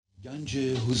گنج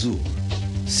حضور،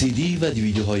 سی دی و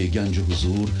دیویدیوهای گنج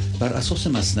حضور بر اساس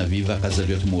مثنوی و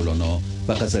غزلیات مولانا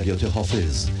و غزلیات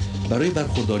حافظ برای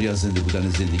برخورداری از زنده بودن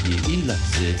زندگی این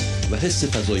لحظه و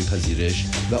حس فضای پذیرش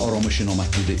و آرامش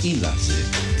نامحدود این لحظه،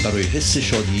 برای حس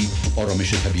شادی، آرامش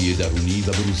طبیعی درونی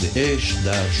و بروز عشق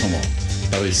در شما،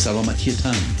 برای سلامتی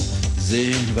تن،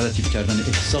 ذهن و لطیف کردن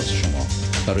احساس شما،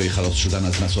 برای خلاص شدن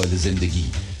از مسائل زندگی،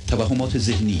 توهمات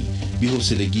ذهنی،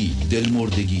 بی‌حوصلگی،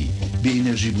 دلمردگی، بی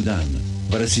انرژی بودن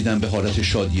و رسیدن به حالت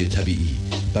شادی طبیعی،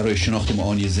 برای شناخت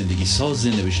معانی زندگی ساز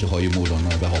نوشته‌های مولانا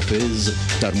و حافظ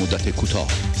در مدت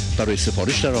کوتاه. برای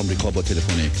سفارش در آمریکا با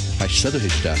تلفن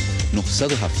 818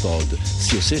 970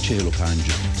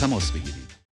 3345 تماس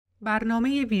بگیرید.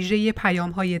 برنامه ویژه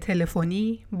پیام‌های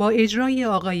تلفنی با اجرای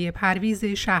آقای پرویز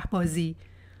شهبازی.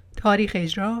 تاریخ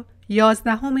اجرا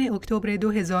 11 اکتبر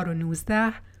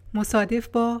 2019 مصادف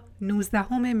با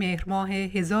 19 مهر ماه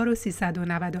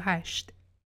 1398.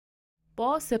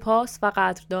 با سپاس و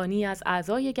قدردانی از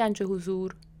اعضای گنج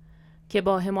حضور که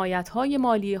با حمایت‌های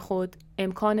مالی خود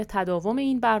امکان تداوم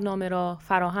این برنامه را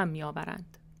فراهم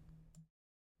می‌آورند.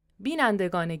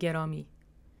 بینندگان گرامی،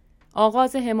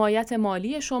 آغاز حمایت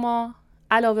مالی شما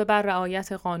علاوه بر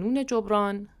رعایت قانون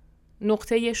جبران،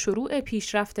 نقطه شروع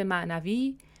پیشرفت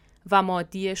معنوی و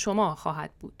مادی شما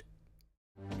خواهد بود.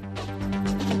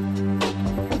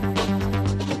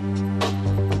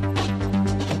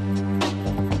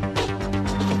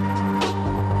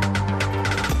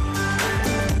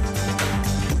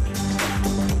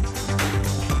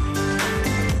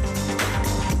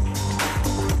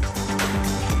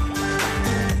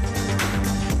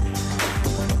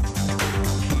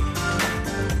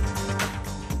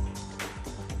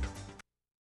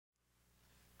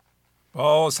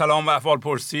 با سلام و احوال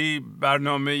پرسی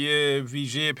برنامه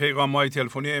ویژه پیغام‌های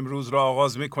تلفنی امروز را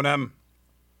آغاز می کنم.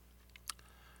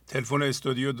 تلفن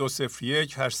استودیو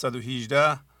 201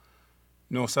 818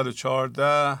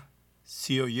 914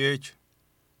 31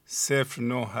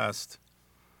 09 هست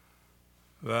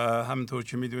و همونطور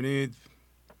که میدونید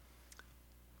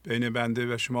بین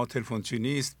بنده و شما تلفنچی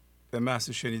نیست. به محض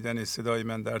شنیدن صدای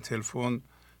من در تلفن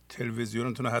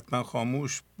تلویزیونتون رو حتما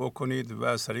خاموش بکنید و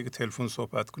از طریق تلفن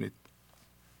صحبت کنید.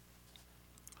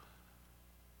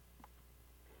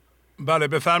 بله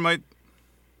بفرمایید.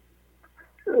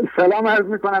 سلام عرض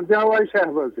میکنم جناب آقای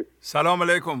شهبازی. سلام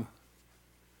علیکم.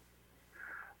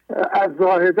 از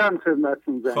زاهدان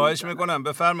خدمتتون زنگ. خواهش میکنم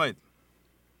بفرمایید.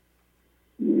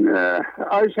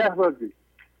 آقای شهبازی،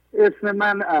 اسم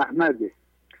من احمده.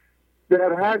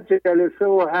 در هر جلسه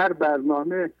و هر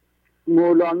برنامه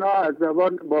مولانا از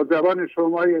با زبان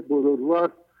شمای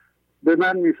بزرگوار به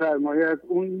من میفرماید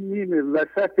اون نیمه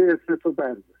وسط اسم تو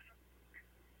بردار.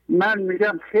 من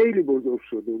میگم خیلی بزرگ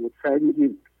شده بود،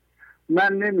 سنگین،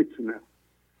 من نمیتونم.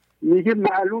 میگه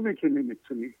معلومه که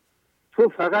نمیتونی، تو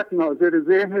فقط ناظر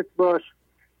ذهنت باش،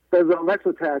 قضاوت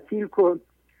رو تعطیل کن،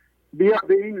 بیا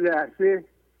به این لحظه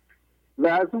و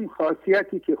از اون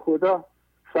خاصیتی که خدا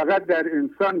فقط در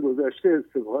انسان گذاشته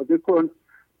استفاده کن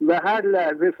و هر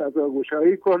لحظه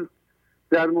فضاگشایی کن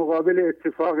در مقابل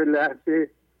اتفاق لحظه،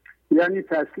 یعنی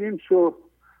تسلیم شو،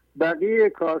 بقیه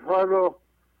کارها رو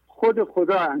خود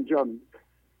خدا انجام میده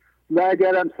و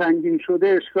اگرم سنگین شده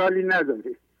اشکالی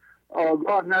نداره،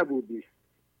 آگاه نبودی.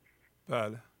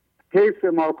 بله. حیث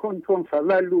ما کنتم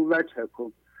فولوا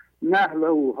وجهکم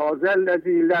نحوه هذا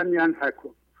الذی لم ینحکم.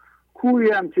 کوهی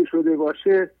هم که شده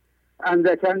باشه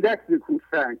اندک اندک به کوه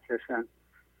سنگ کشن،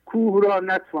 کوه را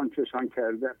نتوان کشان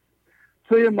کردن.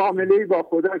 تو یه معامله‌ای با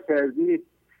خدا کردی،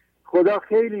 خدا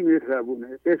خیلی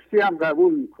مهربونه، قسطی هم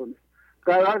قبول میکنه،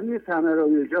 قرار نیست همه را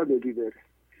یه جا بدی بره.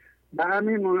 به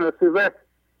همین مناسبت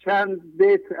چند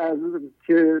بیت از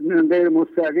که غیر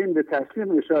مستقیم به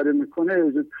تسلیم اشاره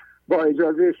میکنه با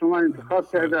اجازه شما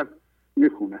انتخاب کردم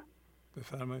میخونم.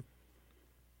 بفرمایید.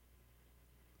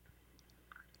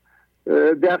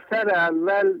 دفتر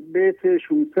اول بیت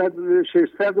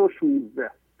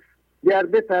 616. گر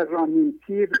بپرانیم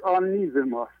تیر آن نیز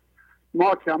ماست،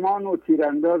 ما کمان و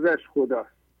تیراندازش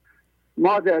خداست.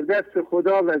 ما در دست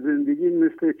خدا و زندگی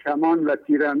مثل کمان و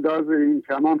تیرانداز این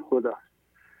کمان خداست.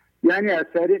 یعنی از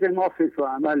طریق ما فکر و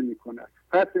عمل میکند،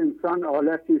 پس انسان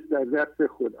آلتی است در دست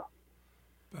خدا.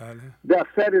 بله.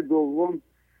 دفتر دوم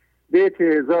بیت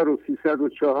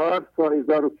 1304 تا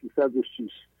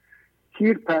 1306.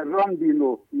 تیر پران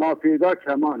بینو ما پیدا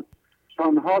کمان،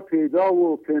 شانها پیدا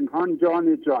و پنهان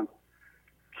جان جان.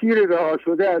 تیر رها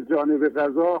شده از جانب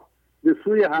قضا به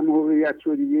سوی هم‌هویت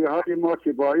شدگی های ما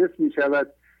که باعث می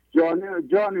شود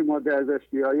جان ما در دست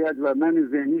بیاید و من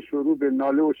ذهنی شروع به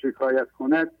ناله و شکایت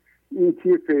کند، این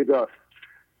تیر پیداست.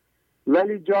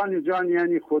 ولی جان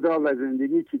یعنی خدا و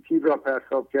زندگی که تیر را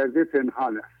پرتاب کرده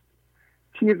پنهان است.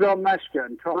 تیر را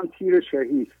مشکن تا آن تیر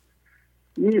شهید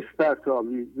نیست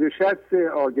پرتابی زشست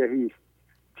آگهی است.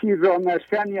 تیر را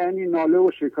مشکن یعنی ناله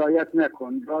و شکایت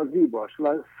نکن، راضی باش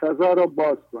و سزا را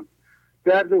باز کن.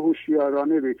 درد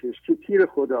هوشیارانه بکش که تیر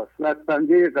خداست و از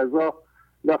پنجه قضا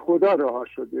و خدا رها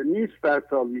شده. نیست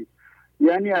پرتابی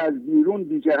یعنی از بیرون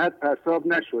بی جهت پرتاب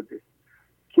نشده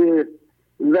که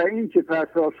و این که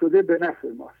پرتاب شده به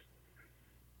نفع ماست.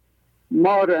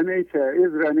 ما رمیت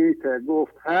از رمیت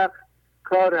گفت حق،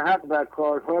 کار حق بر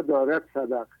کارها دارد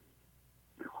سبق.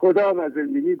 خدا و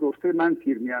زندگی گفته من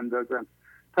تیر میاندازم،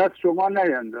 پس شما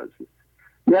نیاندازید.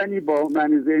 یعنی با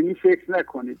من ذهنی فکر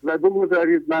نکنید و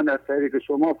بگذارید من از طریق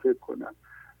شما فکر کنم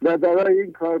و برای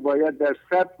این کار باید در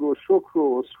صبر و شکر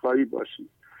و عذرخواهی باشید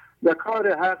و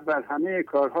کار حق بر همه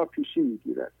کارها پیشی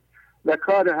میگیرد و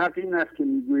کار حق این است که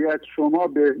میگوید شما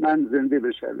به من زنده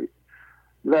بشوید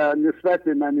و نسبت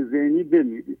به من ذهنی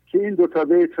بمیرید که این دوتا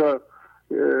بیت را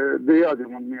به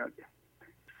یادمون میاده.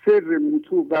 سر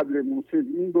موتو قبل موتن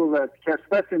این بود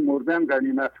کسبت مردن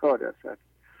غنیمت ها رسد،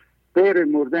 غیر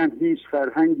مردن هیچ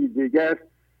فرهنگی دیگر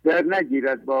در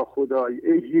نگیرد با خدای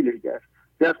ای حیله‌گر.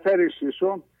 دفتر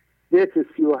ششم بیت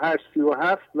 38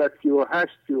 37 و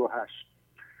 38 38.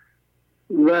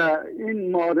 و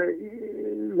این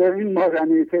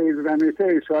رمیته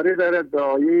اشاره دارد به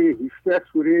آیه 17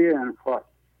 سوره انفال.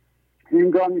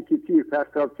 هنگامی که تیر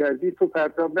پرتاب کردی تو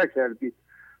پرتاب نکردی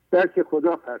بلکه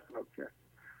خدا پرتاب کرد.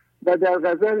 و در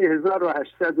غزل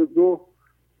 1802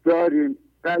 داریم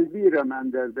قلبی را من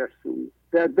در دست او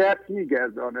در دست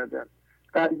میگرداندم،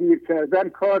 قلبیر کردن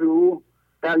کار او،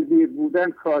 قلبیر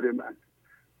بودن کار من.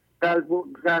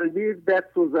 قلبیر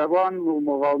دست و زبان و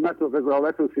مقاومت و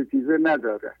قضاوت و ستیزه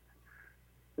ندارد.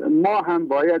 ما هم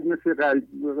باید مثل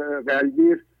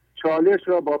قلبیر چالش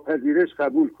را با پذیرش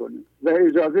قبول کنیم و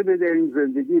اجازه بدهیم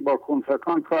زندگی با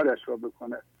کنفکان کارش را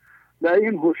بکند و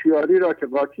این هوشیاری را که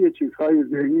قاطی چیزهای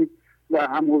ذهنی و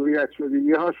هم‌هویت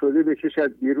شدگی ها شده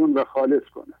بکشد بیرون و خالص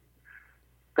کند.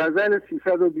 غزل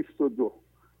 322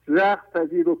 رخت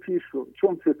پذیر و پیش رو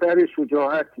چون سپر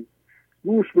شجاعتی،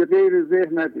 گوش به غیر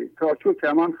ذهن نده تا چو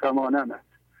کمان خمانمت.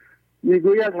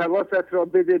 میگوید حواست را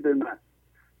بده به من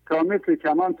تا مثل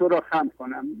کمان تو را خم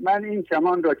کنم. من این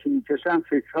کمان را که میکشم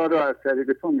فکرها را از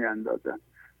طریق تو میاندازم.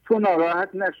 تو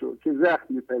ناراحت نشو که زخم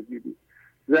میپذیری،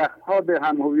 زخمها به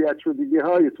هم‌هویت شدگی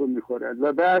های تو میخورد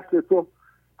و به اصل تو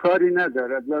کاری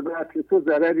ندارد و به اصل تو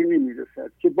ضرری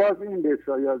نمیرسد که باز این به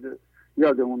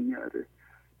یادمون میاره.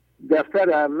 دفتر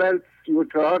اول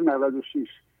 3496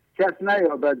 کس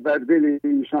نیابد بر دل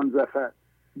ایشان ظفر،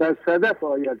 بر صدف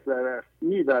آید ضرر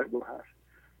میبر گوهر.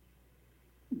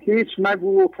 هیچ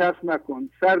مگو و کف مکن،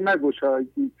 سر مگشای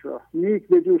گیت را، نیک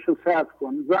به جوش و صبر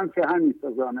کن زان که همی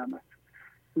سزانمت.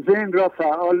 ذهن را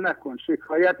فعال نکن،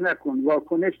 شکایت نکن،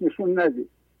 واکنش نشون ندید،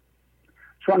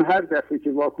 چون هر دفعه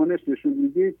که واکنش نشون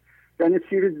میدید یعنی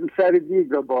سر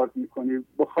دیگ را باز میکنی،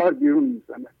 بخار بیرون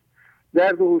میزند.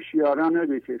 درد و هوشیارانه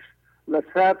بکش و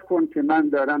صبر کن که من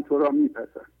دارم تو را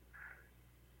میپسم.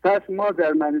 پس ما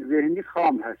در من ذهنی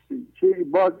خام هستیم که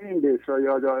باز این به اسرا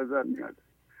یاد آذر میاد.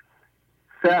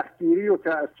 سختگیری و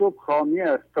تعصب خامی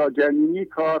است تا جنینی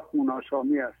کار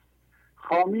خوناشامی است.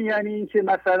 خامی یعنی این که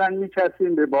مثلا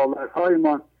میچسبیم به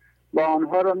باورهایمان و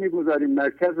آنها را میگذاریم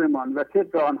مرکزمان و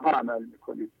طبق آنها عمل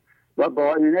میکنیم و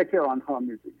با عینک آنها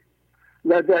میبینیم.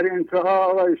 و در انتها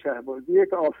آقای شهبازی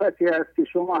یک آفتی است که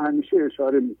شما همیشه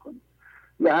اشاره میکنید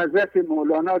و حضرت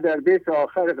مولانا در بیت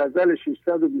آخر غزل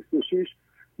 626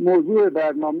 موضوع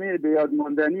برنامه به یاد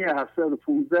ماندنی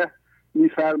 715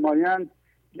 میفرمایند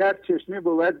گر چشمه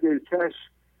بود دلکش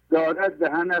دارد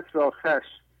دهنت را خش،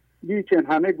 لیکن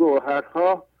همه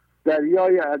گوهرها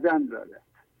دریای عدن دارد.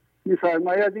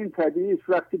 میفرماید این طبیعی است.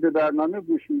 وقتی به برنامه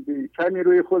گوش میدید کمی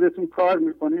روی خودتون کار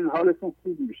میکنین حالتون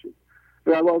خوب میشه،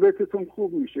 روابطتون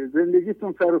خوب میشه،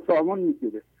 زندگیتون سر و سامان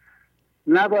میگیره.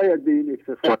 نباید به این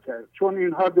اکتفا کرد چون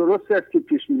اینها درست است که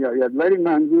پیش میآید، ولی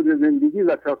منظور زندگی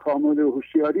و تکامل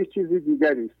هوشیاری چیزی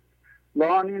دیگری است و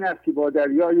آن این است که با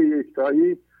دریای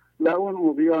یکتایی و اون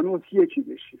اقیانوس یکی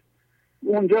بشی.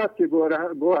 اونجاست که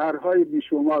گوهرهای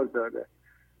بیشمار داره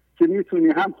که میتونی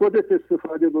هم خودت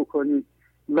استفاده بکنی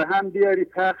و هم بیاری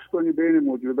پخش کنی بین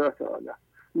موجودات عالم.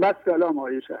 و سلام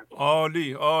آیشه.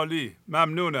 عالی عالی،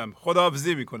 ممنونم،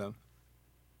 خداحافظی میکنم.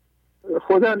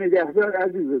 خدا نگهدار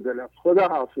عزیز دلم، خدا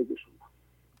حافظ شما.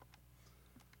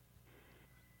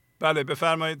 بله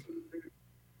بفرمایید.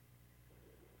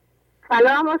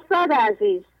 سلام استاد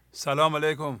عزیز. سلام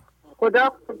علیکم. خدا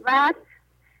قوت.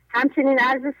 همچنین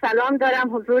عرض سلام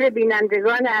دارم حضور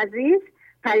بینندگان عزیز.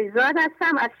 پریزاد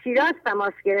هستم، از شیراز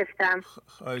تماس گرفتم.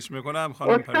 خواهش میکنم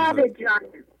خانم استاد پریزاد جان.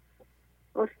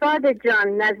 استاد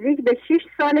جان، نزدیک به 6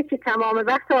 ساله که تمام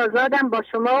وقت آزادم با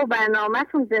شما و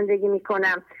برنامه‌تون زندگی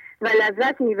میکنم و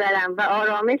لذت میبرم و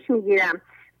آرامش میگیرم.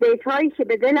 بیت‌هایی که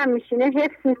به دلم میشینه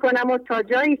حفظ میکنم و تا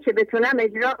جایی که بتونم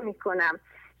اجرا میکنم.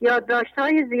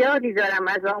 یادداشت‌های زیادی دارم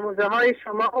از آموزه‌های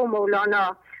شما و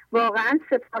مولانا. واقعا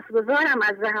سپاسگزارم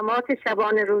از زحمات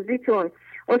شبانه روزیتون.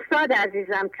 استاد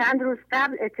عزیزم، چند روز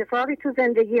قبل اتفاقی تو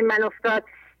زندگی من افتاد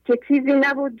که چیزی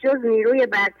نبود جز نیروی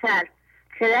برتر،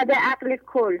 خرد عقل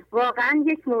کل. واقعا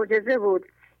یک معجزه بود.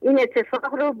 این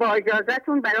اتفاق رو با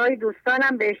اجازهتون برای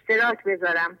دوستانم به اشتراک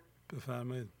بذارم.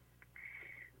 بفرمایید.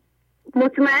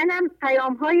 مطمئنم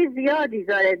پیام‌های زیادی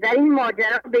داره. در این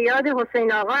ماجرا به یاد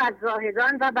حسین آقا از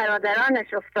زاهدان و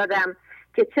برادرانش افتادم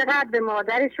که چقدر به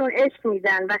مادرشون عشق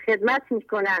میدن و خدمت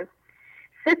میکنن.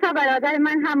 3 برادر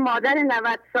من هم مادر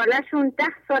 90 سالشون 10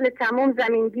 سال تمام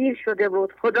زمینگیر شده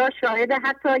بود. خدا شاهده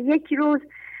حتی یک روز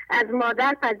از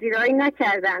مادر پذیرایی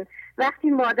نکردن. وقتی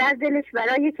مادر دلش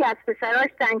برای یکی از پسراش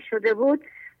تنگ شده بود،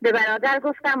 به برادر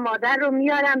گفتم مادر رو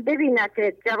میارم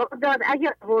ببینتت. جواب داد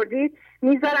اگه آوردید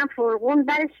میذارم فرغون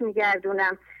برش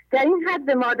میگردونم. در این حد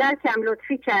به مادر کم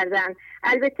لطفی کردن.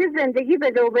 البته زندگی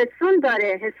به 2 بسون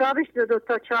داره، حسابش 2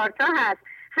 تا 4 هست.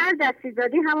 هر دستی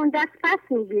دادی همون دست پس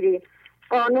میگیری.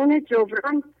 قانون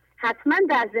جبران حتما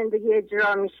در زندگی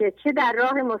اجرا میشه، چه در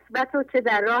راه مثبت و چه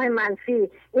در راه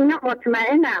منفی. اینا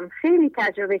مطمئنم، خیلی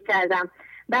تجربه کردم.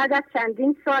 بعد از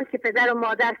چندین سال که پدر و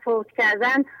مادر فوت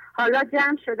کردن، حالا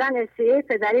جمع شدن اسیه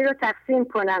پدری رو تقسیم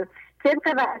کنن.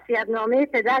 طبق وصیت‌نامه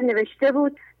پدر نوشته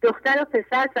بود دختر و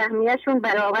پسر سهمیه‌شون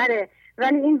برابره،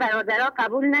 ولی این برادرها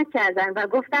قبول نکردن و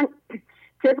گفتن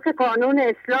طبق قانون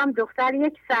اسلام دختر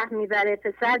 1 سهم میبره،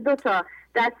 پسر 2 تا،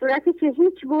 در صورتی که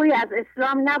هیچ بویی از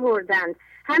اسلام نبردند.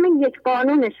 همین یک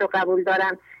قانونش رو قبول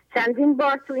دارم. چندین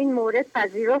بار تو این مورد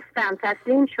پذیرفتم،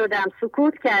 تسلیم شدم،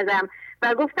 سکوت کردم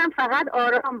و گفتم فقط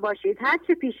آرام باشید، هر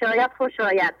چه پیش آید خوش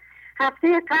آید.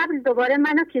 هفته قبل دوباره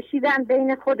منو کشیدن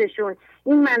بین خودشون.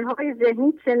 این منهای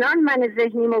ذهنی چنان من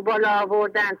ذهنیمو بالا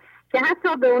آوردن که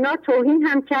حتی به اونا توهین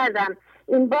هم کردم.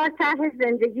 این بار طرح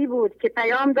زندگی بود که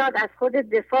پیام داد از خودت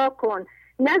دفاع کن،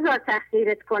 نذار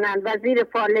تحقیرت کنند و زیر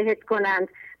پا لهت کنند.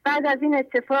 بعد از این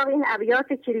اتفاق این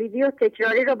ابیات کلیدی و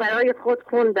تکراری رو برای خود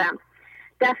خوندم.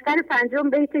 دفتر 5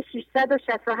 بیت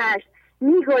 668.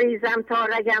 میگریزم تا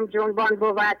رگم جنبان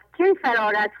بود، کی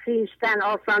فرار از خویشتن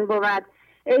آسان بود.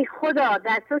 ای خدا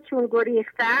در تو چون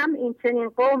گریختم، این چنین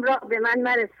قوم را به من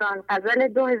مرسان. غزل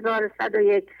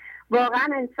 2101. واقعا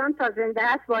انسان تا زنده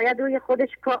است باید روی خودش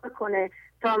کار کنه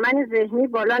تا من ذهنی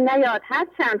بالا نیاد،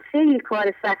 هرچند خیلی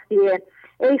کار سختیه.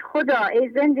 ای خدا، ای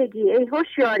زندگی، ای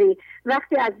هوشیاری،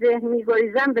 وقتی از ذهن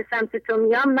میگریزم به سمت تو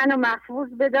میام، منو محفوظ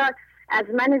بدار از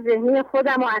من ذهنی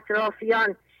خودم و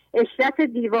اطرافیان. عشرت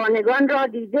دیوانگان را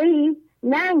دیده ای؟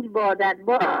 ننگ بادت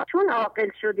با چون عاقل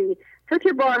شدی. تو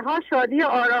که بارها شادی و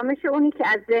آرامش اونی که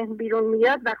از ذهن بیرون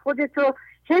میاد و خودتو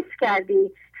حس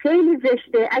کردی. خیلی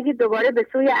زشته اگه دوباره به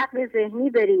سوی عقل ذهنی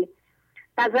بری.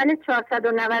 غزل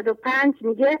 495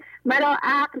 میگه مرا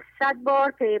عقل 100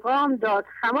 بار پیغام داد،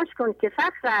 خاموش کن که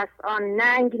فخر است آن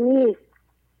ننگ نیست.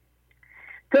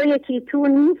 تو یکی تو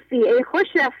نیستی ای خوش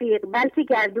رفیق، بلکه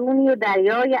گردونی و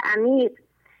دریای عمیق.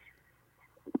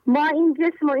 ما این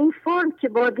جسم و این فرم که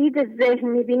با دید ذهن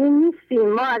میبینیم نیستیم.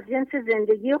 ما از جنس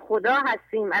زندگی خدا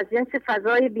هستیم، از جنس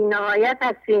فضای بی‌نهایت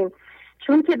هستیم.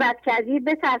 چون که بد کردی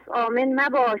بترس آمن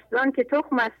مباش، زان که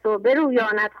تخم است و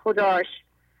برویاند خداش.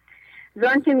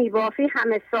 زان که میبافی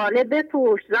همه ساله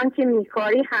بپوش، زان که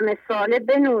میکاری همه ساله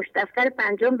بنوش. دفتر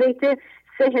 5 بیت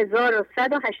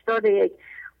 3181.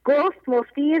 گفت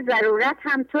مفتی ضرورت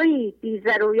هم تویی،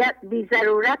 بی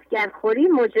ضرورت گر خوری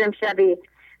مجرم شوی.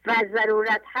 و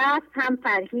ضرورت هست هم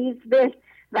پرهیز به،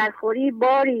 ورخوری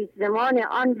باری زمان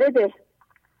آن بده.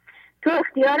 تو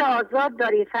اختیار آزاد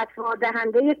داری، فتوا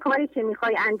دهنده کاری که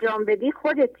میخوای انجام بدی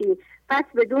خودتی. پس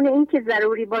بدون اینکه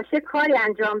ضروری باشه کاری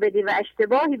انجام بدی و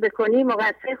اشتباهی بکنی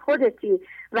مقصر خودتی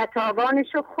و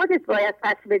تاوانشو خودت باید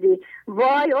پس بدی.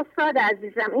 وای استاد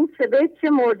عزیزم، این 3 بیت چه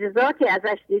معجزاتی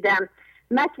ازش دیدم.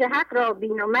 مکر حق را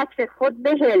بین و مکر خود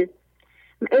بهل،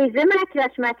 ای ز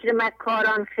مکرش مکر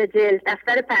مکاران خجل.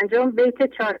 دفتر 5 بیت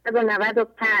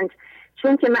 495.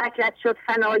 چون که مکرت شد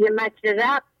فنای مکر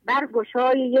رب،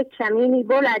 برگشای یک کمینی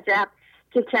بلعجب.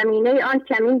 که کمینه آن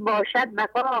کمین باشد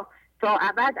بقا، تا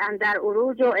ابد اندر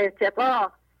عروج و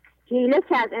ارتقا. حیله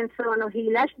که از انسان و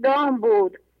حیلش دام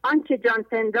بود، آن که جان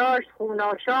پنداشت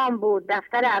خوناشام بود.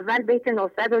 دفتر اول بیت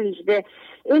 918.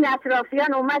 این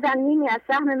اطرافیان اومدن نیمی از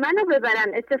سهم منو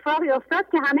ببرن. اتفاقی افتاد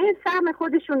که همه سهم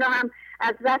خودشون رو هم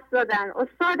از دست دادن.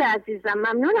 استاد عزیزم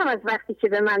ممنونم از وقتی که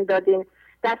به من دادین.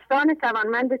 دستان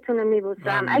توانمندتون رو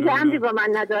میبوسم. اگه امری با من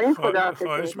ندارین خداحافظ.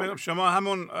 خواهش میکنم. شما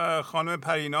همون خانم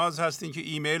پریناز هستین که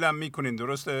ایمیل هم میکنین،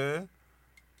 درسته؟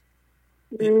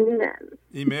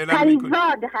 ایمیل هم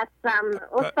پریزاد هستم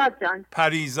استاد جان.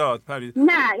 پریزاد.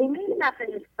 نه ایمیل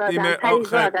نفرستادم.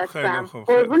 پریزاد هستم.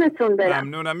 قربونتون برم.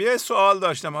 ممنونم. یه سوال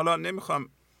داشتم، حالا نمیخوام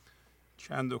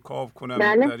چند و کاو کنم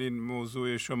در این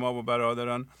موضوع شما و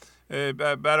برادران.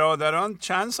 برادران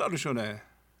چند سالشونه؟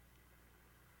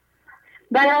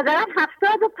 برادران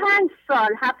 75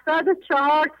 سال،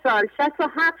 74 سال،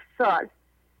 67 سال.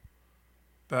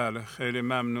 بله خیلی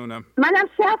ممنونم. منم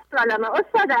 60 سالمه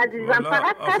استاد عزیزم.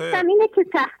 فقط قصدم اینه که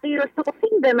تحقیر و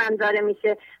توهین به من داره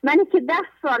میشه. منی که 10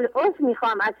 سال عذر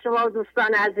میخوام از شما و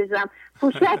دوستان عزیزم.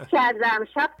 پوشک کردم،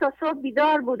 شب تا صبح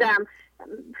بیدار بودم،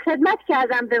 خدمت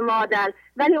کردم به مادر،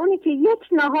 ولی اونی که یک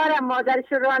نهارم مادرش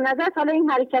رو راه نداد حالا این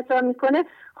حرکت ها میکنه،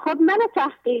 خب منو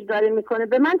تحقیر داره میکنه،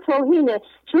 به من توهینه.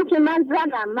 چون که من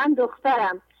زنم، من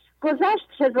دخترم. گذشت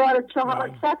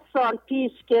 1400 سال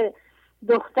پیش که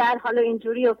دختر حالا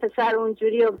اینجوری و پسر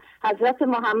اونجوری و حضرت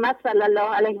محمد صلی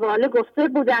الله علیه و آله گفته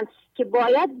بودن که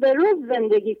باید به روز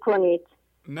زندگی کنید.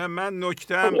 نه من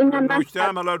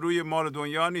نکتم حالا روی مال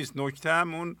دنیا نیست.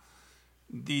 نکتم اون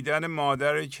دیدن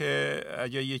مادره که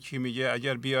اگر یکی میگه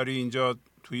اگر بیاری اینجا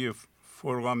توی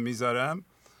فرقان میذارم،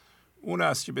 اون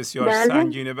است که بسیار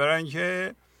سنگینه. برای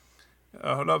اینکه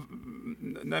حالا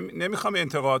نمیخوام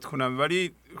انتقاد کنم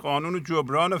ولی قانون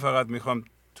جبران فقط میخوام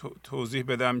توضیح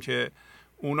بدم که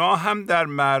اونا هم در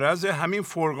معرض همین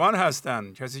فرقان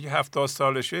هستن. کسی که 70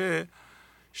 سالشه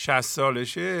 60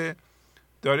 سالشه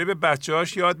داره به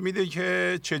بچه‌هاش یاد میده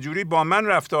که چجوری با من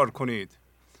رفتار کنید.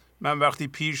 من وقتی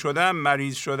پیر شدم،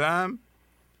 مریض شدم،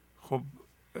 خب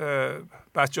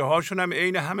بچه هاشون هم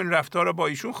عین همین رفتار رو با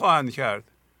ایشون خواهند کرد.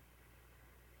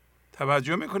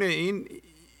 توجه میکنه؟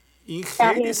 این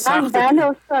خیلی سخته.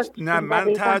 نه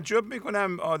من تعجب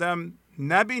میکنم آدم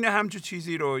نبینه همچون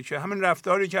چیزی رو که همین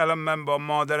رفتاری که الان من با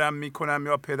مادرم میکنم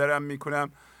یا پدرم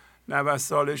میکنم 90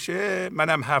 سالشه،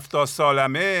 منم 70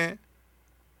 سالمه،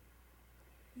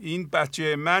 این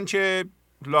بچه من که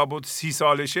لابد 30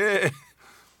 سالشه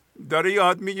داره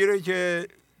یاد میگیره که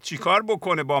چیکار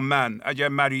بکنه با من اگر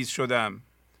مریض شدم.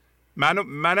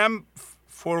 منم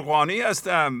فرقانی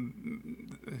هستم،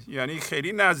 یعنی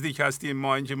خیلی نزدیک هستیم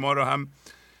ما، اینکه ما رو هم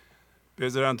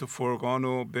بذارن تو فرقان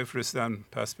و بفرستن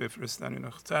پس بفرستن. اینا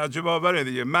تعجب آوره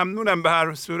دیگه. ممنونم به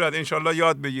هر صورت، انشالله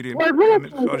یاد بگیریم.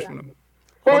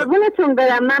 قربونتون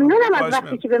برم. ممنونم از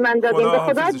وقتی که به من دادین. به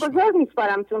خدای بزرگ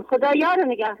میسپارمتون. خدا یار و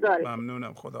نگهدارتون.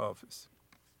 ممنونم. خدا حافظ.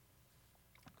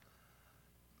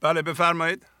 بله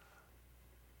بفرمایید.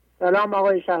 سلام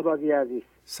آقای شهبازی عزیز.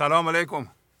 سلام علیکم.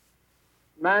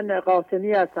 من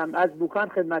قاسمی هستم، از بوکان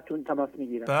خدمتتون تماس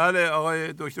میگیرم. بله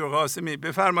آقای دکتر قاسمی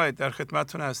بفرمایید، در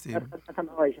خدمتتون هستیم. خدمتتون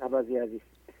آقای شهبازی عزیز.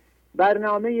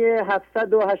 برنامه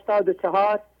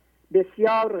 784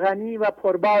 بسیار غنی و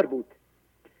پربار بود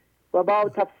و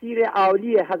با تفسیر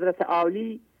عالی حضرت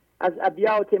عالی از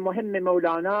ابیات مهم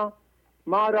مولانا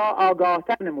ما را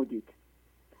آگاهتر نمودید.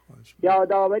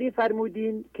 یادآوری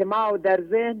فرمودین که ما در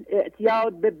ذهن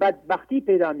اعتیاد به بدبختی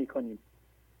پیدا می کنیم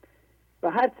و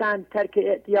هرچند ترک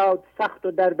اعتیاد سخت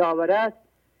و دردآور است،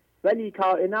 ولی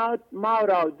کائنات ما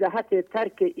را جهت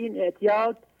ترک این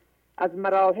اعتیاد از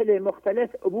مراحل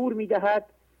مختلف عبور می دهد.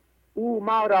 او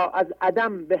ما را از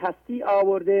عدم به هستی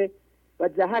آورده و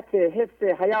جهت حفظ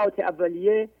حیات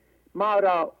اولیه ما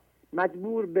را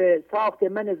مجبور به ساخت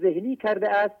من ذهنی کرده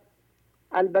است.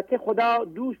 البته خدا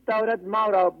دوست دارد ما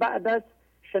را بعد از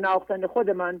شناختن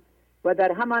خودمان و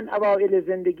در همان اوایل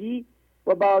زندگی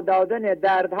و با دادن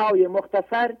دردهای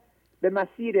مختصر به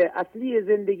مسیر اصلی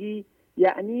زندگی،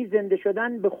 یعنی زنده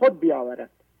شدن، به خود بیاورد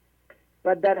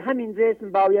و در همین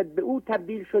جسم باید به او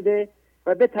تبدیل شده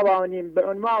و بتوانیم به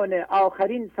عنوان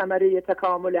آخرین ثمره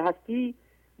تکامل هستی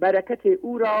برکت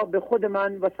او را به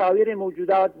خودمان و سایر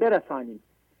موجودات برسانیم.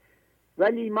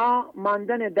 ولی ما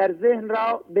ماندن در ذهن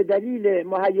را به دلیل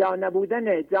مهیا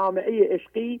نبودن جامعه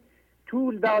عشقی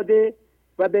طول داده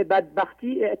و به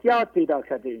بدبختی اعتیاد پیدا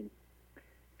کرده ایم.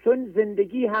 چون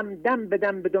زندگی هم دم به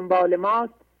دم به دنبال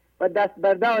ماست و دست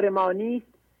بردار ما نیست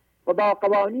و با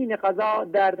قوانین قضا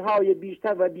دردهای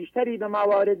بیشتر و بیشتری به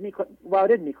ما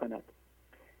وارد می کند.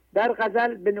 در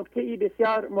غزل به نکته‌ای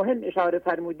بسیار مهم اشاره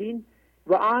فرمودین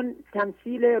و آن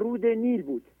تمثیل رود نیل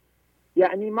بود.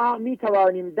 یعنی ما می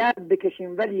توانیم درد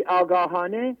بکشیم ولی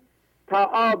آگاهانه تا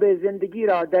آب زندگی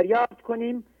را دریافت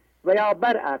کنیم، و یا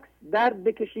برعکس درد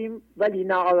بکشیم ولی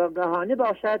ناآگاهانه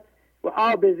باشد و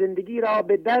آب زندگی را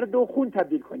به درد و خون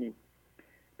تبدیل کنیم.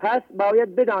 پس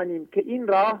باید بدانیم که این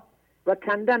راه و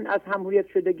کندن از همهویت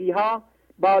شدگی ها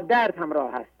با درد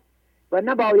همراه است. و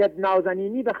نباید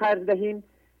نازنینی به خرج دهیم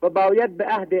و باید به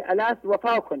عهد الست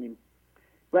وفا کنیم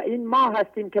و این ما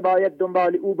هستیم که باید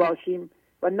دنبال او باشیم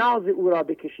و ناز او را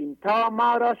بکشیم تا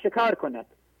ما را شکار کند.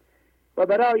 و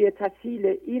برای تسهیل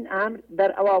این امر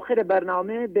در اواخر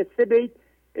برنامه به 3 بیت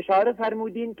اشاره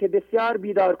فرمودین که بسیار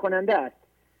بیدار کننده است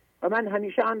و من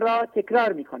همیشه آن را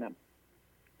تکرار می کنم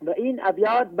و این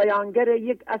ابیات بیانگر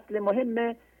یک اصل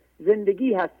مهم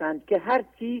زندگی هستند که هر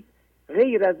چیز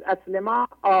غیر از اصل ما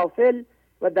آفل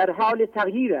و در حال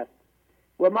تغییر است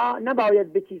و ما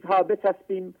نباید به چیزها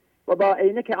بچسبیم و با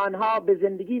عینک آنها به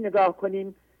زندگی نگاه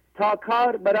کنیم تا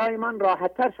کار برای من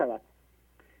راحت تر شود.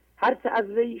 هر چه از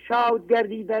وی شاد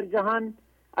گردی در جهان،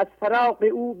 از فراق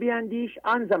او بیندیش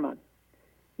آن زمان.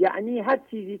 یعنی هر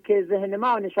چیزی که ذهن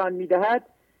ما نشان می‌دهد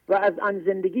و از آن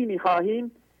زندگی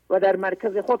می‌خواهیم و در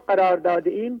مرکز خود قرار داده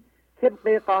ایم،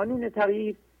 طبق قانون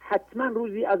تغییر حتما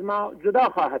روزی از ما جدا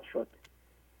خواهد شد.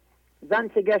 زن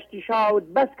چه گشتی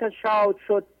شاد بس که شاد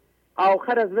شد،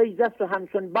 آخر از وی جست و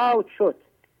همچون باد شد.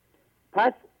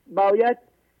 پس باید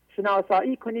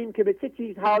شناسایی کنیم که به چه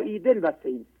چیزهایی دل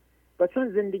بستیم و چون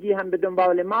زندگی هم به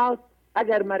دنبال ماست،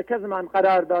 اگر مرکزمان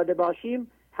قرار داده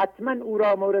باشیم حتما او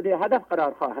را مورد هدف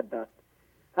قرار خواهد داد.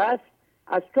 پس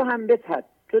از تو هم بتهد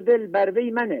تو دل بر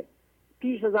وی منه،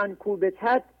 پیش از آن کو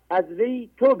بتهد از وی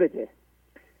تو بده.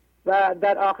 و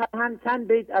در آخر هم چند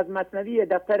بیت از مثنوی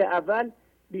دفتر اول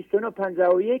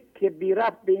 2951 که بی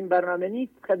ربط به این برنامه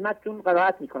نیست خدمتتون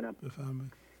قرائت میکنم.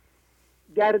 بفرمایید.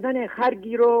 گردن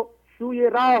خرگی رو سوی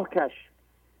راه کش،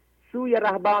 سوی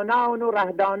رهبانان و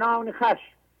رهدانان خش.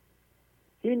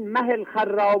 این مهل خر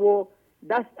را و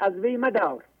دست از وی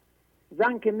مدار،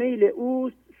 زن که میل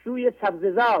اوست سوی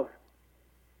سبززار.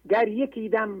 گر یکی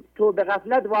دم تو به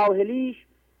غفلت واهلیش،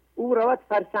 او رود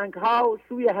فرسنگ ها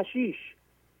سوی حشیش.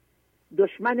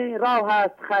 دشمن راه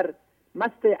است خر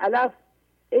مست علف،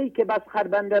 ای که بس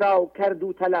خربنده را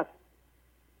کردو تلف.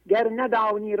 گر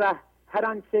ندانی ره هر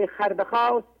آنچه خر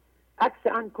بخواست، عکس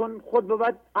آن کن خود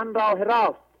بود آن راه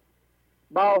راست.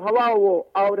 با هوا و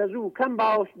آرزو کم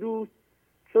باش دوست،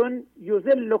 چون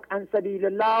یذلک عن سبیل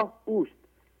الله اوست.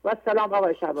 و سلام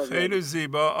آقای شهبازی. خیلی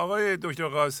زیبا آقای دکتر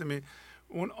قاسمی.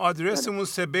 اون آدرسمون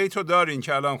 3 بیت رو دارین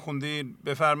که الان خوندین،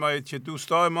 بفرمایید که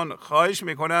دوستایمون خواهش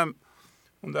میکنم،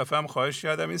 اون دفعه هم خواهش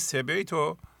کردم این 3 بیت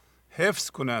رو حفظ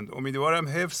کنند. امیدوارم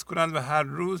حفظ کنند و هر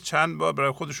روز چند بار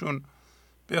برای خودشون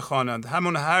بخوانند.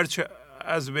 همون هرچه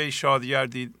از وی شاد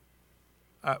گردید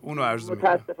اونو عرض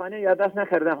میکنم. متاسفانه یادداشت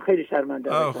نکردم، خیلی شرمنده.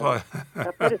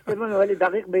 دفتر سوم ولی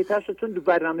دقیق بیتاش چون دو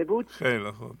برنامه بود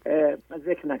خیلی خوب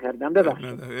ذکر نکردم،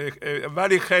 ببخشید.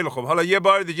 ولی خیلی خوب، حالا یه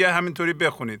بار دیگه همینطوری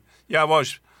بخونید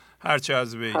یواش. هرچه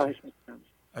از وی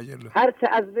هرچه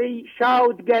از وی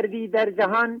شاد گردی در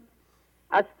جهان،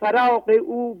 از فراق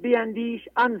او بیندیش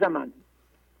آن زمان.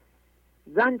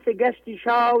 زن چه گشتی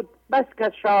شاد بس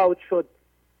که شاد شد،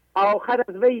 آخر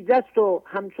از وی جست و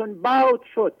همچون باد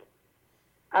شد.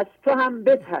 از تو هم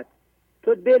بتهد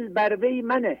تو دل بر وی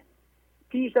منه،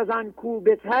 پیش از آن کو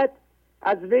بتهد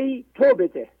از وی تو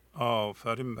بده.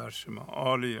 آفرین بر شما،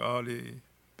 عالی عالی.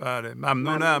 بله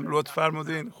ممنونم، لطف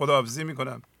فرمودین. خداحافظی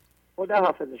میکنم. خدا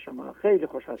حافظ شما، خیلی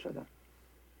خوشحال شدم.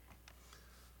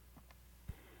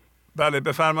 بله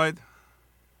بفرمایید.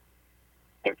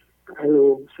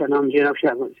 الو سلام جناب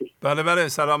شهبازی. بله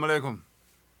سلام علیکم.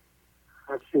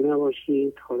 خسته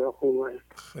نباشید، خدا خوب باشه.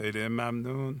 خیلی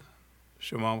ممنون،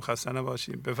 شما هم خسته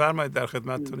نباشید. بفرمایید در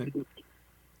خدمتتونیم.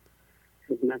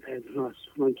 خدمت از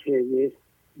ما که یه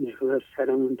مقدار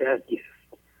سرمون درد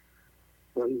گرفت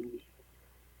با این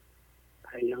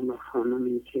پیام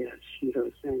خانمی که از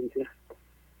شیراز زنگ زد.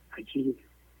 عجیب.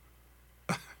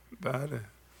 بله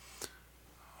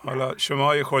حالا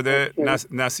شما یه خورده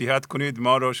نصیحت کنید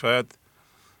ما رو، شاید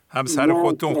هم سر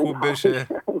خودتون خوب بشه.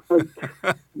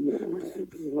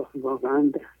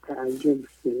 واقعا تعجب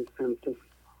گرفتم تو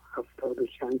 70 و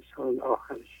چند سال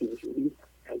آخرش اینجوری.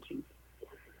 عجیب،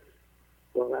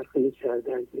 واقعا خیلی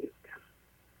سردرد گرفتم.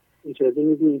 اجازه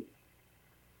میدید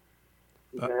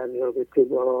در رابطه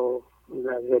با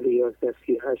غزل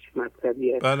 1138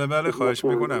 مطلبی است؟ بله خواهش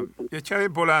میکنم. یه کمی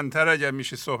بلندتر اگر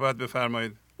میشه صحبت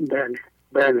بفرمایید.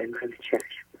 بله چشم.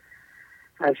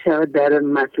 هر شب در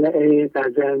مطلع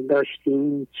غزل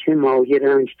داشتیم، چه مایه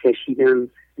رنج کشیدم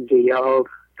زیار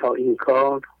تا این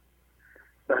کار،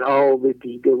 بر آب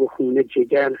دیده و خون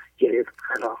جگر گرفت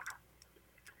قرار.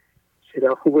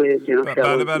 صدا خوبه جناب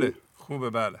شهبازی؟ بله خوبه.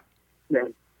 بله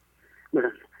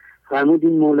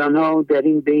فرمودین مولانا در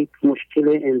این بیت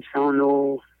مشکل انسان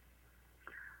و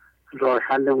راه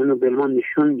حل اونو به ما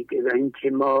نشون میده و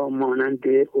اینکه ما مانند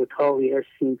اتاقی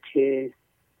هستیم که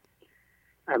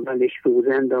اولش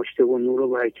روزن داشته و نور و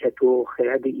برکت و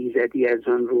خرد ایزدی از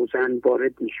آن روزن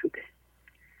وارد میشده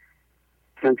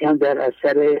کم کم در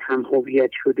اثر هم‌هویت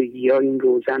شدگی ها این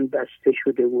روزن بسته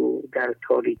شده و در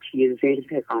تاریکی ذهن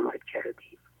اقامت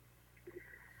کردیم.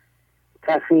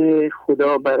 تخ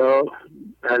خدا برای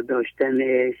برداشتن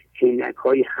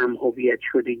عینک‌های هم‌هویت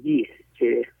شدگی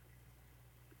که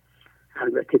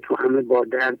البته تو همه با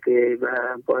درد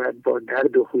و باید با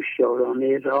درد و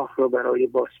هوشیارانه راه رو برای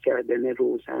باز کردن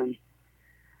روزن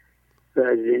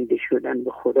و زنده شدن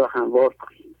به خدا هموار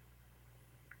کنیم.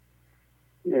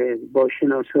 با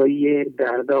شناسایی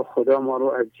دردا خدا ما رو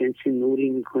از جنس نوری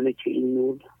میکنه که این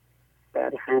نور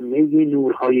در همه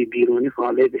نورهای بیرونی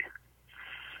غالبه.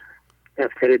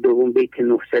 دفتر دوم بیت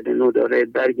 909 داره: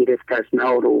 برگرفت از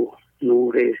نار و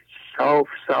نور صاف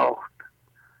ساخت،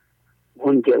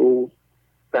 گنج او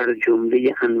بر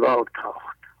جمله انوار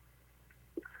تاخت.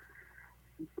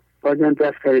 بازم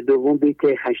دفتر دوم بیت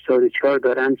 84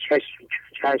 دارن: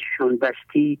 چشم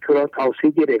بستی تو را تاسه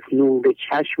گرفت، نور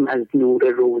چشم از نور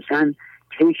روزن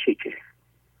کی شکفت.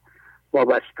 با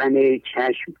بستن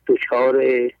چشم دچار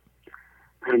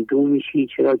اندوه میشی،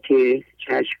 چرا که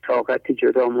چشم طاقت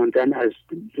جدا موندن از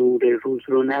نور روز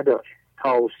رو نداره.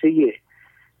 تاسه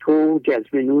تو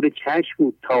جذب نور چشم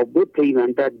بود، تا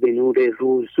بپیوندد به نور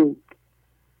روز زود.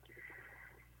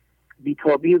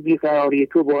 بیتابی و بیقراری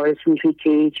تو باعث میشه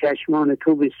که چشمان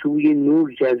تو به سوی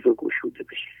نور جذب و گشوده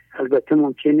بشه. البته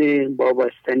ممکنه با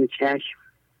بستن چشم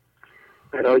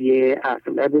برای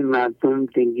اغلب مردم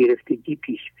دلگرفتگی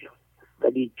پیش بیاد،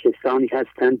 ولی کسانی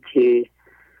هستند که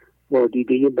با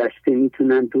دیده بسته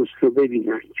میتونن دوست رو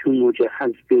ببینن، چون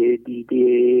مجهز به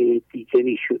دیده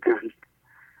دیگری شدند.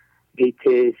 بیت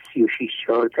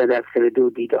 36-4 دفتر دو: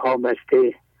 دیده ها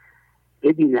بسته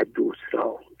ببیند دوست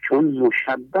را، چون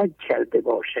مشبک کرده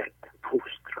باشد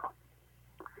پوست را.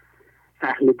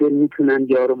 اهل دل میتونن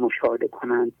یارو مشاهده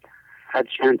کنند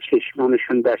هرچند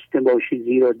چشمانشون بسته باشه،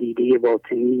 زیرا دیده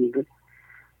باطنی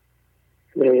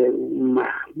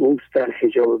محبوس در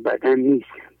حجاب بدن نیست،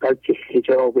 بلکه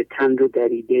حجاب تن رو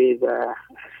دریده و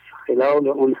از خلال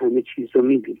اون همه چیز رو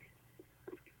میبینه.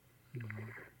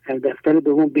 در دفتر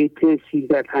دوم بیت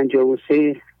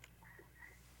 1353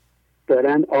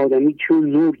 دارن: آدمی چون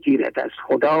نور گیرد از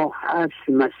خدا، هست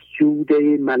مسجود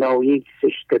ملائک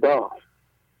اشتباه.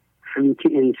 همین که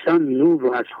انسان نور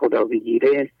رو از خدا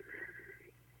بگیره،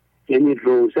 یعنی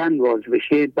روزن باز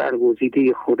بشه،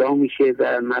 برگزیده خدا میشه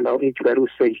و ملائک بر او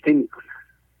سجده میکنن.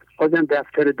 بازم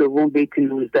دفتر دوم بیت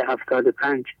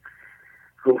 1975: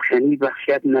 روشنی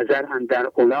بخشد نظر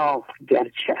اندر الاغ،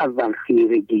 گرچه اول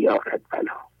خیرگی آرد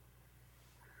بلا.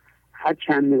 هر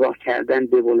چند نگاه کردن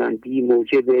به بلندی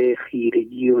موجب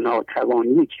خیرگی و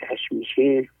ناتوانی چشم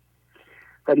میشه،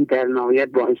 ولی در نهایت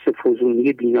باعث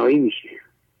فزونی بینایی میشه.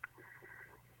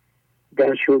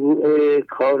 در شروع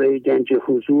کار گنج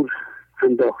حضور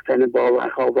انداختن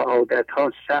باورها و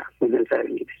عادتها سخت به نظر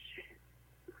میرسه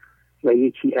و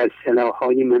یکی از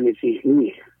سلاح‌های من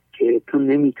ذهنیه که تو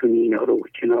نمیتونی اینا رو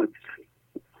کنار بزنی،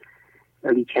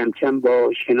 ولی کم کم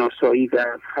با شناسایی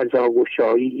و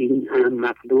فضاگشایی این هم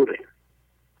مقدوره.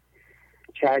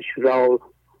 چشم را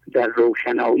در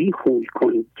روشنایی خوی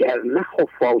کن، گر نه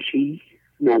خفاشی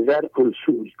نظر آن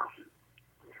سوی کن.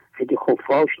 اگه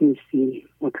خفاش نیستی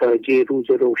متوجه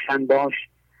روز روشن باش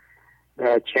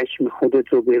و چشم خودت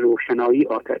رو به روشنایی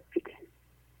عادت بده.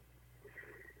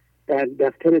 در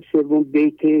دفتر سوم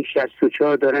بیت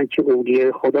 64 دارن که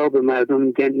اولیاء خدا به مردم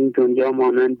میگن این دنیا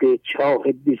مانند چاه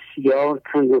بسیار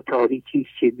تنگ و تاریکی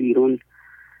است که بیرون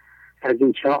از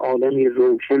این چاه عالمی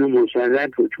روشن و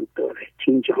مجرد وجود داره.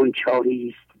 این جهان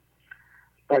چاهی است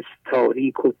بس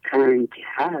تاریک و تنگ،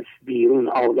 هست بیرون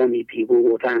عالمی بی‌بو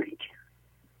و رنگ.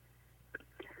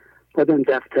 بعدم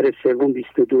دفتر سوم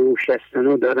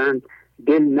 2269 دارن: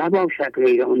 دل نباشد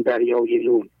غیر آن دریای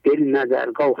نور، دل نه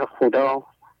درگاه خدا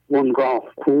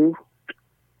وانگاه کور.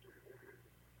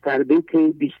 در بیت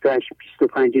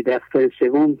 28-25 دفتر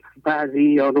سوم بعضی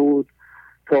یارو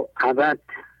تا ابد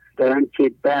دارن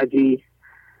که بعضی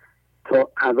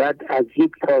تا ابد از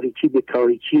یک تاریکی به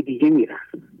تاریکی دیگه میرن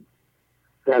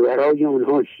و برای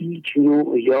اونها هیچ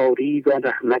نوع یاری و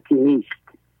رحمتی نیست.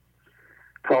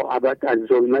 تا ابد از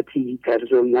ظلمتی در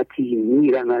ظلمتی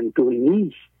میرمند و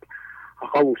نیست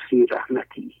غوثی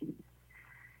رحمتی.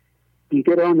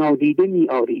 دیده را نادیده می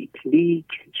آرید، لیک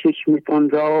چشمتان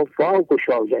را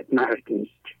واگشاید مرگ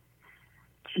نیک.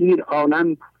 کیر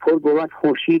عالم پر بود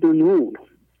خورشید و نور،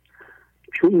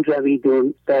 چون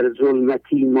روید در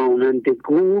ظلمتی مانند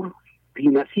گور. بی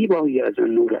نصیب آیی از آن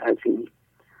نور عظیم،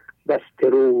 بست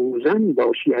روزن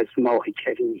باشی از ماه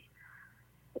کریم.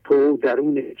 تو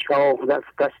درون چاه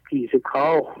رفت از تیز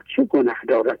کاه، چه گناه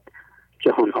دارد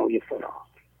جهانهای فراخ.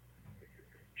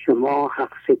 شما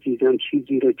حق ستیزان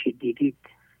چیزی را که دیدید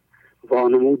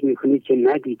وانمود میکنید که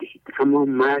ندیدید، اما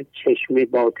مرگ چشم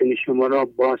باطن شما را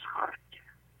باز خواهد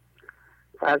کرد.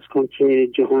 فرض کن که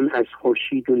جهان از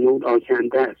خورشید و نور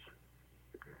آکنده است،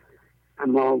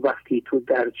 اما وقتی تو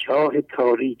در چاه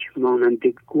تاریک مانند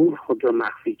گور خود را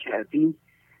مخفی کردی،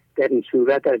 در این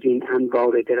صورت از این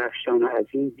انوار درخشان و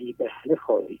عظیم بی بهره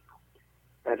خواهی بود.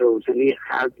 در روزنه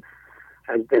قلب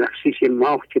از درخشش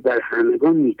ماه که بر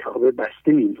همگان میتابه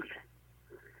بسته میمونه.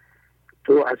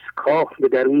 تو از کاخ به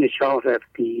درون شاه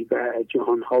رفتی و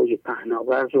جهانهای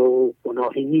پهناور رو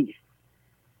گناهی نیست.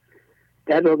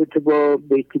 در رابطه با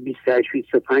بیت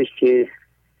 28-25 که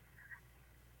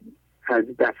از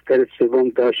دفتر سوم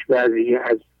داشت بعضی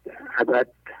از ابد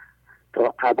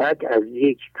تا ابد از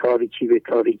یک تاریکی به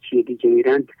تاریکی دیگه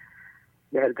میرند،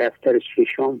 در دفتر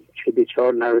ششم 44-96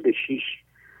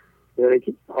 داره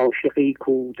عاشقی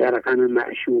کو در غم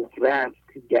معشوق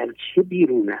رفت، گرچه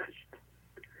بیرون است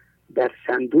در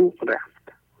صندوق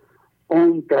رفت.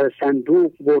 اون در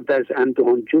صندوق برد از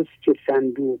اندوهان، جز که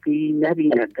صندوقی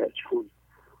نبیند در جهان.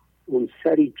 اون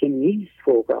سری که نیست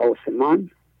فوق آسمان،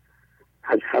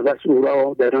 از هوس او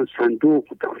را در آن صندوق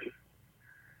دان.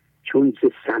 چون ز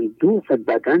صندوق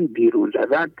بدن بیرون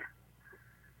رود،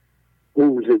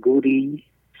 او ز گوری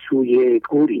سوی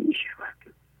گوری می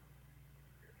شود.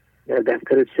 در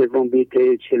دفتر سوم بیت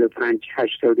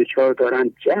 45-84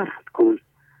 دارند جهد کن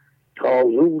تا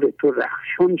نور تو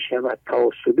رخشان شود، تا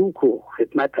سلوک و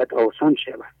خدمتت آسان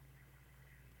شود.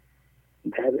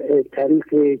 در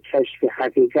طریق کشف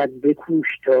حقیقت بکوش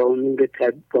تا نور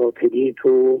باطنی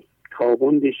تو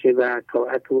تابان بشه و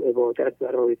طاعت و عبادت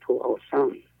برای تو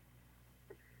آسان.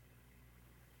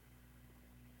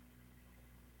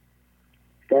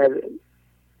 در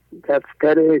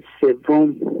دفتر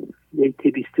سوم بیت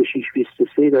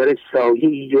 26-23 داره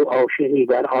سایه‌ای و عاشقی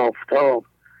بر آفتاب،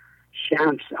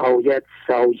 شمس آید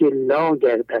سایه لا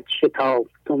گردد شتاب.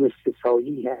 تو مثل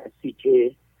سایه‌ای هستی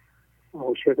که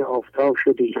عاشق آفتاب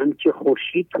شدی، هم که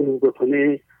خورشید طلوع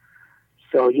بکنه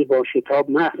سایه با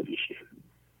شتاب محو میشه.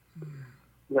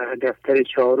 و دفتر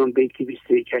چهارم بیت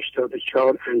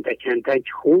 21-84 اندک اندک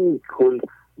خود کن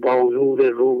با نور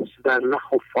روز، ورنه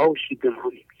خفاشی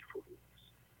بمانی بیفروز.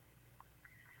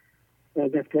 در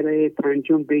دفتر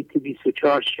پنجم بیت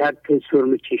 24 شرط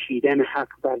سرمه کشیدن حق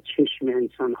بر چشم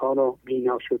انسانها را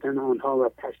بینا شدن آنها و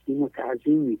تسلیم و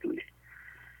تعظیم میدونه.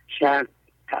 شرط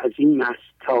تعظیم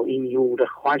است تا این نور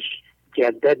خوش،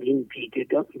 گردد این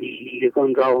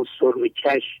بیدیدگان را سرمه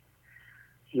کش.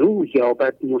 نور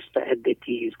یابد مستعد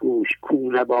تیزگوش،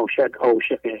 کو نباشد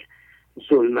عاشق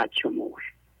ظلمت چموش.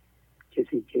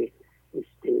 کسی که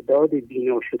استعداد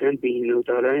بینا شدن به این نوع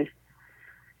داره،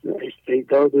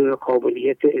 استعداد و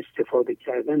قابلیت استفاده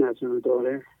کردن از اون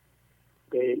داره،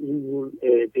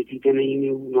 به دیدن این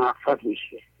نور موفق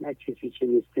میشه. نه کسی که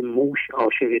مثل موش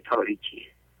عاشق تاریکیه.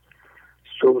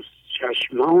 سوز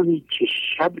چشمانی که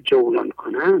شب جولان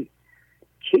کنن،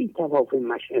 کی طواف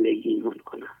مشعله ایمان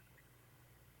کنن.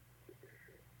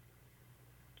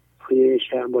 خوی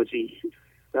شهبازی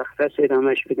وقت هست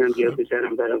ادامهش بدم یا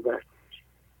بذارم برابر؟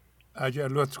 اگر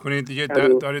لطف کنید دیگه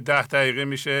داره 10 دقیقه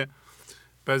میشه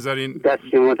بذارین. دست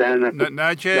شما در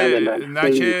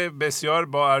نه که بسیار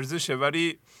با ارزشه،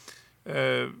 ولی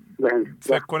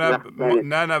فکر کنم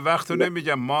نه وقتو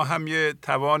نمیگم، ما هم یه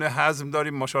توان هضم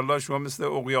داریم ماشاءالله. شما مثل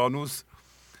اقیانوس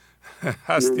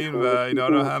هستین و اینا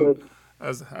رو هم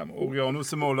از هم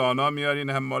اقیانوس مولانا میارین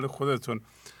هم مال خودتون.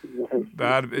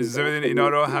 اجازه بدین اینا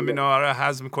رو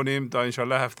هضم کنیم تا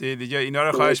انشالله هفته دیگه اینا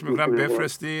رو خواهش میکنم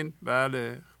بفرستین.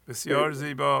 بله بسیار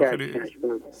زیبا، خیلی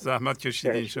زحمت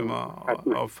کشیدین شما.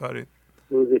 آفرین.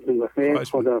 روزتون بخیر.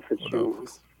 خداحافظ.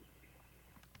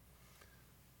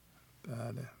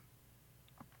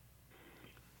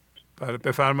 بله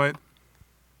بفرمایید.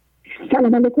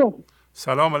 سلام علیکم.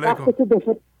 سلام علیکم.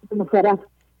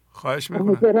 خواهش میکنم.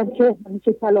 امیدوارم که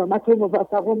همیشه سلامت و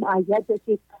موفق و معید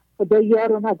باشید. خدا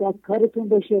یار و مدد کارتون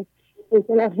باشه.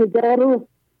 اصلاح هزار رو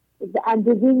به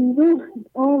اندازه نور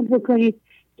آن بکنید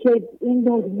که این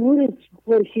نور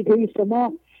خورشیدی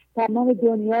شما تمام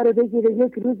دنیا رو بگیره.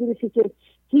 یک روز بشه که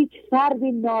هیچ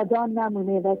فردی نادان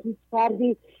نمونه و هیچ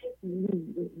فردی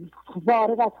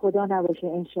فارغ از خدا نباشه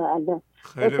انشاءالله.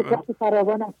 اتفاق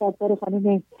فراوان از سرکار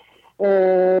خانم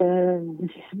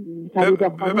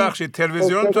ببخشید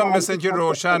تلویزیونتون مثل که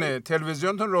روشنه.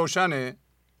 تلویزیونتون روشنه؟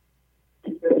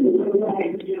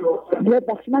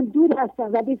 بخشی من دور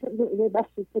هستم ولی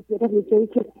بخشی سپیرم یه جایی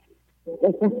که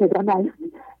صدا نیاد.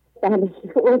 بله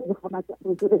عوض بخوام از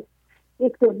حضور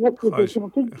یک دنیا کوزش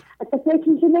ممکن اصلا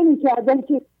فکرشو نمی کردم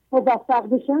که موفق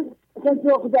بشن. اصلا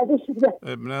ذوق زده شده.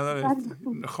 نداره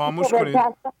خاموش کنید.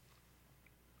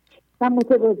 من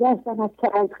متوجه هستم از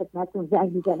که از خدمتون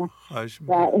زنگ میزنم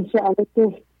و انشاءالله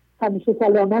که همیشه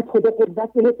سلامت، خدا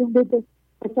قوت بهتون بده.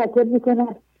 تشکر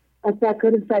میکنم از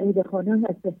سرکار فرید خانم،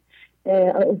 از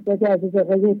استاد عزیز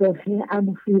آقای داخل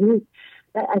عمو فیروز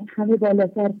و از همه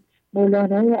بالاتر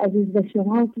مولانای عزیز و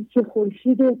شما که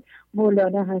خورشید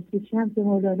مولانا هستی، شمس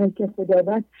مولانا که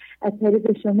خداوند از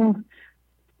طریق شما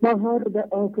ماها رو به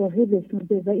آگاهی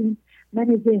رسونده و این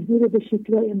من ذهنی رو به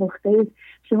شکل‌های مختلف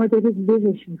شما دارید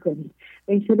بهش میکنید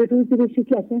و انشاءالله روزی بشه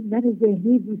که اصلا من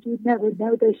ذهنی وجود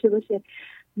نداشته باشه،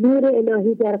 نور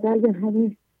الهی در قلب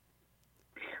همه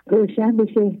روشن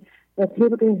بشه و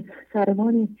طبق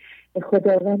فرمان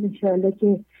خداوند انشاءالله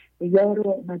که یار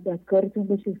و مددکارتون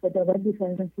باشه. خداوند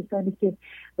می‌فرماید کسانی که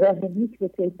راه نیک به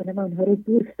طی کنه من اونها رو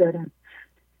دوست دارم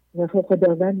و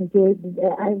خداوند میگه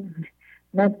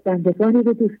من بندگانی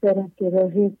رو دوست دارم که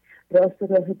راه راست و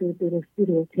راه درستی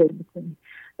رو طی میکنی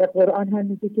و قرآن هم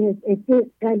میگه که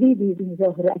قلیلی این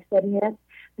راه رو اکثریت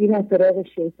میرن سراغ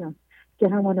شیطان که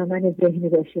همانا من ذهنی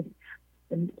باشه.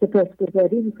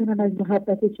 سپاسگزاری میکنم از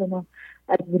محبت شما،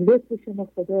 از لطف شما.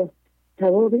 خدا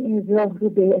ثواب این راه رو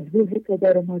به روح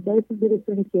پدر و مادرتون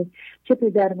برسونه که چه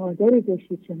پدر مادری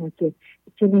داشتید شما که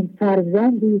چنین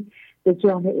فرزندی به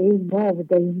جامعه ما و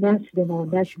به این نسل ما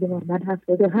من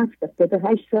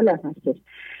 78 سال هستش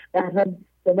در هم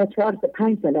شما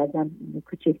 4-5 سال ازم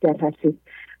کوچکتر هستید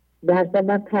در هم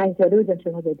من 5 ساله بودم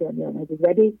شما به دنیا آمدید،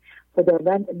 ولی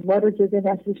خداوند ما رو جز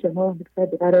نسل شما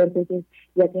قرار بده.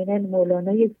 یقینا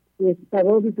مولانا یک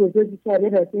ثوابی بزرگی کرده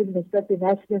راجع نسبت به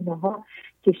نسل ماها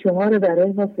که شما رو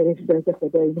برای ما فرستاده.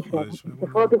 خدای مهربان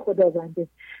انتخاب خداونده.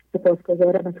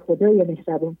 سپاسگزارم از خدای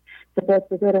مهربان،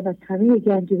 سپاسگزارم از همه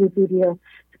گنج حضوریا،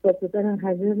 سپاسگزارم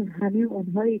همه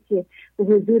اونهایی که به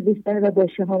حضور بیستن و با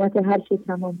شهامت هر چه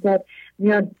تمامتر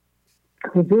میان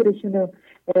حضورشون رو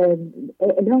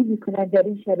اعلام میکنن در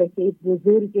این شبکه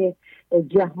بزرگ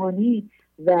جهانی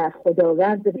و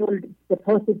خداوند رو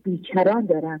سپاس بیکران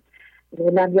دارن.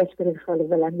 لم یشکر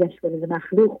الخالق و لم یشکر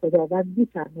المخلوق. خداوند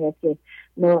میفرماید که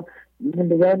ما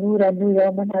یا نورن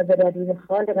یا منورن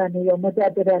خالقن یا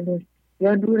مدبرن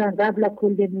یا نورن قبل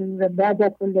کل نور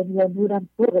بعد کل نور یا نورن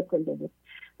فوق کل نور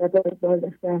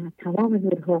و تمام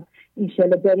نورها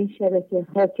انشالله در این شبکه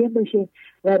حاکم باشه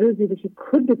و روزی بشه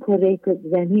کل کره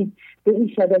زمین به این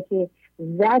شبکه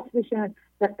وصل بشن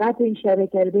و قطع این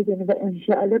شبکه رو بدونیم و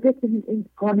انشالله بتونیم این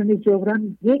قانون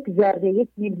جبران 1 ذره 1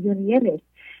 میلیونیمه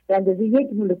به اندازه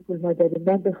 1 مولکول ما داریم.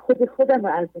 من به خودم رو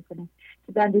عرض کنم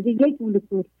که به اندازه 1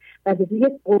 مولکول به اندازه 1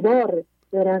 غبار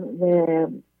دارم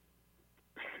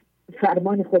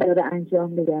فرمان خدا رو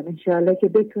انجام بدم. انشاءالله که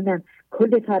بتونم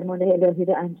کل فرمان الهی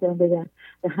رو انجام بدم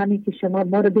و همین که شما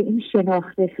ما رو به این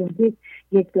شناخت رسوندید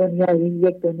یک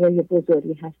دنیای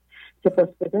بزرگی هست.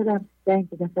 سپاسگزارم. زنگ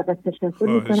بزن فقط تشکر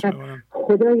میکنم.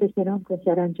 خدای سلام کن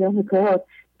سرانجام کار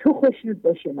تو خوشنود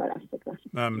باشی. ما رستگار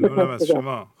ممنونم از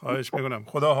شما. خواهش میکنم.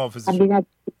 خدا حافظ شما.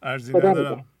 عرضی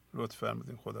ندارم. لطف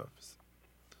فرمودین. خدا حافظ.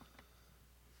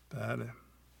 بله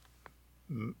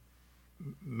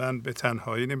من به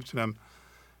تنهایی نمیتونم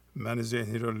من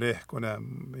ذهنی رو له کنم.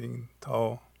 این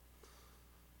تا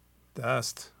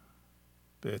دست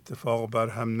به اتفاق بر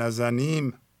هم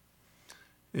نزنیم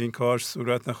این کار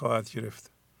صورت نخواهد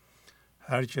گرفت.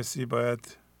 هر کسی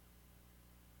باید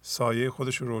سایه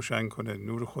خودش رو روشن کنه،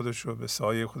 نور خودش رو به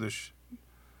سایه خودش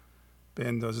به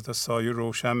اندازه تا سایه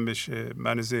روشن بشه.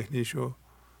 من ذهنیشو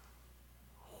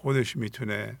خودش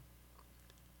میتونه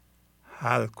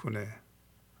حل کنه.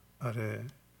 آره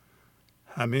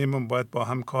همه ما باید با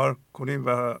هم کار کنیم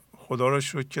و خدا رو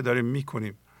شکر که داریم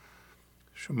میکنیم.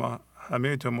 شما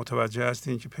همه تو متوجه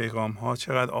هستین که پیغام ها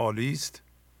چقدر عالی است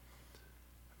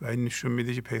و این نشون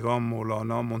میده که پیغام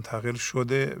مولانا منتقل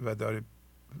شده و داره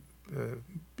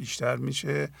بیشتر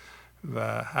میشه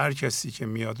و هر کسی که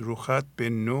میاد رو خط به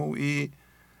نوعی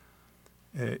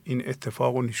این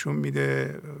اتفاق رو نشون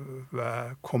میده و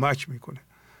کمک میکنه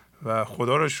و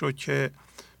خدا رو شکر که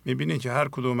میبینید که هر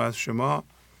کدوم از شما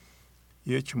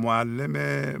یک معلم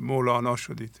مولانا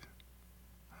شدید.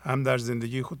 هم در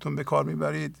زندگی خودتون به کار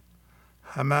میبرید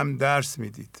هم درس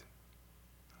میدید.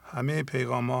 همه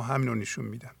پیغام ها همین رو نشون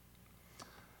میدن.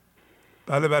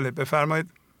 بله بفرمایید.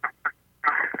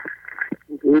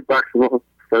 درود بر شما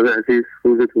استاد عزیز،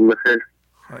 روزتون بخیر.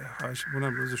 خواهش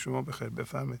می‌کنم روز شما بخیر.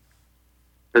 بفرمایید.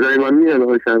 صدای من میاد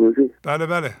آقای شهبازی؟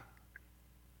 بله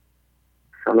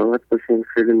سلامت باشین.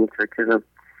 خیلی متشکرم.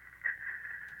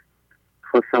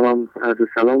 خواستم هم عرض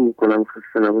سلام میکنم،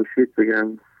 خسته نباشید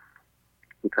بگم.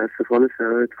 متاسفانه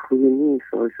شرایط خوبی نیست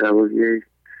آقای شهبازی.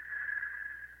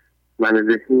 من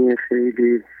ذهنی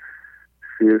خیلی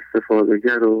سوء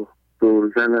استفادهگر و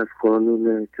دورزن از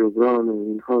قانون جبران و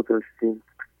اینها داشتیم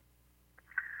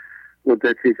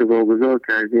مدتی که واگذار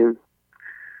کردیم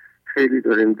خیلی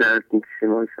داریم درد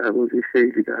میکشیم آقای شهبازی،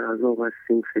 خیلی در عذاب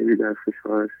هستیم، خیلی در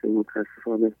فشار هستیم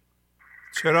متاسفانه.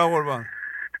 چرا قربان؟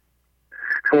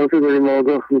 تازه داریم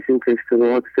آگاه میشیم که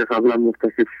اشتباهاتی که قبلا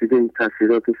مرتکب شدیم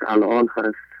تاثیراتش الان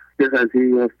هست. یه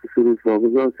قضیه هست که 3 روز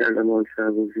واگذار کردم آقای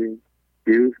شهبازی،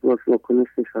 دیروز باز واکنش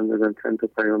نشان دادم، چند تا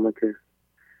پیامک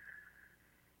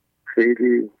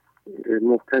خیلی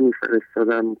محکمی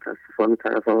فرستادم. متاسفانه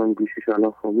طرفم هم گوشیش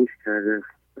الان خاموش کرده،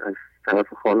 از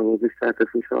طرف خانواده‌اش تحت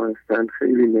فشار هستن،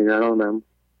 خیلی نگرانم.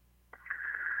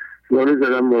 زانو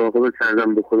زدم، مراقبه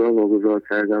کردم، به خدا واگذار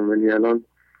کردم، ولی الان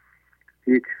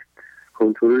هیچ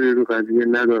کنترلی رو قضیه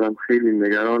ندارم، خیلی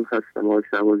نگران هستم. آقای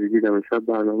شهبازی دیدم امشب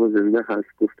برنامه زنده هست،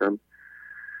 گفتم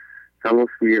تماس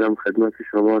بگیرم خدمت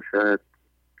شما، شاید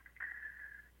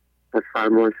از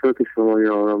فرمایشات شما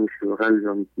یا آرامشی و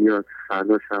قلبم بیاد.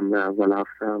 فردا شنبه اول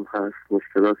هفته هم هست،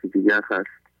 مشکلات دیگر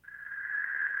هست،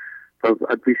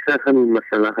 بیشتر همین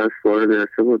مسئله هست. وارد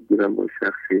ارتباط بودم با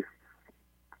شخصی،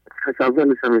 از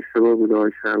اولش هم اشتباه بود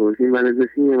آقای شهبازی. من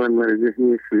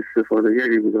ذهنی سوء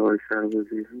استفاده‌گری بود آقای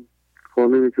شهبازی.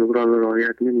 قانون جبران رو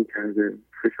رعایت نمی‌کرده،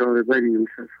 فشار بدی روش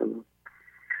هست.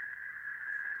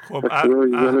 خب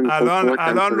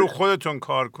الان رو خودتون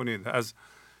کار کنید. از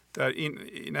در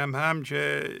اینم هم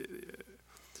که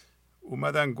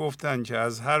اومدن گفتن که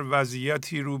از هر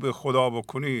وضعیتی رو به خدا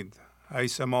بکنید،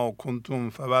 حیث ما کنتم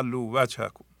فولوا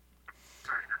وجهکم.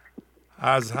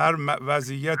 از هر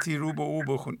وضعیتی رو به او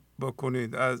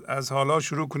بکنید، از حالا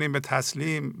شروع کنید به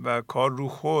تسلیم و کار رو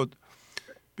خود،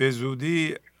 به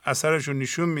زودی اثرشو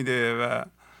نشون میده و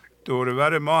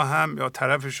دورور ما هم یا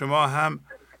طرف شما هم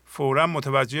فوراً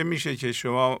متوجه میشه که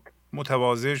شما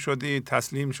متواضع شدین،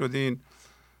 تسلیم شدین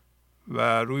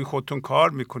و روی خودتون کار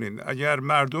میکنین. اگر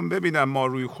مردم ببینن ما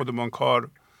روی خودمون کار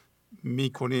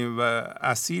میکنیم و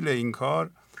اصیل این کار،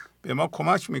 به ما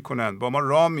کمک میکنن، با ما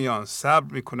راه میان،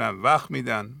 صبر میکنن، وقت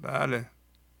میدن. بله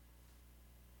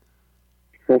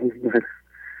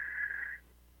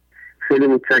خیلی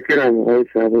متشکرم آقای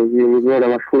شهبازی.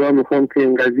 امیدوارم، از خدا میخوام که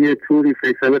این قضیه طوری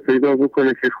فیصله پیدا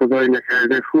بکنه که خدای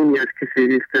نکرده خونی از کسی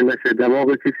ریخته نشه،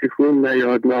 دماغ کسی خون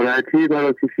نیاد، ناراحتی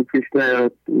برای کسی پیش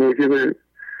نیاد، موجب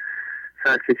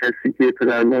سرشکستی که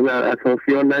پدر مادر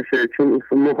اطرافیان نشه. چون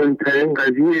مهمترین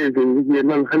قضیه زندگی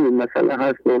من همین مسئله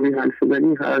هست، باقی حل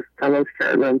شدنی هست. تلاش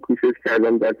کردم، کوشش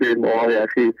کردم در طی ماه‌های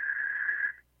اخیر،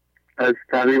 از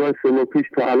تقریبا 3 ماه پیش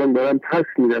تا الان دارم پس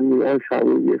میدم. میگم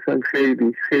شهبازی اصلا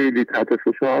خیلی خیلی تحت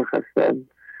فشار هستم.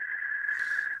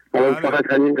 الان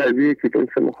فقط همین قضیه که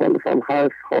جنس مخالفم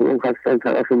هست، خانم هستن،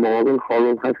 طرف مقابل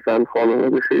خانم هستن،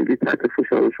 خانواده خیلی تحت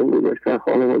فشارشون گذاشتن،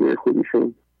 خانواده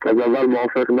خودشون از اول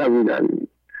موافق نبودن.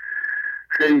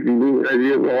 خیلی این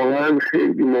قضیه واقعا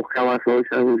خیلی محکم است آقای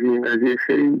شهبازی، این قضیه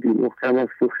خیلی محکم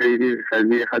است و خیلی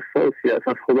قضیه حساسی است.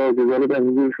 از خدا گزاره در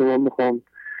حضور شما میخوام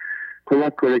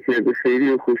کمک کنه که به خیری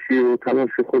و خوشی و تلاش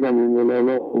خودم و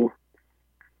مولانا و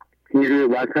نیروی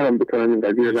برترم بتونم این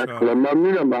قضیه رد کنم.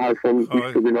 ممنونم به حرفم گوش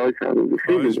بدین آقای شهبازی،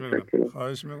 خیلی متشکرم.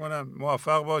 خواهش میکنم،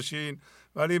 موفق باشین.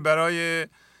 ولی برای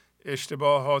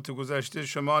اشتباهات گذشته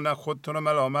شما نه خودتون رو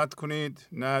ملامت کنید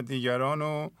نه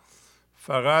دیگرانو.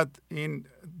 فقط این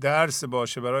درس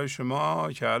باشه برای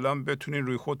شما که الان بتونید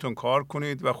روی خودتون کار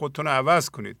کنید و خودتون رو عوض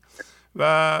کنید.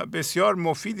 و بسیار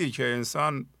مفیدی که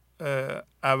انسان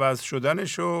عوض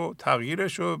شدنش و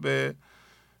تغییرش رو به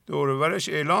دور و برش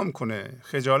اعلام کنه،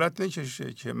 خجالت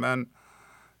نکشه که من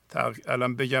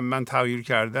الان بگم من تغییر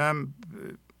کردم.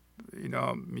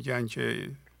 اینا میگن که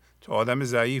تو آدم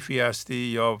ضعیفی هستی،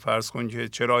 یا فرض کن که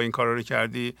چرا این کار رو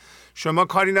کردی. شما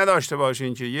کاری نداشته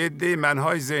باشین که یه عده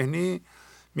منهای ذهنی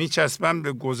میچسبن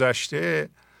به گذشته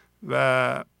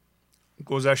و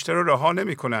گذشته رو رها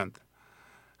نمی کنند،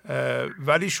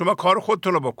 ولی شما کار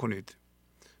خودتون رو بکنید.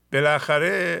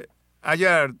 بالاخره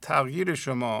اگر تغییر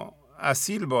شما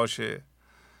اصیل باشه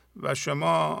و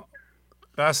شما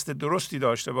قصد درستی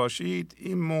داشته باشید،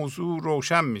 این موضوع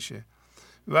روشن میشه.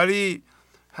 ولی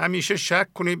همیشه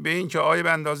شک کنید به این که آیا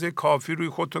به اندازه کافی روی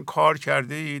خودتون کار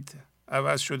کرده اید،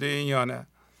 عوض شده این یا نه.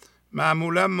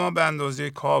 معمولا ما به اندازه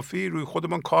کافی روی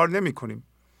خودمون کار نمی کنیم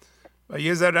و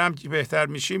یه ذره هم که بهتر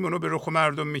میشیم اونو به رخ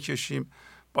مردم میکشیم.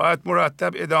 باید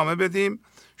مرتب ادامه بدیم.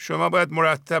 شما باید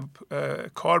مرتب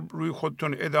کار روی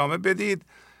خودتون ادامه بدید.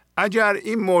 اگر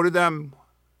این موردم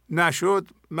نشد،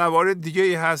 موارد دیگه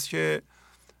ای هست که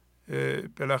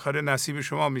بالاخره نصیب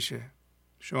شما میشه،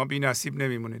 شما بی نصیب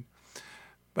نمیمونین.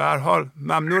 به هر حال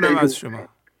ممنونم از شما،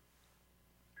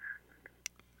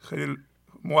 خیلی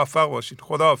موفق باشین.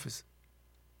 خداحافظ.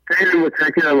 خیلی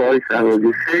متشکرم آقای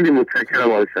شهبازی، خیلی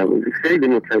متشکرم آقای شهبازی، خیلی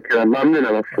متشکرم،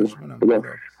 ممنونم از شما.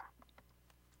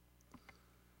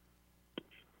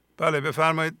 بله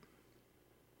بفرمایید.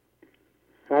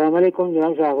 سلام علیکم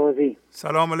جناب شهبازی.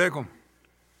 سلام علیکم.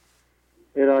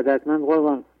 ارادتمند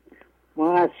قربان.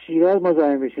 ما از شیراز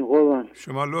مزاحم بشیم قربان.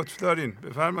 شما لطف دارین،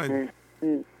 بفرمایید.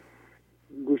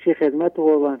 گوشی خدمت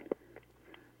قربان.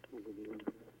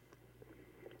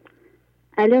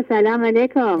 الو سلام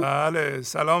علیکم. بله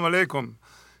سلام علیکم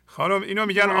خانم. اینو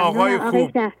میگن آقای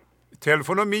خوب.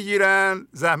 تلفنو میگیرن،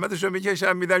 زحمتشو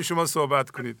میکشن، میدن شما صحبت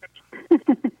کنید.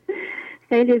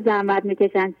 خیلی زحمت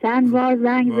میکشن. چند بار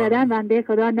زنگ زدن بنده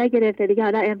خدا نگرفته دیگه.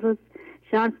 حالا امروز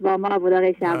شانس با ما بود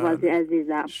آقای شهبازی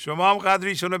عزیزم. شما هم قدر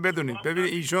ایشونو بدونید.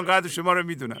 ببینید ایشون قدر شما رو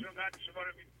میدونن.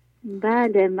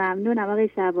 بله ممنونم آقای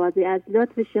شهبازی. از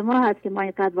لطف شما هست که ما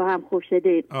اینقدر با هم خوب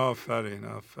شدید. آفرین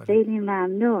آفرین. خیلی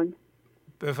ممنون.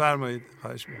 بفرمایید.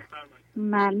 خواهش می‌کنم.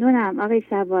 ممنونم آقای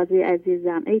شهبازی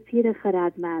عزیزم. ای پیر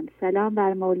خردمند، سلام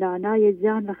بر مولانای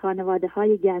جان و خانواده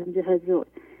های گنج حضور.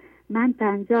 من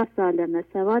 50 سالمه،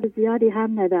 سواد زیادی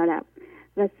هم ندارم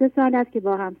و 3 سال است که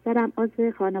با همسرم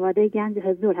عضو خانواده گنج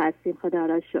حضور هستیم. خدا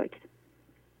را شکر.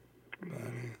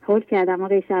 حل کردم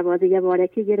آقای شهبازی. یه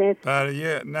بارکی گرفت. برای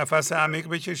یه نفس عمیق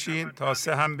بکشین تا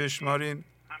 3 هم بشمارین.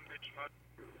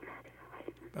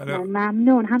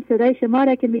 ممنون. هم صدای شما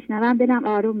را که میشنوم دلم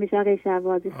آروم میشه آقای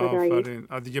شهبازی. خدایی آفرین.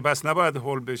 دیگه بس نباید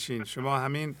هول بشین. شما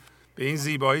همین به این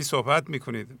زیبایی صحبت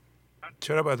میکنید،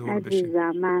 چرا باید هول بشین؟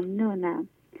 عزیزم ممنونم.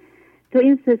 تو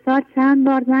این 3 سال چند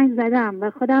بار زنگ زدم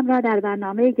و خودم را در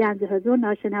برنامه گنج حضور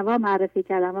ناشنوا معرفی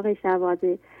کردم آقای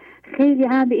شهبازی. خیلی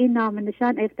هم به این نام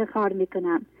نشان افتخار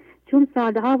میکنم، چون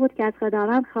سالها بود که از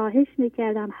خداوند خواهش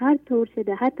میکردم هر طور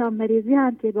شده حتی مریضی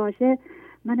هم که باشه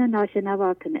منو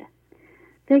ناشنوا کنه.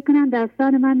 فکر کنم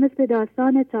داستان من مثل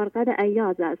داستان چارقد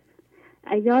ایاز است.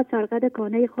 ایاز چارقد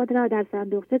کهنه خود را در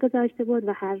صندوقچه گذاشته بود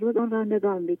و هر روز اون را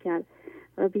نگاه میکرد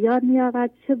و بیاد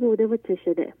میآورد چه بوده و چه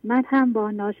شده. من هم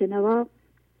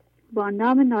با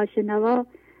نام ناشنوا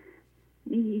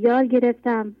یاد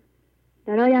گرفتم.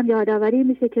 برایم یادآوری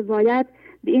میشه که باید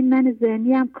به این من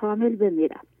ذهنیم کامل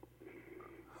بمیرم.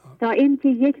 تا اینکه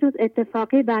یک روز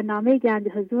اتفاقی برنامه گنج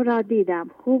حضور را دیدم،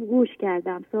 خوب گوش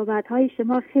کردم. صحبت‌های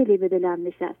شما خیلی به دلم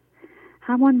نشست.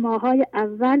 همون ماهای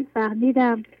اول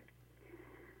فهمیدم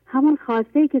همون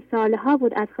خواسته که سالها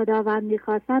بود از خداوند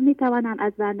میخواستم میتوانم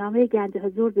از برنامه گنج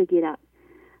حضور بگیرم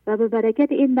و به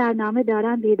برکت این برنامه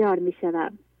دارم بیدار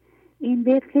میشوم. این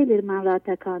بیت خیلی من را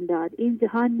تکان داد. این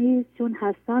جهان نیست چون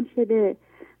هستان شده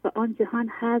و آن جهان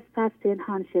هست پس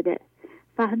پنهان شده.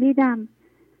 فهمیدم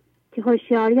که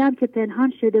هوشیاریم که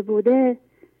پنهان شده بوده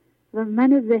و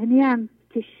من ذهنیم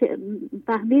که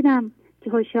فهمیدم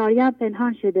که هوشیاریم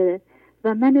پنهان شده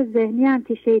و من ذهنیم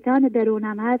که شیطان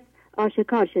درونم هست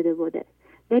آشکار شده بوده.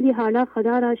 ولی حالا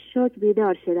خدا را شکر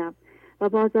بیدار شدم و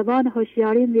با زبان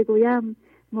هوشیاری میگویم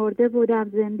مرده بودم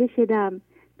زنده شدم،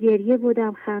 گریه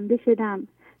بودم خنده شدم،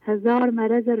 1000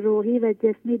 مرض روحی و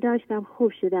جسمی داشتم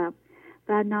خوب شدم.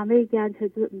 برنامه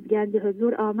گنج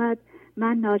حضور آمد،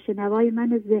 من ناشنوای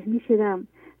من ذهنی شدم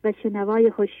و شنوای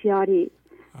هوشیاری.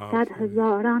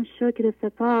 100,000 شکر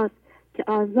سپاس که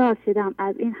آزاد شدم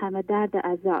از این همه درد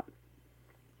عذاب.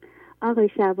 آقای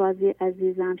شهبازی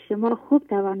عزیزم، شما خوب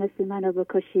توانستی منو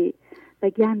بکشی و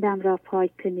گندم را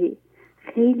پاک کنی.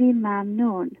 خیلی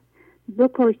ممنون.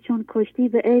 بکش چون کشتی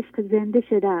به عشق زنده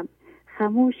شدم.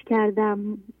 خاموش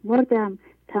کردم مردم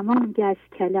تمام گشت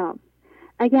کلام.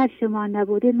 اگر شما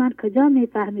نبودید من کجا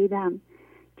میفهمیدم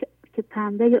که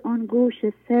پنبه اون گوش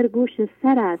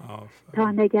سر است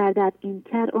تا نگردد این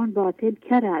کر اون باطل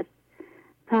کر است.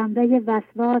 پنبه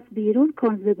وسواس بیرون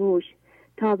کن ز گوش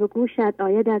تا به گوشت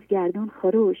آید از گردون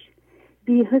خروش.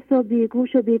 بی حس و بی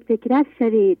گوش و بی فکرت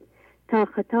شوید تا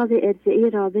خطاب ارجعی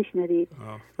را بشنوید.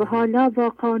 و حالا با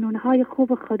قانونهای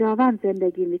خوب خداوند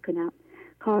زندگی میکنم.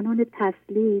 قانون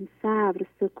تسلیم، صبر،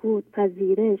 سکوت،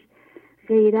 پذیرش،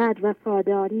 غیرت،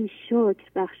 وفاداری، شکر،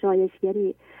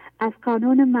 بخشایشگری. از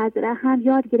قانون مزرعه هم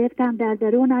یاد گرفتم در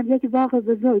درونم یک باغ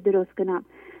بزرگ درست کنم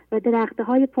و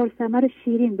درختهای پرثمر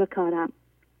شیرین بکارم.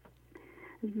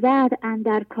 زرع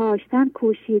اندر کاشتن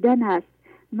کوشیدن است،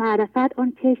 معرفت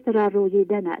آن کشت را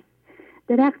روییدن است.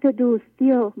 درخت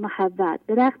دوستی و محبت،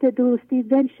 درخت دوستی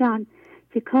بنشان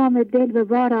که کام دل به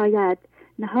بار آید.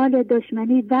 نهال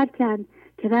دشمنی برکن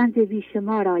که رنج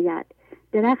بیشمار آید.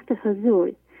 درخت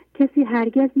حضور، کسی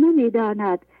هرگز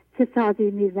نمیداند چه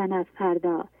سازی میزند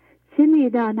فردا. چه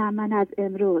میدانم من از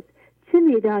امروز، چه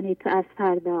میدانی تو از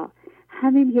فردا.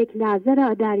 همین یک لحظه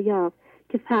را دریاب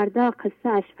که فردا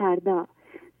قصهش فردا.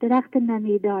 درخت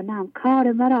نمیدانم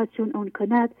کار مرا چون اون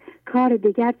کند، کار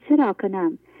دیگر چرا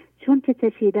کنم. چون که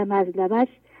چشیدم از لبش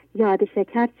یاد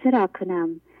شکر چرا کنم.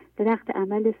 درخت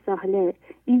عمل سهله،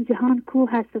 این جهان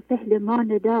کوه هست و فعل ما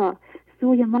ندا.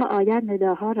 سوی ما آید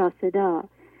نداها را صدا.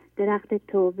 درخت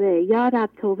توبه. یا رب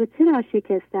توبه چرا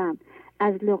شکستم،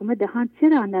 از لقمه دهان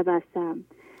چرا نبستم.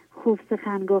 خوب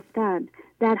سخن گفتن،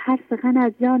 در هر سخن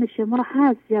از جان شما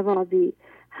هست جوابی،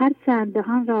 هر چند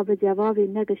دهان را به جوابی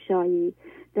نگشایی.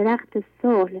 درخت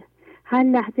صلح، هر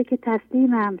لحظه که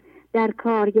تسلیمم در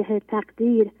کارگه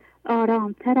تقدیر،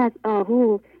 آرامتر از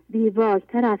آهو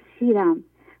بیبالتر از شیرم.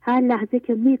 هر لحظه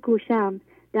که میکوشم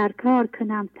در کار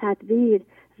کنم تدبیر،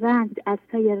 رنج از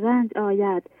پی رنج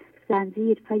آید،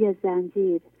 زنجیر پی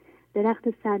زنجیر. درخت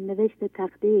سرنوشت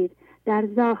تقدیر، در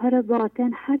ظاهر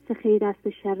باطن هر چه خیر است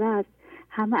و شر است،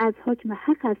 همه از حکم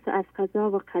حق است و از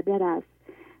قضا و قدر است.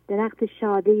 درخت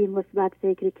شادی، مثبت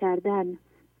فکر کردن،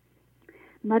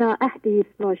 مرا عهدی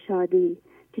است با شادی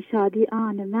که شادی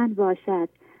آن من باشد،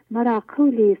 مرا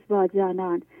قولی است با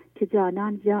جانان که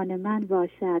جانان جان من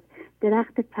باشد.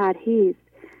 درخت پرهیز،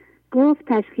 گفت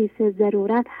تشخیص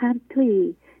ضرورت هم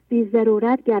تویی، بی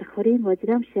ضرورت گر خوری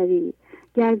مجرم شوی.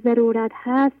 گر ضرورت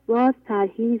هست باز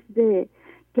پرهیز ده،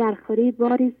 گر خوری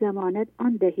باری ضمانت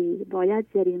آن دهی. باید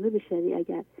جریمه بشوی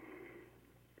اگر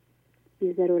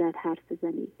بی ضرورت حرف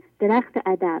بزنی. درخت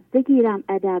ادب، بگیرم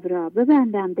ادب را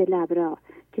ببندم دلب را،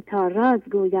 که تا راز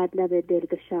گوید لب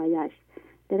دلگشایش.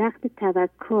 درخت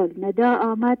توکل، ندا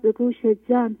آمد به گوش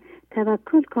جان،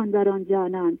 توکل کن بر آن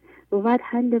جانان، بود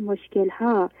حل مشکل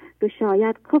ها،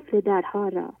 گشاید قفل درها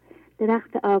را.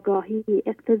 درخت آگاهی،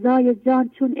 اقتضای جان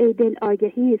چون ای دل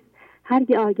آگهی است،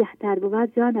 هرگه آگه تر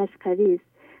بود جانش قوی است.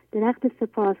 درخت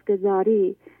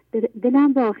سپاسگزاری،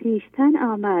 دلم با خویشتن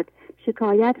آمد،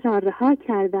 شکایت را رها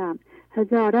کردم،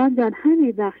 هزاران جان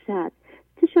همی بخشد،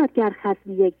 چه شد گر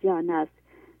خصم یک جان است.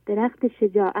 درخت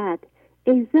شجاعت،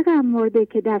 ای ز غم مرده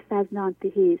که دست از نان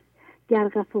تهی است، گر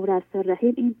غفور است و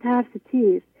رحیم این ترس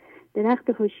چیست. درخت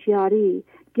هوشیاری،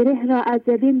 گره را از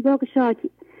جبین بگشا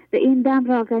و این دم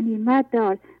را غنیمت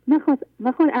دار،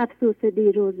 مخور افسوس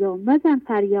دیروز و مزن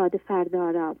فریاد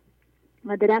فردا را.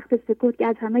 و درخت سکوت که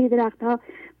از همه درختها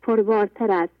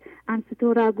پربارتر است،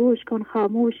 انصتو را گوش کن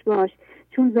خاموش باش،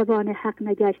 چون زبان حق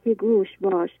نگشتی گوش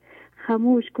باش.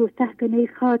 خاموش کوته کنی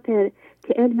خاطر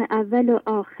که علم اول و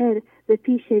آخر به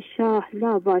پیش شاه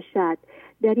لا باشد.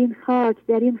 در این خاک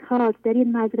در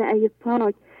این مزرعه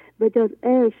پاک، به جز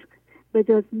عشق به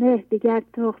جز مهر دیگر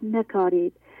تخم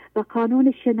نکارید. و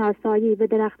قانون شناسایی به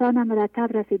درختان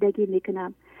مرتب رسیدگی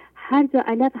میکنم، هر جا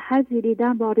علف هر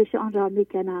زیریدن بارش آن را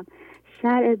میکنم.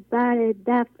 شرع بر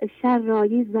دفع شر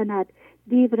رایی زند،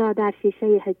 دیو را در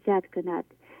شیشه حجت کند.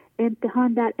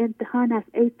 امتحان در امتحان است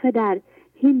ای پدر،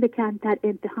 هین به کمتر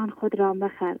امتحان خود را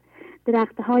مخر.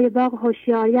 درختهای باغ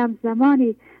هوشیاریم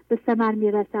زمانی به ثمر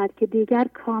میرسد که دیگر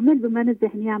کامل به من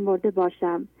ذهنیم مرده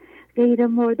باشم. غیر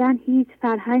مردن هیچ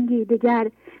فرهنگی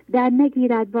دیگر در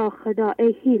نگیرد با خدا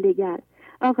ای حیله‌گر.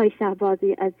 آقای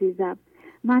شهبازی عزیزم،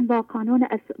 من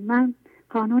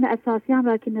قانون اساسیم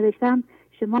را که نوشتم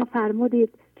شما فرمودید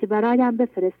که برایم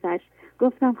بفرستش.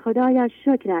 گفتم خدایا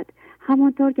شکرت،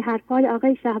 همونطور که حرفای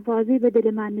آقای شهبازی به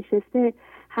دل من نشسته،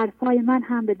 حرفای من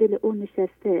هم به دل اون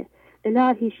نشسته.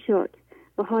 الهی شکر.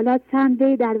 و حالا چند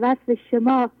دی در وصف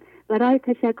شما برای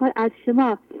تشکر از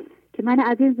شما که من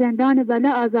از این زندان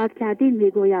بلا آزاد کردین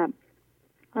میگویم.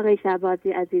 آقای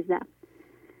شهبازی عزیزم،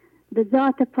 به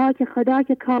ذات پاک خدا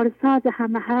که کارساز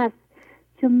همه هست،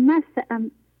 چون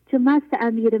مست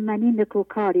امیر منی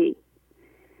نکوکاری.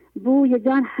 بوی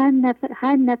جان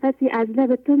هر نفسی از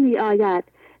لب تو می آید،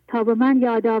 تا به من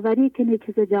یادآوری کنی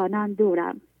که ز جانان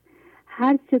دورم.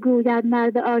 هر چه گوید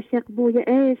مرد عاشق بوی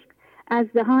عشق، از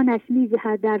دهانش می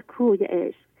جهد در کوی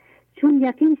عشق. چون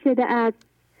یقین شده است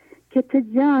که تو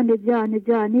جان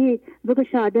جانی،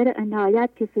 بگشا در عنایت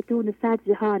که ستون صد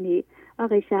جهانی.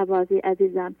 آقای شهبازی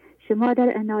عزیزم، شما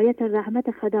در عنایت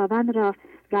رحمت خداوند را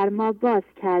بر ما باز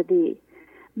کردی.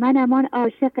 من امان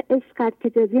عاشق عشقت که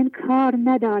جز این کار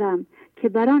ندارم، که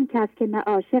بران کس که نه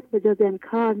عاشق به جز این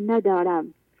کار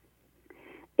ندارم.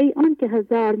 ای آن که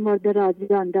هزار مرده را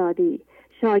جان دادی،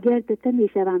 شاگرد تو می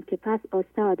شوم که پس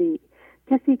استادی.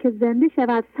 کسی که زنده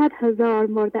شود 100,000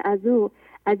 مرده از او،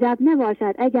 عجب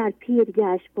نباشد اگر پیر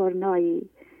گشت برنایی.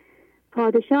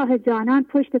 پادشاه جانان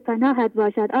پشت پناهت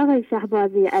باشد آقای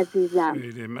شهبازی عزیزم.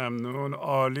 خیلی ممنون.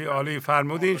 عالی عالی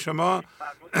فرمودین. شما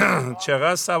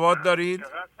چقدر سواد دارید؟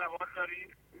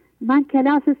 من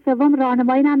کلاس 3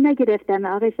 راهنمایی هم نگرفتم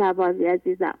آقای شهبازی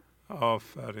عزیزم.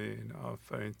 آفرین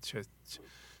آفرین.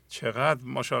 چقدر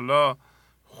ماشاءالله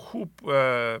خوب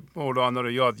مولانا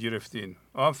رو یاد گرفتین.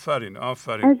 آفرین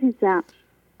آفرین عزیزم.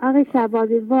 آقای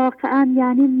شهبازی واقعا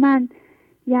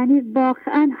یعنی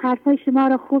واقعا حرفای شما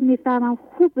رو خوب میفهمم،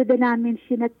 خوب به دلم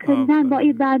میشینه. کلا با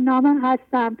این برنامه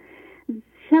هستم،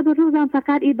 شب و روزم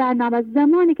فقط این برنامه.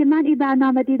 زمانی که من این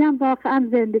برنامه دیدم واقعا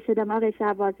زنده شدم آقای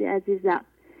شهبازی عزیزم.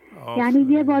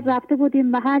 یعنی یه بار رفته بودیم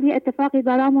محل، یه اتفاقی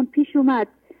برامون پیش اومد،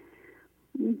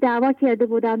 دعوا کرده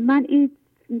بودن. من این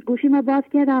گوشیمو باز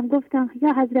کردم گفتم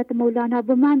یا حضرت مولانا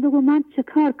به من بگو من چه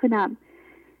کار کنم.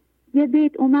 یه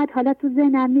بیت اومد حالا تو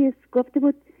ذهنم نیست، گفته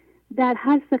بود در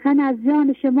هر سخن از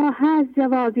جان شما هست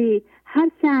جوابی، هر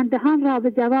چند دهان را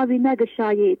به جوابی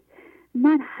نگشایید.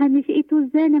 من همیشه این تو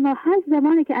ذهن ما هر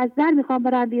زمانی که از در میخوام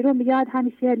برم بیرون میاد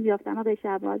همین شعر میافتم. آقای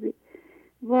شهبازی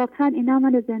واقعا اینا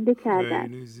منو زنده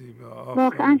کردن.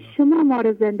 واقعا شما ما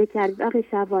رو زنده کردید آقای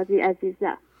شهبازی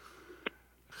عزیزم.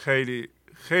 خیلی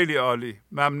خیلی عالی،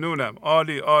 ممنونم.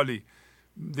 عالی عالی.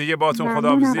 دیگه باتون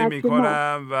خداحافظی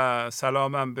میکنم و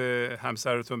سلامم به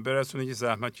همسرتون برسونید که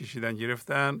زحمت کشیدن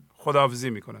گرفتن. خداحافظی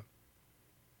میکنم.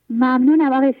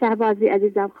 ممنونم آقای شهبازی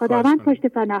عزیزم. خداوند پشت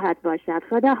پناهت باشد.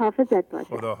 خدا حافظت باشد.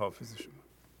 خدا حافظ شما.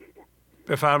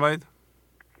 بفرمایید.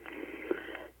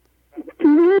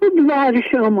 درود بر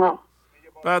شما.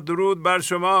 بعد درود بر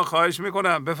شما. خواهش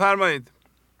میکنم بفرمایید.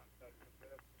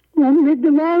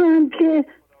 امیدوارم که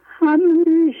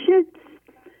همیشه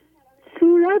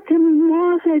صورت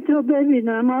ماه تو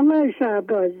ببینم آقای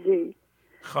شهبازی.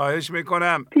 خواهش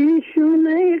میکنم.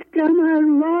 پیشونه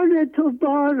کمروار تو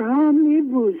بارها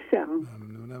میبوسم.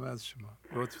 ممنونم از شما.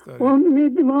 لطف دارید.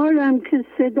 امیدوارم که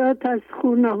صدات از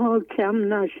خونه ها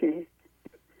کم نشه.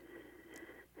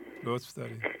 لطف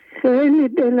دارید. خیلی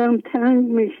دلم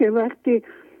تنگ میشه وقتی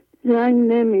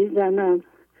زنگ نمیزنم.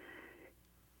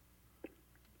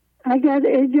 اگر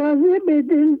اجازه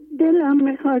بدین دلم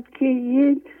میخواد که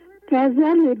یک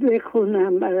غزل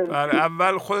بخونم براتون. بله،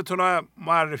 اول خودتون رو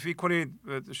معرفی کنید،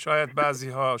 شاید بعضی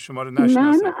ها شما رو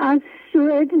نشناسن. من از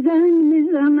سوئد زنگ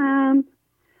میزنم.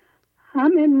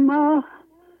 همه ماه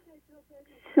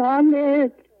سال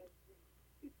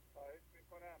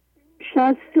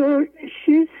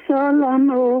 66 سالم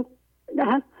و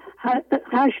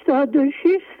 86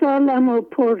 سالم رو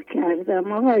پر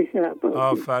کردم آقای شهبازی.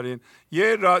 آفرین.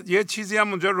 یه چیزی هم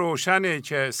اونجا روشنه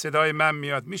که صدای من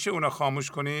میاد، میشه اونو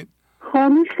خاموش کنید؟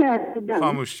 خاموش کردم.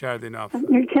 خاموش کردین.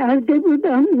 آفرین. کرده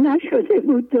بودم نشده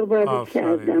بود دوباره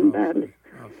کردم. بله.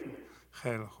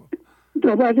 خیلی خوب.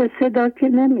 دوباره صدا که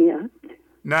نمیاد.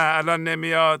 نه الان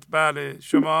نمیاد. بله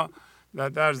شما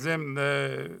در ضمن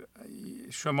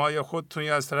شما یا خودتون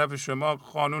یا از طرف شما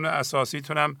قانون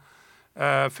اساسیتون هم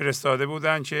فرستاده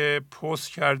بودن که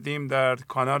پست کردیم در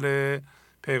کانال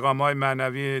پیغام‌های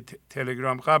معنوی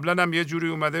تلگرام. قبلا هم یه جوری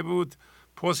اومده بود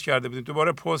پست کرده بودیم،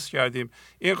 دوباره پست کردیم.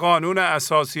 این قانون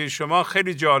اساسی شما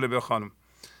خیلی جالبه خانم.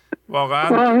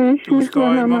 واقعا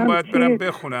دوستای من باید برم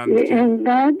بخونن.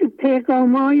 اینقدر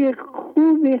پیغام‌های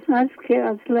خوبی هست که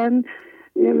اصلا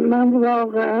من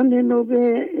واقعا اینو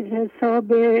به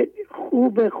حساب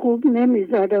خوب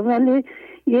نمیذارم، ولی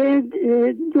یه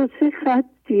 2-3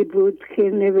 خطی بود که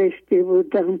نوشته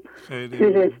بودم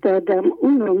فرستادم.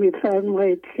 اونو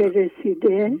میفرمایید که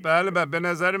رسیده؟ بله به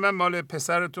نظر من مال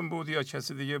پسرتون بود یا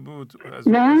کسی دیگه بود؟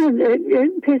 نه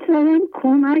پسرم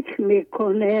کمک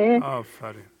میکنه.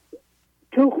 آفرین.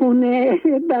 تو خونه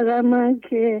برای من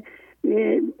که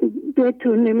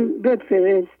بتونیم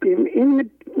بفرستیم. این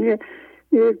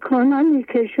کانالی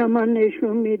که شما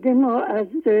نشون میدیم و از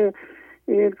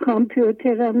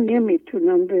کامپیوترم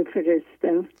نمیتونم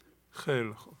بفرستم. خیلی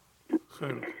خوب.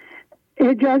 خیلی خوب.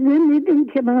 اجازه میدیم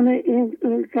که من این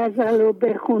غزل رو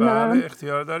بخونم؟ بله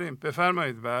اختیار داریم.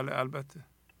 بفرمایید. بله البته.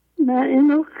 من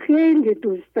اینو خیلی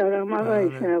دوست دارم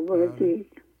آقای شهبازی.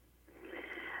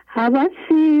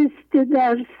 هوسیست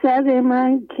در سر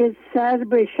من که سر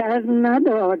به سر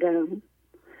ندارم.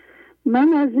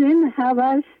 من از این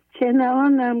هوس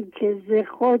چنانم که ز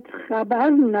خود خبر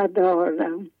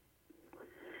ندارم.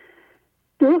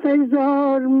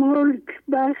 2000 ملک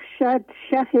بخشد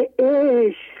شه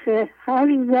عشق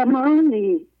هر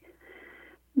زمانی.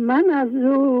 من از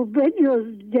او به جز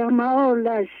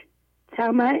جمالش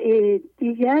طمع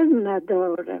دیگر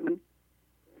ندارم.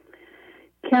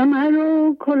 کمر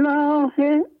و کلاه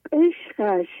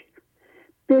عشقش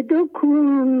به 2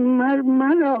 کون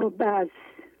مرا بس.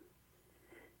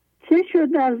 چه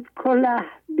شد از کلاه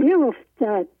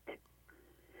بیفتد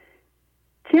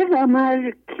چه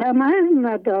غمر کمر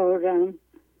ندارم.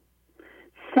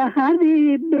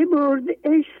 سحری ببرد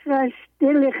عشقش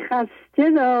دل خسته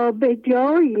را به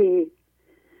جایی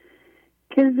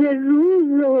که ز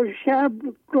روز و شب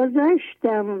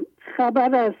گذشتم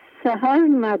خبر از سحر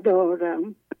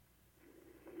ندارم.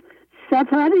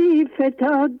 سفری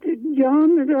فتاد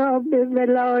جان را به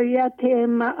ولایت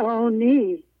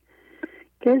معانی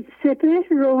که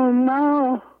سپهر و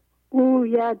ماه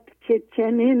گوید که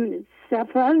چنین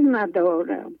سفر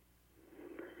ندارم.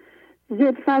 ز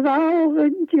فراق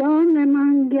جان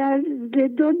من گر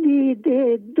ز 2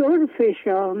 دیده در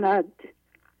فشاند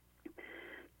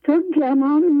تو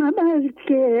گمان مبر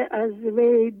که از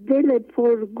وی دل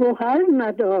پرگوهر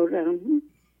ندارم،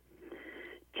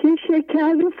 که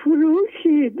شکر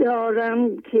فروشی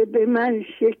دارم که به من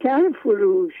شکر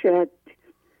فروشد.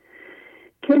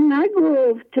 که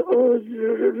نگفت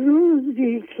عذر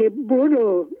روزی که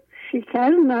برو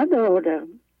شکر ندارم.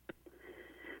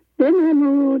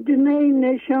 بنمود نی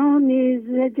نشانی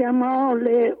ز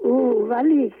جمال او،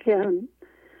 ولیکن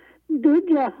دو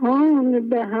جهان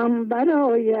به هم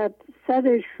برآید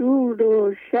سر شور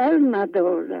و شر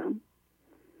ندارم.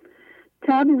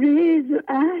 تبریز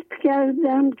عهد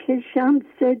کردم که شمس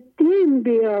الدین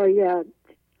بیاید،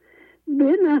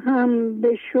 بنهم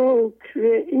به شکر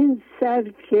این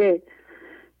سر که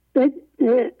به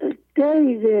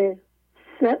غیر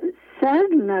سر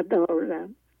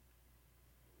ندارم.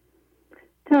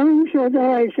 تمام شده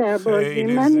های شهبازی.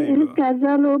 من این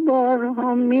غزل رو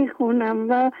بارها میخونم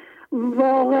و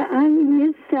واقعا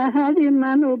یه سحر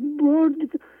منو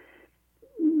برد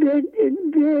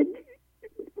به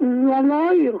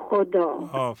ولای خدا.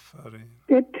 آفرین.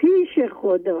 به پیش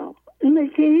خدا، اینه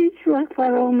که هیچ وقت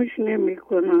فراموش نمی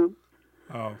کنم.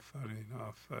 آفرین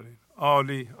آفرین.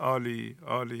 عالی عالی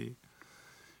عالی.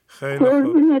 خیلی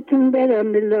قربونتون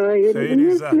برم بلایی. خیلی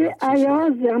مثل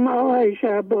عیازم آقای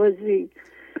شهبازی.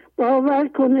 باور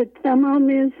کنید تمام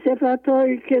این صفت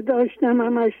هایی که داشتم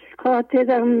همش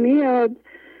خاطرم میاد.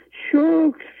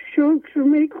 شکر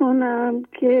میکنم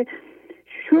که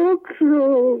شکر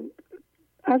رو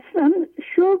اصلا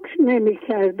شکر نمی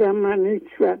کردم. من هیچ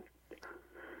وقت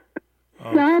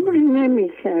صبر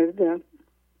نمی کردم.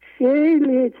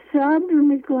 خیلی صبر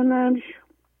میکنم،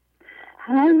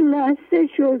 هر لحظه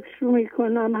شکر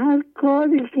میکنم، هر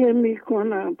کاری که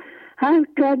میکنم، هر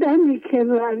قدمی که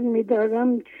ور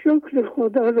میدارم شکر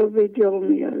خدا رو به جا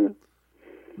میارم.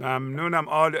 ممنونم.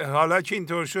 حالا که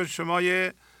اینطور شد، شما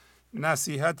یه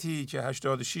نصیحتی که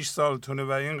 86 سالتونه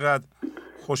و اینقدر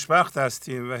خوشبخت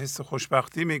هستین و حس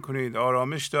خوشبختی میکنید،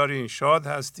 آرامش دارین، شاد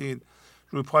هستین،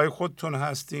 روی پای خودتون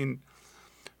هستین،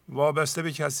 وابسته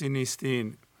به کسی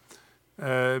نیستین،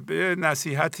 به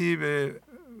نصیحتی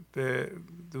به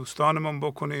دوستانمون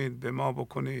بکنید، به ما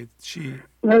بکنید. چی؟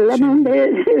 والا من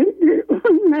به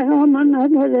مقام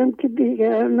ندارم که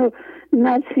دیگران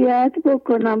نصیحت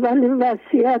بکنم، ولی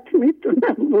وصیت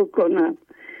میتونم بکنم.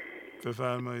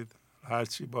 بفرمایید. هر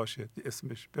چی باشه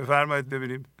اسمش بفرمایید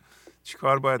ببینیم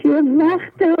چیکار باید.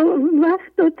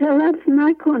 وقت رو تلف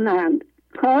نکنند،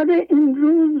 کار این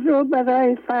روز رو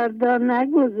برای فردا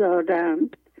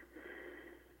نگذارند.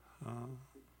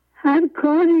 هر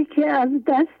کاری که از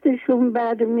دستشون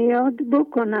برمیاد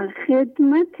بکنن.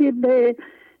 خدمتی به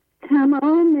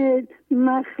تمام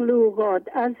مخلوقات،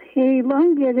 از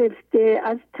حیوان گرفته،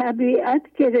 از طبیعت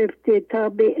گرفته تا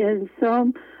به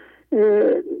انسان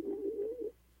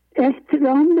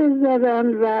احترام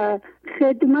بذارن و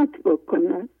خدمت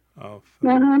بکنن.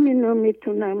 من همین رو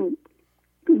میتونم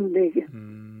بگم.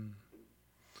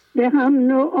 به هم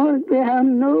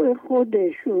نوع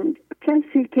خودشون،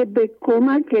 کسی که به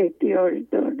کمک احتیاج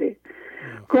داره.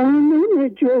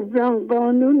 قانون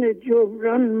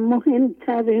جبران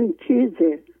مهمترین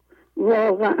چیزه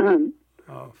واقعا.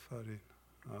 آفرین.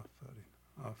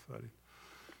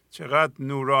 چقدر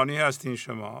نورانی هستین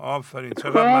شما. آفرین.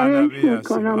 چقدر معنوی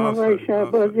هستین. آقای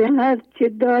شهبازی، هر چی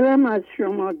دارم از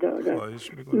شما دارم.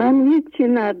 من هیچی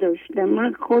نداشتم.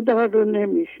 من خدا رو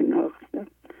نمیشناختم.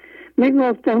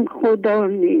 میگفتم خدا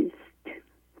نیست.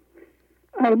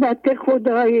 البته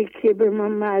خدایی که به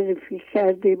من معرفی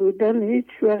کرده بودن هیچ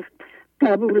وقت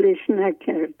قبولش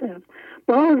نکردم.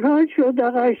 بارها شد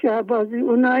آقای شهبازی،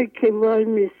 اونایی که وای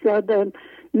میستادن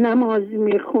نماز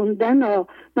میخوندن،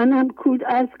 منم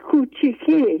از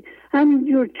کوچیکی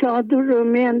همینجور چادر رو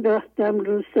میانداختم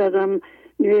رو سرم،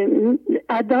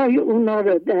 ادای اونا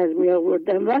رو در می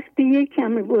آوردم. وقتی یک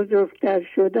کمی بزرگتر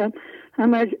شدم،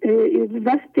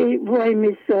 وقتی وای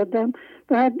میستادم،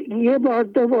 بعد یه بار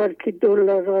دو بار که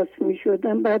دلار راست می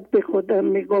شدم، بعد به خودم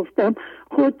می گفتم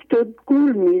خود تو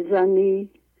گول می زنی.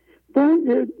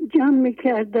 بعد جمع می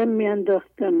کردم می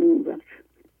انداختم اون بر.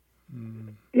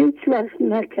 هیچ وقت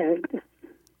نکردم.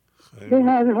 به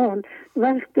هر حال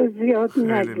وقت زیاد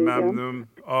نگیرم. خیلی ممنون.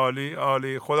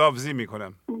 عالی. خداحافظی می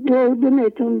کنم.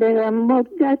 قربونتون برم.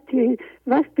 مدتی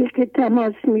وقتی که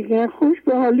تماس میگیرن، خوش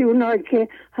به حالی اونا که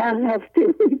هر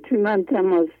هفته میتونن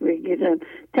تماس بگیرن.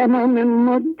 تمام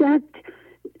مدت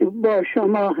با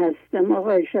شما هستم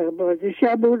آقای شهبازی.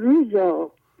 شب و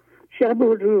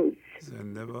روز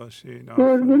زنده باشین.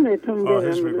 قربونتون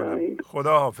برم.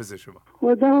 خدا حافظ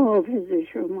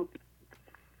شما.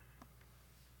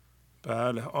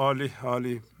 بله.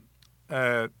 عالی.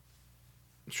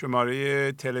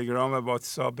 شماره تلگرام و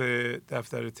واتساپ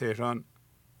دفتر تهران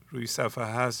روی صفحه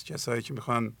هست، کسایی که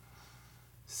میخوان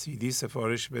CD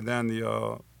سفارش بدن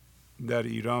یا در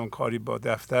ایران کاری با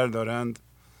دفتر دارند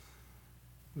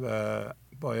و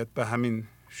باید به همین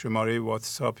شماره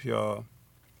واتساپ یا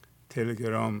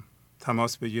تلگرام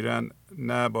تماس بگیرن،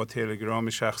 نه با تلگرام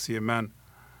شخصی من.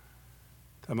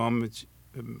 تمام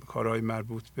کارهای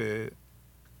مربوط به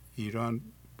ایران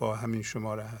با همین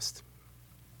شماره هست.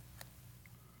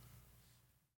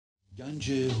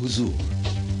 گنج حضور،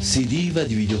 CD و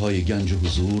دیویدیوهای گنج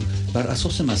حضور بر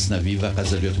اساس مثنوی و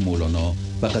غزلیات مولانا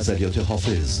و غزلیات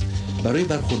حافظ برای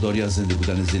برخورداری از زنده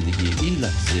بودن زندگی این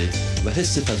لحظه و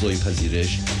حس فضای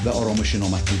پذیرش و آرامش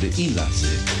نامحدود این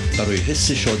لحظه، برای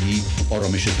حس شادی،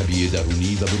 آرامش طبیعی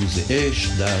درونی و بروز عشق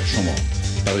در شما،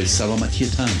 برای سلامتی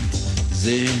تن،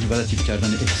 ذهن و لطیف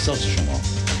کردن احساس شما،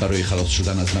 برای خلاص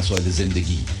شدن از مسائل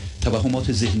زندگی، توهمات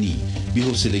ذهنی،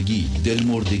 بی‌حوصلگی،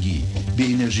 دلمردگی، بی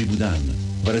انرژی بودن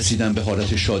و رسیدن به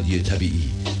حالت شادی طبیعی،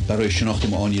 برای شناخت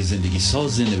معانی زندگی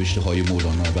ساز نوشته‌های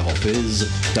مولانا و حافظ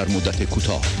در مدت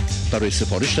کوتاه. برای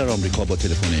سفارش در آمریکا با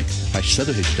تلفن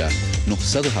 818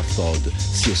 970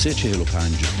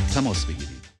 3345 تماس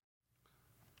بگیرید.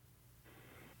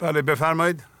 بله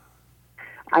بفرمایید.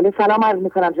 علیه سلام عرض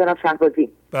میکنم جناب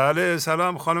شهبازی. بله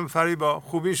سلام خانم فریبا،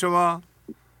 خوبی شما؟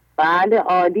 بله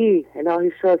عالی،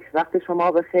 الهی شکر. وقت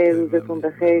شما بخیر، روزتون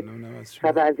بخیر،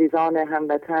 شب عزیزان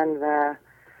هموطن و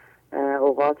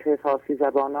اوقات فارسی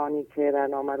زبانانی که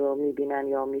برنامه رو میبینن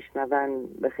یا میشنون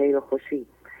به خیر و خوشی.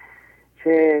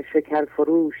 چه شکر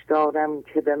فروش دارم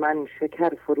که به من شکر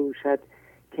فروشد،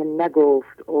 که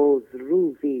نگفت اوز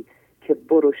روزی که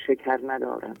برو شکر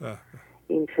ندارم.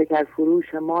 این شکر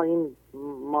فروش ما این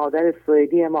مادر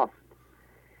سوئدی ماست.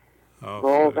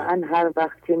 واقعا هر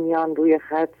وقت که میان روی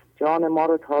خط جان ما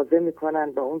رو تازه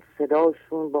میکنن با اون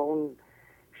صداشون، با اون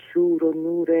شور و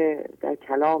نور در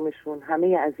کلامشون،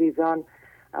 همه عزیزان.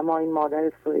 اما این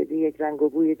مادر سوئدی یک رنگ و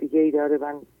بوی دیگه ای داره.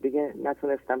 من دیگه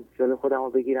نتونستم جلو خودم رو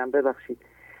بگیرم، ببخشید.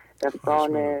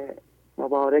 دستان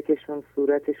مبارکشون،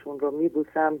 صورتشون رو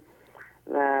میبوسم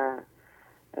و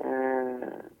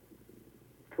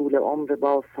طول عمر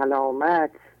با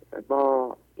سلامت،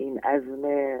 با این عزم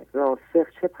راسخ.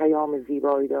 چه پیام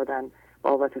زیبایی دادن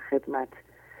بابت خدمت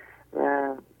و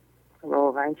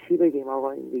واقعا چی بگیم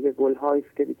آقا، این دیگه گل‌هایی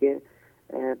است که دیگه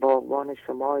باغبان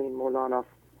شما این مولانا.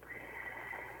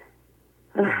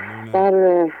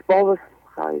 در باب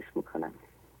خواهش میکنم،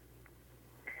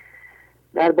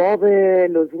 در باب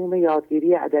لزوم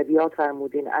یادگیری ادبیات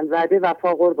فرمودین. الوعده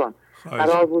وفا قربان.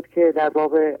 قرار بود که در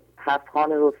باب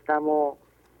هفتخان رستم و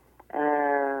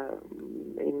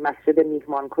این مسجد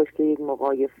میهمانکش که یک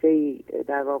مقایسه‌ای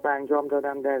در واقع انجام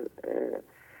دادم در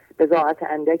بضاعت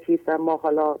اندکی است، اما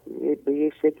حالا به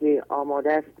یک شکلی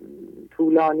آماده است.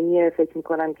 طولانیه، فکر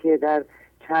میکنم که در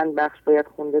چند بخش باید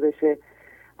خونده بشه.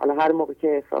 حالا هر موقع که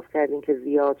احساس کردین که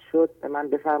زیاد شد به من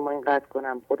بفرمایین قطع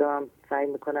کنم. خودم سعی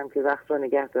میکنم که وقت رو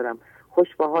نگه دارم.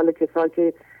 خوش به حال کسایی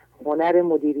که هنر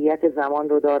مدیریت زمان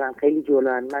رو دارن، خیلی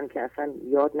جلوان. من که اصلا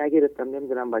یاد نگرفتم،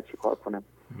 نمیدونم باید چی کار کنم.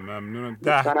 ممنونم.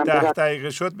 10 دقیقه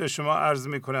شد به شما عرض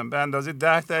میکنم، به اندازه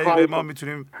 10 دقیقه ما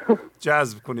میتونیم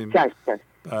جذب کنیم.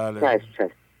 بله.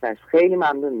 خیلی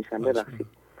ممنون میشم، ببخشید.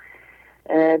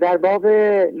 در باب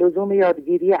لزوم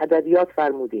یادگیری ادبیات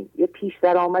فرمودین. یه پیش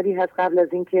درآمدی هست قبل از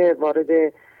اینکه وارد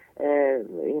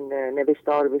این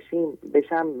نوشتار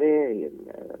بشم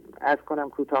عرض کنم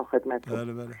کوتاه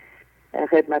خدمتتون. بله.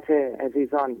 خدمت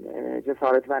عزیزان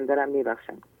جسارتمندرم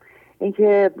میبخشم.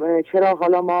 اینکه چرا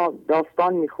حالا ما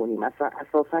داستان میخونیم،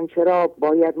 اساسا چرا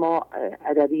باید ما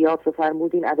ادبیات رو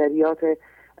فرمودین،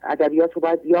 ادبیات رو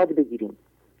باید یاد بگیریم.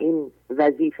 این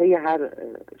وظیفه هر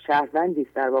شهروندی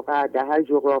است در واقع، در هر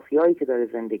جغرافیایی که داره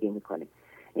زندگی میکنه.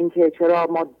 اینکه چرا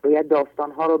ما باید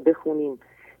داستانها رو بخونیم،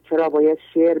 چرا باید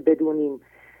شعر بدونیم،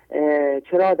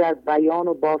 چرا در بیان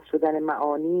و باز شدن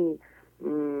معانی،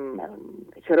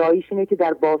 چراییش اینه که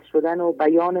در باز شدن و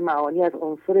بیان معانی از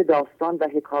عنصر داستان و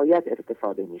حکایت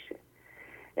استفاده میشه.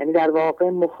 یعنی در واقع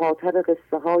مخاطب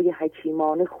قصه های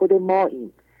حکیمانه خود ما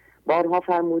این. بارها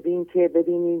فرمودیم که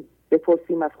ببینیم،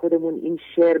 بپرسیم از خودمون این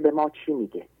شعر به ما چی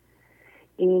میگه،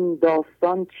 این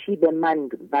داستان چی به من،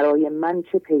 برای من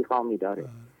چه پیغامی داره.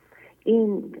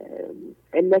 این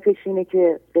علتش اینه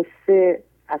که قصه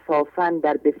اساساً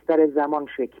در بستر زمان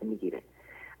شکل میگیره.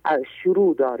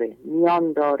 شروع داره،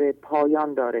 میان داره،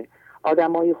 پایان داره،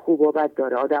 آدمای خوب و بد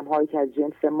داره، آدمهایی که از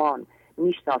جنس مان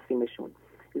میشناسیمشون.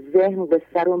 ذهن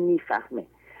قصه رو میفهمه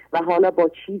و حالا با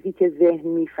چیزی که ذهن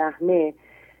میفهمه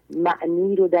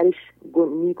معنی رو درش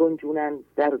میگنجونن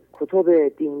در کتب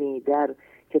دینی، در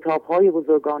کتاب‌های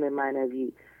بزرگان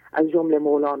معنوی از جمله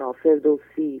مولانا،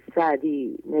 فردوسی،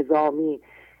 سعدی، نظامی.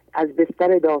 از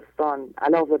بستر داستان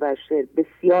علاوه بر شعر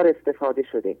بسیار استفاده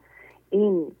شده.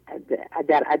 این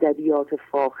در ادبیات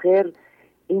فاخر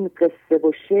این قصه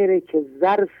و شعر که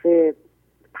ظرف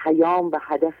پیام و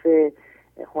هدف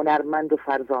هنرمند و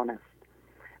فرزان است.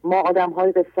 ما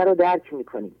آدم‌های قصه رو درک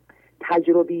می‌کنیم،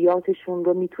 تجربیاتشون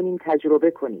رو میتونیم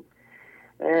تجربه کنیم.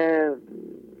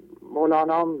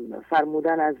 مولانا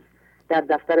فرمودن از در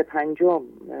دفتر پنجم،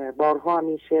 بارها هم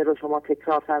این شعر رو شما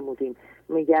تکرار فرمودیم،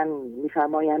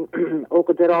 میفرمایند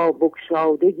عقده را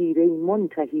بگشاده گیره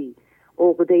منتهی،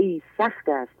 عقده ای سخت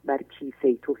است بر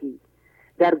کیسه تهی.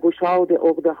 در گشاد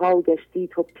عقده ها گشتی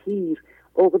تو پیر،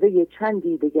 عقده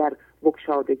چندی دگر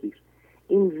بگشاده گیر.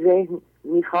 این ذهن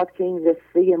میخواد که این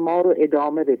قصه ما رو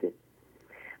ادامه بده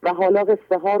و حالا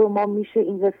قصه ها رو ما میشه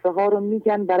این قصه ها رو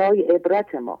میگن برای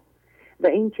عبرت ما و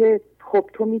اینکه خب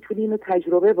تو میتونی اینو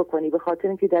تجربه بکنی، به خاطر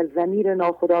اینکه در ضمیر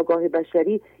ناخودآگاه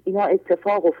بشری اینا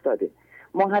اتفاق افتاده.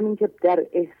 ما همین که در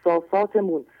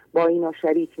احساساتمون با اینا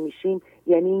شریک میشیم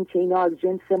یعنی اینکه اینا از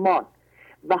جنس ما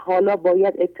و حالا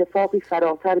باید اتفاقی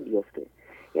فراتر بیفته،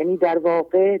 یعنی در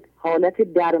واقع حالت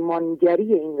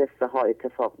درمانگری این قصه ها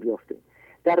اتفاق بیفته.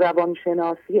 در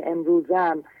روانشناسی امروز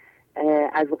هم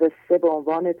از قصه به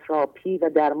عنوان تراپی و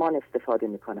درمان استفاده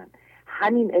میکنن.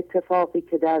 همین اتفاقی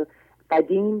که در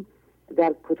قدیم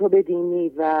در کتب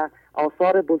دینی و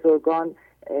آثار بزرگان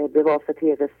به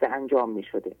واسطه قصه انجام می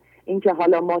شده. اینکه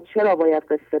حالا ما چرا باید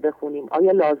قصه بخونیم،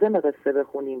 آیا لازم قصه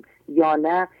بخونیم یا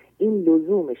نه، این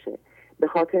لزومشه، به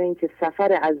خاطر اینکه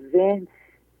سفر از ذهن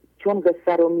چون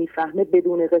قصه رو میفهمه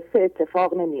بدون قصه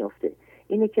اتفاق نمیفته.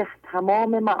 اینه که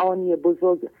تمام معانی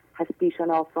بزرگ هستی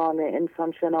شناسانه،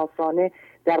 انسان شناسانه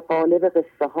در قالب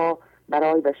قصه ها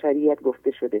برای بشریت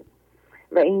گفته شده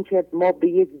و اینکه ما به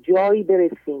یک جایی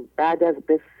برسیم بعد از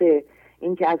قصه،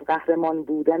 اینکه از قهرمان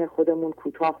بودن خودمون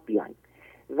کوتاه بیایم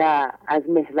و از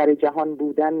محور جهان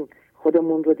بودن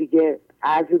خودمون رو دیگه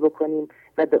عزل بکنیم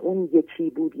و به اون یکی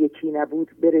بود یکی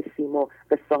نبود برسیم و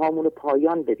قصه هامون رو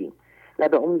پایان بدیم و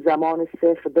به اون زمان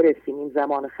صفر برسیم، این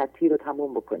زمان خطی رو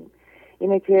تموم بکنیم.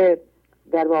 اینه که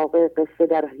در واقع قصه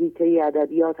در حیطه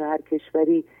ادبیات هر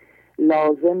کشوری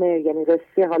لازمه، یعنی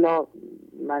قصه حالا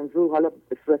منظور حالا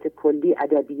به صورت کلی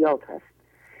ادبیات هست.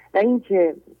 و این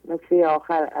که نکته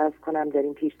آخر عرض کنم در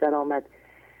این پیش در آمد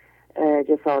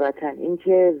جسارتاً، این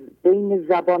که بین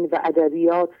زبان و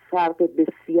ادبیات فرق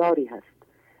بسیاری هست.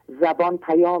 زبان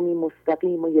پیامی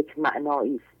مستقیم و یک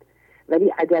معنایی است،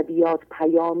 ولی ادبیات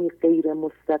پیامی غیر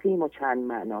مستقیم و چند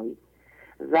معنایی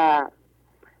و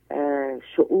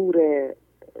شعور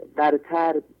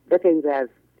برتر به غیر از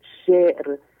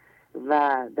شعر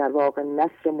و در واقع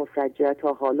نثر مسجع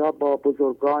تا حالا با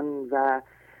بزرگان و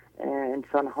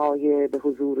انسانهای به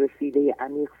حضور رسیده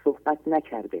عمیق صحبت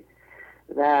نکرده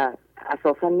و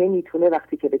اساسا نمیتونه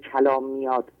وقتی که به کلام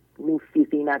میاد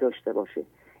موسیقی نداشته باشه.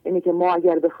 اینه که ما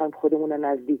اگر بخوایم خودمون رو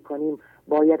نزدیک کنیم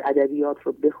باید ادبیات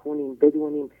رو بخونیم،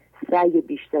 بدونیم، سعی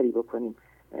بیشتری بکنیم.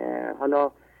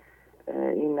 حالا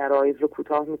این نرایز رو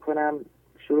کوتاه میکنم،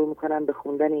 شروع میکنم به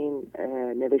خوندن این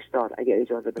نوشتار اگر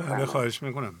اجازه بفرمایید. بله خواهش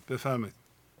میکنم، بفرمایید.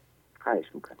 خواهش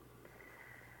میکنم.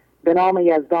 به نام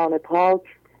یزدان پاک،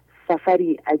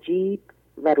 سفری عجیب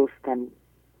و رستمی.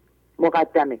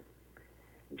 مقدمه.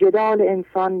 جدال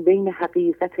انسان بین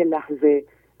حقیقت لحظه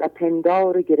و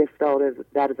پندار گرفتار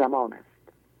در زمان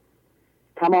است.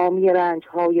 تمامی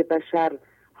رنج‌های بشر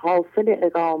حاصل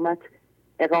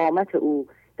اقامت او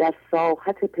در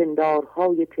ساحت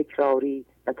پندارهای تکراری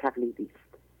و تقلیدی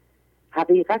است.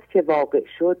 حقیقت که واقع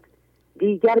شد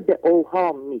دیگر به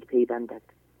اوهام می‌پیوندد.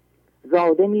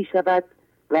 زاده می‌شود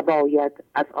و باید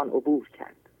از آن عبور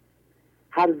کرد.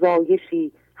 هر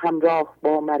زایشی همراه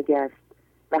با مرگ است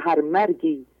و هر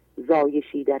مرگی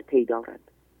زایشی در پی دارد.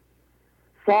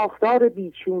 ساختار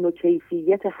بیچون و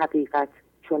کیفیت حقیقت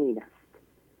چنین است.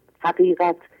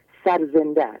 حقیقت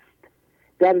سرزنده است.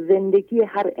 در زندگی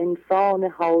هر انسان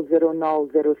حاضر و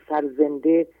ناظر و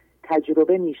سرزنده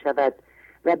تجربه می شود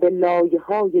و به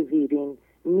لایه‌های زیرین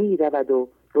می رود و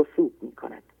رسوب می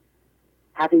کند.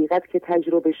 حقیقت که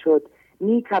تجربه شد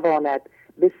می تواند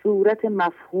به صورت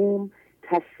مفهوم،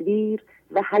 تصویر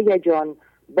و هیجان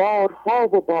بارها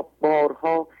و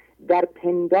بارها در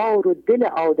پندار و دل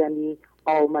آدمی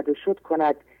آمد و شد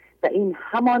کند و این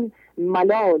همان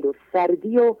ملال و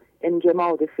سردی و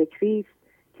انجماد فکری است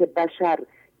که بشر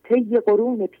طی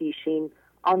قرون پیشین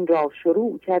آن را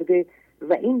شروع کرده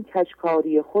و این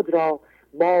کجکاری خود را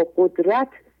با قدرت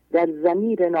در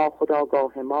ضمیر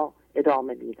ناخودآگاه ما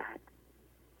ادامه می‌دهد.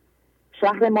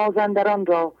 شهر مازندران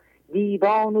را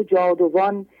دیوان و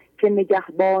جادوان که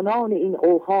نگهبانان این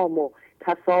اوهام و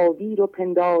تصاویر و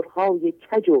پندارهای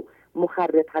کج و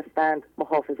مخرب هستند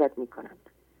محافظت می کنند.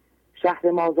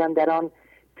 شهر مازندران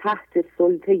تحت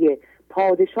سلطه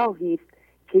پادشاهی است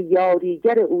که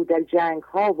یاریگر او در جنگ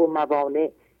ها و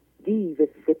موانع دیو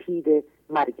سپید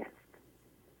مرگ است.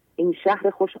 این شهر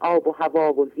خوش آب و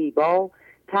هوا و زیبا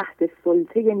تحت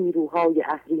سلطه نیروهای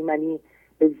اهریمنی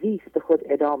به زیست خود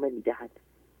ادامه می‌دهد.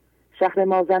 شهر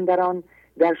مازندران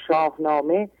در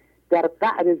شاهنامه در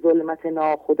قعر ظلمت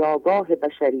ناخودآگاه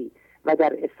بشری و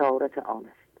در اسارت آن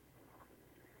است.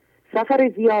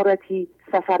 سفر زیارتی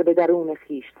سفر به درون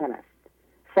خویشتن است.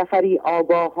 سفری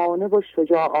آگاهانه و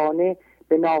شجاعانه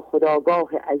به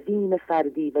ناخودآگاه عظیم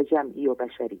فردی و جمعی و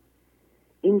بشری.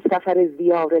 این سفر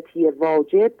زیارتی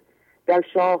واجب در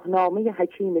شاهنامه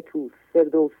حکیم طوس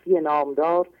فردوسی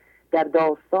نامدار در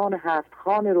داستان 7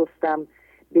 خان رستم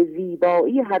به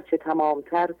زیبایی هرچه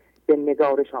تمامتر به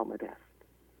نگارش آمده است.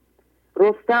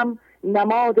 رستم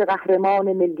نماد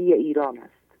قهرمان ملی ایران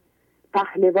است.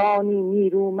 پهلوانی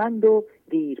نیرومند و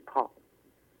دیرپا.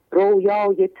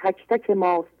 رویای تک تک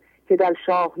ماست که در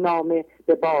شاهنامه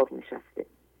به بار نشسته.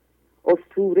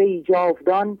 اسطوره‌ای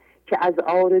جاودان که از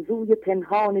آرزوی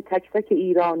پنهان تک تک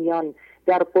ایرانیان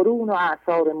در قرون و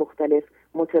اعصار مختلف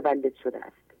متولد شده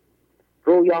است.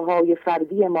 رویاهای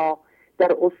فردی ما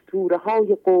در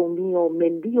اسطوره‌های قومی و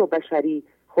ملی و بشری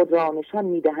خود را نشان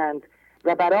می‌دهند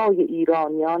و برای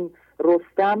ایرانیان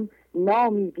رستم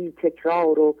نامی بی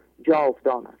تکرار و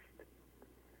جاودان است.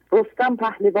 رستم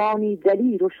پهلوانی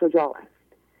دلیر و شجاع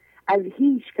است. از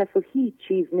هیچ کس و هیچ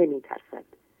چیز نمی‌ترسد.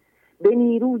 به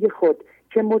نیروی خود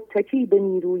که متکی به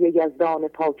نیروی یزدان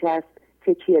پاک است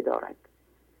تکیه دارد.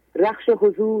 رخش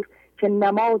حضور که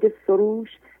نماد سروش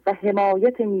و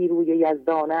حمایت نیروی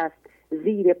یزدان است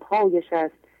زیر پایش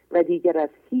است و دیگر از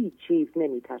هیچ چیز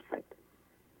نمی‌ترسد.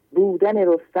 بودن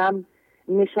رستم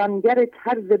نشانگر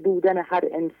طرز بودن هر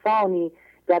انسانی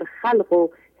در خلق و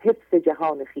حفظ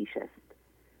جهان خویش است.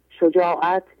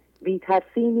 شجاعت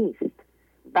بی‌ترسی نیست،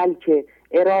 بلکه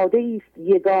اراده است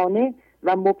یگانه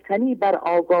و مبتنی بر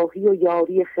آگاهی و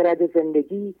یاری خرد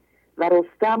زندگی و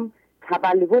رستم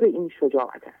تبلور این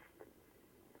شجاعت است.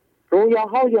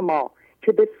 رویاهای ما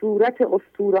که به صورت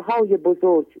اسطوره‌های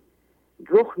بزرگ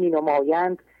رخ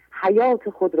می‌نمایند حیات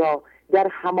خود را در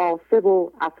حماسه و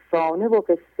افسانه و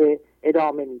قصه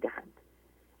ادامه می‌دهند.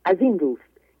 از این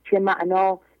روست که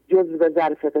معنا جزو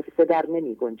ظرف قصه در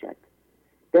نمی‌گنجد.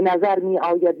 به نظر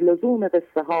می‌آید لزوم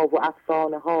قصه ها و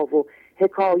افسانه ها و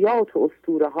حکایات و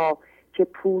اسطوره ها که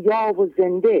پویا و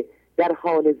زنده در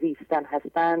حال زیستن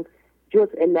هستند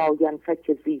جزء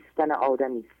لاینفک زیستن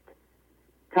آدمی است.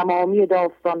 تمامی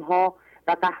داستان ها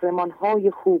و قهرمان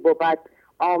های خوب و بد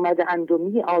آمدند و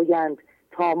می‌آیند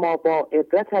تا ما با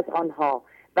عبرت از آنها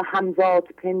و همزاد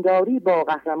پنداری با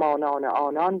قهرمانان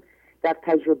آنان در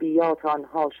تجربیات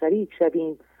آنها شریک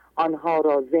شویم، آنها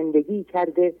را زندگی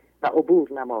کرده و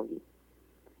عبور نماییم.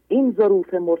 این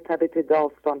ظروف مرتبط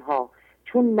داستانها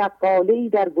چون نقاله‌ای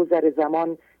در گذر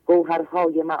زمان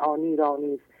گوهرهای معانی را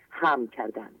نیز حمل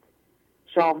کردند.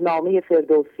 شاهنامه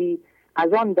فردوسی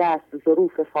از آن دست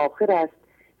ظروف فاخر است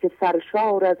که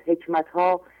سرشار از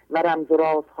حکمتها و رمز و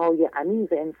رازهای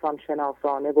عمیق انسان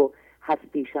شناسانه و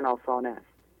هستی شناسانه است.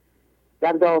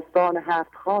 در داستان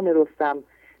 7 خان رستم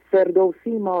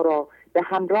فردوسی ما را به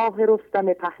همراه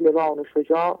رستم پهلوان و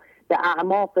شجاع به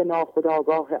اعماق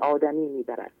ناخودآگاه آدمی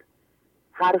میبرد.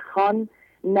 هر خان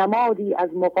نمادی از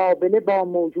مقابله با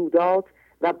موجودات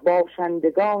و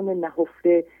باشندگان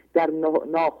نهفته در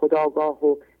ناخودآگاه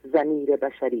و ضمیر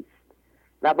بشری است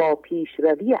و با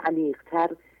پیشروی عمیق‌تر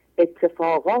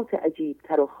اتفاقات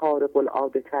عجیبتر و خارق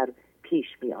العاده تر پیش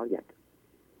می آید.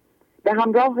 به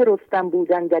همراه رستم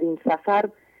بودن در این سفر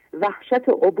وحشت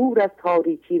عبور از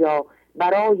تاریکی را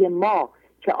برای ما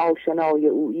که آشنای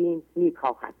اوییم می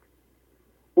کاهد.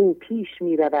 او پیش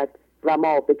می رود و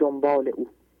ما به دنبال او.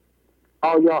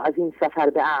 آیا از این سفر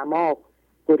به اعماق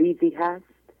گریزی هست؟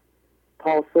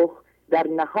 پاسخ در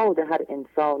نهاد هر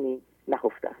انسانی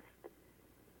نهفته است.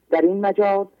 در این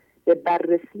مجال به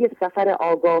بررسی سفر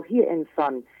آگاهی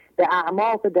انسان به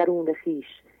اعماق درون خیش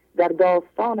در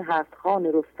داستان 7 خان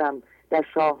رستم در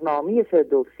شاهنامه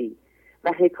فردوسی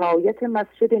و حکایت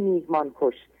مسجد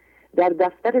میهمانکش در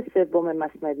دفتر 3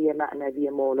 مثنوی معنوی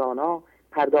مولانا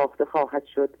پرداخته خواهد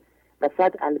شد و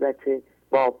صد البته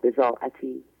با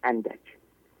بضاعتی اندک.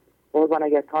 قربان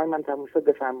اگر تایم من تموم شد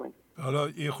بفرمایید. حالا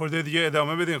این خورده دیگه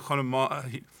ادامه بدین خانم. ما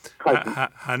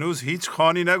هنوز هیچ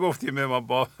خانی نگفتیم ما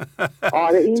با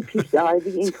آره این پیشنهاد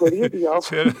دیگه اینطوریه دیگه.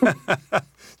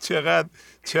 چقدر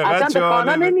اصلا به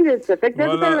خانه نمیرسه. فکر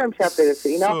نمی‌کنم شب برسه.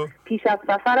 اینا پیش از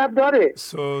سفرم داره.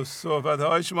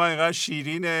 صحبت‌های شما اینقدر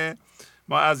شیرینه.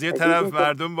 ما از یه طرف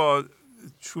مردم با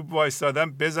چوب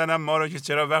وایستادن بزنن ما رو که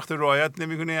چرا وقت رعایت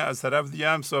نمی‌کنی، از طرف دیگه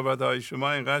هم صحبت‌های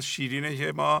شما اینقدر شیرینه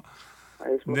که ما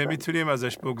نمیتونیم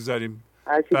ازش بگذاریم.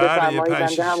 هرچی بفرمایید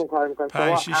بنده همون کار میکنم.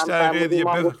 5-6 دقیقه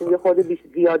دیگه یه خود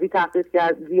زیادی تحقیق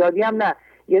کرد، زیادی هم نه،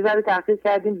 یه ذره تحقیق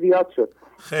کردیم زیاد شد.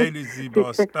 خیلی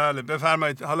زیباست. بله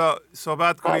بفرمایید، حالا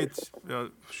صحبت کنید.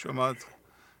 شما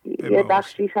یه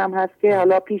بخشیش هم هست که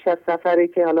حالا پیش از سفره،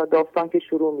 که حالا داستان که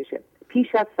شروع میشه.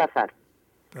 پیش از سفر.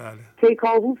 بله.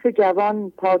 کیکاووس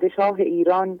جوان پادشاه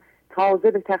ایران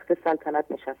تازه به تخت سلطنت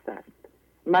نشسته است.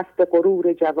 مست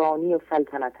غرور جوانی و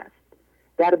سلطنت است.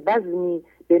 در بزمی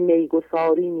به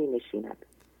میگساری می نشیند.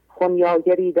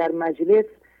 خنیاگری در مجلس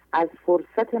از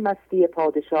فرصت مستی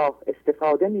پادشاه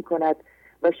استفاده می کند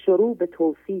و شروع به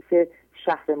توصیف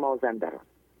شهر مازندران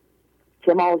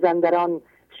که مازندران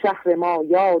شهر ما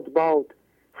یاد باد،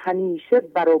 همیشه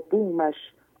بر و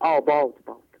بومش آباد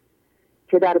باد،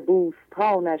 که در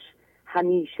بوستانش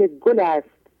همیشه گل است،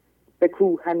 به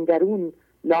کوهندرون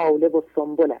لاله و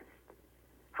سنبل است.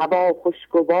 هوا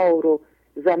خوشگوار و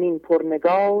زمین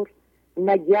پرنگار،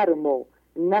 نه گرم و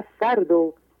نه سرد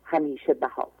و همیشه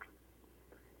بهار.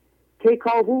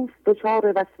 کیکاووس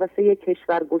دچار وسوسه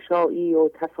کشورگشایی و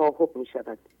تصاحب می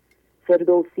شود.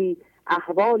 فردوسی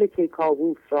احوال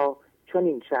کیکاووس را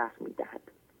چنین شرح می دهد: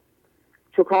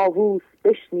 چو کاووس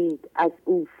بشنید از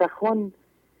او سخن،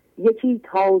 یکی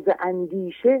تازه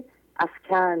اندیشه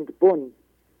افکند بن.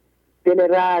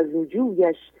 دل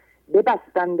رزمجویش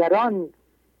ببست اندران،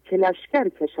 که لشکر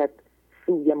کشد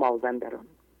سوی مازندران.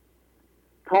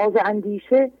 تازه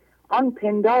اندیشه آن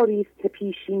پنداری است که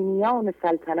پیشینیان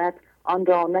سلطنت آن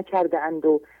را نکرده اند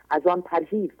و از آن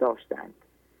پرهیز داشتند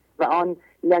و آن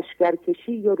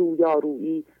لشکرکشی و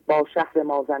رویارویی با شهر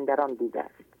مازندران بوده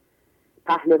است.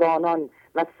 پهلوانان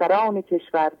و سران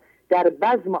کشور در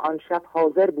بزم آن شب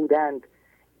حاضر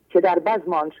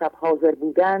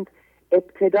بودند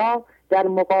ابتدا در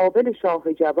مقابل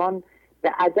شاه جوان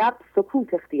به ادب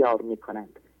سکوت اختیار می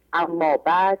کنند، اما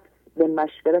بعد به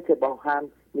مشورت با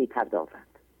هم می پردازند.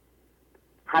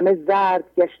 همه زرد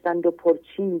گشتند و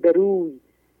پرچین به روی،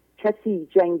 کسی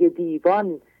جنگ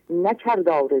دیوان نکرد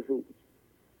آرزوی.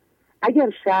 اگر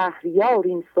شهریار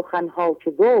این سخنها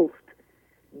که گفت،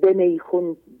 به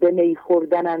می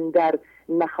خوردن اندر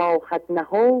نخواهد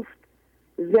نهفت.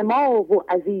 ز ما و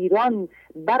از ایران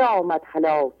برآمد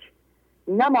هلاک،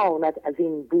 نماند از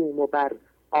این بوم و بر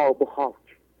آب و خاک.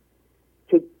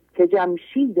 که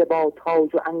جمشید با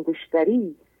تاج و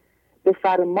انگشتری، به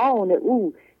فرمان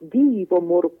او دیو و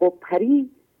مرغ و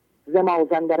پری. ز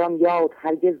مازندران یاد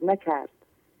هرگز نکرد،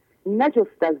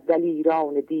 نجست از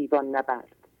دلیران دیوان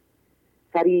نبرد.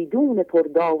 فریدون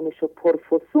پردانش و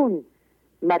پرفسون،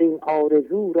 مرین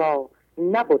آرزو را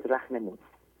نبود رهنمون.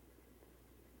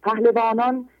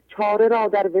 پهلوانان چاره را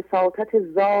در وساطت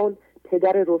زال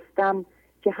پدر رستم،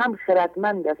 که هم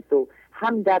خردمند است و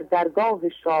هم در درگاه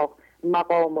شاه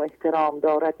مقام و احترام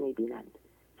دارد می‌بینند،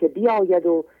 که بیاید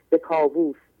و به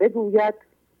کاووس بگوید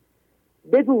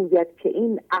که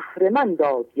این اهرمن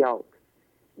داد یاد،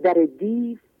 در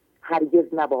دیو هرگز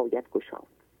نباید گشاد.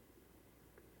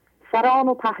 سران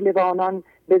و پهلوانان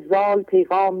به زال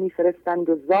پیغام می‌فرستند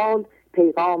و زال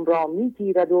پیغام را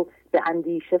می‌گیرد و به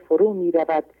اندیشه فرو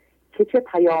می‌رود که چه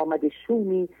پیامد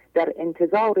شومی در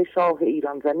انتظار شاه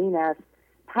ایران زمین است.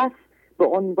 پس به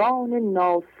عنوان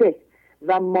ناصح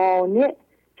و مانع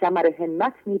کمر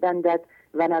همت می‌بندد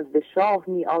و نزد شاه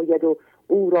می‌آید و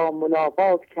او را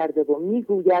ملاقات کرده و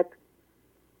می‌گوید: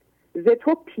 ز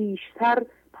تو پیشتر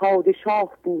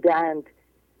پادشاه بودند،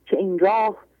 که این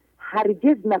راه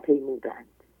هرگز نپیمودند.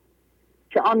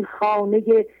 که آن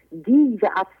خانه دیو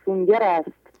افسونگر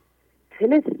است،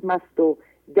 طلسم است و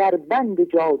در بند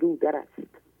جادو در است.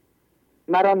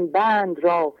 مران بند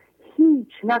را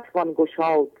هیچ نتوان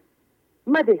گشاد،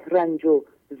 مده رنج و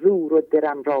زور و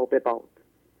درم را به باد.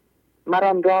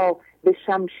 مران را به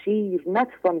شمشیر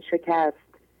نتوان شکست،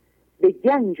 به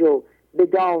گنج و به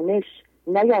دانش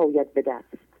نیاید به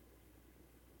دست.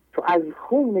 تو از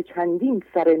خون چندین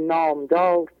سر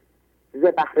نامدار، ز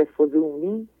بحر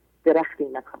فزونی درختی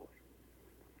نکار.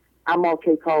 اما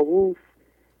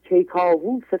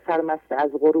کیکاووس سرمست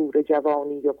از غرور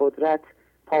جوانی و قدرت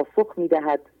پاسخ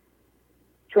می‌دهد.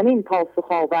 چون این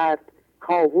پاسخ آورد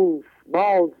کاووس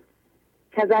باز،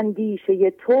 که از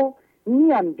اندیشه تو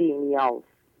نیم بی نیاز.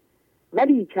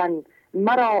 ولیکن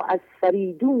مرا از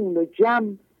فریدون و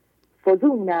جم،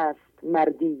 فزون است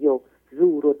مردی و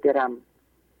زور و درم.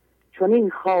 چون این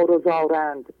خوار و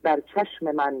زارند بر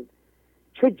چشم من،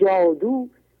 چه جادو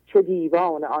چه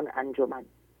دیوان آن انجمن.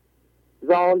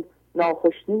 زال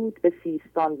ناخشنود به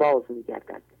سیستان باز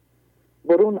می‌گردد.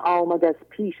 برون آمد از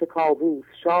پیش کاووس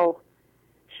شاه،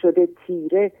 شده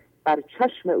تیره بر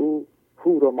چشم او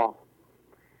هور و ماه.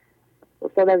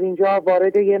 استاد از اینجا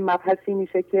وارد یه مبحثی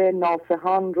میشه که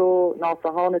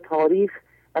ناصحان تاریخ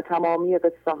و تمامی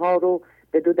قصه ها رو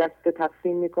به دو دسته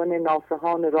تقسیم میکنه،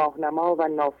 ناصحان راهنما و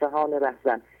ناصحان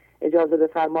رهزن. اجازه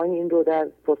بفرمایید این رو در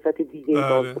فرصت دیگه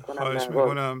باز بکنم. خواهش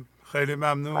میکنم. خیلی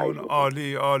ممنون.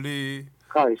 عالی عالی.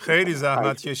 خیلی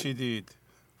زحمت کشیدید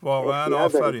واقعا.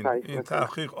 آفرین. این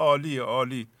تحقیق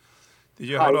عالی.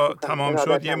 دیگه حالا تمام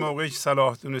شد. یه موقعی که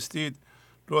صلاح دونستید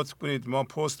لطف کنید ما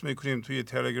پست میکنیم توی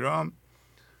تلگرام.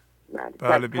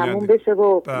 بله تموم بشه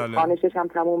و خانشش هم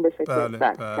تموم بشه.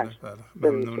 بله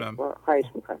ممنونم. خواهش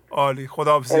میکنم. عالی.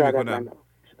 خداحافظی میکنم.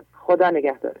 خدا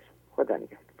نگهدارش. خدا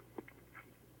نگهدار.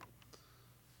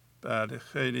 بله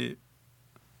خیلی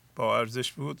با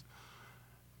ارزش بود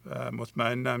و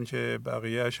مطمئنم که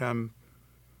بقیهش هم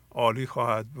عالی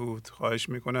خواهد بود. خواهش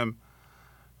میکنم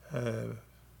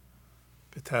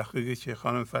به تحقیقی که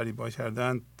خانم فریبا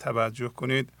کردن توجه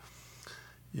کنید.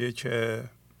 یک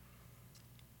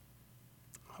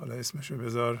حالا اسمشو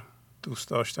بذار دوست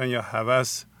داشتن یا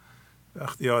هوس،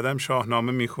 وقتی آدم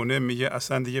شاهنامه میخونه میگه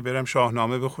اصلا دیگه برم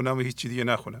شاهنامه بخونم و هیچی دیگه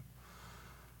نخونم.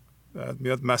 بعد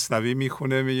میاد مثنوی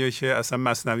میخونه میگه که اصلا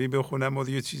مثنوی بخونم و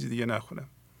دیگه چیزی دیگه نخونم.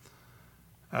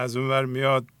 از اون ور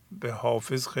میاد به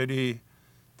حافظ خیلی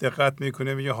دقت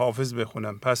میکنه میگه حافظ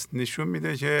بخونم. پس نشون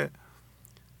میده که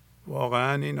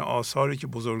واقعا این آثاری که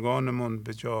بزرگانمون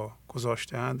به جا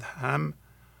گذاشتند هم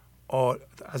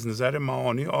از نظر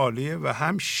معانی عالیه و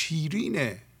هم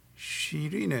شیرینه.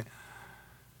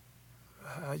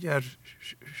 اگر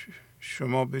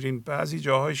شما برین بعضی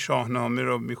جاهای شاهنامه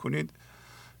رو میخونید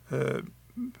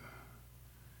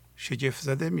شگفت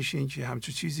زده میشین که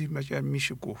همچون چیزی مگر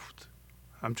میشه گفت،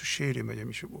 همچون شعری مگر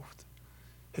میشه گفت.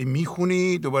 هی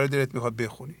میخونی دوباره دلت میخواد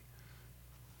بخونی،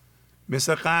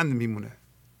 مثل قند میمونه،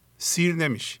 سیر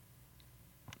نمیشی.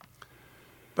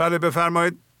 بله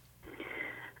بفرمایید.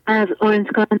 از اورنج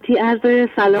کانتی عرض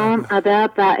سلام،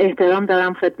 ادب و احترام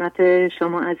دارم خدمت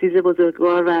شما عزیز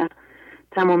بزرگوار و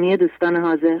تمامی دوستان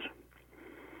حاضر.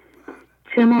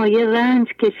 چه مایه رنج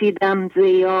کشیدم ز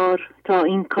یار تا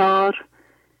این کار،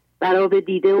 برا به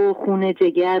دیده و خون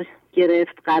جگر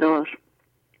گرفت قرار.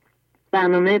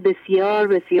 برنامه بسیار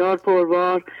بسیار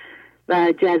پربار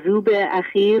و جذوب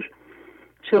اخیر،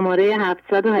 شماره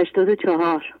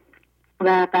 784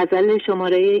 و غزل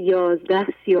شماره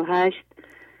 1138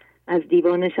 از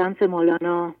دیوان شمس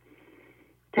مولانا،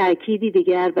 تأکیدی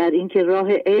دیگر بر اینکه راه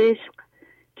عشق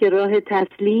که راه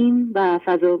تسلیم و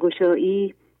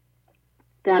فضاگشایی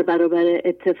در برابر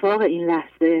اتفاق این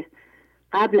لحظه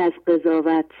قبل از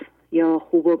قضاوت یا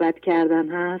خوب و بد کردن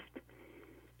هست،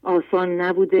 آسان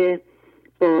نبوده،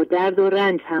 با درد و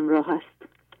رنج همراه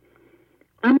است.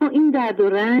 اما این درد و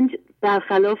رنج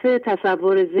برخلاف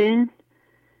تصور ذهن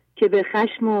که به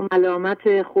خشم و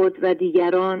ملامت خود و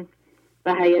دیگران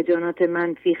و هیجانات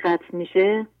منفی ختم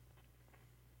میشه،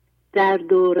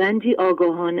 درد و رنجی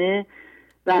آگاهانه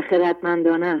و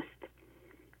خردمندانه است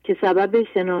که سبب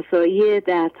شناسایی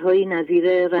دردهای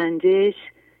نظیر رنجش،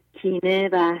 کینه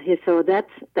و حسادت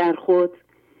در خود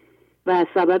و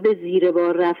سبب زیر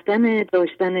بار رفتن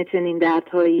داشتن چنین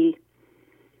دردهایی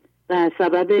و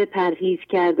سبب پرهیز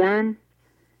کردن،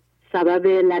 سبب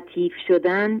لطیف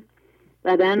شدن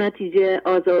و در نتیجه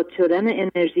آزاد شدن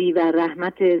انرژی و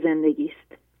رحمت زندگی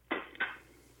است.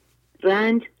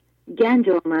 رنج گنج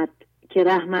آمد که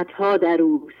رحمتها در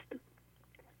اوست،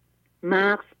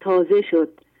 مغز تازه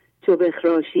شد چو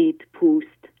بخراشید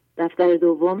پوست. دفتر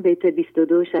دوم بیت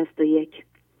 2261.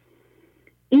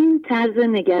 این طرز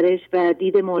نگرش و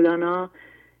دید مولانا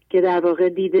که در واقع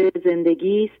دید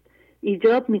زندگی است،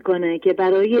 ایجاب میکنه که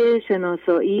برای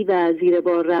شناسایی و زیر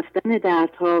بار رفتن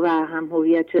دردها و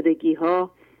هم‌هویت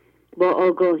شدگی‌ها با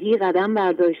آگاهی قدم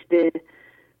برداشته،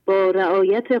 با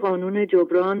رعایت قانون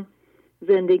جبران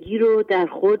زندگی رو در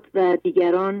خود و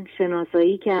دیگران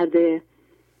شناسایی کرده،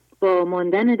 با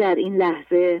ماندن در این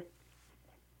لحظه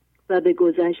و به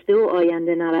گذشته و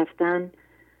آینده نرفتن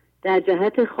در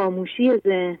جهت خاموشی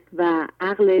ذهن و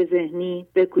عقل ذهنی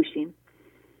بکوشیم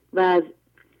و از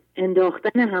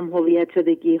انداختن هم‌هویت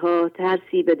شدگی‌ها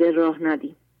ترسی به دل راه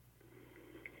ندیم.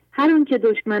 هر اون که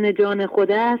دشمن جان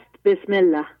خود است بسم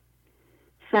الله،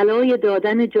 صلای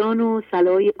دادن جان و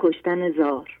صلای کشتن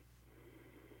زار.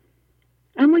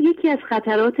 اما یکی از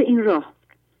خطرات این راه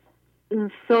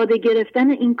ساده گرفتن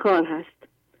این کار هست،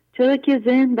 چرا که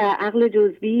ذهن و عقل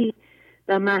جزئی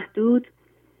و محدود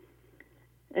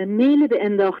میل به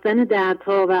انداختن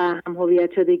دردها و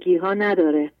هم‌هویت شدگی‌ها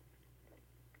نداره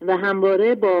و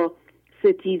همواره با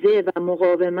ستیزه و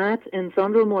مقاومت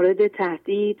انسان رو مورد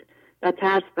تهدید و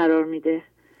ترس قرار میده،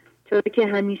 چرا که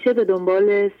همیشه به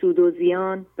دنبال سود و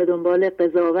زیان، به دنبال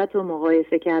قضاوت و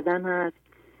مقایسه کردن هست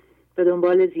به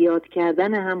دنبال زیاد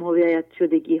کردن هم هویت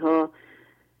شدگی ها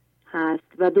هست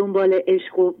و دنبال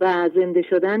عشق و زنده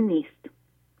شدن نیست.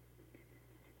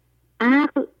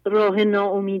 عقل راه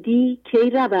ناامیدی کی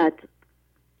رود،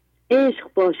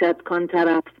 عشق باشد کان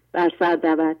طرف بر سر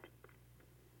دود.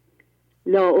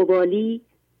 لاابالی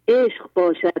عشق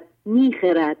باشد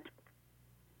میخرد،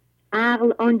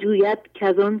 عقل آن جوید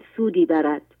کزان سودی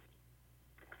برد.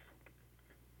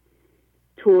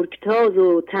 ترکتاز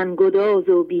و تنگداز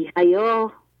و بی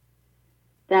حیا،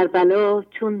 در بلا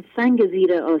چون سنگ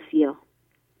زیر آسیا.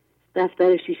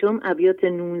 دفتر ششم ابیات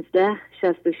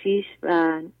 1966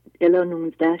 و الی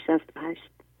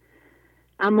 1968.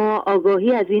 اما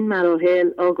آگاهی از این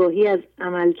مراحل، آگاهی از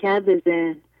عملکرد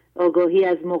ذهن، آگاهی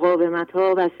از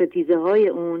مقاومت‌ها و ستیزه‌های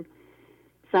اون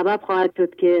سبب خواهد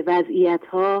شد که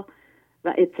وضعیت‌ها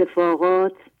و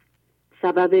اتفاقات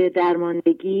سبب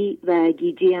درماندگی و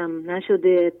گیجی هم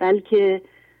نشده، بلکه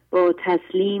با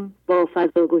تسلیم، با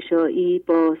فضاگشایی،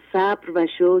 با صبر و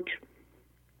شکر،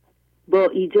 با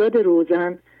ایجاد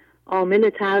روزن عامل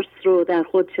ترس رو در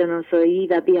خود شناسایی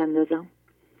و بیاندازم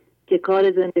که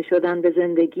کار زنده شدن به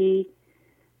زندگی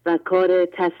و کار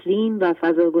تسلیم و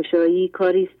فضاگشایی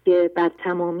کاری است که بر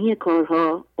تمامی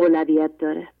کارها اولویت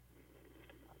داره.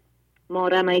 ما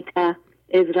رمیت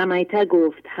از رمیت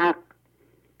گفت حق،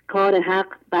 کار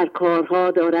حق بر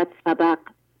کارها دارد سبق.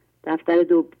 دفتر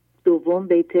دوم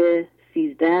بیت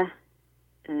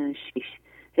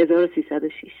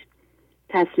 1306.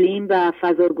 تسلیم و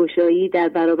فضاگشایی در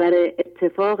برابر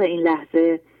اتفاق این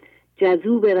لحظه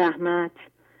جذوب رحمت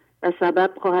و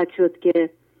سبب خواهد شد که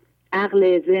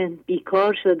عقل ذهن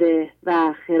بیکار شده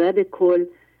و خرد کل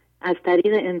از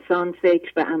طریق انسان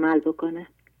فکر و عمل بکنه.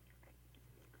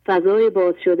 فضای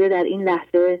باز شده در این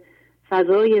لحظه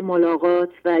فضای ملاقات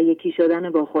و یکی شدن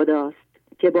با خداست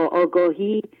که با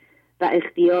آگاهی و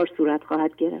اختیار صورت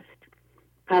خواهد گرفت.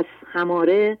 پس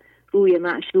هماره روی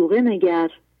معشوقه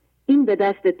نگر، این به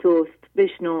دست توست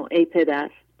بشنو ای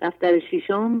پدر. دفتر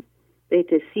ششم بیت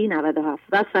 3097.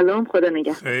 و سلام، خدا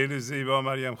نگهدار. خیلی زیبا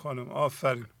مریم خانم،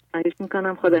 آفرین. خواهش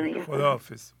میکنم، خدا نگهدار.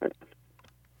 خداحافظ.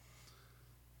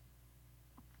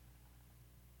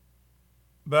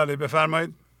 بله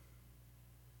بفرمایید.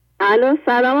 الو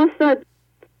سلام استاد.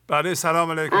 بله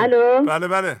سلام علیکم. الو. بله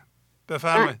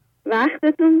بفرمایید.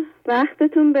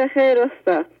 وقتتون بخیر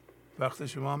استاد. وقت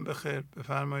شما هم بخیر.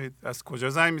 بفرمایید. از کجا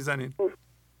زنگ میزنید؟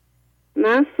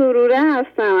 من سروره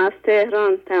هستم، از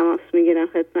تهران تماس میگیرم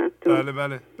خدمتتون.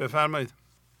 بله بفرمایید.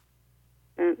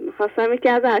 خواستم یکی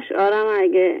از اشعارم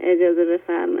اگه اجازه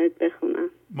بفرمایید بخونم.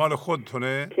 مال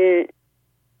خودتونه؟ که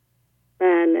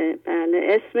بله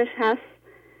اسمش هست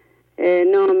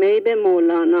نامه‌ای به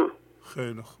مولانا.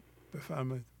 خیلی خوب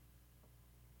بفرمایید.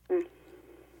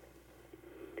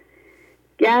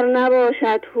 گر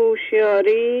نباشد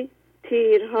هوشیاری،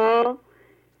 تیرها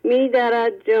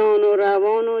می‌درد جان و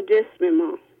روان و جسم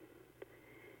ما.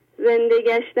 زنده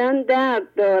گشتن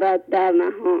درد دارد در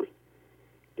نهان،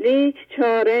 لیک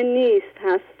چاره نیست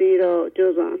هستی را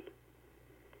جز آن.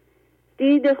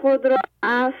 دید خود را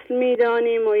اصل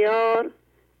می‌دانیم و یار،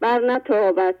 بر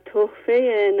نتابد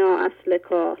تحفه نااصل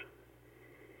کار.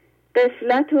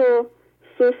 غفلت و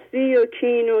سستی و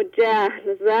کین و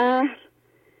جهل زهر،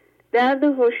 درد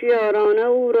هوشیارانه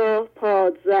او را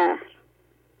پادزهر.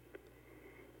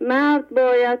 مرد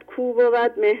باید کو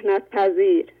بود مهنت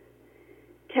پذیر،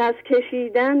 که از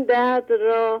کشیدن درد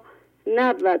را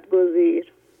نبود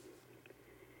گزیر.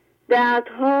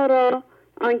 دردها را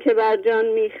آنکه بر جان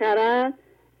میخرد،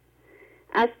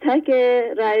 از تک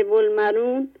ریب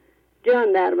المنون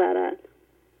جان در برد.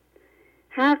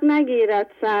 حق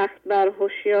نگیرد سخت بر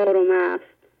هوشیار و مست،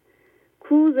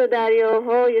 کوز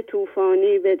دریاهای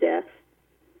طوفانی بجست.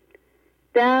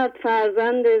 درد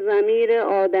فرزند ضمیر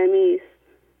آدمی است،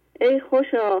 ای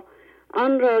خوشا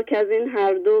آن را که از این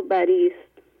هر دو بری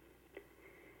است.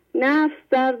 نفس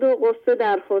درد و غصه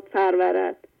در خود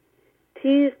پرورد،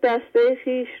 تیغ دسته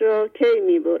خویش را کی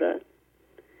می برد.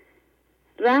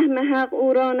 رحم حق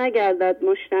او را نگردد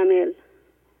مشتمل،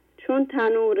 چون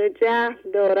تنور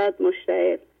جهل دارد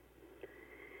مشتعل.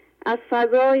 از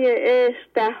فضای عشق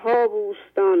دهها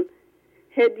بوستان،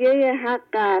 هدیه حق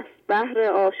است بهر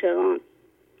عاشقان.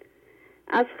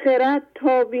 از خرد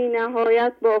تا بی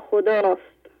نهایت با خداست،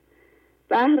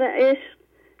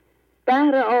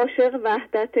 بهر عاشق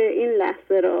وحدت این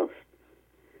لحظه راست.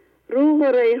 روح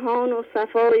و ریحان و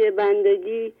صفای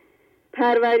بندگی،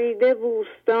 پروریده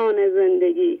بوستان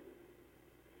زندگی.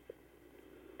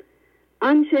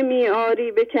 آنچه می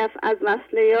آری به کف از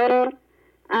وصل یار،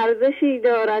 ارزشی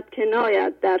دارد که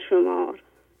ناید در شمار.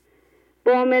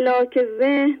 با ملاک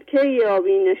ذهن که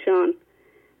یابی نشان،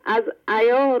 از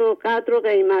عیار و قدر و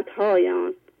قیمت های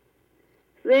آن.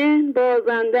 ذهن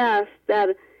بازنده است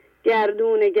در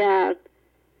گردون گرد،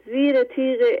 زیر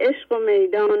تیغ عشق و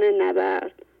میدان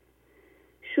نبرد.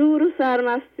 شور و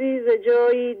سرمستی ز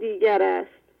جایی دیگر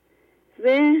است،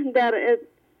 ذهن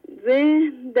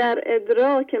در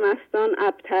ادراک مستان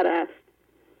ابتر است.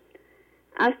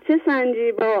 از چه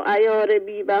سنجی با عیار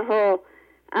بی‌بها،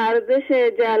 ارزش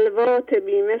جلوات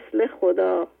بی مثل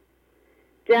خدا.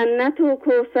 جنت و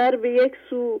کوثر به یک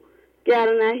سو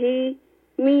گرنهی،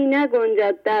 می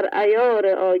نگنجد در عیار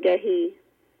آگهی.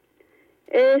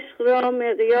 عشق را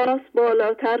مقیاس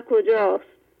بالاتر کجاست،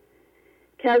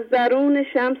 که از درون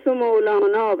شمس و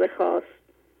مولانا بخواست.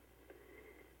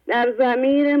 در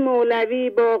ضمیر مولوی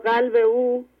با قلب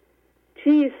او،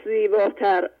 چیست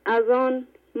زیباتر از آن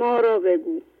ما را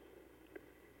بگو.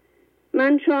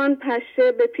 من چون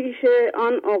پشه به پیش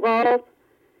آن عقاب،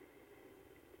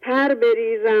 پر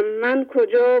بریزم من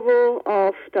کجا و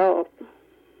آفتاب.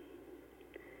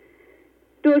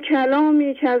 دو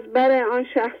کلامی که از بر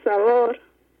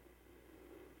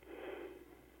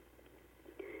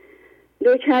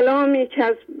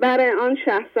آن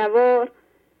شهسوار،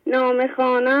 نام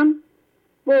خوانم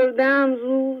بردم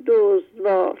زو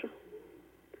دزدوار.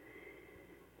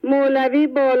 مولوی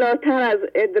بالاتر از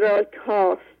ادراک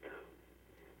هاست،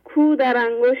 کو در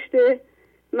انگشت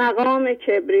مقام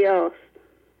کبریاست.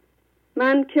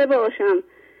 من که باشم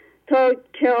تا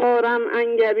که آرم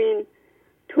انگبین،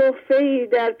 تحفه‌ای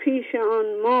در پیش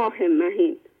آن ماه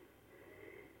مهین.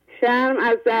 شرم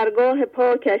از درگاه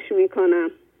پاکش می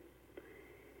کنم،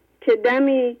 که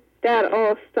دمی در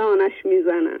آستانش می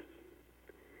زنم.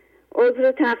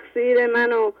 عذر تقصیر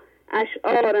من و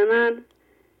اشعار من،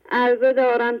 عرضه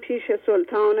دارم پیش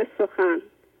سلطان سخن.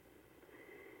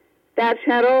 در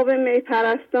شراب می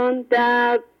پرستان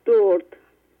درد درد،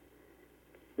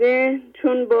 ذهن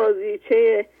چون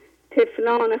بازیچه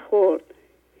طفلان خرد.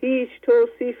 هیچ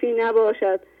توصیفی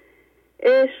نباشد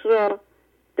عشق را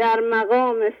در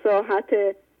مقام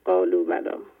ساحت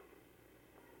قالوبلا.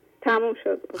 تموم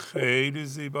شد. خیلی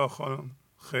زیبا خانم،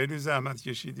 خیلی زحمت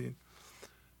کشیدین،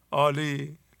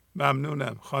 عالی،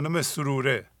 ممنونم. خانم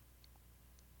سروره.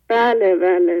 بله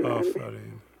بله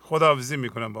آفرین. خداحافظی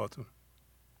میکنم باهاتون.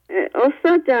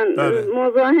 استاد جان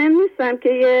مزاحم نیستم که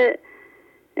یه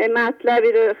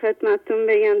مطلبی رو خدمتتون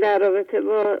بگم در رابطه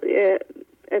با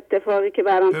اتفاقی که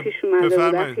برام پیش اومده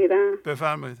بود اخیراً.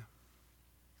 بفرمایید.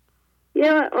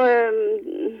 یه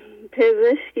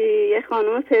پزشکی، یه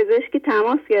خانم پزشکی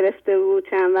تماس گرفته بود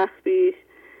چند وقت پیش.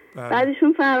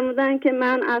 بعدشون فرمودن که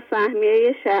من از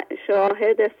سهمیه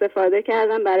شاهد استفاده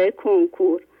کردم برای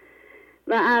کنکور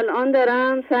و الان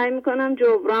دارم سعی میکنم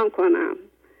جبران کنم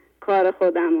کار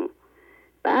خودمو.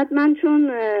 بعد من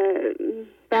چون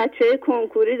بچه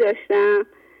کنکوری داشتم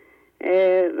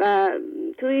و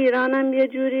تو ایرانم یه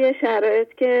جوری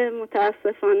شرایط که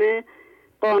متاسفانه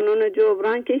قانون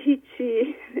جبران که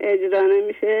هیچی اجرا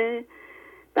نمیشه،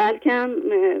 بلکه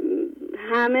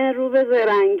همه رو به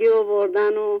زرنگی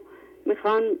آوردن و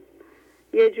میخوان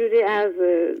یه جوری از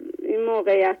این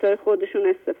موقعیت‌های خودشون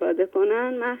استفاده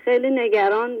کنن. من خیلی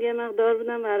نگران یه مقدار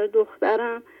بودم برای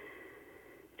دخترم،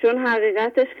 چون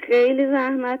حقیقتش خیلی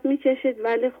زحمت میکشید،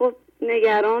 ولی خب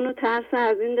نگران و ترس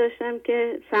از این داشتم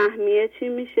که سهمیه چی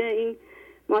میشه، این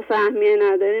ما سهمیه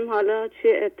نداریم حالا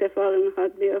چه اتفاقی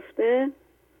میخواد بیفته.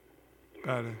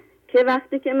 بله. که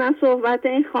وقتی که من صحبت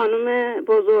این خانم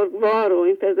بزرگوار و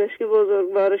این پزشک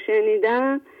بزرگوار رو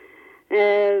شنیدم،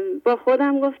 با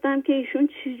خودم گفتم که ایشون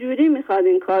چجوری میخواد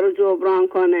این کار رو جبران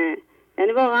کنه.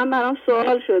 یعنی واقعا برام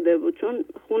سوال شده بود، چون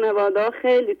خانواده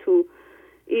خیلی تو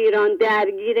ایران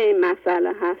درگیر این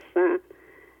مسئله هستن.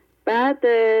 بعد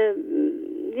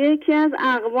یکی از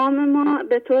اقوام ما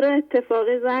به طور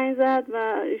اتفاقی زنگ زد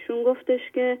و ایشون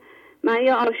گفتش که من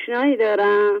یه آشنایی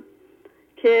دارم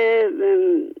که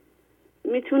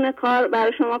میتونه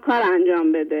برای شما کار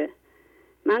انجام بده.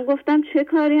 من گفتم چه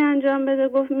کاری انجام بده؟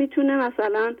 گفت میتونه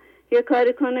مثلا یه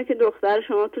کاری کنه که دختر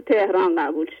شما تو تهران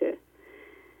قبول شه.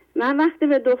 من وقتی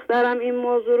به دخترم این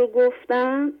موضوع رو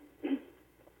گفتم،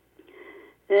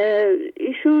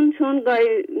 ایشون چون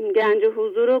گنج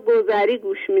حضور رو گذری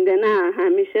گوش میده، نه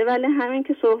همیشه، ولی همین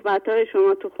که صحبت‌های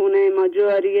شما تو خونه ما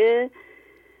جاریه،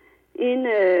 این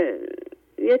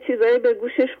یه چیزایی به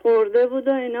گوشش خورده بود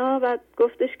و اینا، و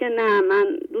گفتش که نه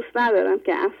من دوست ندارم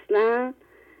که اصلا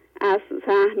از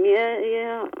سهمیه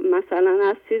یا مثلا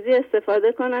از چیزی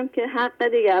استفاده کنم که حق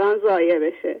دیگران ضایع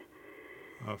بشه.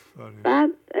 بعد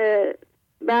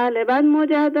بعد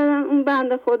مجددا اون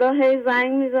بنده خدا هی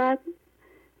زنگ میزد.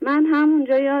 من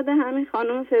همونجا یاد همین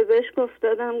خانم پزشک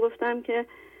افتادم، گفتم که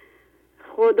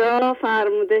خدا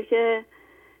فرموده که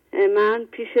من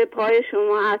پیش پای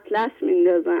شما اطلس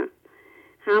میندازم.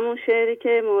 همون شعری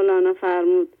که مولانا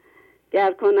فرمود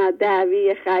گر کند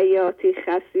دعوی خیاطی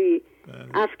خسی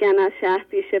افکن از شه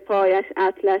پیش پایش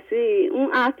اطلسی، اون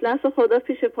اطلس خدا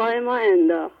پیش پای ما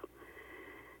انداخت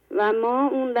و ما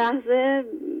اون لحظه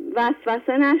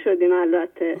وسوسه نشدیم.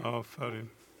 البته آفرین.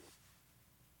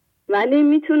 ولی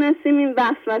میتونستیم این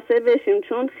وسوسه بشیم،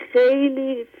 چون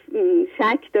خیلی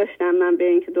شک داشتم من به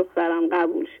اینکه دخترم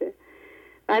قبول شه،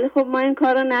 ولی خب ما این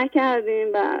کار رو نکردیم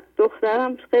و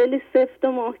دخترم خیلی سفت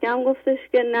و محکم گفتش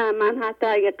که نه، من حتی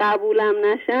اگه قبولم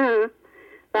نشم،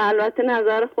 و البته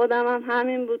نظر خودم هم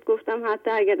همین بود، گفتم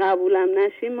حتی اگه قبولم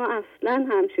نشیم ما اصلا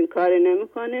همچین کاری نمی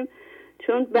کنیم،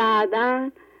 چون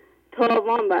بعداً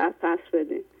تاوان باید پس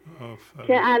بدیم.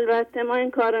 که البته ما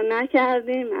این کار رو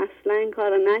نکردیم، اصلا این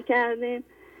کار رو نکردیم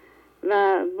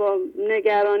و با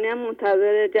نگرانی هم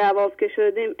منتظر جواب که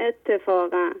شدیم،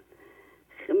 اتفاقاً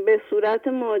به صورت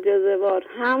معجزه‌وار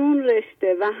همون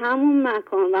رشته و همون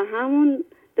مکان و همون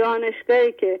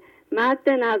دانشگاهی که مد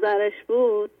نظرش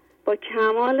بود با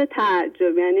کمال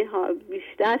تعجب، یعنی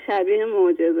بیشتر شبیه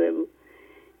معجزه بود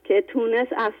که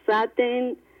تونست از صد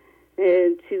این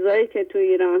چیزایی که تو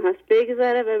ایران هست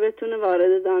بگذره و بتونه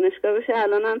وارد دانشگاه بشه.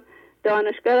 الانم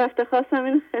دانشگاه رفته. خواستم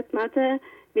این خدمت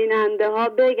بیننده ها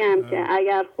بگم که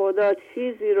اگر خدا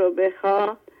چیزی رو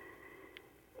بخواد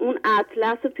اون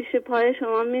اطلس رو پیش پای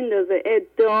شما میندازه.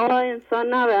 ادعا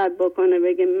انسان نباید بکنه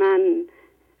بگه من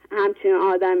همچین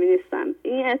آدمی نیستم.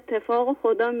 این اتفاق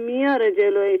خدا میاره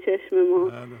جلوی چشم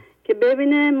ما که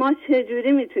ببینه ما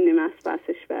چجوری میتونیم از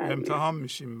پسش بریم. امتحان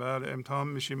میشیم. بله امتحان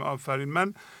میشیم. آفرین.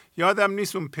 من یادم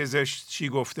نیست اون پزشک چی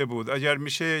گفته بود، اگر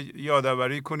میشه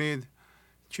یادآوری کنید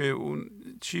که اون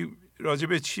چی راجع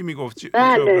به چی میگفت.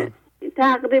 بله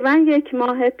تقریبا 1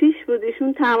 ماه پیش بود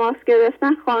ایشون تماس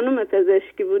گرفتن، خانم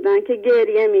پزشکی بودن که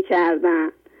گریه میکردن.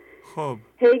 خب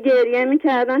هی گریه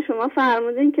میکردن، شما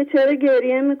فرمودین که چرا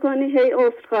گریه میکنی، هی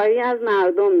عذرخواهی از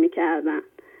مردم میکردن.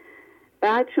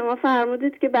 بعد شما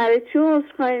فرمودید که برای چی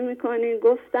عذرخواهی میکنین؟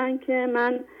 گفتن که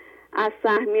من از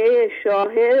سهمیه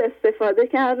شاهر استفاده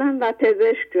کردم و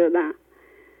پزشک شدم.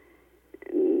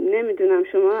 نمیدونم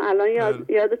شما الان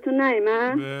یادتون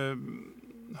نیامد؟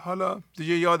 حالا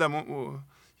دیگه یادم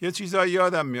یه چیزایی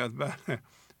یادم میاد.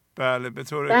 بله به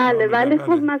طور بله ولی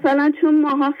خب مثلا چون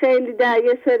ماها خیلی در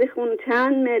یه سری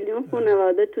چند میلیون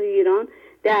خانواده تو ایران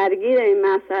درگیر این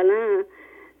مسئله،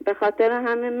 به خاطر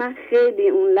همین من خیلی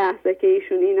اون لحظه که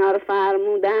ایشون اینا رو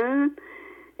فرمودن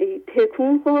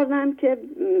تکون خوردم که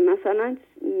مثلا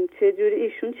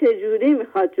ایشون چجوری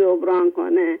میخواد جبران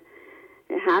کنه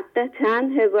حق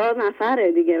چند هزار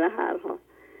نفره دیگه به هر حال.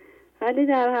 ولی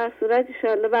در هر صورت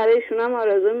انشالله برای ایشون هم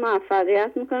آرزوی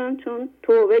موفقیت میکنم، چون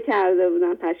توبه کرده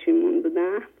بودن، پشیمون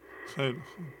بودن. خیلی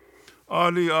خوب.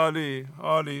 عالی عالی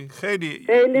عالی. خیلی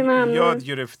ممنون. یاد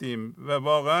گرفتیم و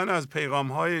واقعا از پیغام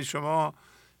های شما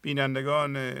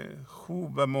بینندگان خوب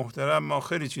و محترم ما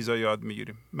خیلی چیزا یاد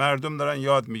میگیریم. مردم دارن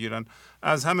یاد میگیرن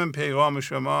از همین پیغام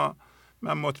شما.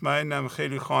 من مطمئنم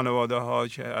خیلی خانواده ها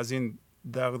که از این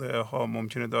دغدغه ها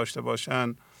ممکنه داشته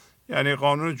باشن، یعنی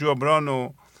قانون جبران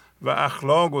و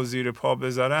اخلاق و زیر پا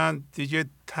بذارن، دیگه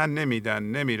تن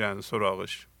نمیرن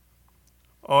سراغش.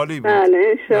 عالی بود.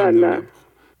 بله انشالله.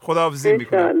 خداحافظی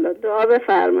میکنم. انشالله. دعا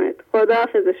بفرمایید.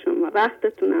 خداحافظ شما.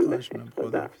 وقتتونم بخیر.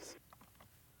 خداحافظ.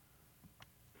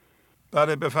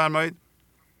 بله بفرمایید.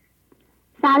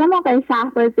 سلام آقای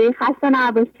شهبازی، خسته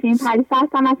نباشین. پریسا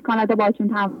هستم از کانادا باشون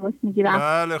تماس میگیرم.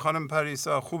 بله خانم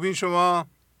پریسا، خوبین شما؟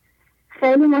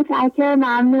 خیلی متشکرم،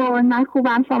 ممنون. من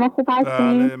خوبم، شما خوب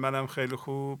هستین؟ بله منم خیلی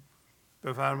خوب.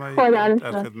 بفرمایید. در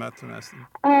خدمتتون هستیم.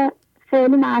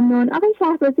 خیلی ممنون. آقای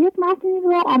شهبازی یک متنی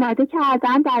رو آماده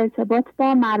کردم در ارتباط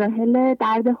با مراحل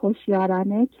درد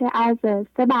هوشیارانه که از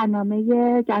 3 برنامه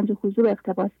گنج حضور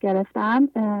اقتباس گرفتم،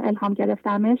 الهام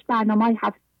گرفتمش. برنامه‌های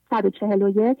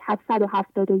 741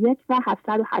 771 و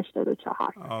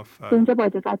 784. اینجا با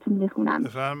اجازهتون میخونم.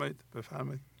 بفرمایید.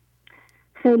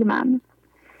 خیلی ممنون.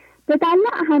 به دلیل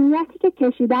اهمیتی که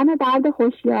کشیدن درد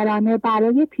هوشیارانه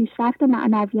برای پیشرفت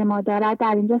معنوی ما دارد،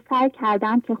 در اینجا سعی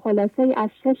کردم که خلاصه ای از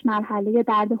 6 مرحله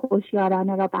درد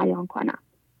هوشیارانه را بیان کنم.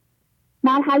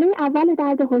 مرحله اول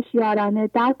درد هوشیارانه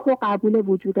درک و قبول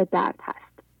وجود درد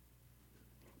هست.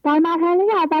 در مرحله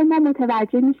اول ما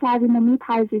متوجه می‌شویم و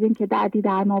می‌پذیریم که دردی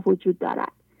در ما وجود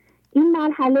دارد. این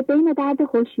مرحله بین درد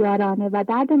هوشیارانه و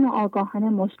درد ناآگاهانه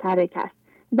مشترک است.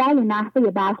 ولی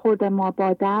نحوه برخورد ما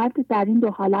با درد در این 2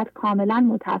 حالت کاملا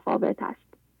متفاوت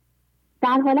است.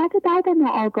 در حالت درد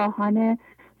ناآگاهانه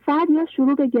فرد یا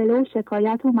شروع به گله و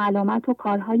شکایت و ملامت و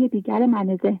کارهای دیگر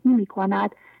من ذهنی می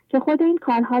کند که خود این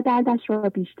کارها دردش را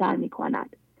بیشتر می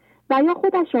کند و یا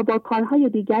خودش را با کارهای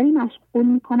دیگری مشغول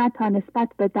می کند تا نسبت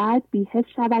به درد بی‌حس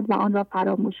شود و آن را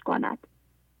فراموش کند.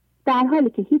 در حالی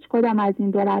که هیچ کدام از این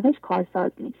دو روش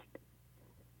کارساز نیست.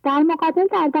 در مقابل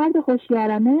در درد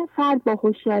هوشیارانه فرد با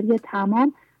هوشیاری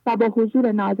تمام و با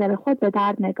حضور ناظر خود به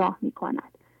درد نگاه می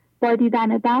کند. با دیدن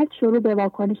درد شروع به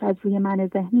واکنش از روی من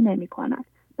ذهنی نمی کند،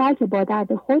 بلکه با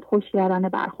درد خود هوشیارانه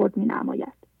برخورد می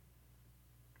نماید.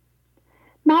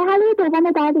 مرحله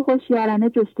دوم درد هوشیارانه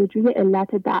جستجوی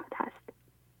علت درد است.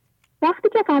 وقتی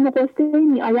که غم و غصه‌ای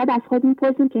می آید از خود می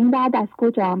پرسیم که این درد از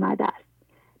کجا آمده است؟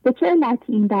 به چه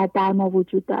علتی این درد در ما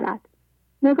وجود دارد؟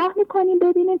 نگاه می کنیم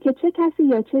ببینیم که چه کسی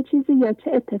یا چه چیزی یا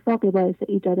چه اتفاقی باعث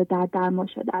ایجاد درد در ما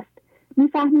شده است. می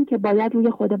فهمیم که باید روی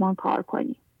خودمان کار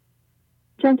کنیم.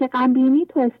 چون که غم بینی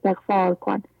تو استغفار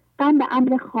کن، غم به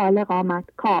امر خالق آمد،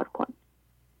 کار کن.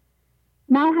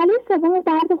 مرحله سوم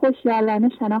درد هوشیارانه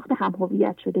شناخت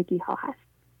هم‌هویت شدگی ها هست.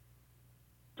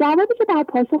 جوابی که در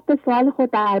پاسخ به سوال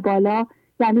خود در بالا،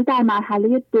 یعنی در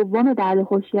مرحله دوم درد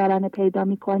هوشیارانه پیدا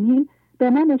می‌کنیم، به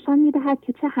ما نشان می‌دهد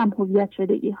که چه هم‌هویت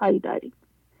شدگی هایی داریم.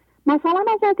 مثلا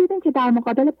اگر دیدیم که در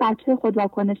مقابل بچه خود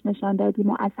واکنش نشان دادیم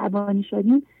و عصبانی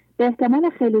شدیم، به احتمال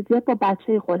خیلی زیاد با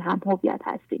بچه خود هم‌هویت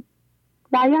هستیم.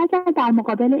 و یا اگر در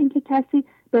مقابل اینکه کسی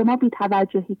به ما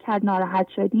بی‌توجهی کرد ناراحت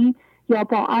شدیم، یا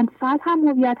با آن فرد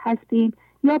هم‌هویت هستیم،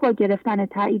 یا با گرفتن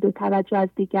تایید و توجه از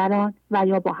دیگران و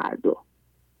یا با هر دو.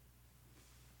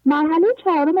 مرحله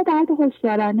چهارم درد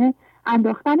هوشیارانه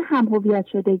انداختن هم‌هویت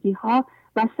شدگی ها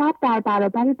و صبر در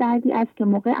برابر دردی است که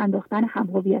موقع انداختن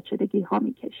هم‌هویت شدگی ها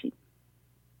می‌کشیم.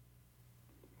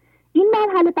 این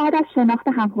مرحله بعد از شناخت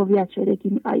هم‌هویت شدگی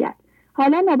می‌آید.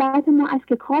 حالا نوبت ما است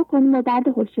که کار کنیم و درد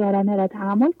هوشیارانه را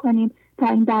تحمل کنیم تا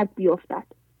این درد بیفتد.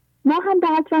 ما هم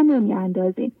درد را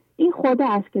نمی‌اندازیم. این خدا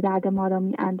است که درد ما را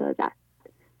می‌اندازد.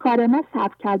 کار ما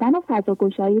صبر کردن و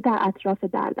فضاگشایی در اطراف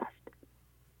درد است.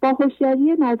 با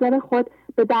هوشیاری نظر خود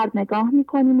به درد نگاه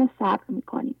می‌کنیم و صبر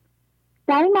می‌کنیم.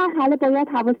 در این مرحله باید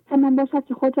حواسمون باشد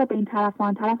که خود را به این طرف و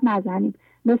آن طرف نزنیم،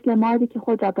 مثل ماری که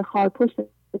خود را به خارپشت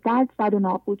درد زد و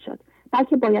نابود شد،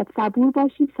 بلکه باید صبور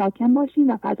باشیم، ساکن باشیم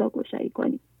و فضاگشایی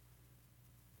کنیم.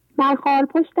 در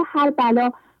خارپشت هر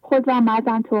بلا خود را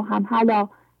مزن تو هم حالا،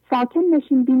 ساکن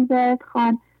نشین بین زرد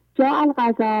خان، جا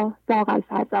الغذا ذاق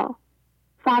الفضا.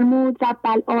 فرمود رب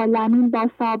العالمین با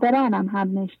صابرانم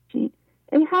هم نشین،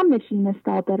 ای هم نشین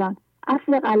صابران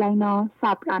افرغ علینا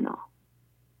صبرنا.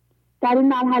 در این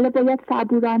مرحله باید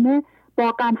صبورانه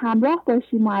با غم همراه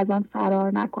باشیم و از آن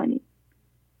فرار نکنیم.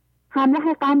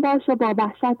 همراه غم باش و با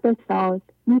وحشت بساز،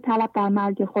 می‌طلب در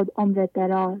مرگ خود عمر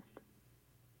دراز.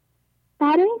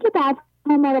 برای اینکه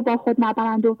دردها ما را با خود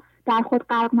نبرند و در خود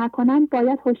غرق نکنند،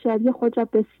 باید هوشیاری خود را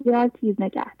بسیار تیز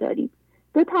نگه داریم.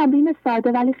 دو تمرین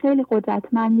ساده ولی خیلی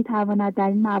قدرتمند می‌تواند در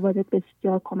این موارد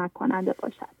بسیار کمک کننده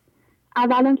باشد.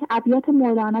 اولا که ابیات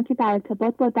مولانا که در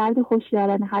ارتباط با درد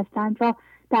هوشیارانه هستند را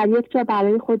در یک جا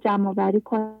برای خود جمع‌آوری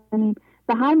کنیم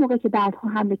و هر موقع که دردها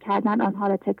حمله کردن آنها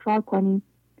را تکرار کنیم.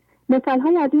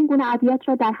 مثال‌های از این گونه ابیات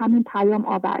را در همین پیام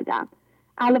آوردم.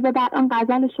 علاوه بر آن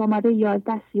غزل شماره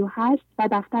 1138 و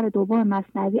دفتر دوم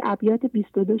مثنوی ابیات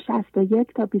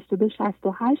 2261 تا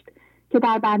 2268 که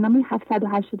در برنامه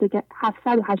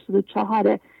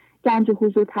 784 گنج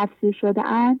حضور تفسیر شده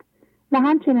اند و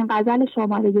همچنین غزل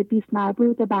شماره 20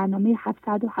 مربوط به برنامه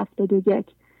 771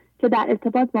 که در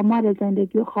ارتباط با مار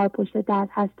زندگی و خارپشت درد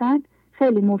هستند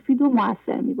خیلی مفید و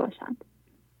مؤثر می باشند.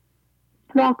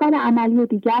 راهکار عملی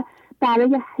دیگر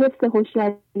برای حفظ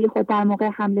هوشیاری خود در موقع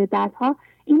حمله دردها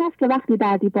این است که وقتی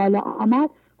دردی بالا آمد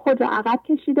خود را عقب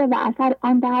کشیده و اثر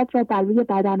آن درد را در روی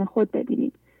بدن خود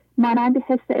ببینیم، مانند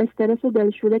حس استرس و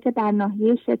دلشوره که در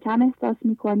ناحیه شکم احساس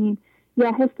می‌کنیم،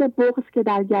 یا حس بغض که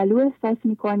در گلو احساس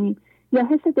می‌کنیم، یا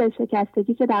حس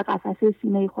دلشکستگی که در قفسه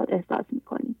سینه خود احساس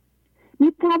می‌کنیم.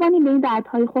 می‌توانیم به این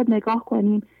دردهای خود نگاه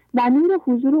کنیم و نور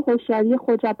حضور و هوشیاری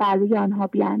خود را بر روی آنها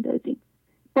بیاندازیم.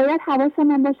 باید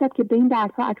حواسمون باشد که به این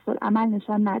دردها عکس‌العمل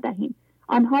نشان ندهیم.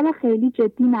 آنها را خیلی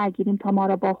جدی نگیریم تا ما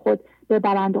را با خود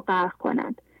ببرند و غرق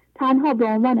کنند. تنها به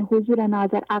عنوان حضور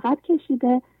ناظر عقب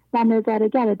کشیده و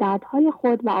نظاره‌گر دردهای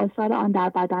خود و آثار آن در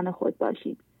بدن خود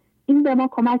باشیم. این به ما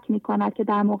کمک می‌کند که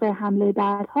در موقع حمله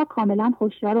دردها کاملا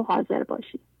هوشیار و حاضر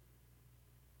باشیم.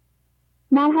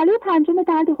 مرحله پنجم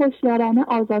درد هوشیارانه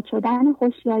آزاد شدن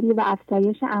هوشیاری و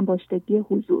افزایش انباشتگی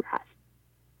حضور هست.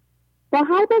 با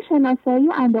هر بار شناسایی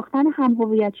و انداختن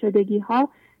هم‌هویت شدگی‌ها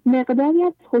مقداری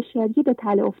از هوشیاری به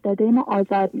تله افتاده ما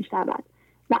آزاد می‌شود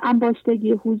و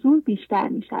انباشتگی حضور بیشتر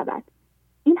می‌شود.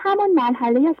 این همان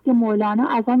مرحله است که مولانا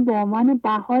از آن به عنوان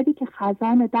بهاری که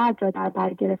خزان درد را در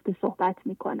بر گرفته صحبت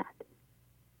می‌کند.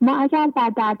 ما اگر بر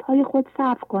دردهای خود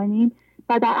صبر کنیم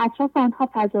و در اطراف آنها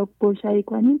فضاگشایی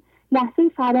کنیم، لحظه‌ای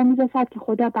فرا می‌رسد که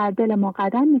خدا بر دل ما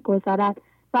قدم می‌گذارد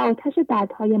و آتش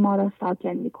دردهای ما را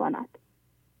ساکن می‌کند.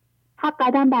 حق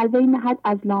قدم بر وی نهد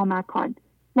از لامکان،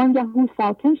 وانگه او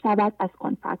ساکن شود از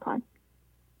کنفکان.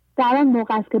 در آن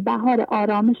موقع است که بهار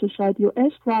آرامش و شادی و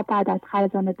عشق را بعد از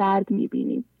خزان درد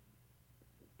می‌بینیم.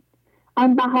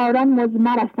 آن بهاران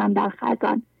مضمر هستند در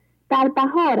خزان، در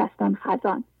بهار است آن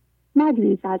خزان،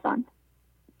 مگریز از آن.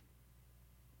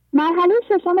 مرحله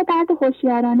ششم درد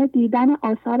هوشیارانه دیدن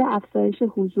آثار افزایش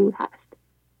حضور هست.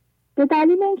 به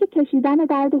دلیل اینکه کشیدن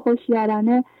درد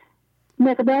هوشیارانه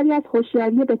مقداری از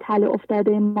هوشیاری به تله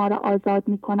افتاده ما را آزاد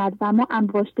می کند و ما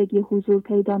انباشتگی حضور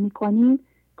پیدا می کنیم،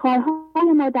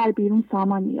 کارهای ما در بیرون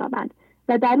سامان می یابند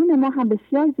و درون ما هم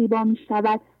بسیار زیبا می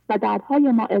شود و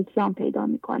دردهای ما التیام پیدا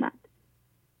می کند.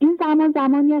 این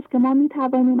زمانی است که ما می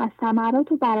توانیم از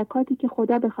ثمرات و برکاتی که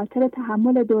خدا به خاطر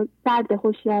تحمل درد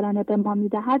هوشیارانه به ما می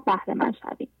دهد بهره مند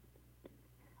شویم.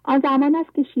 آن زمان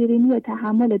است که شیرینی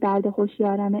تحمل درد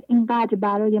هوشیارانه اینقدر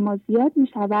برای ما زیاد می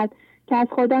شود که از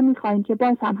خدا می خواهیم که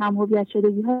باز هم هویت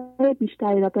شدگی‌های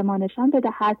بیشتری را به ما نشان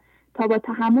بدهد تا با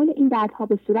تحمل این دردها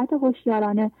به صورت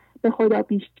هوشیارانه به خدا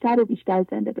بیشتر و بیشتر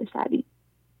زنده بشویم.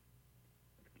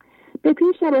 به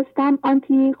پیش رستم آن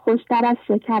تیر خوشتر از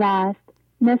شکر است،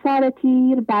 نثار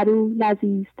تیر برو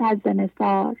لذیذتر ز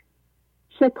نثار.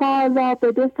 شکار را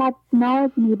به 200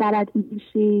 ناز میبرد این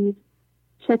شیر،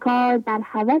 شکار در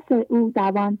هوس او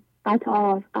دوان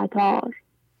قطار قطار.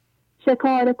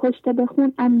 شکار کشته به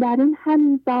خون اندرون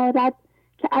همی دارد،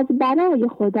 که از برای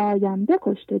خدایم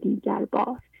بکشته دیگر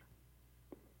بار.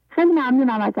 خیلی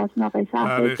ممنونم ازتون آقای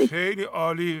شهبازی. خیلی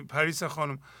عالی پریسا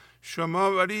خانم.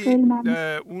 شما ولی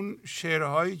اون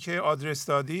شعرهایی که آدرس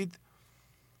دادید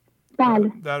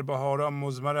بله. در بهاران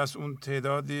مضمر است، اون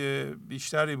تعداد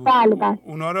بیشتری بود. بله.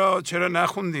 اونا را چرا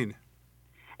نخوندین؟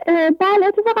 بله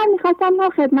اتفاقا میخواستم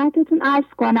خدمتتون عرض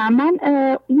کنم. من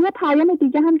یه پیام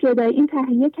دیگه هم جدای این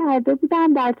تهیه کرده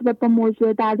بودم در ارتباط با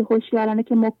موضوع درد هوشیارانه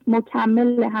که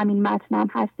مکمل همین متنم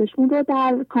هستش. اون رو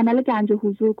در کانال گنج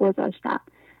حضور گذاشتم.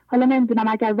 حالا نمیدونم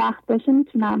اگر وقت باشه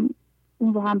میتونم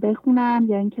اون رو هم بخونم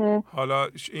یا اینکه حالا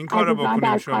این کار رو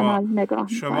بکنیم.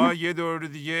 شما یه دور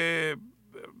دیگه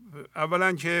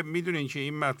اولا که میدونین که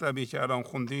این مطلبی که الان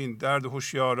خوندین، درد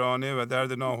هوشیارانه و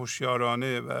درد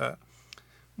ناهوشیارانه و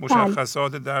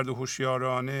مشخصات درد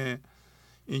هوشیارانه،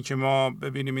 این که ما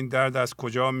ببینیم این درد از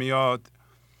کجا میاد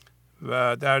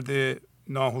و درد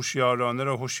ناهوشیارانه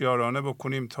رو هوشیارانه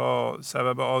بکنیم تا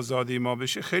سبب آزادی ما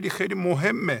بشه، خیلی خیلی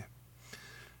مهمه.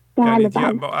 یعنی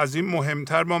از این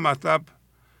مهمتر ما مطلب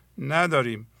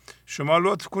نداریم. شما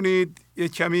لطف کنید یه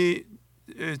کمی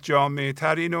جامعه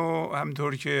تر اینو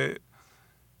همطور که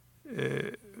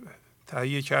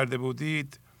تهیه کرده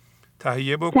بودید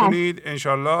تهیه بکنید.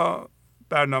 انشالله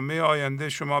برنامه آینده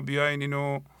شما بیاین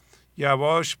اینو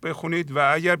یواش بخونید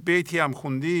و اگر بیتی هم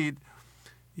خوندید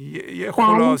یه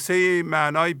خلاصه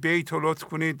معنای بیت رو لطف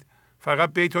کنید،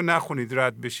 فقط بیت رو نخونید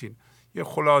رد بشین، یه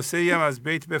خلاصه هم از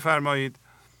بیت بفرمایید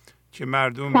که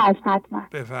مردم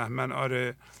بفهمن.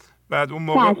 آره بعد اون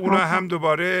موقع اونا هم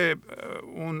دوباره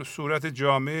اون صورت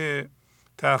جامع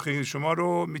تحقیق شما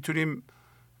رو میتونیم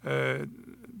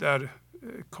در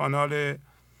کانال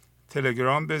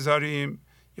تلگرام بذاریم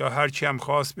یا هر کی هم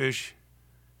خواست بهش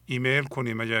ایمیل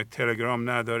کنیم اگر تلگرام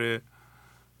نداره.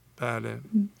 بله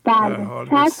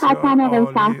حتما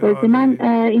آقای شهبازی من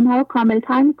اینها رو کامل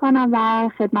تر میکنم و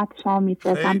خدمت شما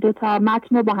میفرستم. 2 تا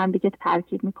متن رو با هم دیگه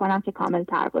ترکیب میکنم که کامل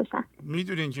تر باشن.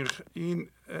 میدونین که این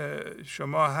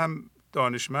شما هم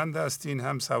دانشمند هستین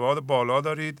هم سواد بالا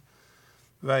دارید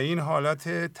و این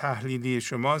حالت تحلیلی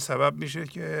شما سبب میشه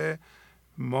که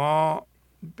ما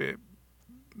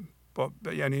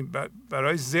یعنی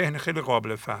برای ذهن خیلی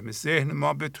قابل فهمه، ذهن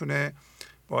ما بتونه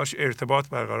باش ارتباط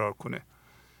برقرار کنه.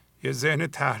 یه ذهن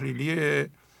تحلیلی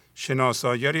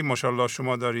شناسایی‌گری ماشاءالله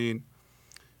شما دارین،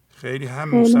 خیلی هم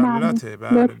مسلطه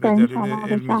به دلیل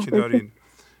علمی که دارین.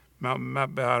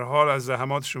 من به هر حال از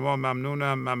زحمات شما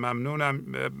ممنونم.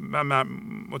 من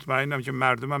مطمئنم که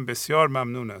مردمم بسیار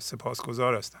ممنون است،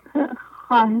 سپاسگزار هستم.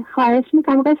 خواهش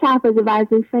میکنم آقای شهبازی،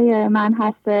 وظیفه من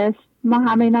هستش. ما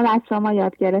همه اینا رو از شما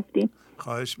یاد گرفتیم.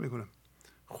 خواهش میکنم.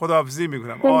 خداحافظی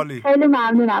میکنم. عالی. خیلی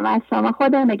ممنونم از شما.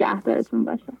 خدا نگهدارتون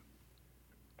باشه.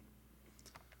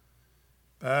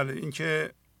 بله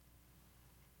اینکه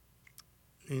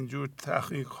اینجور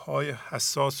تحقیق‌های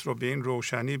حساس رو به این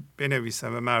روشنی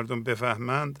بنویسن و مردم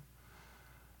بفهمند،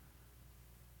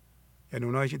 یعنی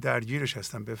اونایی که درگیرش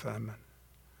هستن بفهمند.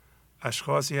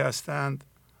 اشخاصی هستند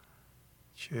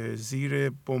که زیر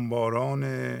بمباران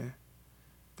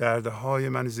دردهای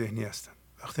من ذهنی هستن.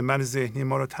 وقتی من ذهنی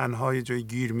ما رو تنها یه جای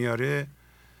گیر میاره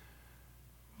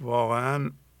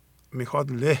واقعا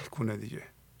میخواد له کنه دیگه،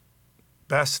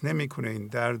 بس نمیکنه این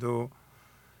درد و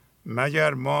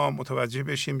مگر ما متوجه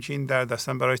بشیم که این درد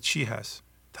اصلا برای چی هست.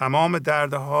 تمام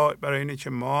دردها برای اینه که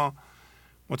ما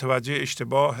متوجه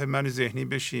اشتباه من ذهنی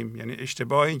بشیم، یعنی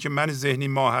اشتباه این که من ذهنی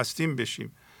ما هستیم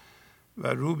بشیم و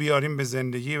رو بیاریم به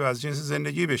زندگی و از جنس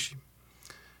زندگی بشیم.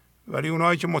 ولی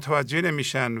اونایی که متوجه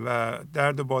نمیشن و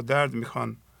درد با درد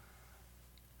میخوان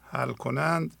حل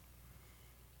کنند،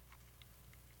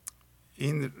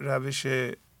 این روش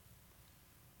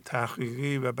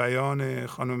تحقیقی و بیان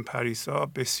خانم پریسا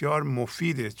بسیار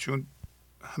مفیده، چون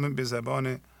همه به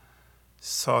زبان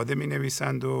ساده می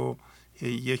نویسند و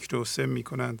 1 2 3 می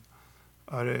کنند.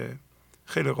 آره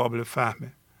خیلی قابل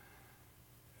فهمه.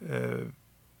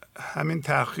 همین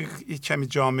تحقیق یک کمی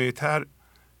جامعه تر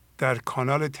در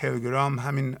کانال تلگرام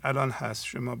همین الان هست.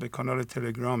 شما به کانال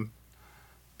تلگرام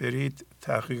برید،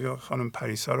 تحقیق خانم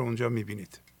پریسا رو اونجا می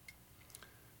بینید.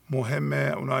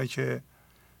 مهمه اونایی که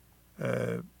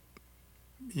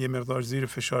یه مقدار زیر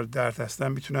فشار درد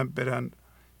هستن میتونن برن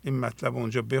این مطلب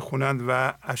اونجا بخونند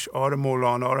و اشعار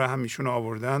مولانا رو هم ایشون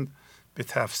آوردند به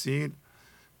تفصیل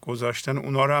گذاشتن،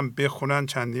 اونا رو هم بخونن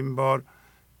چندین بار،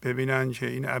 ببینن که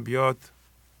این ابیات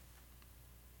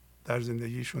در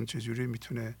زندگیشون چجوری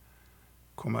میتونه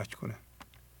کمک کنه.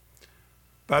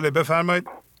 بله بفرمایید.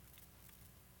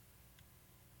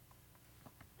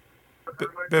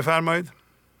 بفرمایید.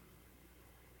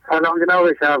 سلام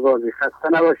جناب شهبازی، خسته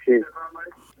نباشید.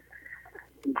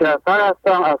 جعفر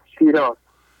هستم از شیراز.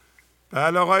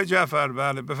 بله آقای جعفر،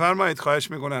 بله بفرمایید.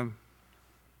 خواهش میکنم.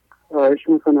 خواهش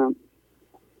میکنم.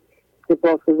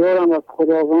 سپاسگزارم از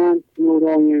خداوند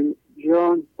نورانی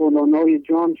جان، مولانای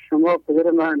جان، شما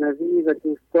پدر معنوی و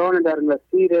دوستان در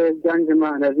مسیر گنج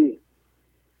معنوی.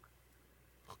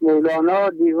 مولانا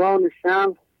دیوان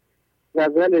شمس،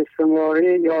 غزل شماره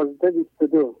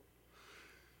 1122.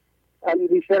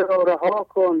 اندیشه را رها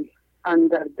کن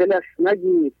اندر دلش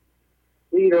مگیر،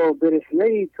 زیرا برهنه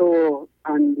ای تو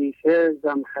اندیشه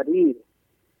زمخریر.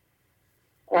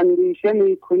 اندیشه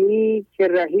می کنی که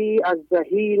رهی از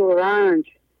زحیر و رنج،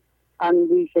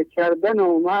 اندیشه کردن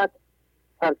آمد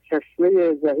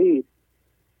سرچشمه زحیر.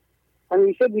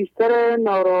 همیشه بیشتر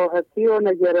ناراحتی و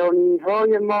نگرانی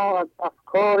های ما از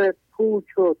افکار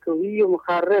پوچ و تهی و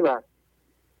مخرب است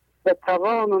و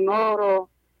توان و را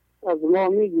از ما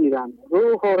میگیرند،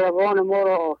 روح و روان ما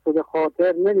را آسوده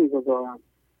خاطر نمیگذارند.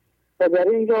 و در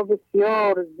اینجا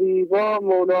بسیار زیبا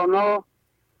مولانا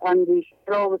اندیشه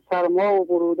را به سرما و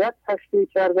برودت تشبیه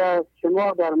کرده است که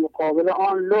ما در مقابل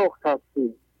آن لخت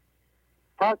هستیم.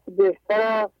 پس بهتر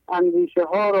است اندیشه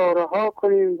ها را رها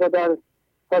کنیم و در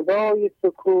فضای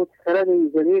سکوت خرد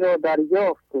ایزنی را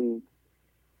دریافت کنیم.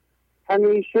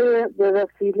 همیشه به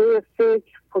وسیله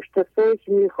فکر پشت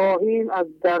فکر می‌خواهیم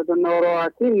از درد و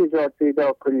ناراحتی نجات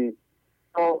پیدا کنیم،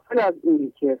 غافل از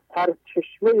این که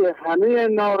سرچشمه همه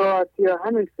ناراحتی و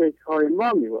همین فکرهای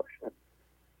ما میباشد.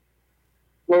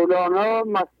 مولانا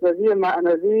مثنوی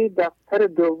معنوی دفتر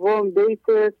دوم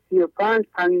بیت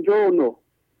 35-59.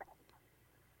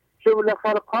 جمله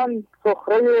خلقان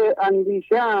سخره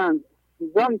اندیشه اند،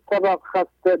 زان سبب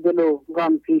خسته دل و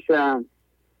غم پیشه اند.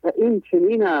 و این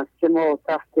چنین است که ما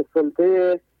تحت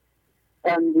سلطه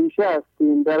اندیشه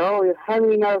هستیم، برای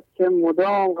همین است که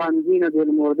مدام غمگین و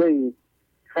دلمرده ایم،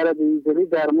 خرد ایزنی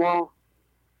در ما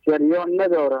جریان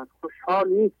ندارد، خوشحال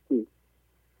نیستیم.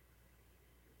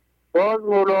 باز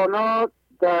مولانا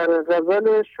در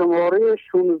غزل شماره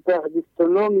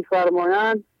 16-29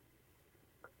 می‌فرمایند: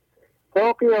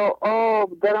 ساقیا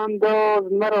آب در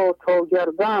انداز مرا تا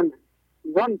گردن،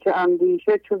 زان که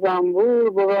اندیشه چو زنبور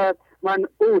بود من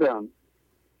اورم.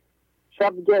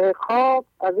 شبگه خواب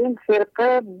از این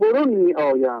خرقه برون می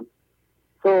آیم،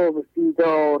 صبح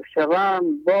بیدار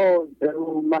شوم باز در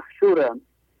او محشورم.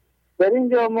 در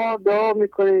اینجا ما دعا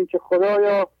میکنیم که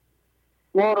خدایا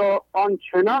ما را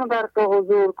آنچنان غرق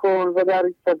حضور کن و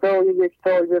در فضای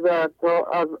یکتای ببر تا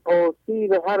از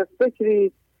آسیب هر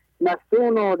فکری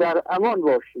مسون و در امان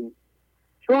باشیم،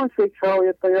 چون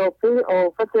فکرهای قیافه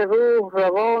آفت روح،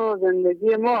 روان و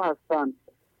زندگی ما هستند.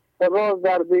 و باز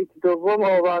در بیت دوم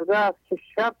آورده است که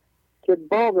شب که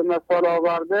باب مثال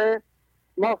آورده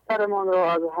ما سرمان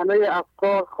را از همه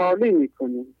افکار خالی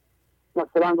میکنیم.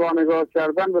 مثلا با نگاه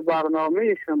کردن به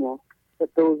برنامه شما و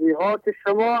توضیحات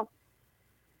شما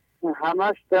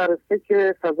همش در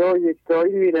فکر فضای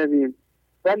یکتایی می رویم،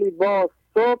 ولی باز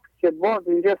صبح که باز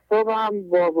اینجا صبح هم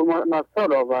با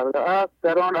مثال آورده است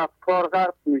در آن افکار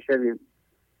غرق می شویم.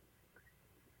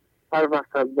 هر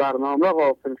وقت از برنامه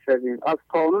غافل شویم، از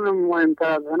قانون مهمتر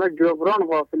از همه جبران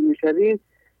غافل می شویم،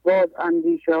 باز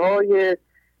اندیشه های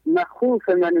مخوف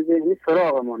من ذهنی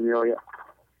سراغمان می آید.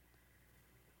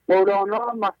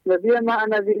 مولانا مثنوی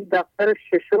معنوی دفتر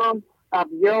ششم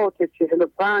ابیات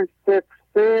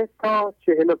 45-03 تا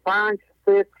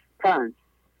 45-05.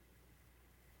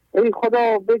 ای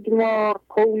خدا بگمار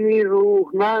قومی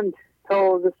روحمند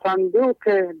تا ز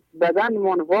صندوق بدن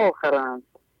من واخرند.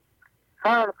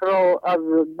 خلق را از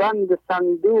بند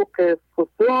صندوق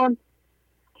فسون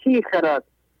کی خرد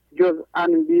جز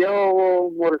انبیا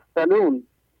و مرسلون.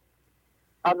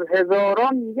 از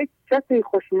هزاران یک کسی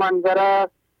خوشمنظر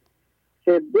است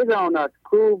که بداند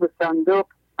کو به صندوق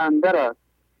اندر است.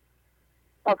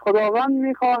 از خداوند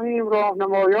می‌خواهیم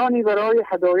راهنمایانی برای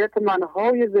هدایت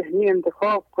منهای ذهنی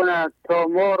انتخاب کند تا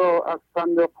ما را از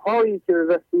صندوق‌هایی که به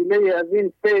وسیله از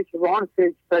این فکر و آن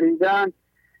فکر پریدن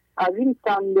از این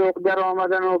صندوق در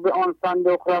آمدن و به آن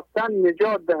صندوق رفتن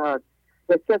نجات دهد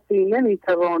و کسی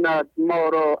نمی‌تواند ما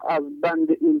را از بند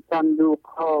این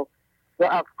صندوق‌ها و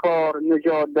افکار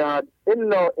نجات دهد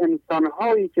الا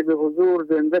انسان‌هایی که به حضور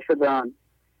زنده شدند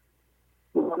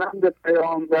مانند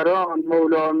پیامبران،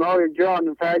 مولانای جان.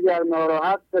 و اگر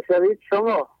ناراحت بشوید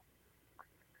شما،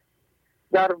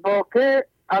 در واقع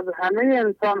از همه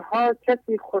انسان‌ها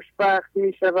کسی خوشبخت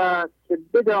می شود که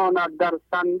بداند در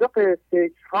صندوق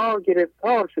فکرها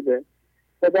گرفتار شده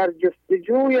و در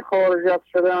جستجوی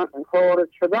خارج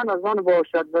شدن از آن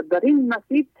باشد و در این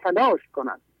مسیر تلاش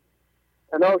کند.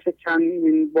 تلاش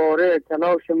چندین باره،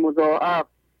 تلاش مضاعف،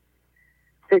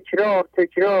 تکرار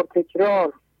تکرار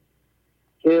تکرار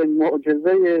که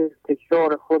معجزه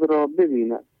تکرار خود را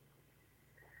ببیند.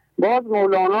 باز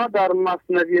مولانا در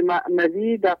مثنوی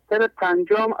معنوی دفتر 5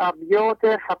 ابیات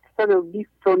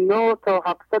 729 تا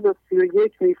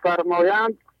 731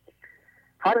 می‌فرمایند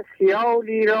هر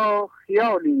خیالی را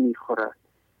خیالی می‌خورد،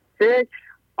 فکر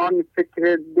آن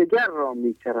فکر دیگر را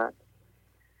می‌کرد.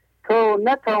 تو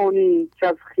نتوانی که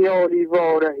از خیالی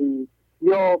وارهی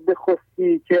یا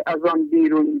بخستی که از آن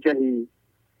بیرون جهی.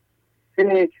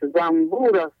 فکر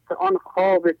زنبور است آن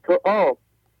خواب تو آب،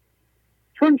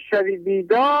 چون شوی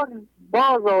بیدار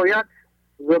باز آید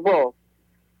ذباب.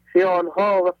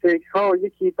 خیالها و فکرها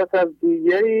یکی پس از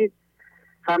دیگری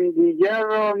همدیگر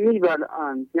را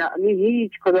میبلعند، یعنی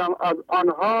هیچ کدام از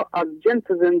آنها از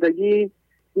جنس زندگی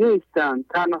نیستند.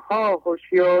 تنها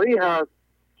هوشیاری هست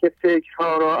که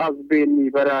فکرها را از بین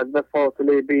میبرد و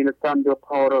فاصله بین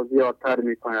صندوقها را زیادتر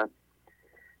میکند.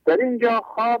 در اینجا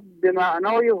خواب به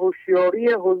معنای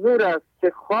هوشیاری حضور است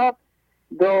که خواب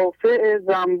دافع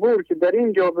زنبور که در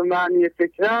اینجا به معنی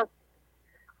فکر است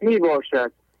می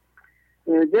باشد.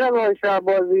 جناب آقای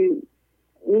شهبازی،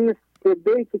 این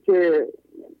بیتی که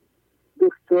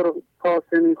دکتر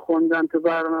قاسمی خوندن تو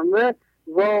برنامه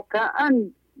واقعا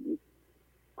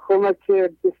کمک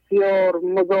بسیار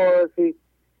مضاعفی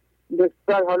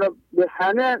بسیار حالا به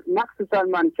همه مخصوصا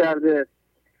من کرده.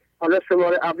 حالا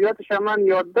شماره ابیاتش هم من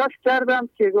یادداشت کردم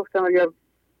که گفتم اگر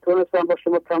تونستم با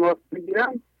شما تماس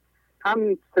بگیرم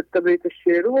هم 3 بیت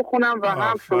شعر رو بخونم و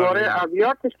هم شماره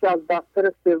ابیاتش که از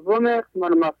دفتر 3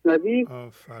 من مثنوی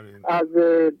از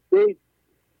بیت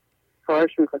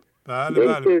خواهش میکنم.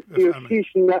 بله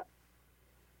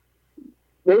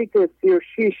بیت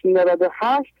 36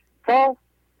 98 تا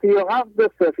 37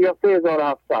 صفر یا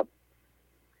 3700.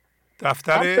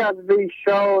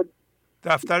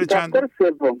 دفتر چند؟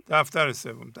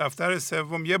 دفتر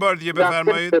سوم یه بار دیگه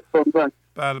بفرمایید.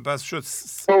 بله بس شد.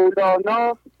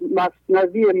 مولانا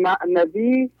مثنوی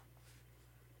معنوی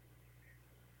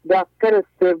دفتر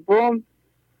 3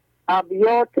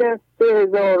 ابیات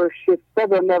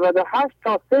 3698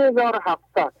 تا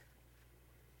 3700.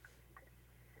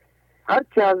 هر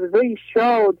که از وی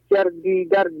شاد گردی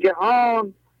در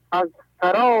جهان از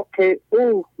فراق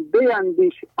او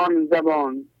بیندیش آن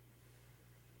زبان.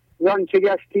 زان چه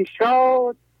گشتی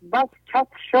شاد بس کس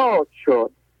شاد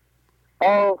شد،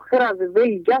 آخر از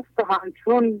وی جست و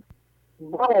همچون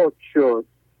باد شد.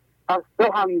 از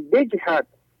تو هم بجهد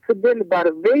تو دل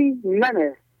بر وی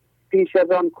منه، پیش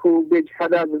از آن کو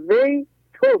بجهد از وی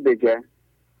تو بجه.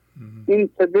 این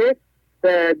 3 بیت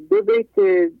 2 بیت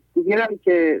دیگرم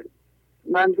که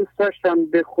من دوست داشتم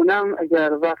بخونم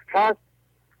اگر وقت هست.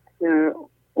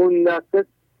 اون لحظه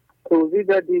توضیح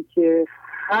دادی که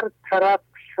هر طرف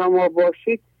شما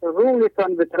باشید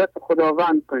رویتان به طرف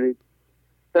خداوند کنید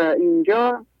و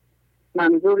اینجا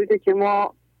منظور اینه که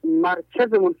ما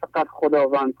مرکزمون فقط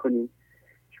خداوند کنیم،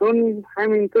 چون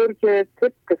همینطور که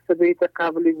طبق 3 بیت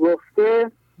قبلی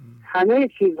گفته همه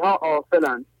چیزها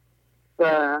آفلند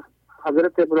و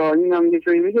حضرت ابراهیم هم یه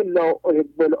جایی میگه لا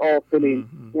احب الآفلین،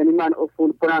 یعنی من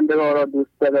افول کنندگان را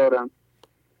دوست دارم.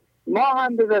 ما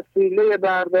هم به وسیله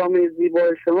برنامه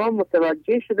زیبای شما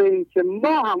متوجه شده ایم که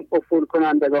ما هم افول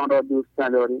کنندگان را دوست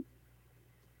نداریم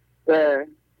و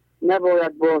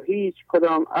نباید با هیچ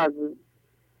کدام از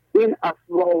این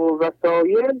اسباب و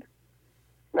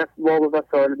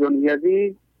وسایل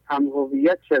دنیوی هم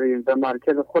هویت شویم و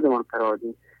مرکز خودمان قرار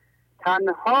دیم.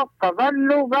 تنها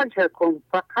فولوا وجهکم،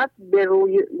 فقط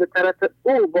به طرف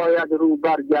او باید رو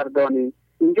برگردانید.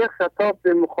 اینجا خطاب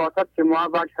به مخاطب که ما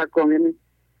وجهکم یعنی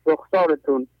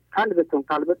رخسارتون،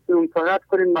 قلبتون فقط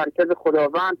کنید مرکز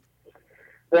خداوند.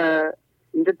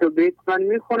 اینجا 2 بیت من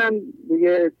میخونم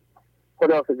دیگه،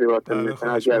 خداحافظی باتون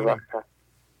میکنم اگر وقت هست.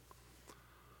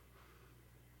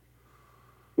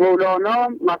 مولانا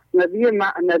مثنوی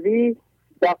معنوی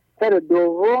دفتر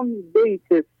 2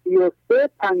 بیت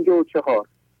 33-54.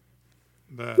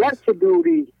 گرچه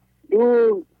دوری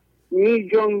دور می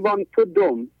جنبان تو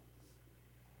دم،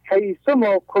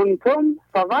 حیثما کنتم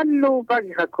فولوا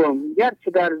وجهکم.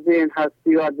 گرچه در ذهن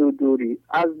هستی و دوری،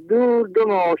 از دور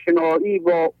دم آشنایی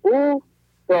با او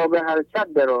تا به حرکت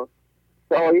دراز.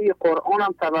 به آیه قرآن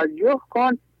هم توجه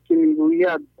کن که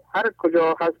میگوید هر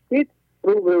کجا هستید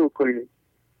رو به او کنید.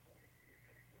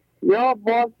 یا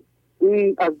باز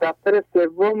این از دفتر 3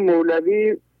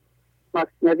 مولوی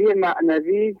مثنوی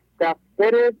معنوی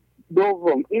دفتر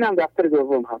 2، این هم دفتر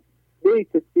 2 هست،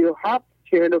 بیت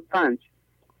 37-45.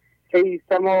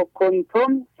 حیثما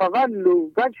کنتم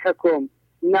فولوا وجهکم،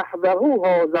 نحوه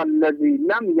هذا الذی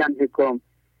لم ینهکم.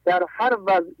 در هر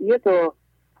وضعیت و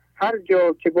هر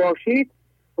جا که باشید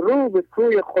رو به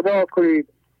سوی خدا کنید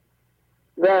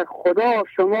و خدا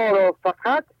شما را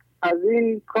فقط از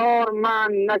این کار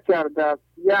منع نکرده است.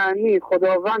 یعنی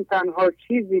خداوند تنها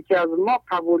چیزی که از ما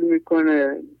قبول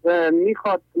میکنه و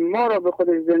میخواد ما را به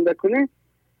خودش زنده کنه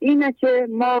اینه که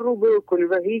ما رو به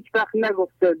کنید و هیچ وقت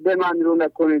نگفته به من رو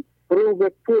نکنید، رو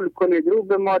به پول کنید، رو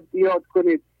به مادیات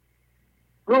کنید،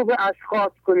 رو به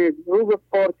اشخاص کنید، رو به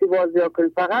پارتی بازی ها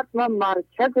کنید. فقط ما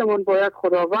مرکزمون باید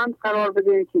خداوند قرار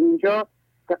بدیم که اینجا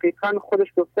دقیقا خودش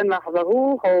گفته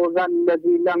نحوه هذا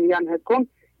الذی لم ینهکم،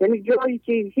 یعنی جایی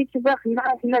که هیچ وقت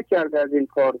نکرده از این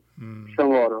کار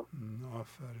شما رو.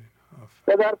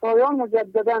 و در پایان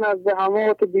مجددا از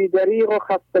زحمات بی‌دریغ و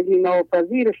خستگی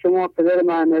ناپذیر شما پدر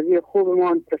معنوی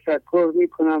خوبمان تشکر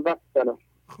میکنم و سلام.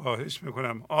 خواهش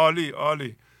میکنم. عالی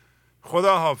عالی.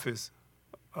 خدا حافظ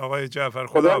آقای جعفر.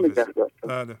 خدا حافظ.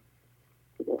 بله.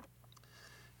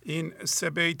 این 3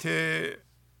 بیت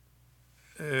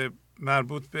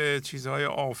مربوط به چیزهای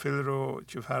آفل رو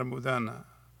که فرمودن،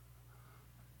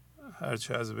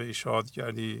 هرچه از وی شاد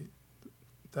کردی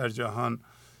در جهان،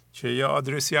 که یه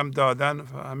آدرسی هم دادن،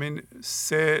 همین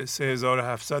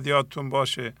 3700 یادتون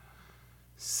باشه،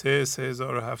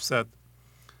 3700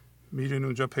 میرین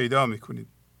اونجا پیدا میکنید.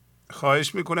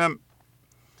 خواهش میکنم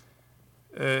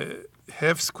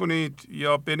حفظ کنید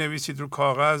یا بنویسید رو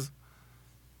کاغذ.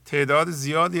 تعداد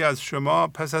زیادی از شما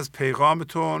پس از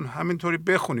پیغامتون همینطوری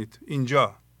بخونید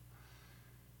اینجا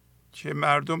که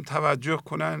مردم توجه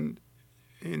کنن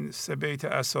این 3 بیت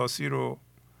اساسی رو.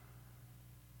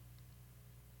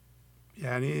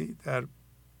 یعنی در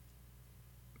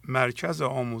مرکز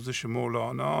آموزش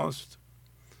مولاناست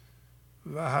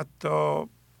و حتی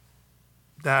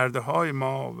دردهای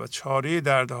ما و چاره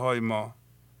دردهای ما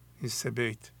این 3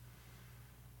 بیت.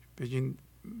 بگین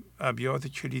ابیات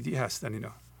کلیدی هستن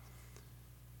اینا،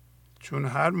 چون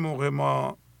هر موقع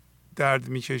ما درد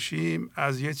میکشیم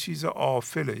از یه چیز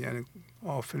آفله، یعنی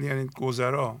آفل یعنی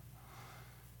گذرا،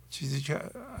 چیزی که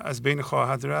از بین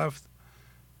خواهد رفت.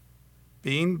 به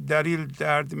این دلیل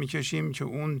درد میکشیم که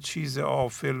اون چیز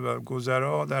آفل و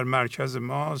گذرا در مرکز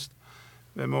ماست.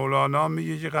 و مولانا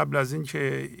میگه که قبل از این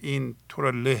که این تو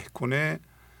رو له کنه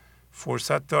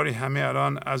فرصت داری همه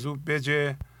الان از او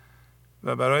بجه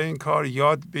و برای این کار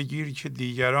یاد بگیر که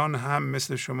دیگران هم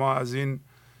مثل شما از این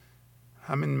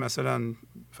همین مثلا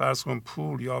فرض کن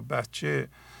پول یا بچه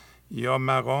یا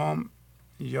مقام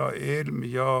یا علم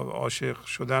یا عاشق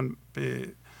شدن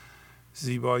به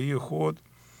زیبایی خود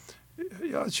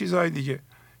یا چیزهای دیگه،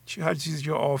 هر چیزی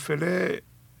که آفله،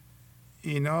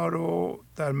 اینا رو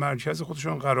در مرکز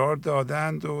خودشون قرار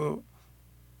دادند و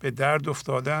به درد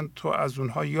افتادند. تو از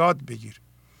اونها یاد بگیر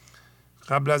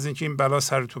قبل از اینکه این بلا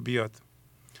سر تو بیاد.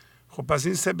 خب پس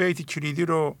این 3 بیت کلیدی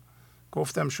رو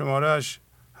گفتم، شمارهش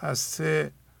هست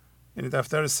 3، یعنی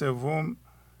دفتر 3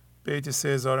 بیت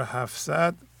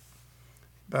 3700.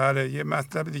 بله، یه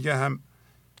مطلب دیگه هم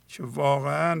که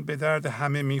واقعا به درد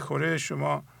همه میخوره.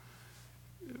 شما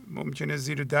ممکنه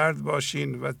زیر درد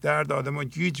باشین و درد آدم رو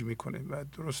گیج میکنه و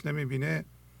درست نمیبینه،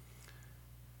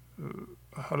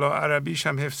 حالا عربیش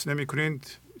هم حفظ نمیکنین،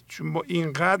 چون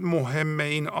اینقدر مهمه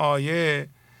این آیه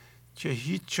که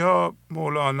هیچ جا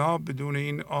مولانا بدون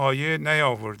این آیه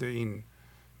نیاورده این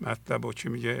مطلب رو که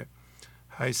میگه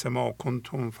حیثما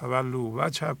کنتم فولوا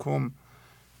وجهکم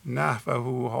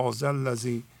نحوه هذا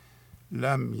الذی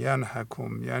لم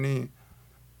ینهکم. یعنی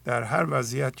در هر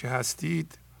وضعیت که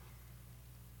هستید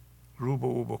رو به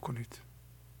او بکنید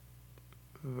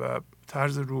و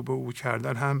طرز رو به او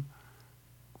کردن هم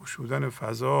گشودن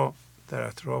فضا در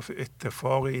اطراف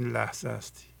اتفاق این لحظه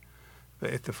است و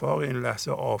اتفاق این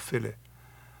لحظه آفله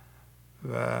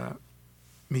و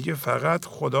میگه فقط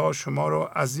خدا شما رو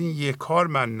از این یک کار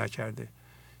من نکرده.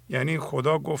 یعنی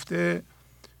خدا گفته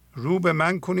رو به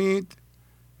من کنید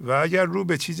و اگر رو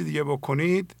به چیز دیگه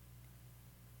بکنید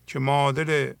که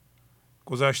معادل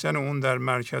گذاشتن اون در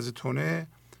مرکزتونه،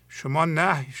 شما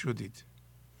نهی شدید.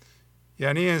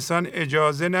 یعنی انسان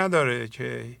اجازه نداره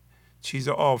که چیز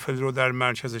آفل رو در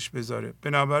مرکزش بذاره.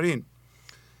 بنابراین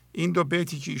این دو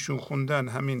بیتی که ایشون خوندن،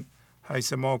 همین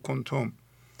حیث ما کنتم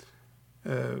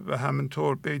و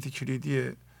همینطور بیت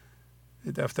کلیدی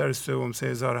دفتر سوم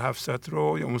 3700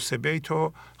 رو یا اون سه بیت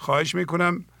رو خواهش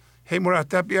میکنم هی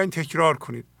مرتب بیاین تکرار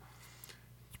کنید،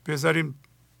 بذاریم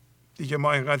دیگه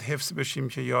ما اینقدر حفظ بشیم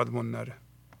که یادمون نره.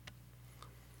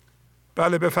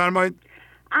 بله بفرمایید.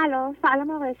 الو، سلام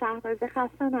آقای شهبازی،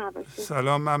 خسته نباشید.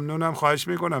 سلام، ممنونم، خواهش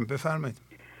میکنم، بفرمایید.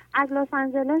 از لس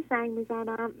آنجلس زنگ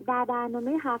میزنم. در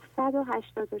برنامه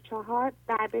 784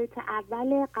 در بیت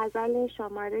اول غزل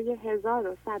شماره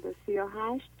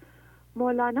 1138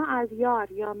 مولانا از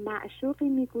یار یا معشوقی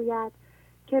میگوید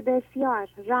که بسیار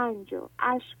رنج و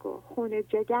اشک و خون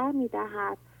جگر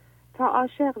میدهد تا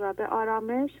عاشق را به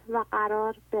آرامش و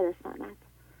قرار برساند.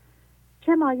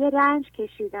 چه مایه رنج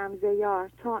کشیدم ز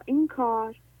یار تا این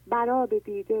کار، برا به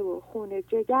دیده و خون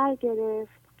جگر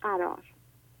گرفت قرار.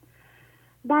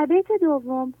 در بیت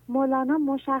دوم مولانا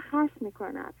مشخص می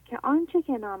کند که آنچه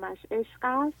که نامش عشق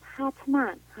است حتما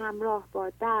همراه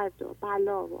با درد و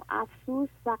بلا و افسوس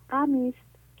و غمی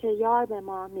است که یار به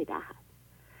ما می دهد.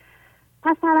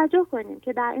 پس توجه کنیم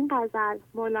که در این غزل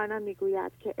مولانا می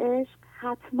گوید که عشق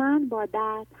حتما با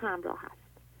درد همراه است.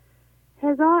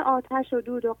 هزار آتش و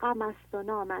دود و غم است و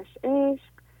نامش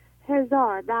عشق،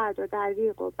 هزار درد و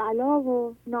دریغ و بلا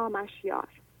و نامش یار.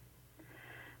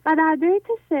 و در بیت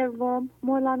سوم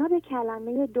مولانا به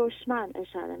کلمه دشمن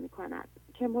اشاره می کند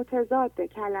که متضاد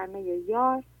کلمه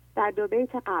یار در دو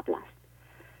بیت قبل است.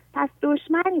 پس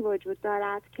دشمنی وجود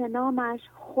دارد که نامش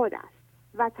خود است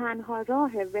و تنها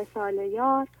راه وصال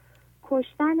یار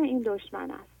کشتن این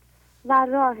دشمن است و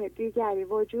راه دیگری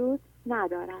وجود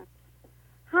ندارد.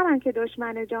 همان که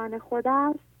دشمن جان خود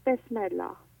است، بسم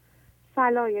الله،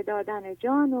 صلای دادن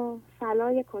جان و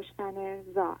صلای کشتن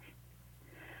زار.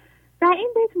 در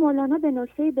این بیت مولانا به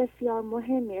نکته بسیار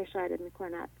مهمی اشاره می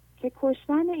کند که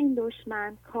کشتن این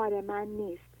دشمن کار من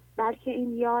نیست، بلکه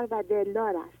این یار و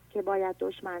دلدار است که باید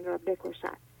دشمن را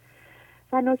بکشد.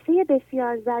 و نکته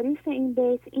بسیار ظریف این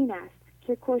بیت این است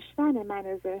که کشتن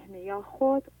من ذهنی یا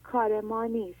خود کار ما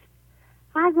نیست.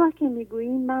 هرگاه که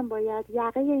میگوییم من باید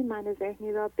یقه این من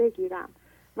ذهنی را بگیرم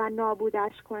و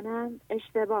نابودش کنم،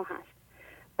 اشتباه است،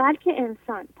 بلکه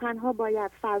انسان تنها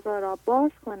باید فضا را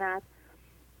باز کند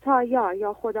تا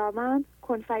یا خداوند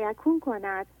کن فیکون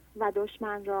کند و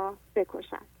دشمن را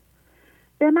بکشد.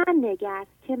 به من نگر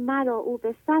که مرا او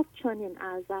به 100 چنین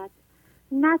ارزد،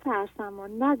 نترسم و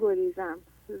نگریزم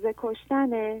ز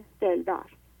کشتن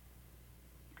دلدار.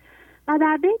 و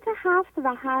در بیت 7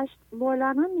 و 8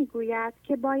 مولانا میگوید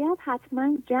که باید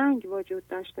حتما جنگ وجود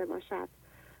داشته باشد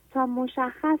تا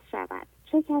مشخص شود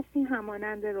چه کسی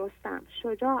همانند رستم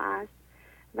شجاع است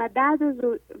و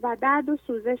درد و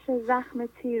سوزش زخم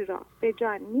تیر را به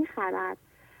جان میخرد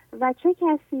و چه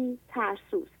کسی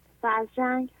ترسوست و از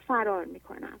جنگ فرار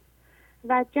میکند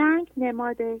و جنگ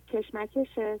نماد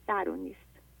کشمکش درونی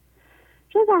است.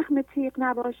 چه زخم تیغ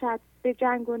نباشد به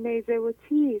جنگ و نیزه و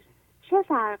تیر، چه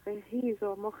فرق هیز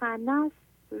و مخنث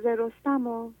ز رستم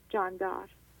و جاندار.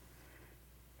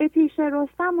 به پیش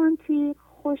رستم آن تیغ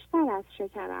خوشتر از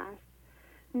شکر است،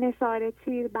 نثار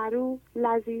تیر برو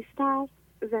لذیذتر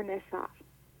ز نثار.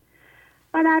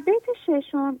 و در بیت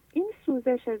 6 این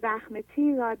سوزش زخم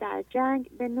تیر را در جنگ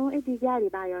به نوع دیگری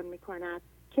بیان می کند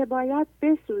که باید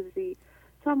بسوزی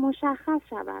تا مشخص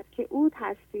شود که عود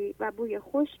هستی و بوی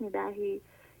خوش می دهی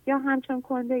یا همچون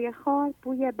کنده خار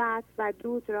بوی بد و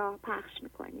دود را پخش می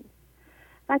کنی.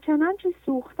 و چنانچه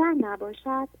سوختن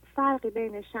نباشد فرقی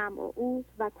بین شمع و عود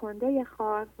و کنده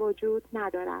خار وجود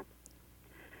ندارد.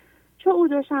 چو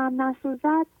عود و شمع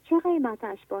نسوزد چه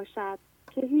قیمتش باشد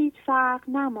که هیچ فرق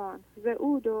نماند ز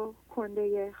عود و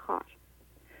کنده خار.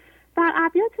 در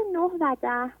ابیات 9 و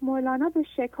 10 مولانا به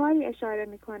شکاری اشاره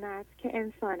می کند که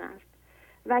انسان است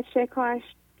و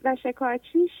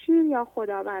شکارچی شیر یا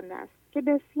خداوند است که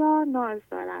بسیار ناز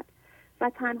دارد و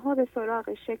تنها به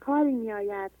سراغ شکاری می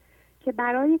آید که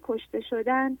برای کشته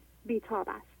شدن بیتاب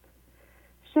است.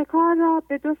 شکار را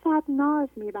به 200 ناز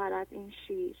می برد این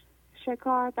شیر،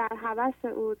 شکار در هوس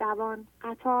او دوان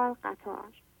قطار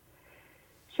قطار.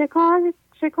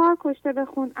 شکار کشته به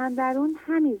خون اندرون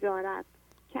همی زارد،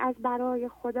 که از برای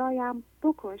خدایم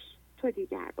بکش تو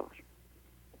دیگر بار.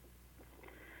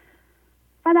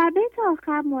 و در بیت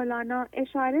آخر مولانا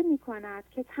اشاره می کند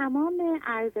که تمام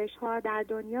ارزش ها در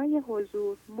دنیای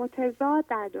حضور متضاد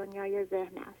در دنیای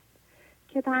ذهن است،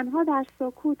 که تنها در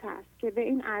سکوت است که به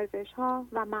این ارزش ها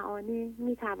و معانی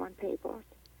می توان پی برد.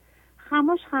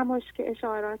 خموش خموش که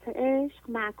اشارات عشق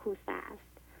معکوس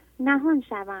است، نهان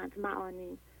شوند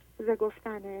معانی ز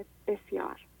گفتن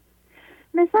بسیار.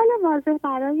 مثال واضح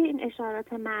برای این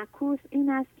اشارات معکوس این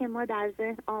است که ما در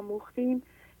ذهن آموختیم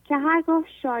که هرگاه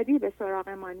شادی به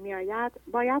سراغمان می آید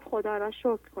باید خدا را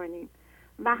شکر کنیم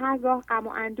و هرگاه غم و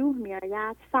اندوه می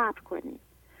آید صبر کنیم.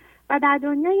 و در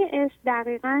دنیای عشق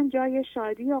دقیقاً جای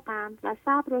شادی و غم و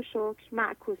صبر و شکر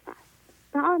معکوس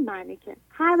است. به آن معنی که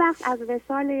هر وقت از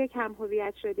وصال یک هم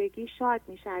هویت شدگی شاد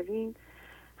می شویم،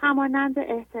 همانند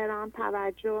احترام،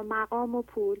 توجه، مقام و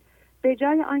پول، به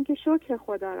جای آنکه شکر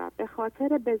خدا را به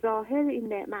خاطر بظاهر این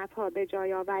نعمت‌ها به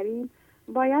جای آوریم،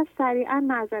 باید سریعاً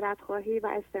معذرت خواهی و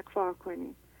استغفار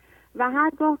کنیم. و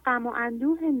هرگاه غم و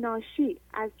اندوه ناشی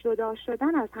از جدا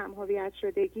شدن از هم هویت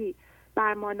شدگی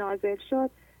بر ما نازل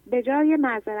شد، به جای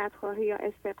معذرت خواهی یا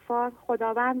استغفار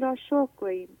خداوند را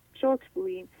شکر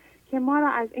گوییم که ما را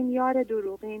از این یار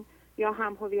دروغین یا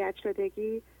هم هویت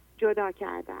شدگی جدا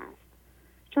کرده است.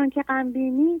 چون که غم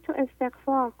بینی تو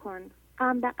استغفار کن،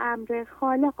 غم به امر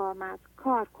خالق آمد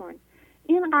کار کن.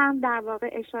 این غم در واقع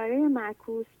اشاره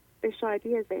معکوس به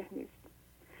شادی ذهنی است.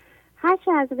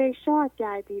 هرچه از وی شاد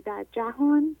گردی در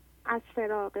جهان، از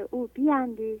فراق او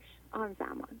بیاندیش آن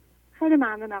زمان. خیلی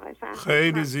ممنون آقای فرهاد.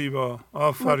 خیلی زیبا،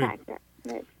 آفرین.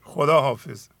 خدا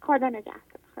حافظ. خدا نگهدار.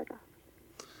 خدا.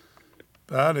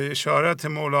 بله، اشارت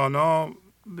مولانا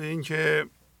به این که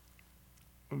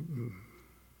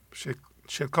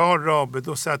شکار را به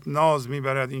 200 ناز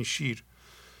میبرد این شیر.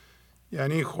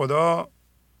 یعنی خدا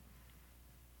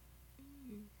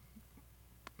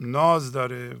ناز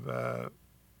داره و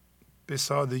به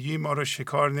سادگی ما را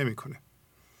شکار نمیکنه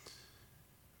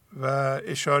و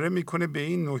اشاره میکنه به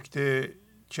این نکته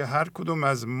که هر کدوم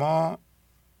از ما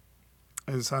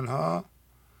انسان ها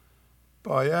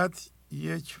باید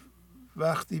یک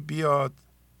وقتی بیاد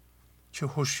که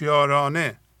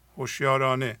هوشیارانه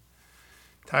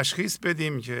تشخیص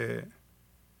بدیم که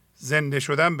زنده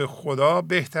شدن به خدا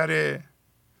بهتره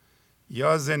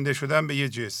یا زنده شدن به یه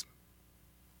جسم.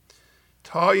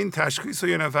 تا این تشخیص رو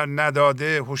یه نفر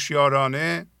نداده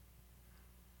هوشیارانه،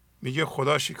 میگه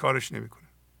خدا شکارش نمیکنه.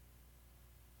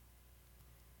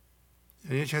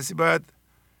 یعنی کسی باید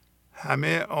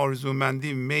همه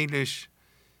آرزومندی، میلش،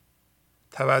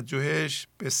 توجهش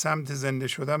به سمت زنده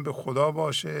شدن به خدا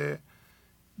باشه،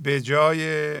 به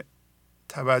جای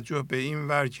توجه به این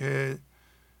ور که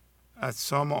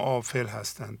اجسام آفل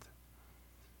هستند.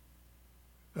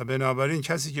 و بنابراین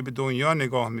کسی که به دنیا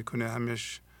نگاه میکنه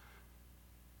همش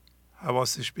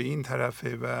حواسش به این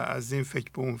طرفه و از این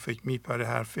فکر به اون فکر میپره،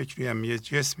 هر فکری هم یه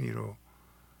جسمی رو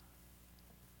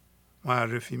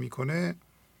معرفی میکنه،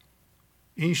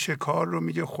 این شکار رو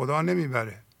میگه خدا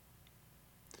نمیبره.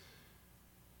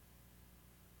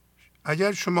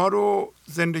 اگر شما رو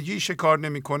زندگی شکار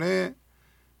نمیکنه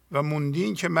و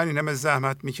موندین که من این همه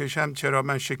زحمت میکشم، چرا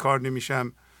من شکار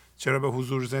نمیشم، چرا به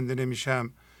حضور زنده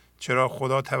نمیشم، چرا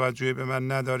خدا توجه به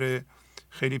من نداره،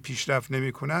 خیلی پیشرفت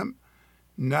نمیکنم،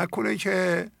 نکنه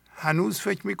که هنوز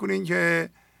فکر میکنین که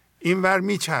این ور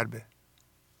میچربه.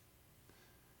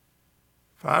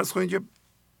 فرض کنین که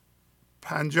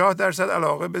 50%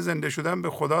 علاقه به زنده شدن به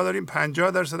خدا داریم،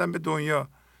 50% هم به دنیا.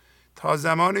 تا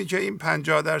زمانی که این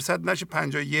 50% نشه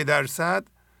 51%،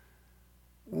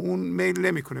 اون میل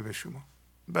نمیکنه به شما،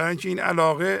 برای اینکه این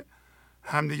علاقه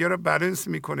همدیگه رو بالانس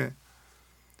میکنه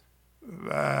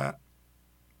و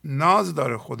ناز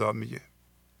داره. خدا میگه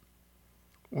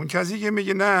اون کسی که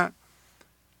میگه نه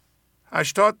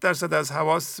 80% از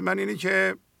حواس من اینه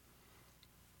که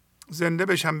زنده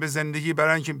بشم به زندگی،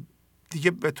 برای اینکه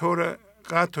دیگه به طور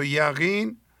قطع و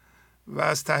یقین و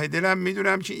از ته دلم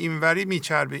میدونم که اینوری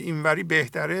میچربه، اینوری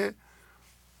بهتره،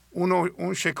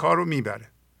 اون شکار رو میبره.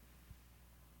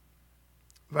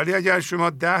 ولی اگر شما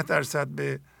 10%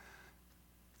 به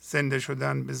زنده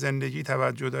شدن به زندگی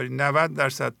توجه دارید،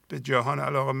 90% به جهان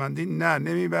علاقه‌مندی، نه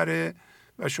نمیبره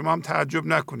و شما هم تعجب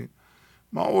نکنید.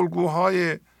 ما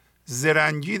الگوهای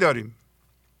زرنگی داریم.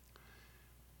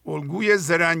 الگوی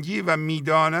زرنگی و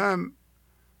میدانم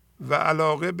و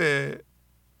علاقه به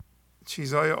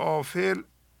چیزهای آفل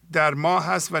در ما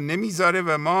هست و نمیذاره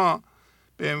و ما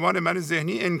به عنوان من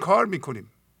ذهنی انکار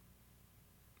میکنیم.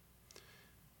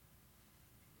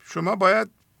 شما باید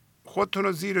خودتون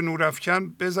رو زیر نورافکن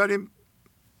بذاریم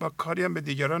با کاری هم به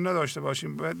دیگران نداشته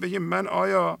باشیم. باید بگیم من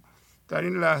آیا در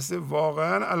این لحظه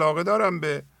واقعا علاقه دارم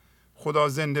به خدا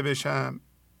زنده بشم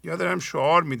یا دارم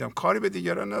شعار میدم. کاری به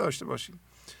دیگران نداشته باشیم.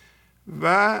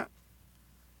 و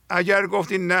اگر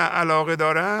گفتین نه علاقه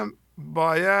دارم،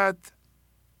 باید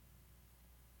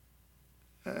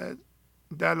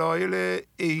دلایل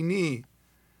عینی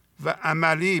و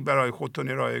عملی برای خودتون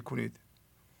ارائه کنید.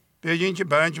 بگین که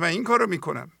برای اینکه من این کار رو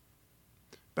میکنم،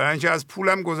 برای اینکه از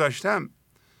پولم گذاشتم،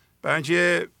 برای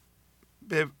اینکه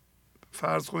به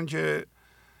فرض کن که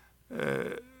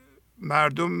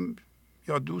مردم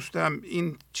یا دوستم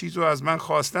این چیز رو از من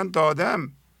خواستن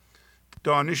دادم،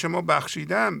 دانشمو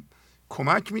بخشیدم،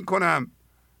 کمک میکنم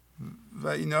و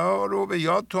اینا رو به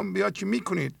یادتون بیاد که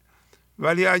میکنید.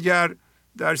 ولی اگر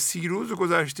در 30 روز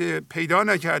گذشته پیدا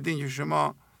نکردین که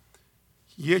شما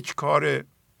یک کار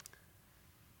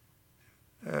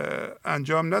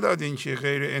انجام ندادین که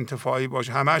غیر انتفاعی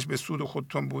باشه، همش به سود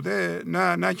خودتون بوده،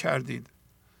 نه نکردید.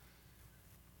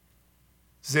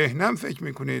 ذهنم فکر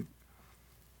میکنید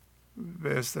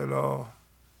به اصطلاح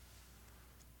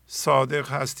صادق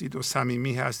هستید و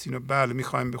صمیمی هستید و بله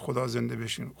میخوایم به خدا زنده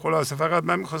بشین. خلاصه فقط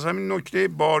من میخواستم این نکته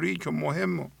باریک و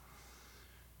مهم رو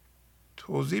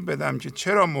توضیح بدم که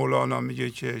چرا مولانا میگه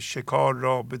که شکار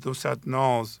را به 200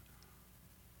 ناز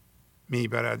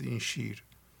میبرد این شیر.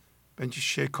 به اینکه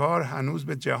شکار هنوز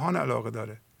به جهان علاقه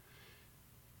داره.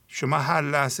 شما هر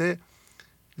لحظه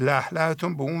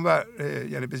لهلهتون به اون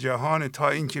یعنی به جهان، تا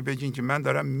اینکه بگین که من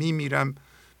دارم میمیرم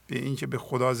به اینکه به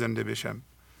خدا زنده بشم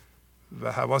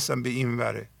و حواسم به این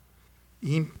وره.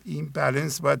 این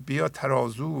بالانس باید بیاد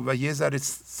ترازو و یه ذره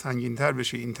سنگین‌تر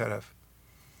بشه این طرف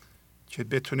که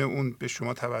بتونه اون به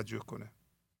شما توجه کنه.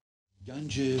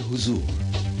 گنج حضور،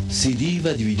 CD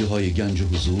و دیویدیوهای گنج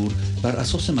حضور بر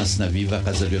اساس مثنوی و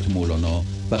غزلیات مولانا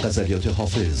و غزلیات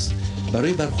حافظ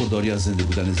برای برخورداری از زنده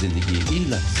بودن زندگی این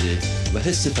لحظه و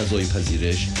حس فضای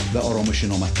پذیرش و آرامش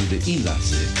نامحدود این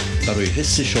لحظه، برای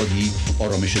حس شادی،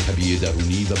 آرامش طبیعی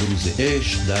درونی و بروز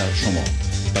عشق در شما،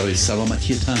 برای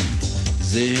سلامتی تن،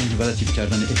 ذهن و لطیف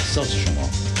کردن احساس شما،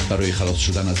 برای خلاص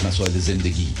شدن از مسائل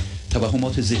زندگی،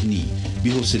 توهمات ذهنی،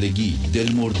 بی‌حوصلگی،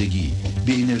 دلمردگی،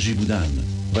 بی انرژی بودن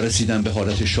و رسیدن به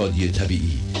حالت شادی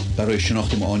طبیعی، برای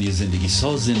شناخت معانی زندگی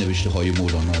ساز نوشته‌های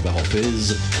مولانا و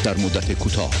حافظ در مدت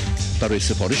کوتاه. برای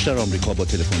سفارش در آمریکا با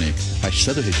تلفن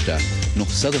 818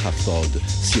 970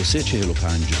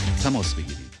 3345 تماس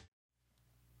بگیرید.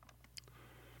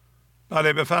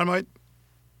 بله بفرمایید.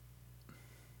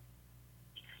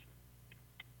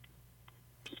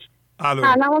 الو.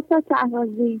 سلام استاد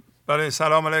شهبازی. بله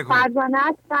سلام علیکم. فرزانه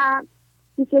هستم.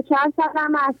 24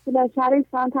 سالم، از فیلاشهر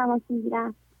ایسان تماس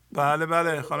میگیرم.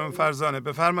 بله خانم فرزانه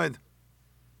بفرمایید.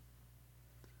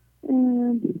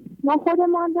 ما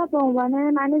خودمان را به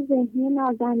عنوان من ذهنی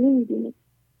نازنین می‌بینیم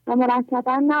و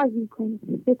مرتبا ناز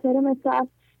می‌کنیم. به طور مثال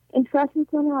احساس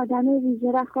می‌کنیم آدم ویژه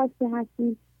و خاصی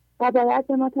هستیم و باید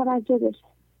به ما توجه بشه،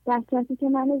 در صورتی که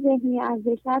من ذهنی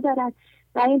ارزش ندارد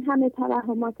و این همه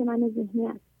توهمات من ذهنی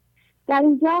است. در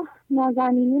اینجا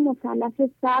نازنینی مثلث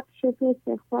صبر، شکر و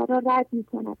استغفار را رد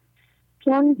می‌کند،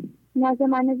 چون ناز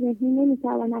من ذهنی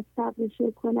نمی‌تواند صبر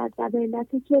شکر کند و به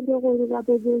علت کبر و غرور و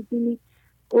بزرگبینی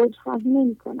عذرخواهی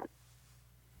نمی‌کند.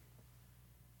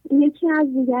 یکی از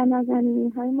دیگر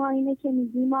نازنینی‌های ما اینه که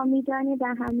میگیم ما می‌دانیم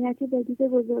و اهمیتی به دید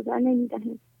بزرگان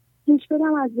نمی‌دهیم. هیچ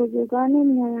کدام از بزرگان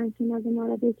نمی‌آیند که ناز ما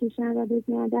را بکشند و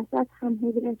بگویند دست از هم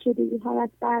حضورت شدگی حالت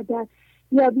بردار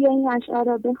یا بیا این اشعار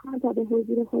را بخوان تا به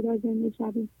حضور خدا زنده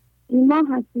شویم. این ما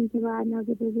هستیم که باید ناز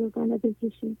بزرگان را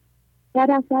بکشیم. در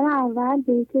دفتر اول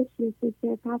بیت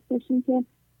 33 پس داشتیم که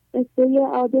قصه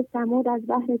عاد ثمود از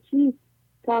بحر چیست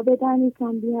تا بدانی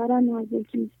کانبیا را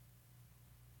نازکیست.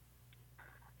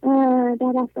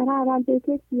 در دفتر اول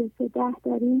بیت 33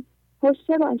 داریم هوش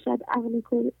باشد عقل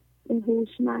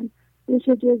هوشمند، هوش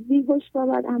جزوی هوش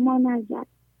بابد اما نزد.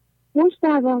 هوش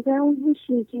در واقع اون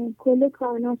هوشیه که کل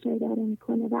کائنات را اداره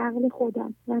میکنه و عقل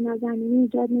خودم و نازنینی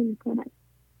ایجاد نمیکند.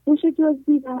 هوش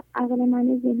جزوی و عقل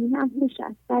من ذهنی هم هوش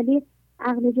است، ولی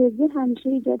عقل جزوی همیشه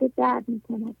ایجاد درد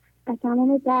میکند و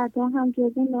تمام دردها هم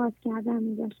جزء ناز کردن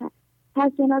میباشد.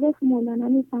 پس جناب مولانا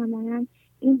میفرمایند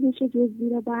این هوش جزوی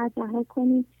را باید رها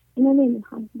کنیم. اینو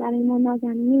نمیخوام، برای ما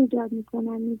نازنینی ایجاد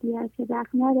میکنن، میگوید که وقت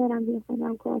ندارم به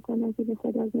خودم کار کنم که به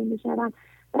خدا زنده شوم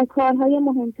و کارهای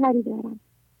مهمتری دارم.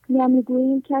 یا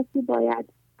میگوییم کسی باید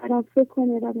برام فکر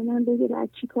کنه و به من بگه باید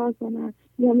چی کار کنم،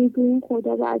 یا میگوییم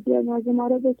خدا باید بیا ناز ما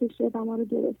رو بکشه و ما رو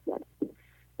درست کنه.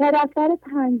 در دفتر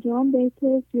 5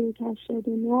 بیت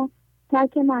 89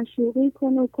 ترک معشوقی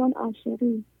کن و کن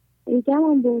عاشقی، ای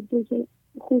گمان برده که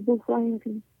خوب و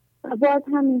فایقی. و باز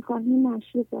هم میخواهیم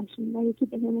معشوق باشیم و یکی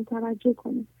به همون توجه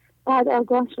کنیم بعد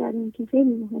آگاه شدیم که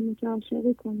خیلی مهمه که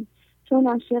عاشقی کنیم، چون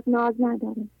عاشق ناز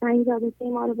نداره و این رابطه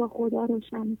ما رو با خدا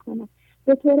روشن میکنه.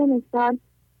 به طور مثال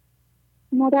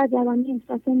ما در جوانی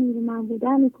احساس نیرومند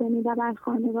بودن میکنیم و بر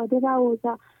خانواده و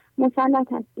اوضاع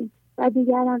مسلط هستیم و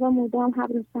دیگران را مدام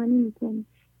حبرستانی میکنیم.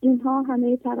 اینها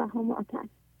همه توهمات است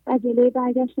و جلوی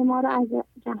برگشت ما را از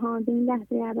جهان به این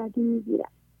لحظه ابدی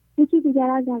میگیرد. یکی دیگر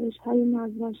از روش‌های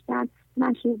ناز داشتن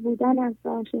مشروع بودن از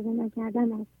عاشقی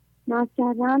نکردن است. ناز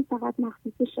کردن فقط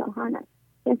مخصوص شاهان است،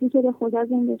 کسی که به خدا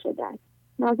زنده شده است.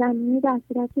 نازنینی در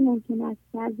صورتی ممکن است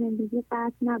که از زندگی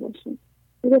قطع نباشیم.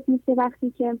 درست نیست که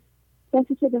وقتی که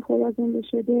کسی که به خدا زنده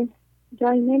شده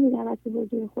جایی نمی‌رود که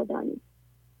حضور خدا نیست.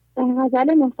 در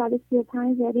غزل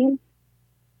 935 داریم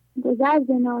گذر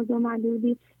ز ناز و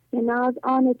ملولی که ناز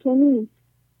آن تو نیست،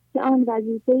 که آن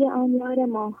وظیفه آن یار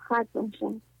ما خط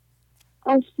باشد.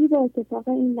 آشتی با اتفاق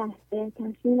این لحظه،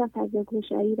 تسلیم و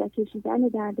فضاگشایی و کشیدن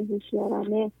درد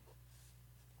هوشیارانه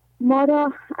ما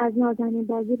را از نازنین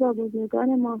بازی با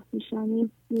بزرگان ماه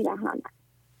پیشانی می‌رهاند.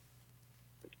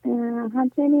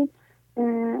 همچنین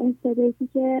این صدایی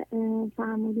که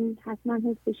فرمودین حتما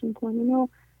حسشون کنین و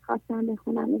خواستم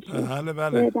بخونمش.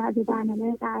 بله. در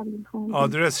برنامه قبلی خوندیم.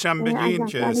 آدرسش هم بگین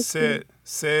که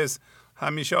سه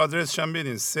همیشه آدرسش هم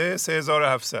بدین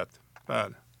 3700.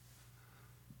 بله.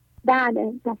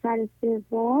 بله، سفر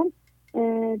سوم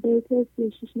بیت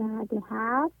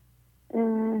 3697.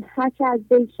 هرچه از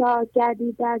بیشاد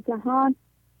گردید در جهان،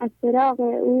 از فراق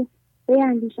او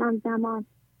بیندیشم زمان.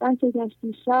 آنچه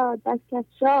گشتی شاد بس کس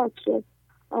شاد شد،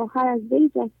 آخر از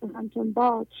وی جست همچون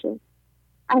باد شد.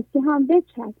 از که هم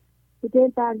بچد که دل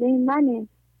بر وی منه،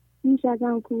 پیش از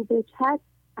آن کو بچد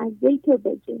از وی تو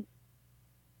بجه.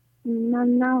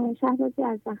 نه شهبازی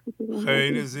از وقتی که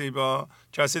خیلی زیبا.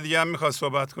 کسی دیگه هم میخواد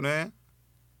صحبت کنه؟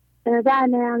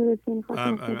 بله، امیرحسین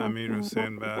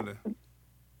امیرحسین. بله.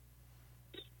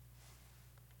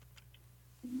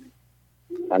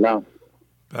 سلام.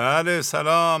 بله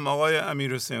سلام آقای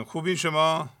امیرحسین، خوبین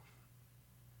شما؟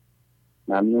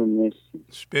 ممنون،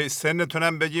 مرسی. به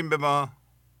سنتونم بگیم به ما.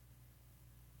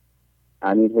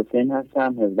 امیرحسین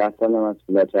هستم، 17 سالم، از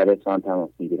حضوراجرا تماس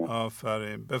میگیرم.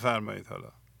 آفرین، بفرمایید. حالا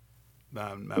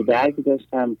درکی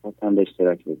داشتم خواستم به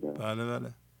اشتراک بذارم. بله.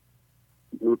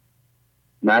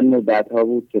 من مدت‌ها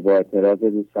بود که با اعتراض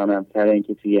دوستانم سر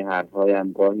اینکه توی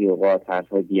حرف‌هایم گاهی اوقات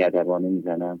حرف‌های بی‌ادبانه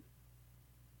میزنم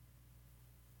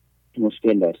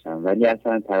مشکل داشتم، ولی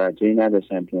اصلا توجهی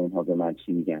نداشتم که اونها به من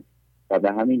چی میگن و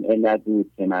به همین علت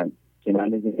بود که من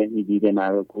ذهنی دیده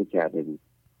من رو کور کرده بود.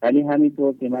 ولی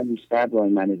همینطور که من بیشتر با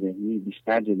این من ذهنی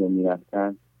بیشتر جلو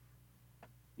میرفتم،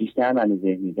 بیشتر من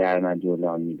ذهنی در من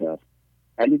جولان میداد.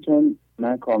 ولی چون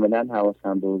من کاملا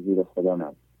حواسم به حضور خدا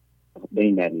نبود، به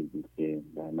این دلیل بود که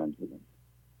در من جولان.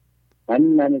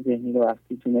 من ذهنی رو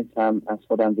وقتی تونستم از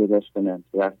خودم جداش کنم،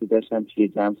 وقتی داشتم توی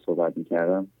جمع صحبت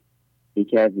میکردم،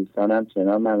 یکی از دوستانم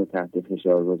چنان من رو تحت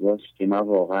فشار گذاشت که من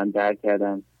واقعا درک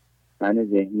کردم من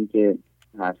ذهنی که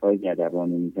حرفای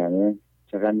بی‌ادبانه میزنه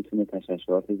چقدر میتونه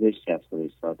تشعشعات زشتی از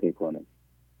خودش ساطع کنه.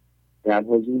 در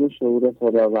حضور و شعور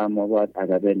خدا و ما باید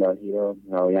ادب الهی را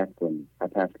رعایت کنیم و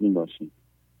تسلیم باشیم.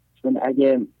 چون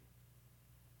اگه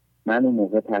من اون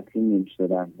موقع تسلیم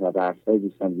نمی‌شدم و به حرفای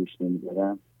دوستان گوش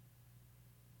نمی‌دادم،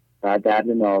 بعد درد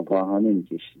ناآگاهانه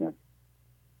می‌کشیدم.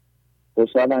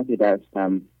 خوشحالم که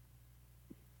دستم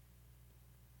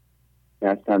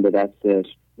به دستش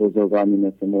بزرگانی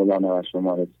مثل مولانا و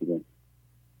شما رسیده.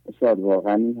 استاد،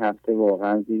 واقعا این هفته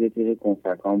واقعا زیر تیغ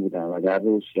کنفکان بودم و درد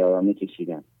هوشیارانه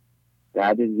کشیدم.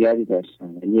 درد زیادی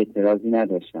داشتم ولی اعتراضی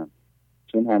نداشتم،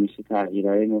 چون همیشه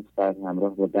تغییرهای مثبت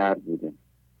همراه با درد بوده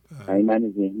و این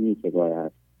من ذهنی که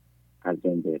باید از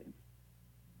بین بره.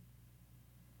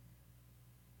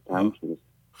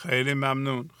 خیلی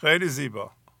ممنون، خیلی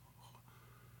زیبا.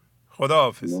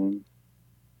 خداحافظ.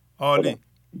 عالی.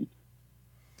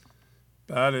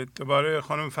 بله، دوباره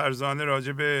خانم فرزانه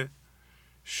راجع به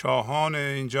شاهان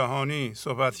این جهانی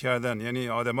صحبت کردن، یعنی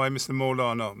آدمای مثل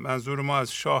مولانا. منظور ما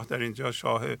از شاه در اینجا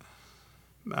شاه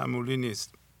معمولی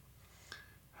نیست.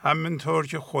 همینطور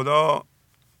که خدا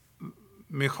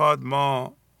میخواد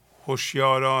ما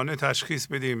هوشیارانه تشخیص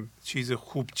بدیم چیز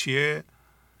خوب چیه،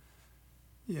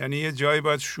 یعنی یه جایی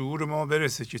باید شعور ما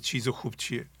برسه که چیز خوب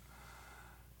چیه.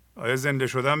 آیا زنده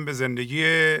شدن به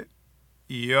زندگی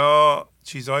یا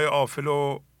چیزهای آفل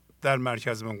رو در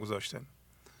مرکز من گذاشتن.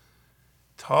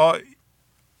 تا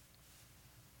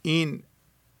این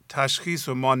تشخیص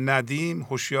رو ما ندیم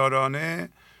هوشیارانه،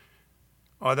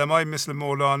 آدمای مثل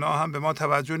مولانا هم به ما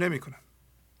توجه نمیکنن.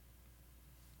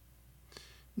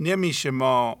 نمیشه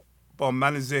ما با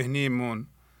من ذهنیمون،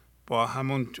 با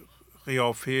همون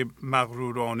قیافه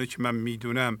مغرورانه که من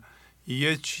میدونم،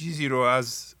 یه چیزی رو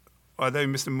از آدمی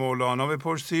مثل مولانا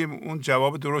بپرسیم، اون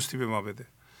جواب درستی به ما بده.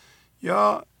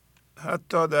 یا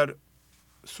حتی در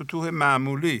سطوح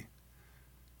معمولی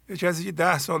یه کسی که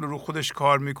 10 سال رو خودش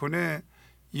کار میکنه،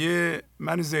 یه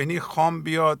من ذهنی خام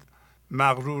بیاد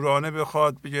مغرورانه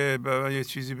بخواد بگه یه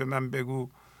چیزی به من بگو،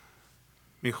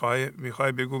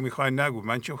 میخوای بگو، میخوای نگو،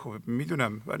 من چه خوب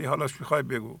میدونم ولی حالاش میخوای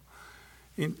بگو.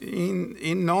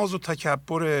 این ناز و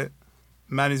تکبر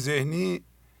من ذهنی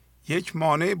یک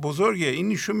مانع بزرگه. این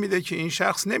نشون میده که این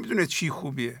شخص نمیدونه چی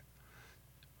خوبیه،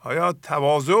 آیا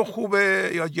تواضع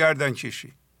خوبه یا گردن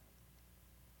کشی.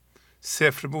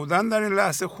 صفر بودن در این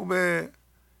لحظه خوبه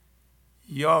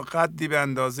یا قدی به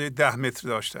اندازه 10 متر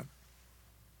داشتن.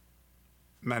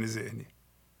 من ذهنی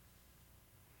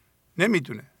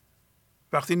نمیدونه.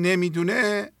 وقتی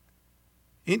نمیدونه،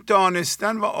 این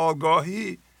دانستن و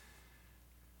آگاهی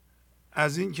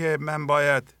از این که من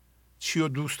باید چی رو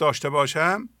دوست داشته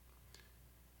باشم،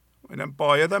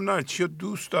 بایدم نه، چی رو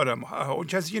دوست دارم. اون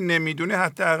کسی که نمیدونه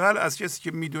حداقل از کسی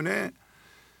که میدونه،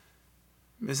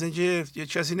 مثل اینکه یه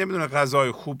کسی نمیدونه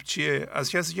غذای خوب چیه،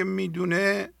 از کسی که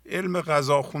میدونه علم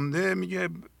غذا خونده میگه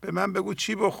به من بگو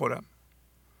چی بخورم.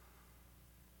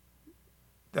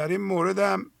 در این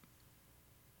موردم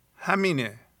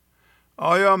همینه.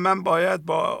 آیا من باید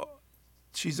با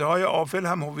چیزهای آفل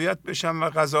هم هویت بشم و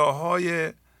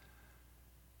غذاهای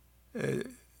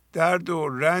درد و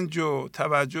رنج و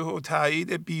توجه و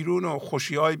تایید بیرون و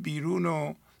خوشیهای بیرون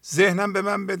و ذهنم به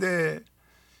من بده،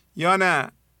 یا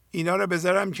نه اینا رو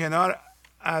بذارم کنار،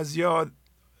 از یا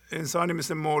انسانی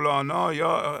مثل مولانا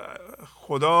یا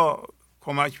خدا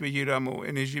کمک بگیرم و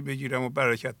انرژی بگیرم و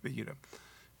برکت بگیرم؟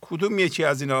 کدوم یکی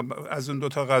از اینا، از اون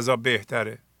دوتا غذا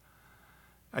بهتره؟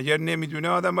 اگر نمیدونه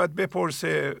آدم باید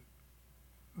بپرسه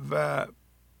و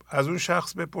از اون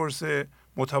شخص بپرسه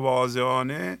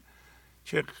متواضعانه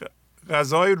که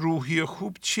غذای روحی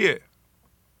خوب چیه.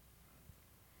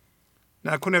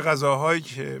 نکنه غذاهایی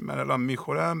که من الان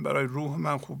میخورم برای روح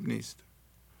من خوب نیست.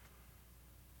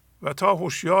 و تا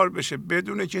هوشیار بشه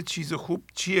بدونه که چیز خوب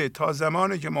چیه، تا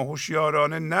زمانی که ما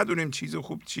هوشیارانه ندونیم چیز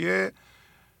خوب چیه،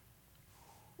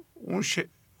 اون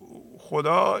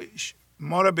خدا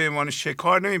ما را به عنوان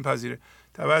شکار نمیپذیره.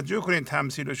 توجه کنین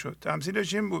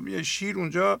تمثیلش این بود، یه شیر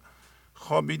اونجا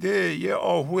خوابیده، یه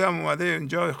آهو هم اومده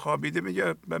اینجا خوابیده،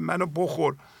 میگه منو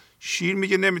بخور. شیر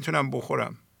میگه نمیتونم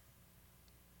بخورم.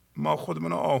 ما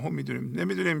خودمون آهو میدونیم،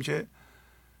 نمیدونیم که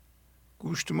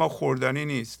گوشت ما خوردنی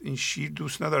نیست. این شیر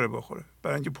دوست نداره بخوره،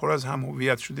 برای اینکه پر از هم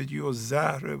هویت شدگی و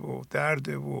زهر و درد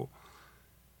و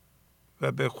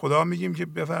به خدا میگیم که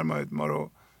بفرمایید ما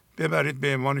رو ببرید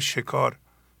به عنوان شکار.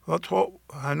 و تو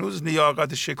هنوز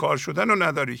لیاقت شکار شدن رو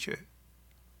نداری که.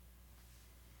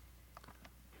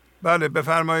 بله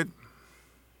بفرمایید.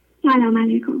 سلام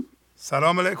علیکم.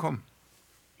 سلام علیکم.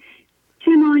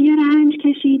 چه مایه رنج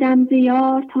کشیدم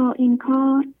زیار تا این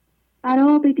کار،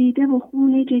 برا به دیده و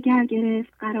خون جگر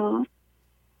گرفت قرار.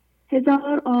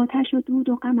 1000 آتش و دود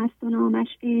و غم است و نامش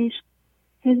عشق،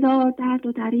 1000 درد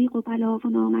و دریغ و بلا و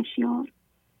نامش یار.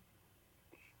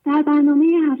 در برنامه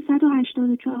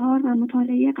 784 و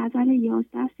مطالعه غزل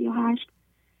 1138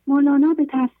 مولانا به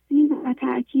تفصیل و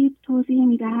تأکید توضیح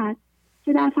می‌دهد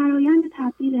که در فرایند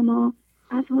تبدیل ما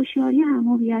از هوشیاری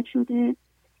هم‌هویت شده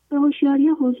به هوشیاری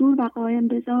حضور و قائم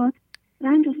به ذات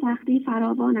رنج و سختی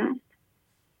فراوان است.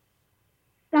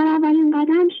 در اولین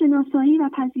قدم شناسایی و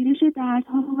پذیرش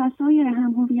دردها و سایر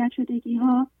هم‌هویت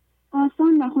شدگی‌ها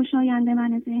آسان و خوشایند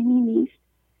من ذهنی نیست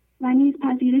و نیز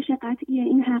پذیرش قطعی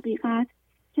این حقیقت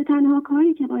که تنها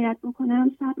کاری که باید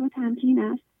بکنم صبر و تمکین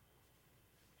است.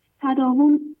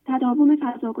 تداوم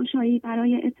فضاگشایی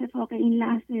برای اتفاق این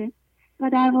لحظه و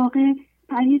در واقع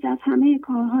پرهیز از همه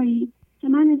کارهایی که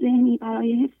من ذهنی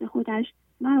برای حفظ خودش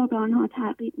مرا به آنها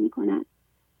ترغیب می کند.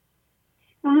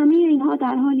 و همه اینها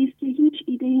در حالی است که هیچ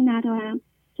ایده‌ای ندارم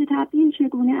که تبدیل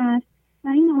چگونه است و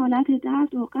این حالت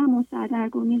درد و غم و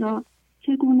سردرگمی را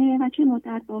چگونه و چه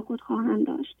مدت با خود خواهم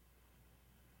داشت.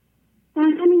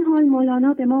 در همین حال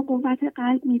مولانا به ما قوت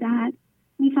قلب می دهد.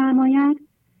 می فرماید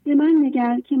به من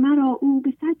نگر که مرا او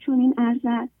به 100 چنین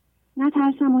ارزد،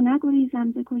 نترسم و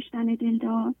نگریزم ز کشتن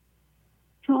دلدار.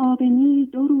 چو آب نیل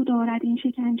 2 رو دارد این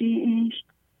شکنجه عشق،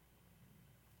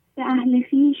 به اهل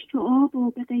خویش چو آب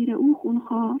و به غیر او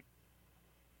خونخوار.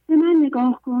 به من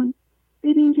نگاه کن،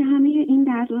 ببین که همه این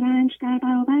درد و رنج در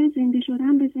برابر زنده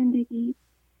شدن به زندگی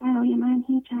برای من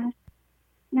هیچ است.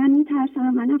 نه می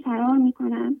ترسم و نه فرار می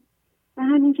کنم و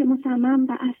همین که مصمم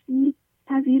و اصیل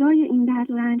پذیرای این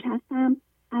درد و رنج هستم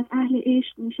از اهل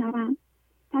عشق می شوم.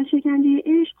 پس شکنجه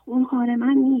عشق خونخوار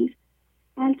من نیست،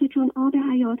 بلکه چون آب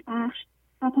حیات بخش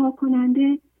و پاک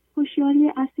کننده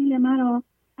هوشیاری اصیل مرا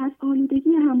از آلودگی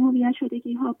هم‌هویت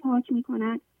شدگی ها پاک می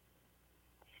کند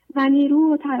و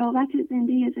نیرو و تراوت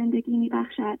زندگی می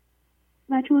بخشد.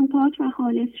 و چون پاک و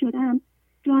خالص شدم،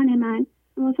 جان من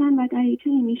روزن و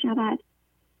دریچه‌ای می شود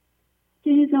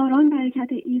که هزاران برکت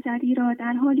ایزدی را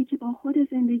در حالی که با خود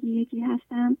زندگی یکی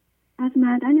هستم از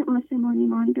معدن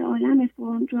آسمانیمان به عالم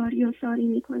فرم جاری و ساری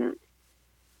می کند.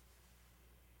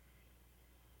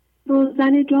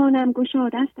 روزن جانم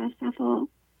گشاده است از صفا،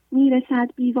 می رسد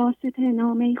بی واسطه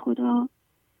نامه خدا.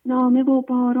 نامه و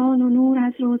باران و نور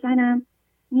از روزنم،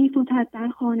 می فتد در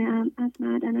خانه ام از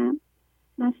معدنم.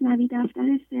 مثنوی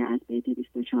دفتر 3 از بیت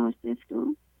 24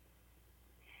 02.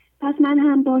 پس من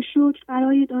هم با شکر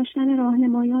برای داشتن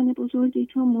راهنمایان بزرگی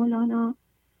چون مولانا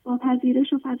با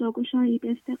پذیرش و فضاگشایی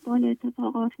به استقبال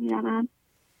اتفاقات می روم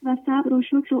و صبر و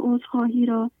شکر و عذرخواهی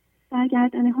را در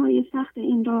گردنه‌های سخت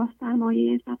این راه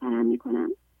سرمایه سفرم می کنم.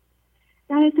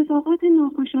 در اتفاقات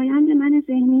ناخوشایند من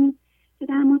ذهنی که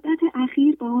در مدت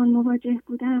اخیر با آن مواجه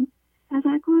بودم،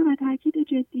 تذکر و تاکید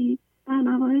جدی بر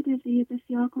موارد زیر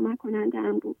بسیار کمک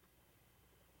کننده‌ام بود.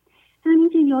 همین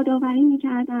که یادآوری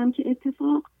می‌کردم که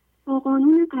اتفاق با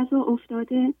قانون قضا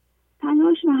افتاده،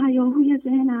 تلاش و هیاهوی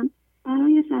ذهنم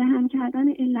برای سرهم کردن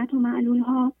علت و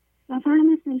معلول‌ها و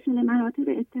فهم سلسله مراتب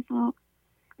اتفاق،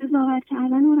 قضاوت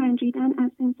کردن و رنجیدن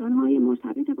از انسان‌های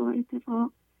مرتبط با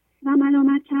اتفاق و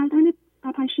ملامت کردن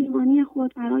و پشیمانی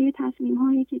خود برای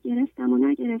تصمیم‌هایی که گرفتم و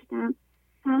نگرفتم،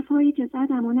 حرف‌هایی که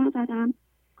زدم و نزدم،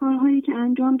 کارهایی که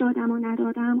انجام دادم و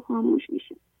ندادم خاموش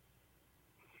میشه.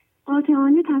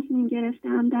 قاطعانه تصمیم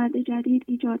گرفتم درد جدید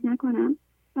ایجاد نکنم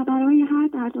و برای هر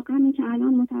درد و غمی که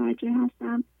الان متوجه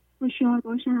هستم هوشیار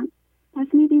باشم. پس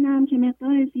می‌بینم که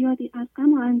مقدار زیادی از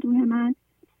غم و اندوه من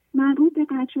مربوط به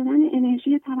قطع شدن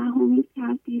انرژی توهمی که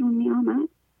از بیرون می‌آمد.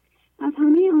 پس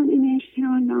همه آن انرژی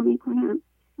را لا می‌کنم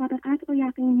و به قطع و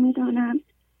یقین می‌دانم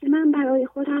که من برای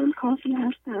خودم کافی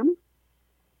هستم.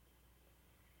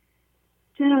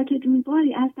 چرا که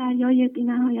جویباری از دریای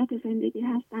بی‌نهایت زندگی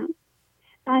هستم.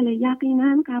 بله،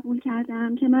 یقینا قبول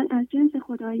کردم که من از جنس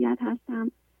خداییت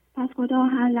هستم. پس خدا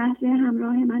هر لحظه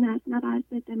همراه من است، نه بر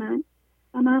ضد من.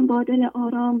 و من با دل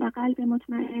آرام و قلب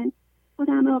مطمئن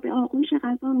خودم را به آغوش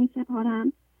قضا می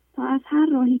سپارم تا از هر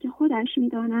راهی که خودش می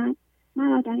داند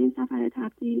مرا در این سفر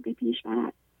تبدیل به پیش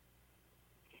برد.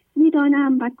 می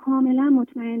دانم و کاملا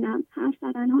مطمئنم حرف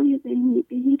زدن‌های ذهنی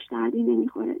به هیچ دردی نمی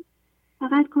خوره.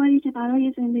 فقط کاری که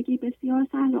برای زندگی بسیار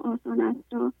سهل و آسان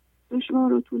است را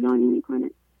دشوار و طولانی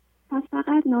میکنه. پس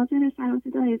فقط ناظر سر و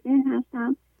صدای ذهن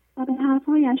هستم و به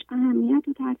حرفهایش اهمیت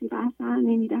و ترتیب اثر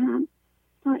نمیدهم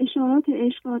تا اشارات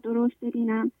عشق را درست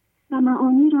ببینم و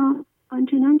معانی را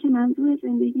آنچنان که منظور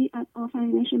زندگی از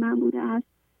آفرینش من بوده است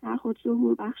در خود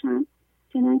ظهور بخشم.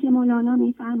 چنان که مولانا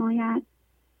میفرماید: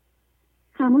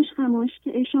 خموش خموش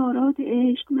که اشارات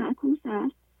عشق معکوس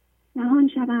است، نهان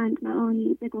شوند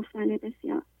معانی به گفتن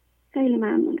بسیار. خیلی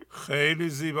ممنونم. خیلی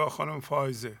زیبا خانم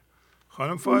فایزه.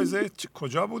 خانم فایزه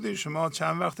کجا بودین شما؟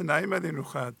 چند وقت نیومدین رو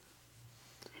خط؟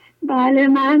 بله،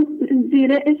 من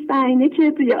زیر اسپینه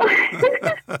که بیا.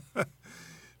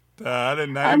 بله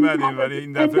نیومدین، ولی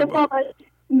این دفعه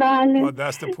با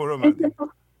دست پر اومدین.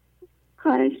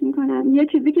 خواهش میکنم. یه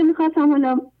چیزی که میخواستم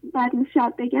حالا بعد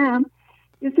شب بگم،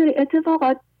 یه سری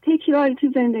اتفاقات تکراری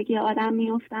تو زندگی آدم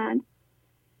میفتن.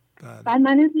 بعد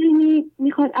من ذهنی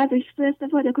میخواد ازش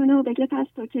استفاده کنه و بگه پس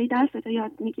تو کی درست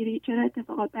یاد میگیری، چرا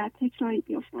اتفاقات بعد تکراری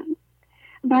بیفتن.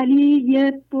 ولی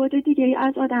یه بعد دیگه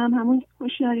از آدم همون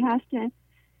هوشیاری هست که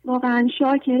واقعا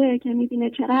شاکره که میبینه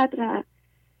چقدر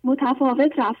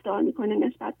متفاوت رفتار میکنه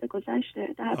نسبت به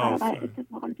گذشته در برابر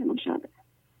اتفاقات مشابه.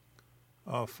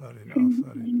 آفرین.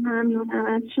 ممنونم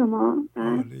از شما و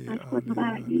از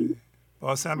خدا.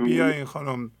 بازم بیاین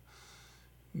خانم،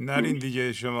 نرین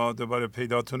دیگه شما دوباره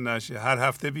پیداتون نشه. هر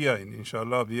هفته بیاین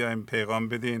انشالله، بیاین پیغام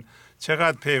بدین.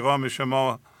 چقدر پیغام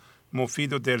شما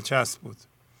مفید و دلچسب بود،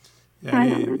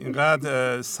 یعنی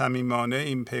اینقدر صمیمانه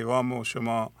این پیغام رو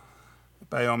شما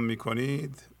بیان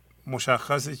میکنید.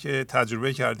 مشخصه که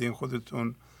تجربه کردین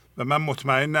خودتون و من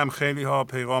مطمئنم خیلی ها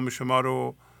پیغام شما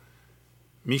رو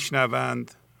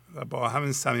میشنوند و با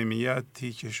همین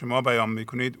صمیمیتی که شما بیان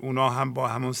میکنید اونا هم با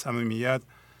همون صمیمیت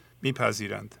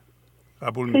میپذیرند،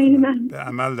 قبول میکنن، به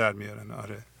عمل در میارن.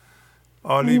 آره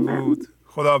عالی بود.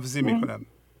 خداحافظی میکنم.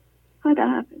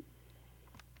 خداحافظ.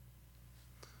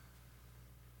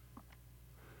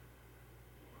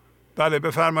 بله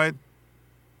بفرمایید.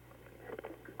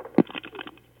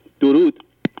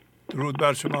 درود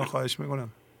بر شما. خواهش میکنم.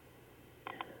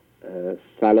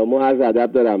 سلام و عرض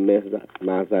ادب دارم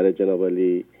محضر جناب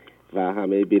عالی و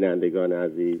همه بینندگان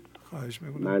عزیز. خواهش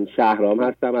میکنم. من شهرام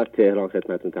هستم، از تهران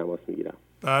خدمتتون تماس میگیرم.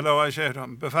 بله آقای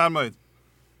شهرام بفرمایید.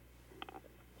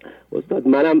 استاد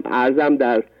منم عرضم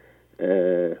در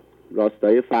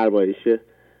راستای فرمایش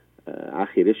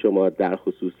اخیر شما در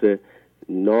خصوص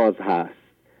ناز هست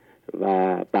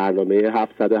و برنامه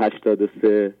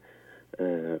 783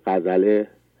 غزل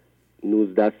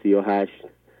 1938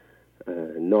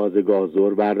 ناز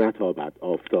گازور بر نتابد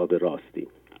آفتاب راستین.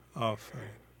 آفرین.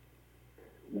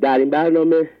 در این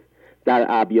برنامه در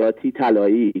ابیاتی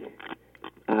طلایی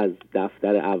از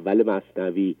دفتر اول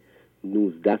مثنوی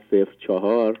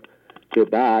 1904 که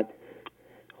بعد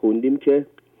خوندیم که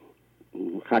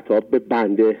خطاب به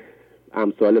بنده،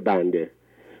 امثال بنده: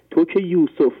 تو که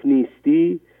یوسف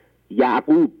نیستی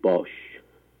یعقوب باش،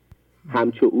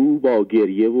 همچو او با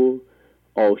گریه و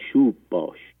آشوب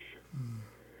باش.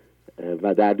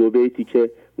 و در دو بیتی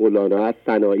که مولانا از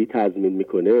سنایی تضمین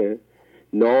میکنه: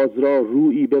 ناز را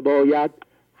رویی بباید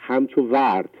همچو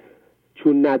ورد،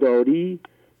 چون نداری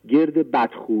گرد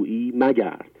بدخویی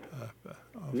مگرد.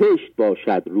 زشت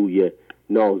باشد روی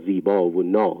نازیبا و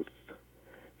ناز،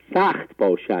 سخت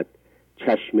باشد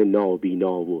چشم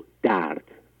نابینا و درد.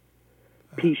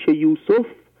 پیش یوسف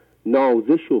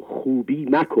نازش و خوبی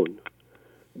مکن،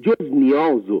 جز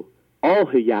نیاز و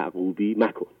آه یعقوبی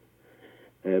مکن.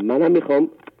 منم میخوام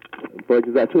با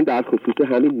اجازهتون در خصوص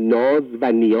همین ناز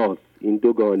و نیاز، این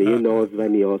دوگانه ناز و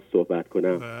نیاز صحبت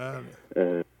کنم.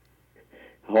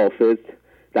 حافظ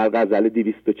در غزل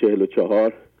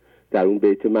 244 در اون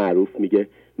بیت معروف میگه: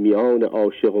 میان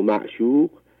عاشق و معشوق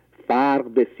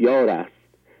فرق بسیار است،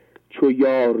 چو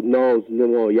یار ناز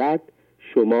نماید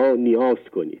شما نیاز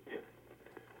کنید.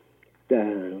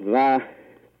 و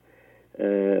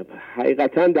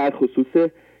حقیقتا در خصوص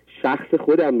شخص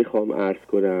خودم میخوام عرض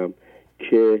کنم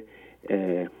که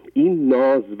این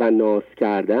ناز و ناز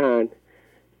کردن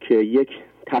که یک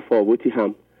تفاوتی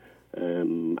هم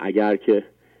اگر که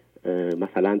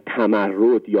مثلا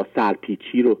تمرد یا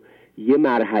سرپیچی رو یه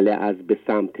مرحله از به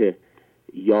سمت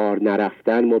یار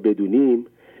نرفتن ما بدونیم،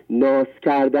 ناز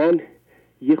کردن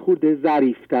یه خورده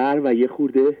ظریف‌تر و یه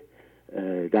خورده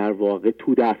در واقع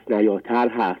تو دست نیاتر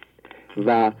هست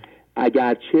و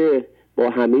اگرچه با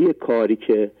همه کاری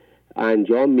که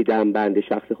انجام میدم، بنده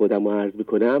شخص خودم رو عرض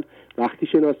میکنم، وقتی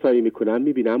شناسایی میکنم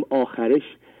میبینم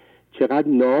آخرش چقدر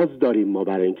ناز داریم ما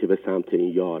برای اینکه به سمت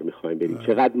این یار میخوایم بریم.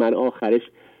 چقدر من آخرش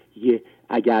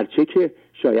اگرچه که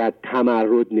شاید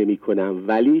تمرد نمی کنم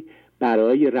ولی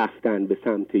برای رفتن به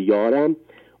سمت یارم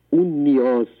اون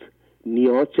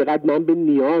نیاز چقدر من به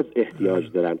نیاز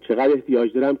احتیاج دارم، چقدر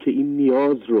احتیاج دارم که این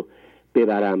نیاز رو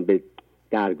ببرم به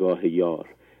درگاه یار.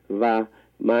 و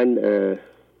من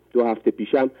 2 هفته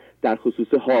پیشم در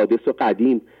خصوص حادث و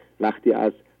قدیم وقتی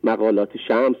از مقالات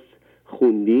شمس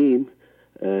خوندیم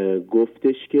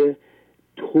گفتش که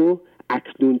تو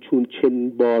اکنون چون چنین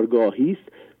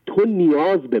بارگاهیست تو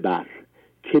نیاز ببر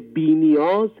که بی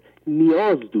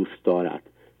نیاز دوست دارد.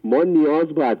 ما نیاز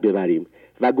باید ببریم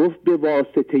و گفت به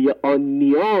واسطه آن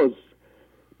نیاز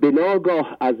به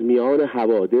ناگاه از میان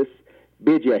حوادث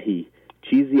بجهی،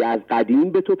 چیزی از قدیم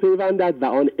به تو پیوندد و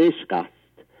آن عشق است.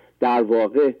 در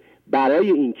واقع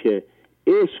برای اینکه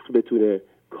عشق بتونه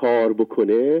کار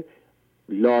بکنه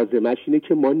لازمش اینه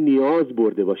که ما نیاز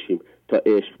برده باشیم تا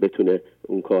عشق بتونه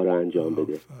اون کار رو انجام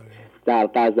بده. در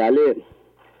غزل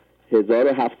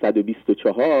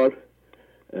 1724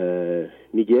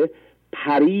 میگه: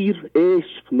 پریر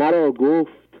عشق مرا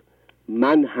گفت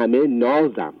من همه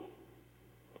نازم.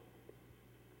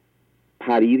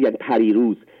 پریر یعنی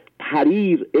پریروز.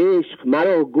 پریر عشق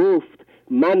مرا گفت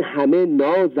من همه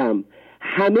نازم،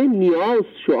 همه نیاز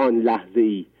شو آن لحظه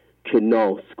ای که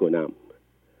ناز کنم.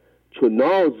 چو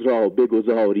ناز را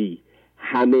بگذاری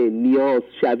همه نیاز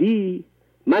شوی،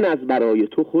 من از برای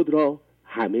تو خود را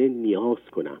همه نیاز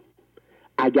کنم.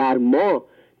 اگر ما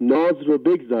ناز رو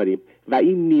بگذاریم و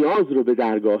این نیاز رو به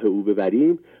درگاه او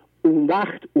ببریم، اون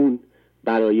وقت اون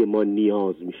برای ما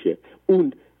نیاز میشه،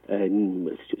 اون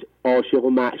عاشق و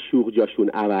معشوق جاشون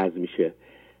عوض میشه.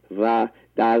 و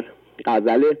در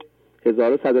غزل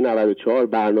 1194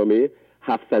 برنامه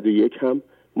 701 هم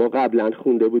ما قبلا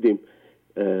خونده بودیم: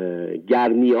 گر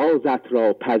نیازت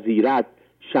را پذیرد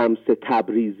شمس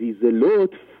تبریزی ز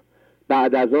لطف،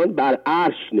 بعد از آن بر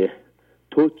عرش نه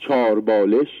تو 4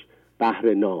 بالش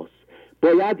بهر ناز.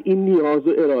 باید این نیاز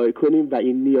رو ارائه کنیم و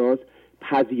این نیاز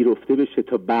پذیرفته بشه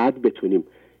تا بعد بتونیم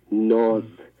ناز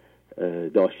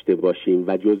داشته باشیم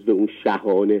و جزو اون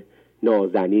شهان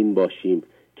نازنین باشیم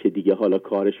که دیگه حالا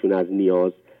کارشون از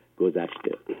نیاز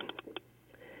گذشته.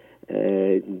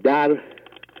 در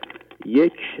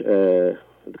یک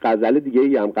غزل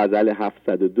دیگه هم، غزل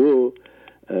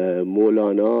 702،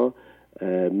 مولانا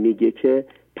میگه که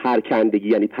پرکندگی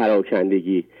یعنی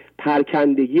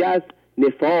پراکندگی از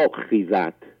نفاق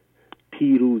خیزد،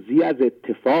 پیروزی از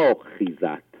اتفاق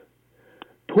خیزد.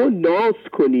 تو ناز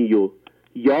کنی و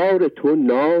یار تو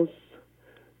ناز،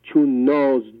 چون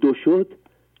ناز دو شد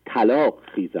طلاق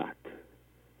خیزد.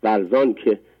 ورزان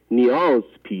که نیاز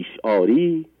پیش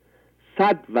آری،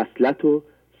 100 وصلت و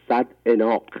 100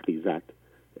 عناق خیزد.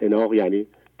 عناق یعنی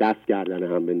دست گردن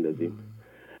هم بندازیم.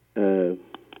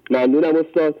 ممنونم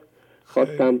استاد.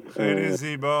 خواستم خیلی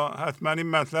زیبا. حتما این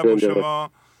مطلب رو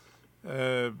شما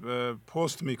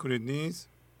پست میکنید نیز؟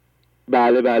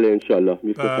 بله انشالله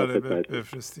بله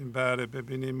بفرستیم. بله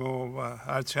ببینیم و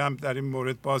هرچی هم در این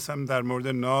مورد باز هم در مورد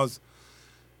ناز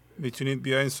میتونید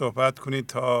بیاین صحبت کنید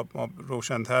تا ما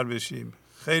روشن‌تر بشیم.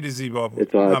 خیلی زیبا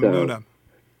بود. ممنونم.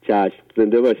 چشم،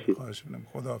 زنده باشید. خواهش می‌کنم.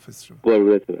 خداحافظ شما.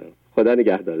 قربونتونم. خدا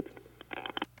نگهدارتون.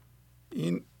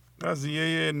 این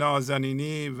قضیه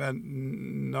نازنینی و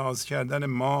ناز کردن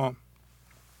ما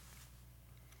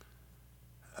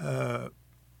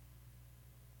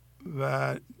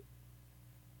و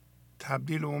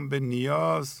تبدیل اون به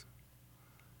نیاز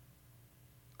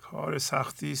کار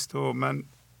سختی است و من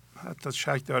حتی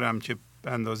شک دارم که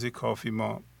به اندازه کافی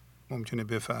ما ممکنه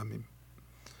بفهمیم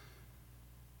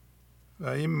و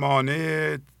این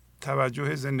مانع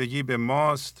توجه زندگی به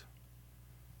ماست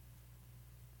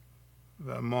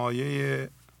و مایه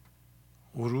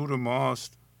غرور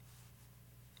ماست.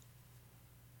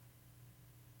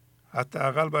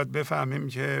 حداقل باید بفهمیم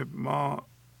که ما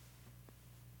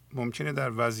ممکنه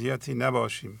در وضعیتی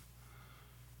نباشیم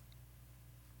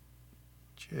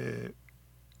که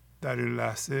در این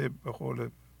لحظه به قول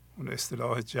اون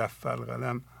اصطلاح جف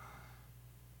القلم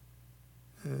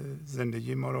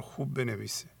زندگی ما رو خوب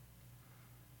بنویسه.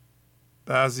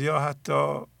 بعضیا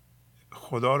حتی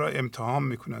خدا را امتحان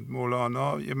میکنند.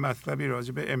 مولانا یه مطلبی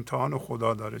راجع به امتحان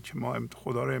خدا داره که ما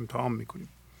خدا را امتحان میکنیم.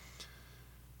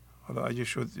 حالا اگه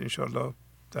شد انشالله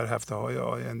در هفته های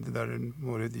آینده در این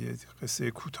مورد یه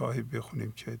قصه کوتاهی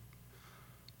بخونیم که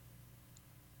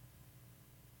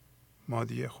ما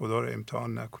دیگه خدا را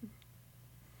امتحان نکنیم.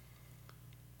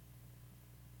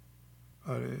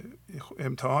 آره،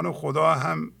 امتحان خدا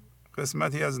هم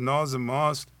قسمتی از ناز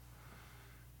ماست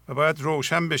و باید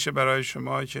روشن بشه برای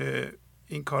شما که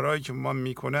این کارهایی که ما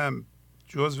میکنم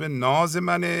جزو ناز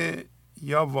منه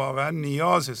یا واقعا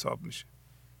نیاز حساب میشه.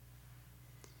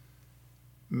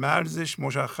 مرزش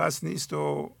مشخص نیست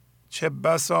و چه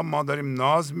بسا ما داریم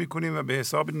ناز میکنیم و به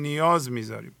حساب نیاز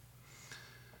میذاریم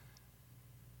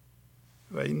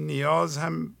و این نیاز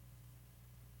هم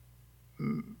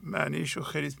معنیشو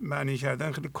خیلی معنی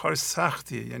کردن خیلی کار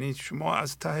سختیه. یعنی شما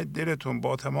از ته دلتون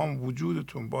با تمام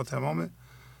وجودتون با تمام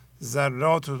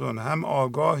ذراتتون هم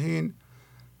آگاهین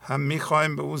هم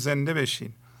میخوایم به او زنده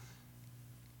بشین.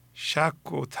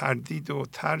 شک و تردید و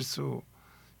ترس و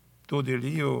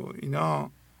دودلی و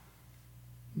اینا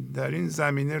در این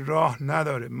زمینه راه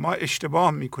نداره. ما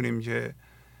اشتباه میکنیم که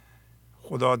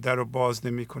خدا در رو باز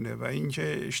نمیکنه و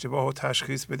اینکه اشتباه رو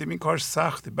تشخیص بدیم این کار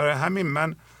سخته. برای همین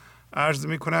من عرض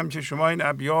میکنم که شما این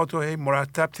ابیات رو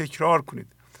مرتب تکرار کنید.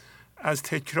 از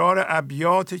تکرار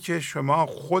ابیاتی که شما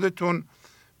خودتون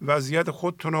وضعیت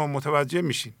خودتون رو متوجه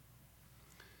میشین.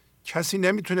 کسی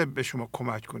نمیتونه به شما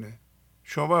کمک کنه.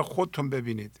 شما باید خودتون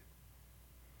ببینید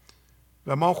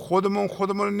و ما خودمون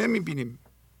رو نمیبینیم.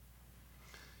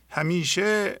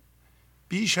 همیشه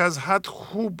بیش از حد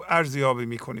خوب ارزیابی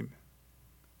میکنیم.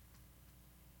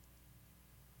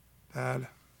 بله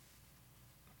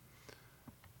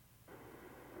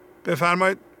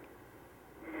بفرمایید.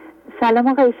 سلام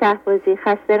آقای شهبازی،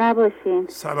 خسته نباشین.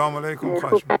 سلام علیکم.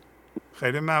 خواهش می‌کنم.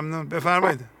 خیلی ممنون.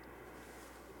 بفرمایید.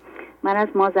 من از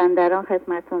مازندران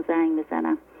خدمتتون زنگ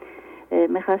میزنم.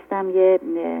 میخواستم یه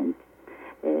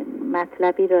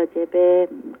مطلبی راجع به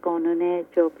قانون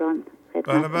جبران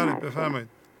خدمتتون. بله بفرمایید.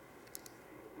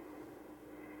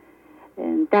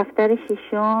 دفتر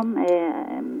ششم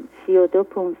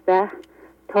 3215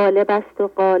 طالب است و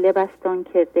غالب است آن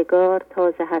کردگار،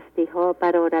 تازه هستی ها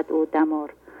برآرد او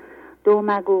دمار. دو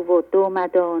مگو و دو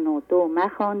مدان و دو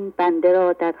مخوان، بنده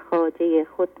را در خواجه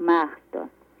خود محو دان.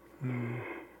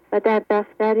 و در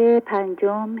دفتر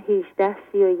پنجم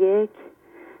 1831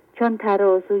 چون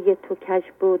ترازوی تو کج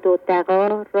بود و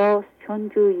دغا، راست چون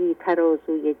جویی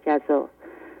ترازوی جزا.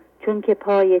 چون که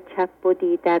پای چپ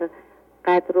بودی در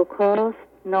قدر و کاست،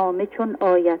 نامه چون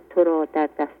آید تو را در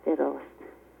دست راست.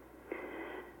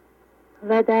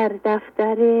 و در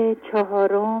دفتر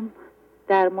چهارم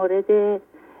در مورد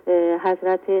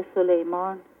حضرت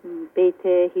سلیمان بیت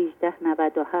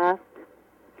 1897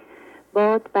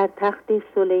 باد بر تخت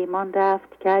سلیمان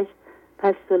رفت کج،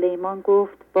 پس سلیمان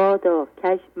گفت بادا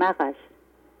کج مغش.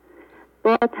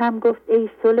 باد هم گفت ای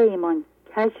سلیمان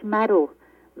کج مرو،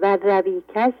 و روی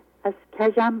کج از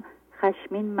کجم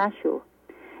خشمین مشو.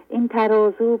 این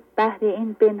ترازو بهر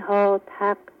این بنهاد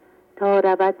حق، تا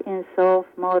رود انصاف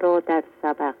ما را در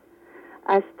سبق.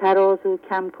 از ترازو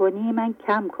کم کنی من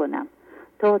کم کنم،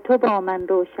 تا تو با من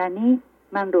روشنی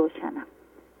من روشنم.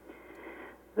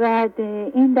 و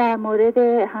این در مورد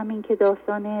همین که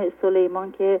داستان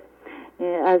سلیمان که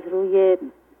از روی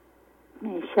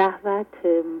شهوت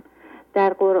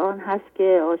در قرآن هست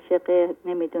که عاشق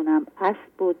نمیدونم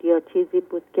اسب بود یا چیزی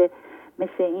بود که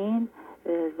مثل این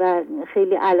و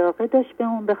خیلی علاقه داشت به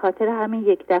اون، به خاطر همین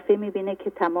یک دفعه میبینه که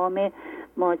تمام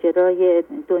ماجرای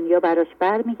دنیا براش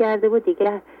بر میگرده و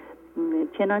دیگه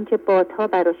چنانچه بادها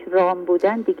براش رام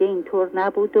بودن دیگه اینطور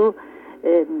نبود و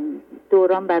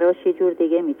دوران براش یه جور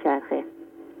دیگه میچرخه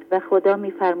و خدا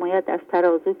میفرماید از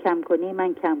ترازو کم کنی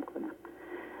من کم کنم.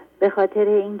 به خاطر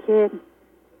اینکه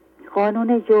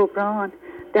قانون جبران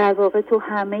در واقع تو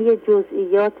همه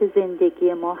جزئیات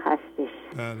زندگی ما هستش.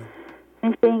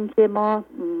 مثل اینکه ما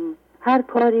هر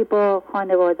کاری با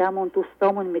خانوادهمون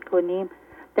دوستامون میکنیم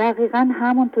دقیقا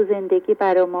همون تو زندگی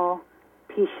برای ما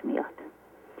پیش میاد.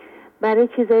 برای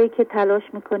چیزایی که تلاش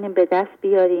میکنیم به دست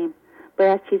بیاریم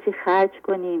باید چیزی خرج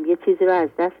کنیم، یه چیزی رو از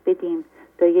دست بدیم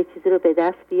تا یه چیزی رو به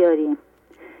دست بیاریم.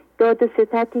 داد و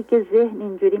ستدی که ذهن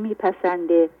اینجوری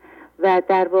میپسنده و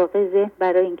در واقع ذهن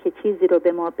برای اینکه چیزی رو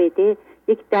به ما بده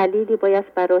یک دلیلی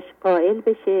باید براش قائل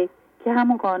بشه که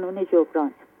همون قانون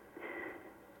جبرانه.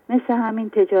 مثل همین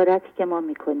تجارتی که ما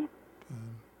میکنیم،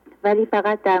 ولی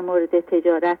فقط در مورد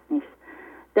تجارت نیست،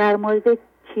 در مورد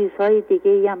چیزهای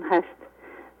دیگه هم هست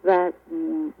و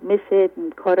مثل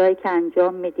کارهایی که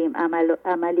انجام میدیم،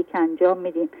 عملی که انجام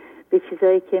میدیم، به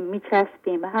چیزهایی که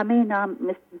میچسبیم، همه اینا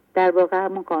هم در واقع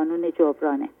همون قانون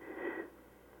جبرانه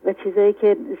و چیزهایی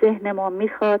که ذهن ما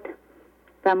میخواد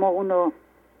و ما اونو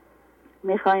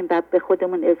میخوایم و به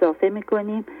خودمون اضافه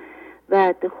میکنیم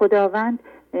و خداوند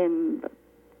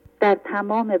در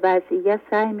تمام وضعیت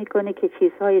سعی میکنه که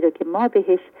چیزهایی رو که ما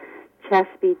بهش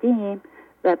چسبیدیم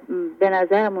و به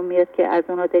نظرمون میاد که از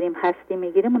اونا داریم هستی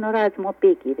میگیریم اونا رو از ما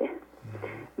بگیره.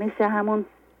 مثل همون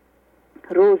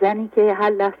روزنی که هر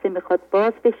لحظه میخواد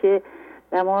باز بشه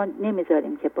و ما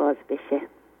نمیذاریم که باز بشه.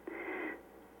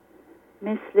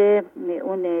 مثل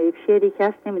اون شعری که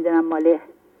هست نمیدونم ماله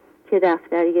که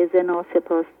دفتری زنا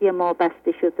سپاسی ما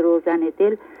بسته شد روزن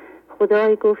دل،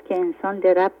 خدای گفت که انسان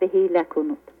لربه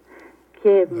لکنود،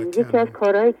 که یکی از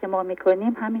کارهایی که ما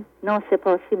میکنیم همین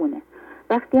ناسپاسی مونه.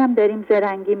 وقتی هم داریم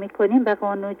زرنگی میکنیم و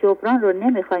قانون جبران رو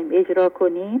نمیخوایم اجرا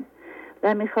کنیم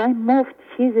و میخوایم مفت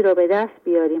چیزی رو به دست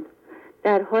بیاریم،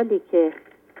 در حالی که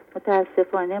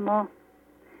متاسفانه ما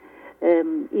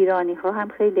ایرانی ها هم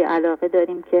خیلی علاقه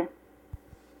داریم که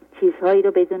چیزهایی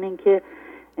رو بدون اینکه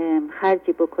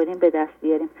خرجی بکنیم به دست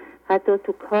بیاریم. حتی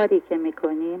تو کاری که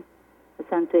میکنیم،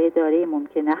 مثلا تو اداره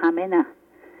ممکنه، همه نه،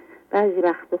 بعضی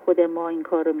وقت خود ما این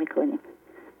کار رو میکنیم،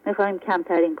 میخوایم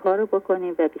کمترین کار رو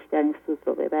بکنیم و بیشترین سود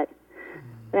رو ببریم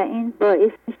و این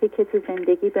باعث میشه که تو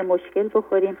زندگی به مشکل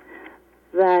بخوریم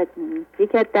و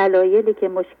یکی از دلایلی که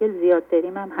مشکل زیاد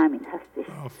داریم هم همین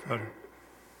هستش.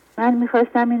 من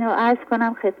میخواستم اینو عرض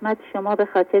کنم خدمت شما به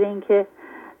خاطر اینکه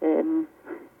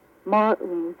ما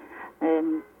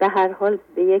به هر حال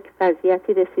به یک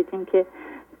وضعیتی رسیدیم که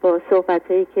با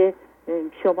صحبتایی که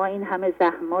شما این همه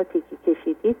زحماتی که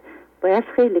کشیدید باید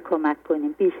خیلی کمک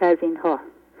کنیم بیش از اینها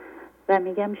و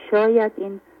میگم شاید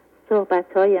این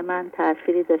صحبتهای من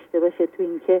تأثیری داشته باشه تو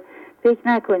این که فکر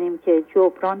نکنیم که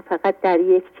جبران فقط در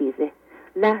یک چیزه.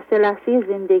 لحظه لحظه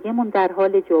زندگیمون در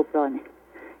حال جبرانه،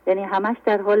 یعنی همش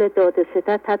در حال داد و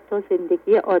ستد، حتی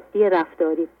زندگی عادی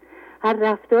رفتاری، هر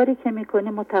رفتاری که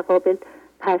میکنیم متقابل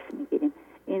پس میگیریم.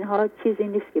 اینها چیزی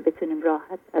نیست که بتونیم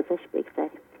راحت ازش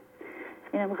بگذریم.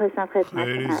 اینو میخواستم خدمت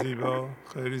خیلی کنم. زیبا،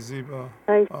 خیلی زیبا،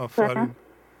 آفرین،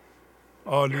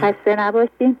 عالی. خسته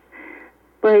نباشین.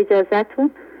 با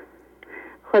اجازتون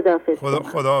خداحافظ.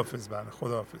 خداحافظ. بله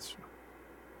خداحافظ شما.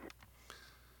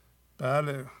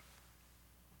 بله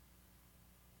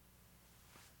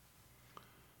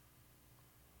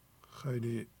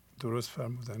خیلی درست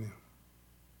فرمودنی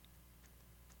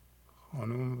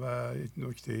خانم و یک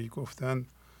نکته‌ای گفتن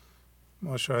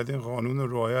ما شاید این قانون رو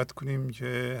رعایت کنیم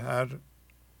که هر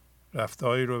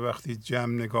رفتاری رو وقتی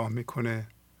جمع نگاه میکنه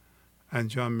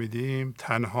انجام میدیم،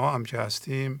 تنها هم که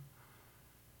هستیم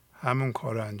همون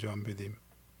کار رو انجام بدیم،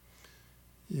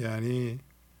 یعنی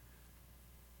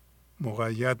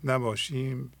مقید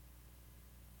نباشیم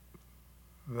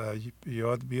و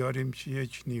یاد بیاریم که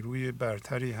یک نیروی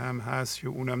برتری هم هست که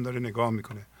اونم داره نگاه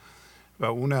میکنه و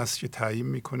اون است که تعیین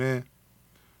میکنه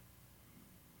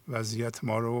وضعیت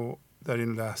ما رو در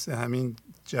این لحظه. همین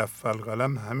جف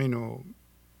القلم همینو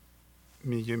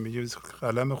میگه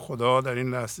قلم خدا در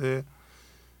این لحظه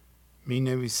می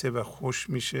نویسه و خوش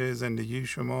میشه زندگی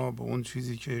شما به اون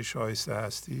چیزی که شایسته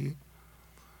هستی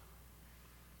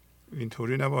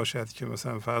اینطوری نباشد که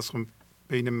مثلا فرض کن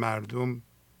بین مردم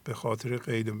به خاطر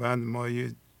قید و بند ما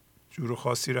یه جور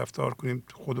خاصی رفتار کنیم،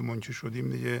 خودمون که شدیم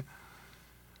دیگه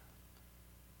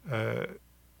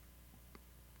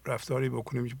رفتاری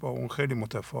بکنیم که با اون خیلی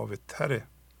متفاوت تره.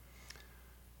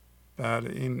 بله،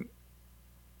 این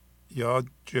یا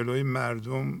جلوی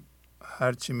مردم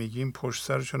هرچی میگیم پشت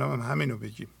سرشون هم همینو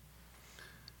بگیم،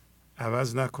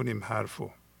 عوض نکنیم حرفو.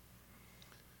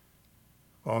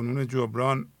 قانون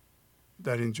جبران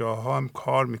در این جاها هم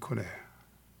کار میکنه،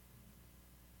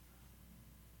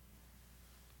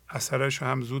 اثرش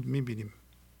هم زود میبینیم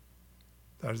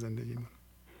در زندگیمون.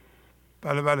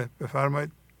 بله بله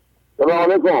بفرمایید.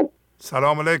 سلام علیکم.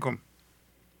 سلام علیکم.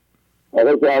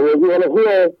 آقای شهبازی حالا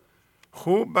خوبه؟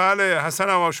 خوب، بله. حسن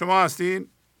آقا شما هستین؟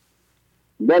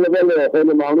 بله بله،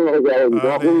 خیلی ممنون آقای شهبازی.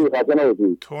 شما خوبی؟ خسته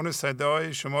نباشید. تون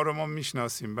صدای شما رو ما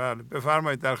میشناسیم. بله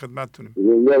بفرمایید، در خدمتتونیم.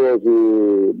 زنده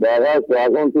باشید. بعد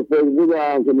از اون تو فکر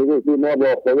بودم که میگوشید ما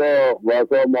با خدا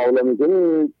واسه معامله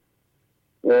میکنیم،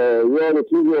 یه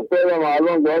چیزی افتادم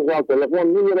الان داشتم تلفن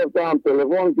میگرفتم،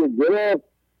 تلفن که گرفت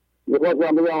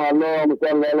میخواستم بگم اللهم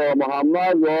صل علی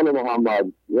محمد و آل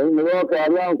محمد، یعنی نگاه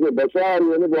کردم که بشر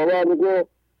یعنی باور بکن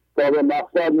تا به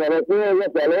مقصد نرسه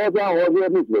یا صلوات هم حاضر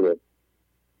نیست بده.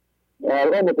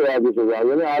 الان متوجه شدم،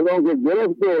 یعنی الان که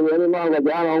گرفته یعنی من و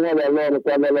جهان آمد اللهم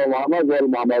صل علی محمد و آل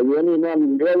محمد، یعنی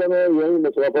من یادمه یعنی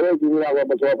مسافرت که میرم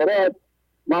و مسافرت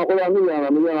من خودم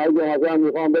میگم اگه مثلا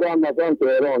میخوام برم مثلا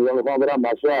تهران یا میخوام برم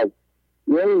مشهد،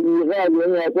 یعنی ایقاد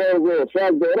یعنی اثر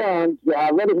شک دارن که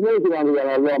اولش نمیتونن بگن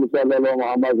اللهم صل علی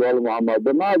محمد و آل محمد،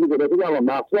 به معنی که رسیدن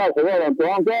مقصد خدا رو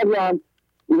امتحان کردن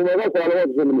این موقع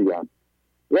صلواتشون میگن،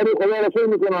 یعنی خدا رو فکر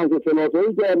میکنن که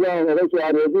شناسایی کردن. آقای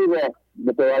شهبازی و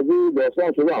متوجه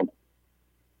داستان شدم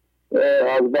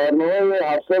از برنامه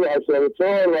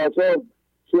 784 و اصلا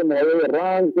چه مایه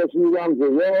رنگ کشیدم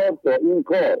زیاد تا این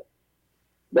کار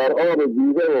در آب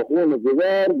دیده و خون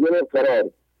جگر گرفت قرار.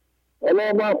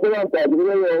 حالا من خودم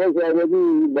تجربه آقای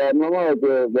شهبازی برنامه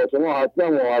با شما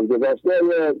هستم و از گذشته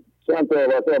چند تا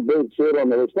وقتا بیت شعر رو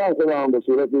نوشتم خودم به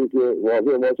صورتی که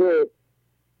واضح باشه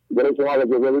برای شما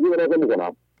اجازه بدید ارائه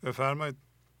میکنم. بفرمایید.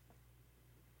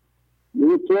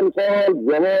 40 سال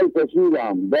جوال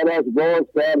کشیدم، درش باز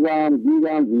کردم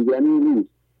دیدم دیدنی نیست،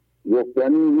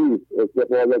 گفتنی نیست،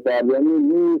 استفاده کردنی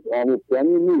نیست،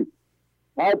 آموختنی نیست،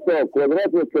 حتی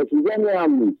قدرت کشیدن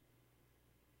هم نیست.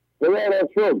 خدا را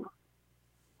شکر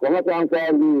کمک هم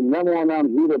کردی نمانم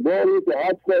زیر باری که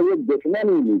حتی یک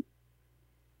دشمنی نیست.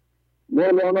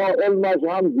 مولانا علمش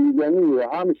هم دیدنی و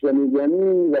هم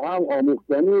شنیدنی و هم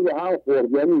آموختنی و هم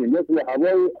خوردنی، مثل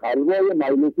حلوای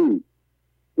مجلسی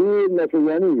این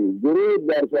نشدنی. درود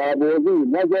در شهبازی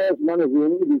نجاست من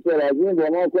زینی بیشتر از این با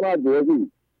ما کند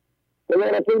بازی. خدا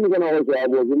را فکر میکنم آقای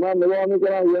شهبازی، من نگاه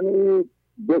میکنم یعنی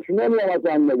دشمنی هم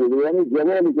اصلا نبوده، یعنی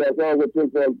جوانی که اصلا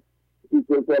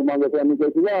 40 سال من داشتم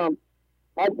میکشیدم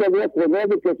حتی باید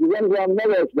قدرت کشیدن رو هم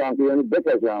نداشتم که یعنی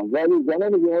بکشم، ولی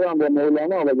زمانی که مدام با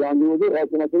مولانا و گنجه حضور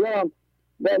خاصمه شدم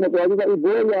و متوجه این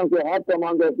بولی هم که حتی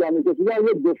من داشتم میکشیدم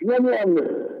یک دشمنی هم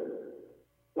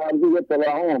ترجیح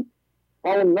توهم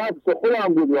همون نفس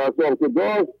خودم بود و اصلا که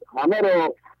داشت همه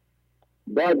را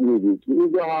بد میدید.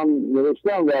 اینجا هم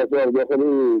نوشتم و اصلا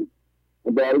داخلی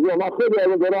درگاه من خیلی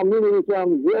اگه دارم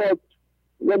می‌نویسم زیاد،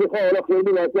 ولی خواهد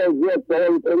خیلی اصلا زیاد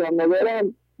سرائی پیدام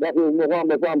ندارم، وقتی مقام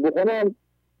بسام بخونم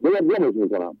باید جمعش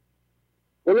میکنم.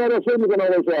 خدا را شکر میکنم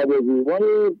آقای شهبازی.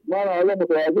 من الان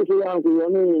متوجه شدم که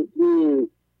یعنی این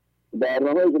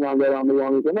برنامه‌ای که من دارم نگاه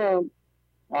میکنم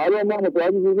الان من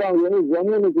متوجه شدم یعنی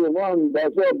زمینی که من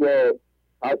بسا با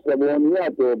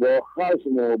عصبانیت و با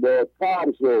خشم و با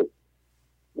ترس و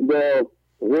با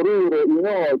غرور و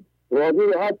اینا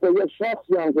راضی حتی یک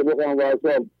شخصی هم که بخوام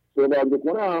بسا صحبت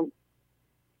بکنم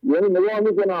یعنی نگاه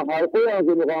میکنم حرفایی هم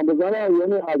که میخوام بزنم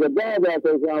یعنی اگر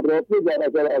 10% امراضی در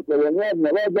اثر عصبانیت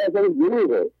 90%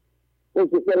 دروغه. اون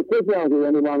سر کسی هم که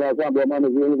یعنی من اصلا با من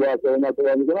زیانی با عصبانیت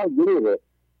صحبت میکنم دروغه.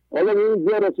 حالا به این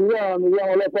جا رسیدم میگم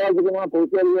حالا فرض که من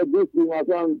پوشتر یه دوستی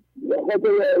مثلا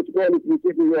خاطر یه اشکالی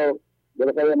پیچیدی یا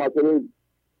بالاخره مسئله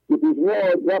که پیش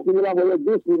میاد وقتی میرم با یه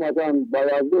دوستی مثلا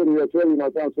بیازدور یا چوری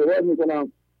مثلا صحبت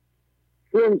میکنم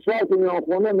چون شرط میان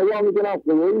خونه نگاه میکنم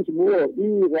خودش بود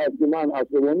این وقت که من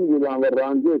عصبانی بودم و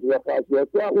رنجش و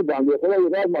خشیتم او بنده خدا یه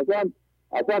وقت مثلا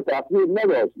اصلا تقصیر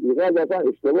نداشت، یه وقت اصلا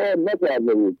اشتباه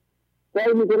نکرده بود.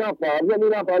 سعی میکنم فردا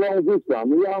میرم پلا اون دوستم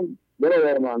میگم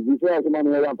برادر من بیشتر که من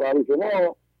میادم پلا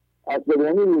شما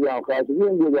عصبانی بودم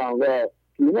خشمگین بودم و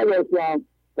کینه داشتم،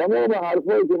 تمام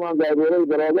حرفایی که من در دوره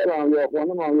برادرم یا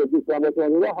خانمم یا دوستم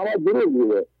بسیدم همه دروغ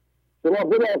بوده. شما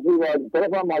خود اصلی و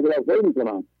طرف هم مدرسایی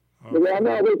میکنم بگم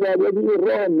نه آقای شهبازی این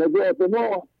راه نجات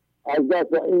ما از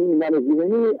دست این من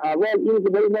ذهنی اول این که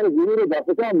باید من ذهنی رو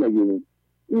دست کم نگیریم.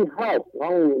 این هست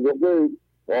همون گفته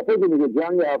حافظ میگه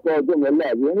جنگ افراد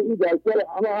ملت، یعنی این در سر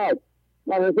همه هست.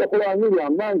 من مثل خودم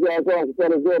میگم من که اصلا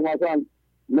سر زور مثلا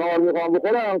نهار میخوام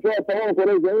بخورم شاید تمام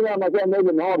کره زمین هم مثلا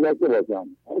میل نهار داشته باشم.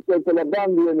 این سلسله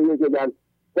بندیه میگه که در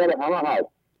سر همه هست.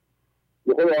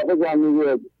 که خود حافظ هم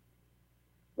میگه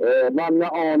من نه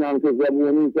آنم که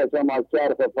زبونی کشم از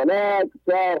چرخ فلک،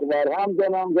 چرخ بر هم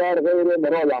زنم در غیر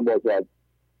مرادم باشد.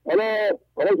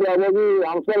 حالا شعبازی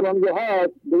همسر من میگه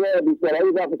هست دیگه بیشترهی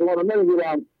وقت شما رو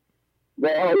نمیگیرم و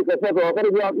آهی قسمت آخر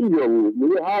بیام اینجا بود.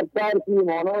 میگه هر ترسی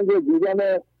مانند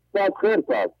دیدن صد خرس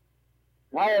است.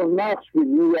 هر نقش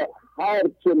بیاد، هر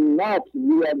چه نقش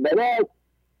بیاد بلد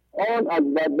آن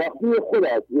از بدبختی خود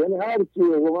است. یعنی هر چی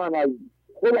من از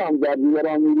خودم در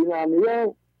دیگران میبینم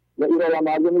میگه و ایران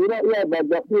مردم میبینم این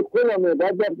بدبختی خودمه.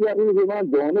 بدبختی هم اینه که من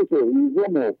دانش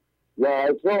هیزم و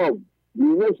حساب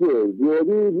بینش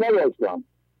زیادی نداشتم.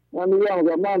 من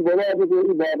میگم من باید که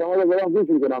این برنامه رو برام گوش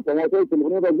میکنم، تماشای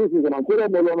تلفنی رو گوش میکنم. چرا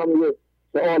مولانا میگه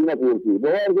سوال نپرسی؟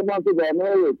 باید که من تو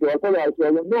برنامه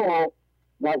 489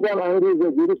 مثلا این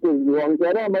روز دیروز که دیوان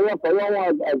میکردم باید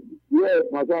پیام از یه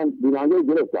مثلا بیننده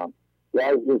گرفتم و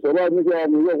از صحبت میکرد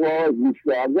میگه وای گوش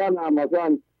کردن هم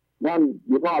مثلا من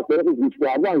میخوام از طرف گوش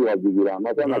کردن یاد بگیرم.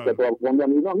 مثلا از کتاب خوندن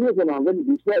میکنم ولی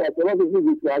بیشتر از طرف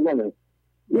گوش کردنه.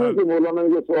 این که مولانا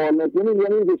میگه سوال نکنید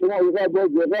یعنی که شما یه قد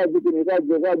باید جغت بکنید،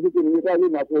 یه قد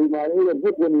این مسئله معنی رو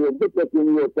بکنید و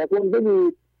بکنید و تکن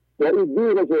بدید و این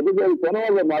دور شده بگید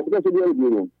کنال و مطبعش بیارید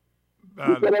بیرون.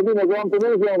 بیشتر از این نظام تو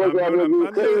نمیشون آقای شعبازی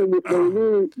خیلی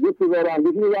گفتی دارم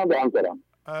گوش میدم به همسرم.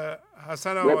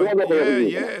 حسن آقا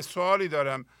یه سوالی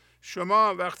دارم.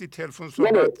 شما وقتی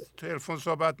تلفن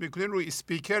صحبت میکنین روی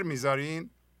اسپیکر میذارین؟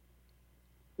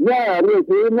 نه روی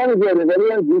نمیذارین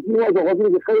ولی گوشی ما به خاطر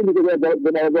که خیلی که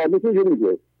به نظر میشه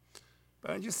میشه.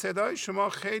 برای اینکه صدای شما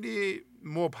خیلی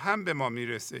مبهم به ما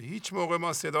میرسه. هیچ موقع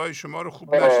ما صدای شما رو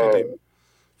خوب نشنیدیم.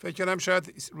 فکر کنم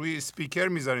شاید روی اسپیکر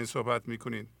میذارین صحبت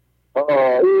میکنین.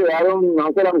 این الان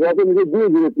مثلا خاطر میگه دور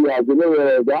گرفتی از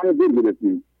جلو دهن دور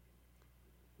گرفتی.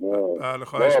 بله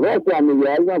خواهش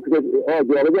می‌کنم.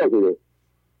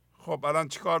 خب الان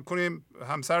چیکار کنیم؟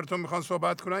 همسرتون میخوان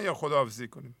صحبت کنن یا خداحافظی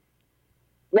کنیم؟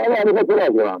 نه میخوام صحبت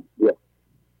کنم.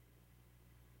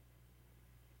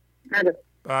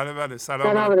 بله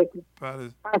سلام علیکم. بله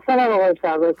سلام آقای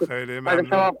شعبازی. خیلی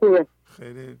ممنون.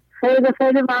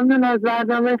 خیلی ممنون از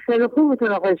برنامه خیلی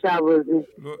خوبتون آقای شعبازی.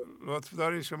 لطف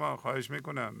دارین شما. خواهش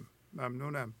میکنم.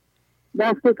 ممنونم.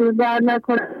 دستتون در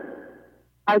نکنه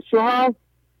از شما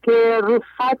که رو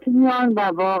خط میان و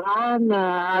واقعا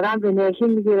آدم به نشون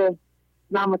میگیره.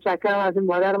 من متشکرم از این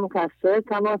مادرم که از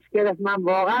تماس گرفت. من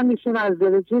واقعا میشون از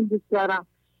دل جون دوست دارم.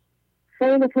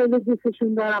 خیلی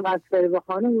دوستشون دارم. از فریب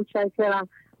خانه متشکرم.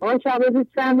 آقای شعبازی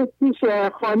چند پیش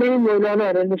خانه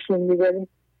مولانا رو نشون میداریم.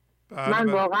 من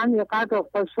واقعا یقدر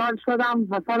خوشحال شدم.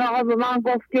 مثلا آقا به من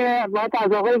گفت که باید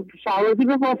از آقای شعبازی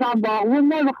بپرسم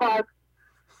باغمون نمیخواد.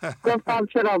 گفتم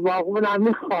چرا باغمونم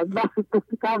میخواد.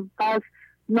 گفتم پس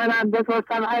منم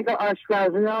بپرسم اگه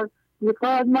آشپزی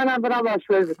میخواد منم برم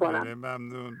آشپزی کنم. خیلی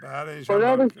ممنون. بله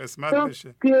انشاءالله قسمت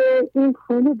بشه که این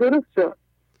خونه درست شد.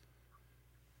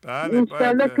 بله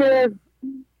انشاءالله که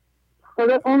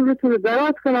خدا عمرتون رو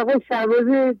دراز کنه آقای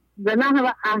شعبازی به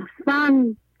نحو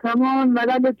احسن تمام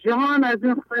ملل جهان از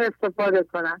این خونه استفاده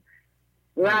کنن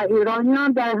و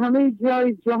ایرانیان در همه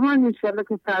جای جهان انشاءالله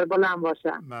که سربلند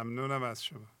باشن. ممنونم از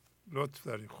شما. لطف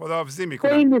دارید. خداحافظی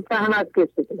میکنم. خیلی زحمت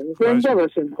کشید. زنده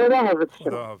باشین.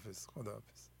 خداحافظ.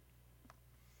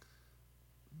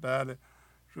 بله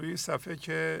روی صفحه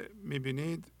که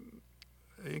میبینید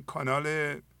این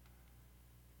کانال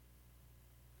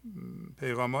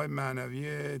پیغام‌های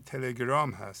معنوی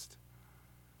تلگرام هست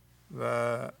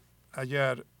و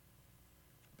اگر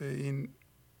به این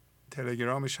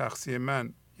تلگرام شخصی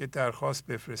من یه درخواست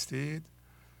بفرستید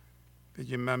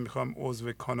بگیم من میخوام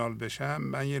عضو کانال بشم،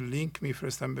 من یه لینک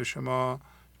میفرستم به شما،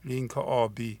 لینک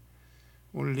آبی.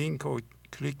 اون لینک رو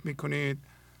کلیک میکنید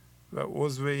و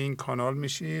عضو این کانال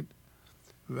میشید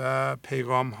و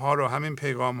همین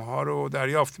پیغام ها رو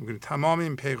دریافت میکنید. تمام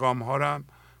این پیغام ها رو هم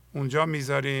اونجا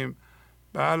میذاریم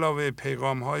به علاوه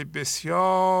پیغام های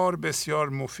بسیار بسیار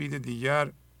مفید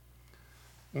دیگر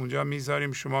اونجا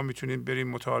میذاریم. شما میتونید برید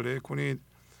مطالعه کنید.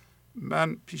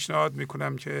 من پیشنهاد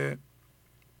میکنم که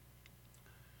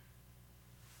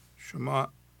شما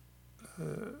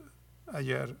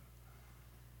اگر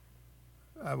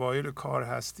اوایل کار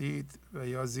هستید و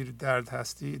یا زیر درد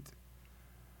هستید،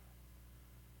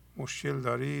 مشکل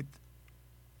دارید،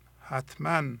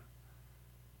 حتما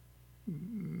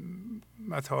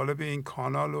مطالب این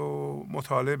کانال رو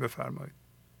مطالعه بفرمایید.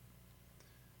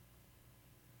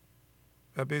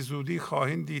 و به زودی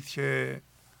خواهید دید که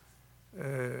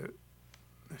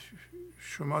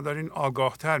شما دارین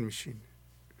آگاهتر میشین.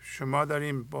 شما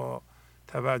دارین با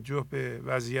توجه به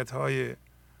وضعیت‌های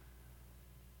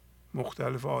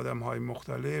مختلف آدم‌های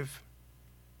مختلف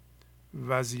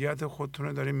وضعیت خودتون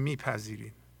رو دارین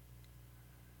میپذیرین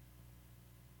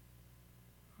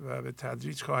و به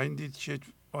تدریج خواهید دید که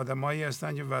آدمایی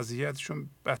هستن که وضعیتشون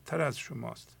بدتر از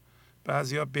شماست،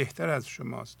 بعضیا بهتر از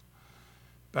شماست،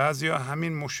 بعضیا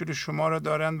همین مشکل شما رو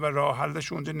دارن و راه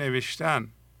حلش اونجا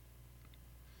نوشتن.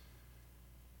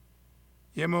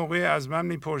 یه موقعی از من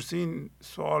میپرسین،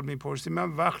 سوال میپرسین، من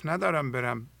وقت ندارم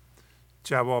برم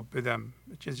جواب بدم.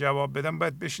 که جواب بدم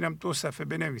باید بشینم 2 صفحه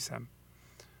بنویسم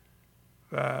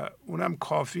و اونم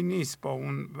کافی نیست با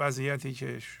اون وضعیتی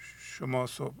که شما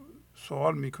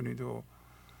سوال میکنید و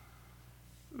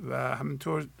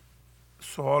همینطور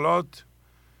سوالات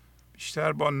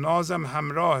بیشتر با نازم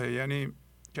همراهه. یعنی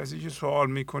کسی که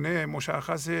سوال میکنه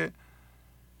مشخصه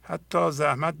حتی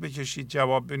زحمت بکشید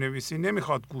جواب بنویسی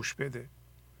نمیخواد گوش بده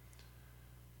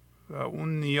و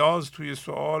اون نیاز توی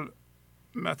سوال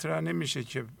مطرح نمیشه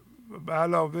که به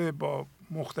علاوه با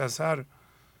مختصر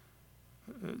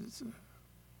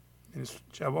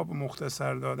جواب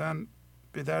مختصر دادن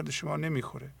به درد شما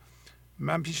نمیخوره.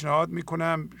 من پیشنهاد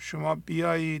میکنم شما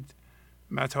بیایید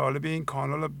مطالب این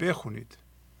کانال رو بخونید.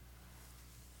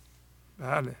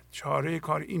 بله، چاره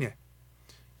کار اینه.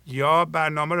 یا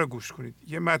برنامه رو گوش کنید.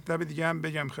 یه مطلب دیگه هم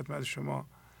بگم خدمت شما،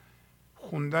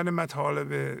 خوندن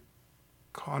مطالب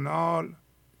کانال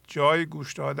جای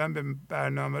گوش دادن به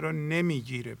برنامه رو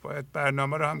نمیگیره. باید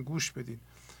برنامه رو هم گوش بدین.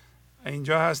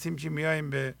 اینجا هستیم که میاییم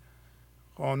به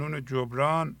قانون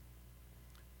جبران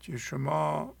که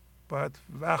شما باید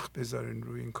وقت بذارین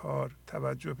روی این کار،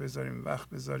 توجه بذارین، وقت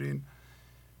بذارین.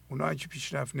 اونایی که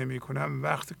پیشرفت نمیکنن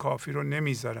وقت کافی رو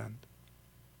نمیذارند.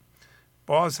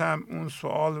 باز هم اون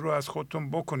سوال رو از خودتون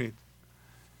بکنید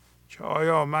که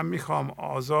آیا من میخوام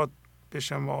آزاد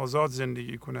بشم و آزاد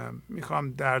زندگی کنم؟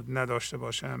 میخوام درد نداشته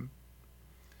باشم؟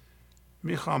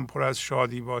 میخوام پر از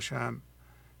شادی باشم؟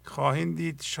 خواهید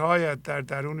دید شاید در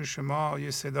درون شما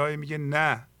یه صدای میگه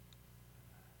نه.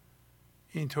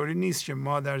 اینطوری نیست که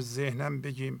ما در ذهنم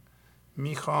بگیم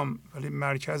میخوام ولی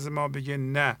مرکز ما بگه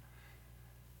نه.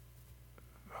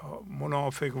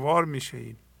 منافقوار میشه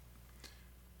این.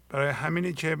 برای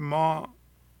همینه که ما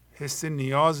حس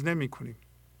نیاز نمی کنیم.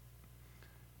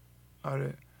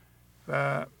 آره،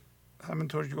 و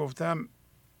همینطور که گفتم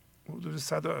حدود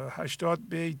 180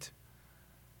 بیت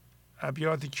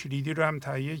ابیات کلیدی رو هم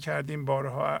تهیه کردیم.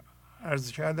 بارها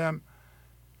عرض کردم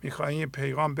میخوایم یه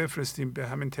پیغام بفرستیم به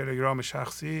همین تلگرام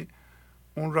شخصی،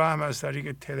 اون را هم از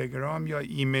طریق تلگرام یا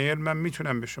ایمیل من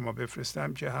میتونم به شما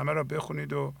بفرستم که همه را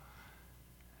بخونید و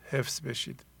حفظ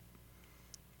بشید.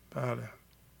 بله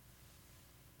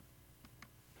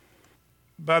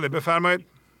بله، بفرمایید.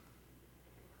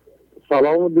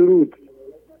 سلام و درود.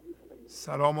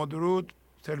 سلام و درود.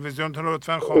 تلویزیونتون رو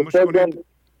لطفا خاموش کنید.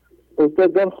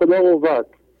 استاد جان خدا قوت.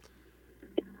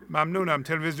 ممنونم.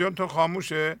 تلویزیونتون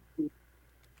خاموشه؟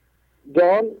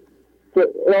 جان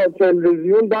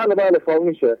تلویزیون بله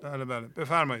خاموشه. بله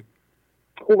بفرمایید.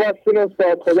 خوب هستین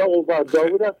استاد؟ خدا قوت.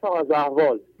 داوود هستم از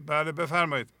احوال. بله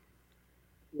بفرمایید.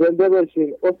 زنده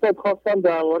باشین. استاد خواستم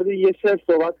در مورد یه شعر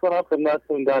صحبت کنم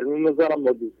خدمتتون، در میون بذارم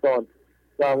با دوستان،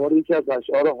 در مورد یکی از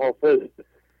اشعار حافظ.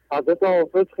 حضرت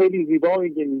حافظ خیلی زیبا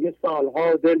میگه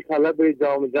سالها دل طلب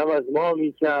جام جم از ما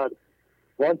میکرد،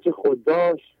 وانچه خود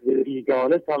داشت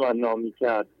بیگانه تمنا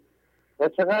میکرد. و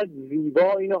چقدر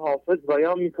زیبا اینو حافظ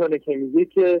بیان میکنه که میگه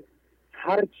که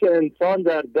هرچه انسان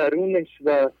در درونش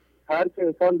و هرچه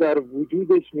انسان در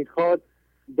وجودش میخواد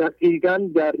دقیقاً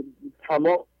در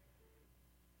تمام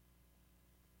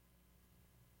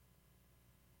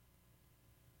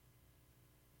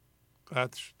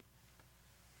قطع شد.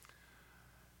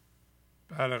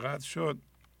 بله قطع شد.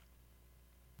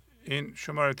 این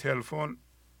شماره تلفن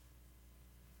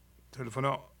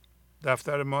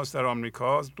دفتر ماست در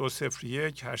آمریکا،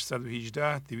 201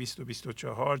 818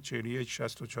 224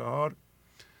 4164.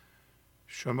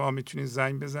 شما میتونید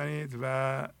زنگ بزنید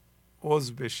و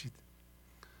عضو بشید.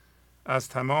 از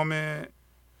تمام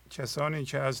کسانی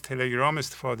که از تلگرام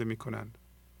استفاده میکنند،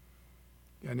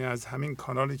 یعنی از همین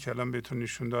کانالی که الان بهتون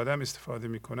نشون دادم استفاده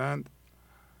میکنند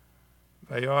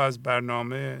و یا از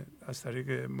برنامه از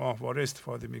طریق ماهواره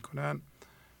استفاده میکنند،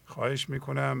 خواهش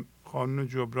میکنم قانون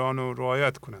جبران رو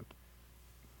رعایت کنند.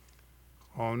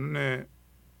 قانون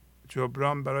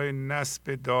جبران برای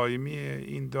نصب دائمی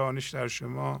این دانش در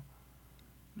شما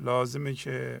لازمه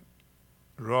که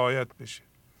رعایت بشه.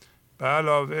 به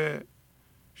علاوه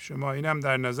شما اینم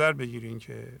در نظر بگیرین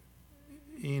که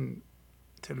این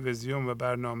تلویزیون و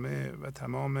برنامه و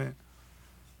تمام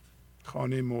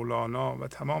خانه مولانا و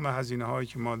تمام هزینه هایی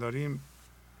که ما داریم،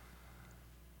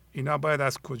 اینا باید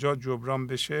از کجا جبران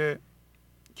بشه؟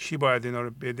 کی باید اینا رو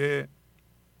بده؟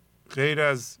 غیر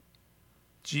از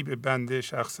جیب بنده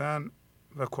شخصا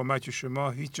و کمک شما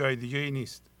هیچ جای دیگه ای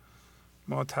نیست.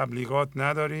 ما تبلیغات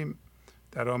نداریم،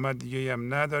 درآمد دیگه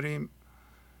هم نداریم.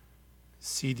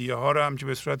 CD ها رو هم که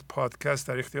به صورت پادکست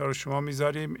در اختیار شما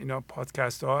میذاریم، اینا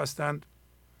پادکست ها هستند.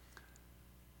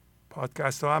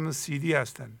 پادکست ها هم CD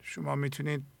هستند، شما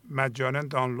میتونید مجانا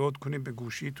دانلود کنید به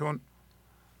گوشیتون.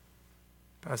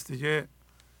 پس دیگه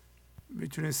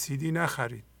میتونید CD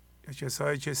نخرید. یا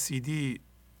کسایی که CD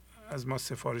از ما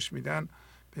سفارش میدن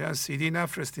بیان CD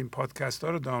نفرستیم، پادکست ها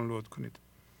رو دانلود کنید.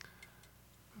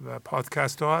 و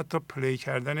پادکست ها حتی پلی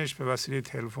کردنش به وسیله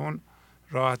تلفن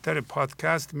راحت‌تر.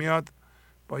 پادکست میاد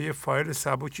با یه فایل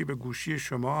سبکی به گوشی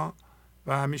شما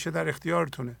و همیشه در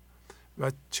اختیارتونه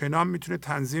و چنان میتونه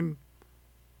تنظیم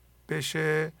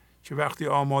بشه که وقتی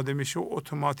آماده میشه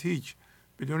اتوماتیک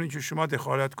بدون اینکه شما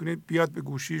دخالت کنید بیاد به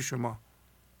گوشی شما.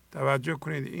 توجه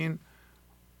کنید، این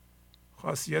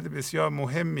خاصیت بسیار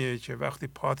مهمیه که وقتی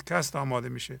پادکست آماده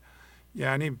میشه،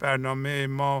 یعنی برنامه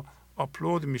ما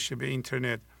آپلود میشه به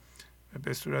اینترنت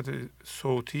به صورت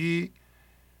صوتی،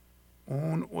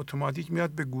 اون اتوماتیک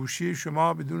میاد به گوشی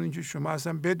شما بدون اینکه شما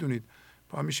اصلا بدونید.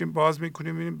 پا میشیم باز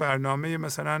میکنیم ببینیم برنامه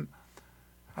مثلا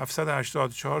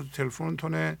 784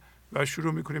 تلفنتونه و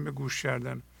شروع میکنیم به گوش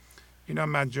کردن. اینا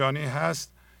مجانی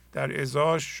هست. در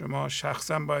ازاش شما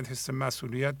شخصا باید حس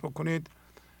مسئولیت بکنید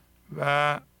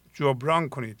و جبران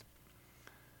کنید.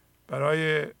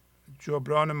 برای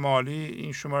جبران مالی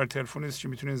این شماره تلفنی است که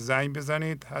میتونید زنگ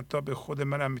بزنید، حتی به خود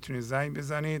من هم میتونید زنگ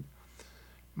بزنید.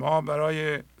 ما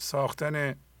برای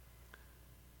ساختن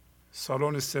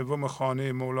سالن سوم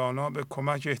خانه مولانا به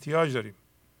کمک احتیاج داریم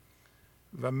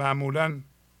و معمولا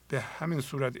به همین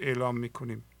صورت اعلام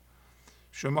میکنیم.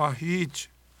 شما هیچ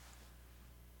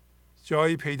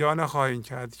جایی پیدا نخواهید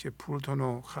کرد که پولتون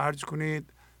رو خرج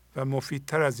کنید و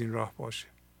مفیدتر از این راه باشه.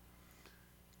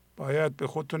 باید به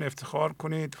خودتون افتخار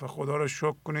کنید و خدا را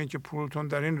شکر کنید که پولتون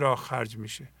در این راه خرج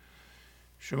میشه.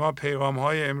 شما پیغام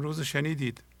های امروز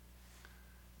شنیدید.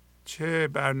 چه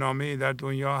برنامه‌ای در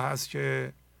دنیا هست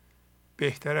که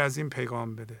بهتر از این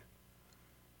پیغام بده؟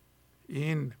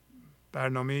 این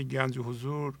برنامه گنج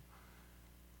حضور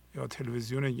یا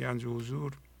تلویزیون گنج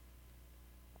حضور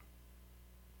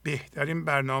بهترین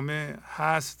برنامه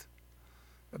هست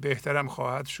و بهترم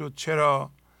خواهد شد.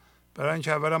 چرا؟ برای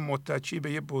اینکه اولا متکی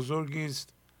به یه بزرگی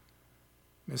است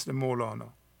مثل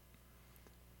مولانا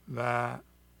و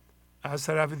از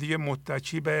طرف دیگه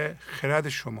متکی به خرد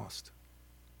شماست.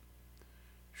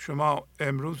 شما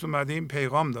امروز اومدین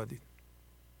پیغام دادید،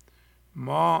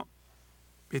 ما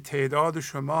به تعداد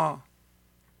شما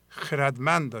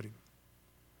خردمند داریم.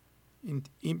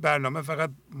 این برنامه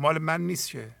فقط مال من نیست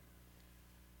که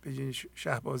بگین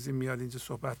شهبازی میاد اینجا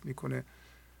صحبت میکنه،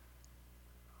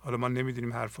 حالا ما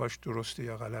نمیدونیم حرفاش درسته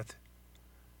یا غلطه.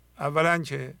 اولا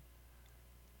که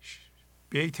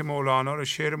بیت مولانا رو،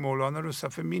 شعر مولانا رو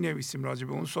صفحه می نویسیم، راجع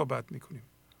به اون صحبت میکنیم.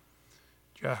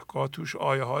 گهگاه توش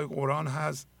آیه های قرآن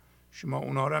هست، شما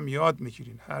اونا رو هم یاد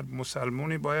میگیرین. هر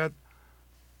مسلمانی باید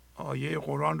آیه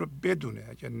قرآن رو بدونه،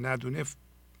 اگر ندونه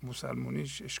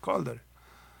مسلمانیش اشکال داره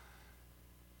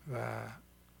و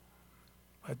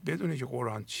باید بدونه که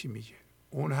قرآن چی میگه.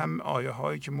 اون هم آیه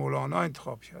هایی که مولانا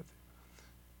انتخاب کرده.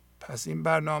 پس این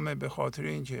برنامه به خاطر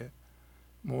اینکه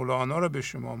مولانا رو به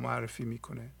شما معرفی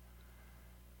میکنه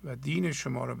و دین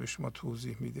شما رو به شما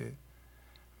توضیح میده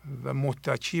و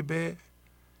متکی به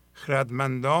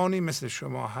خردمندانی مثل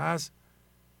شما هست،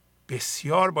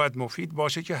 بسیار باید مفید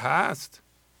باشه که هست.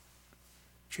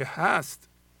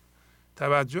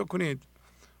 توجه کنید،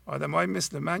 آدمای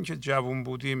مثل من که جوان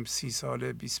بودیم، 30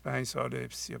 ساله، 25 ساله،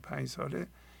 35 ساله،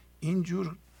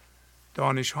 اینجور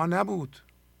دانش ها نبود.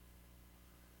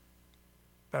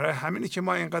 برای همینه که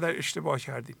ما اینقدر اشتباه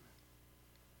کردیم.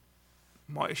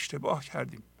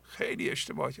 خیلی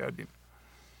اشتباه کردیم.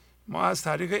 ما از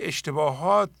طریق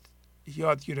اشتباهات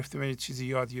یاد گرفتیم، یه چیزی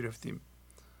یاد گرفتیم.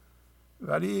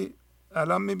 ولی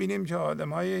الان میبینیم که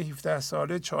آدمای 17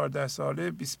 ساله، 14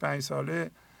 ساله، 25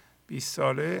 ساله، 20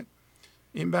 ساله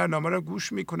این برنامه رو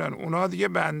گوش میکنن. اونا دیگه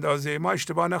به اندازه ما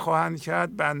اشتباه نخواهند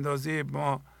کرد، به اندازه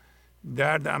ما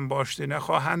درد انباشته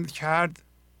نخواهند کرد.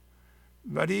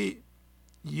 ولی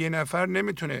یه نفر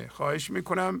نمیتونه. خواهش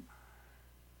میکنم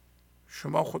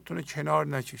شما خودتون رو کنار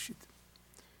نکشید،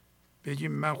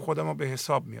 بگیم من خودم رو به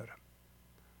حساب میارم،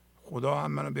 خدا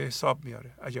هم منو به حساب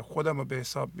میاره. اگه خودم رو به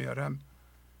حساب میارم،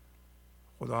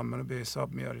 خدا هم منو به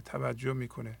حساب میاره، توجه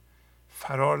میکنه.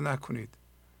 فرار نکنید.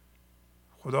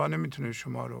 خدا نمیتونه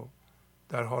شما رو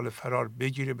در حال فرار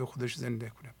بگیره به خودش زنده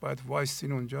کنه. باید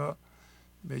وایستین اونجا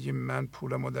بگیم من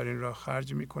پولمو در این راه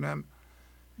خرج میکنم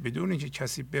بدون اینکه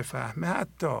کسی بفهمه.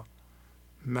 حتی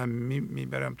من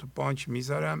میبرم تو بانک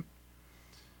میذارم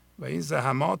و این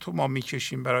زحمات رو ما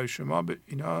میکشیم برای شما،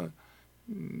 اینا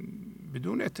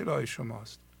بدون اطلاع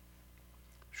شماست.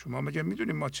 شما مگه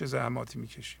میدونید ما چه زحماتی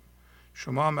میکشیم؟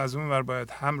 شما هم از اون ور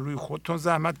باید هم روی خودتون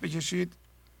زحمت بکشید،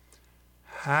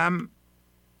 هم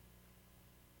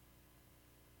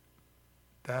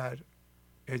در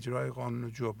اجرای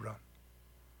قانون جبران،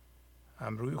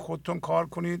 هم روی خودتون کار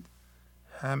کنید،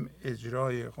 هم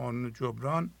اجرای قانون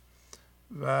جبران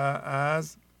و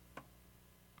از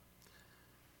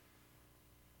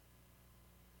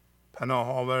پناه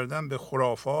آوردن به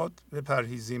خرافات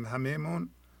بپرهیزیم همه‌مون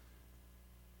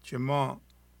که ما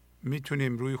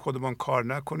میتونیم روی خودمون کار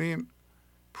نکنیم،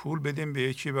 پول بدیم به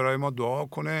یکی برای ما دعا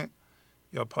کنه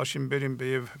یا پاشیم بریم به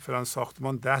یه فلان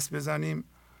ساختمان دست بزنیم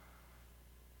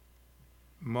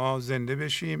ما زنده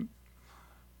بشیم.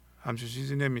 همچین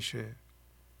چیزی نمیشه.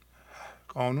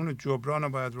 قانون جبران رو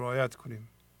باید رعایت کنیم.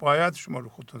 باید شما رو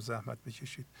خودتون زحمت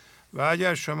بکشید و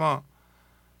اگر شما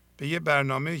به یه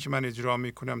برنامه‌ای که من اجرا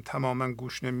میکنم تماما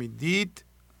گوش نمیدید،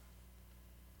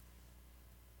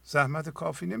 زحمت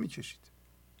کافی نمیکشید.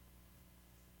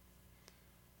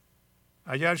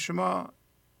 اگر شما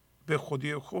به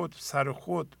خودی خود سر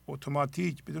خود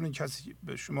اتوماتیک بدون کسی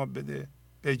به شما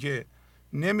بگه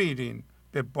نمیرین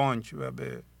به بانک و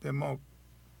به ما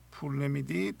پول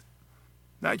نمیدید،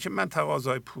 نه که من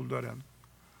تقاضای پول دارم،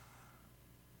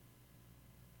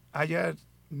 اگر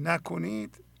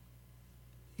نکنید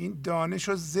این دانش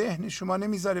و ذهن شما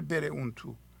نمیذاره بره اون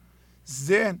تو.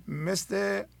 ذهن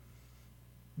مثل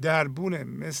دربونه،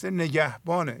 مثل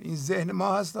نگهبانه. این ذهن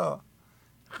ما هستا،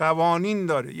 قوانین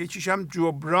داره، یکیش هم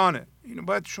جبرانه. اینو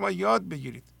باید شما یاد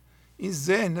بگیرید. این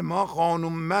ذهن ما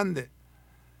قانونمنده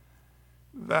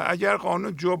و اگر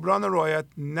قانون جبران رو رعایت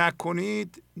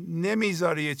نکنید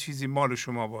نمیذاره یه چیزی مال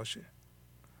شما باشه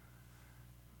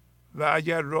و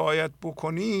اگر رعایت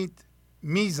بکنید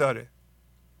میذاره.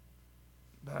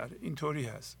 بله اینطوری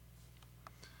هست.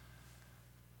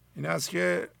 این است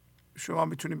که شما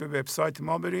میتونید به وبسایت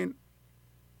ما برین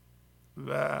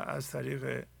و از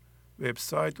طریق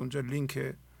وبسایت اونجا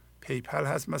لینک پیپل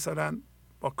هست، مثلا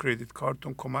با کردیت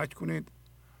کارتون کمک کنید.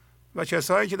 و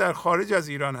کسایی که در خارج از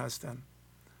ایران هستن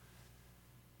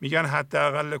میگن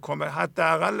حداقل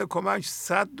کمک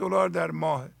 $100 در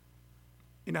ماه.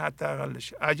 این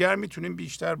حداقلشه. اگر میتونیم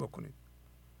بیشتر بکنید.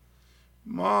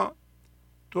 ما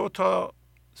 2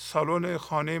 سالن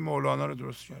خانه مولانا رو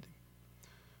درست کردیم.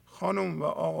 خانم و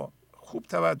آقا خوب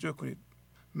توجه کنید.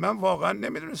 من واقعا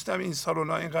نمیدونستم این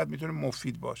سالن‌ها اینقدر میتونه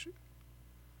مفید باشه.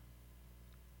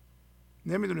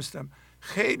 نمیدونستم.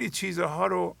 خیلی چیزها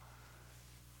رو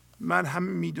من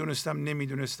هم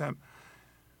نمیدونستم.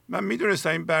 من میدونستم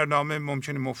این برنامه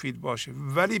ممکنه مفید باشه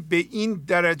ولی به این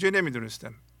درجه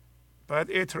نمیدونستم.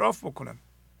 باید اعتراف بکنم.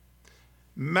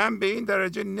 من به این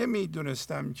درجه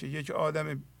نمیدونستم که یک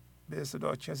آدم به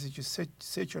اصطلاح کسی که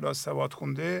 3 کلاس سواد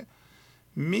خونده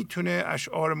میتونه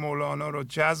اشعار مولانا رو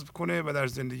جذب کنه و در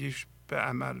زندگیش به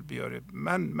عمل بیاره.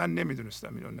 من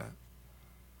نمیدونستم اینو. نه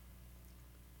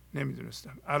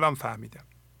نمیدونستم. الان فهمیدم.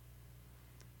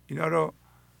 اینا رو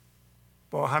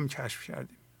با هم کشف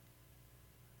کردیم.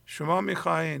 شما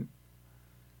میخواین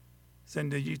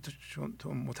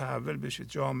زندگیتون متحول بشه،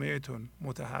 جامعهتون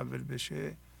متحول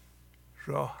بشه،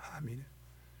 راه همینه.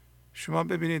 شما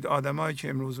ببینید آدمایی که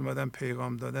امروز اومدن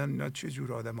پیغام دادن اینا چه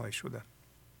جور آدمایی شدن.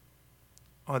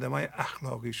 آدمای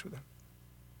اخلاقی شدن.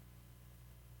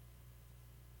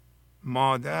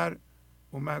 مادر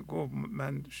اومد گفت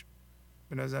من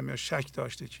به نظر میاد شک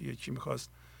داشته که یکی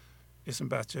میخواست اسم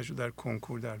بچه‌ش رو در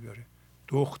کنکور در بیاره.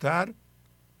 دختر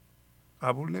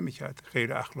قبول نمیکرد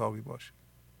غیر اخلاقی باشه.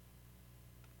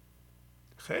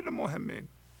 خیلی مهمه این.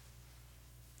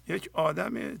 یک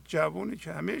آدم جوونی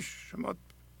که همه شما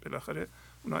بالاخره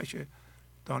اونایی که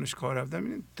دانشگاه رفتن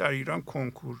می‌بینید در ایران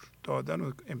کنکور دادن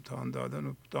و امتحان دادن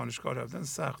و دانشگاه رفتن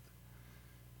سخت.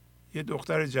 یه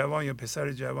دختر جوان یا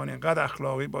پسر جوان اینقدر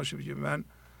اخلاقی باشه بگه من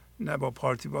نه با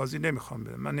پارتی بازی نمیخوام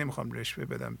بدم، من نمیخوام رشوه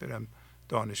بدم برم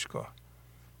دانشگاه.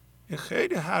 این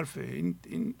خیلی حرفه.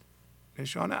 این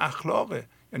نشان اخلاقه.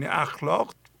 یعنی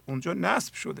اخلاق اونجا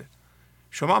نصب شده.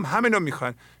 شما هم همین رو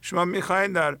میخواین. شما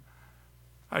میخواین در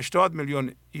 80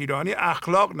 میلیون ایرانی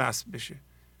اخلاق نصب بشه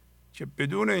که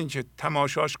بدون اینکه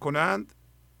تماشاش کنند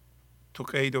تو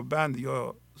قید و بند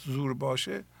یا زور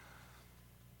باشه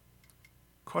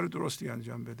کار درستی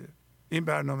انجام بده. این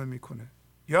برنامه میکنه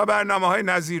یا برنامه های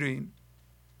نظیر این.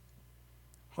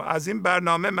 خب از این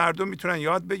برنامه مردم میتونن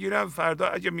یاد بگیرن، فردا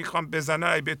اگه میخوام بزنن،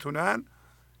 اگه بتونن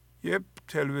یه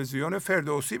تلویزیون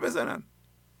فردوسی بزنن،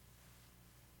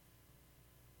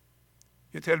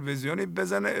 یه تلویزیونی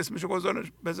بزنه اسمشو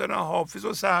بزنن حافظ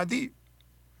و سعدی،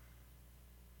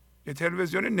 یه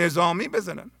تلویزیون نظامی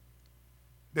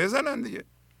بزنن دیگه.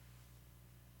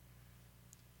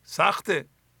 سخته،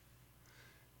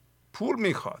 پول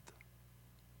میخواد.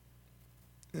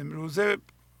 امروزه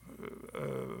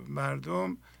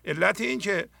مردم علت این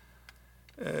که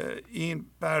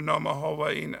این برنامه ها و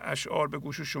این اشعار به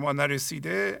گوش شما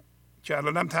نرسیده که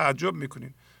الان هم تعجب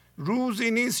میکنین،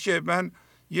 روزی نیست که من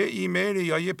یه ایمیل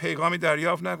یا یه پیغامی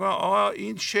دریافت نکنم آقا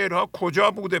این شعرها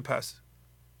کجا بوده؟ پس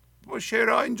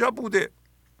شعرها اینجا بوده،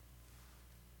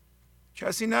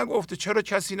 کسی نگفته. چرا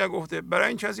کسی نگفته؟ برای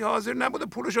این کسی حاضر نبوده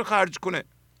پولشو خرج کنه.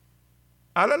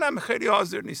 الان هم خیلی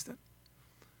حاضر نیستن.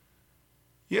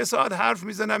 یه ساعت حرف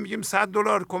میزنم میگیم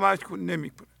 $100 کمک کن،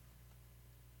 نمیکنه.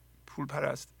 پول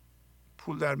پرست،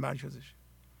 پول در مرکزش.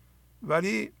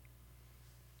 ولی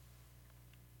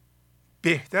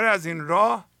بهتر از این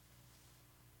راه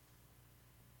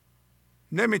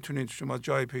نمیتونید شما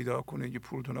جای پیدا کنید که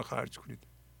پولتون رو خرج کنید.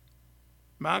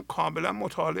 من کاملا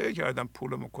مطالعه کردم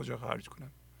پولمو کجا خرج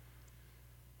کنم.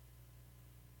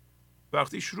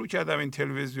 وقتی شروع کردم این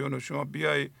تلویزیون رو، شما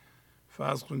بیای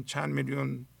فرض کن چند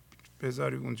میلیون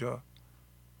بذاری اونجا،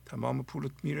 تمام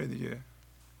پولت میره دیگه.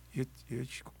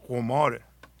 یک قماره.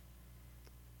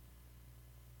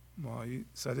 ماهی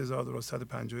 $100,000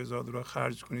 $150,000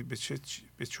 خرج کنید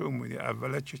به چه امیدی؟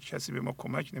 اولا که کسی به ما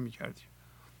کمک نمی‌کردی،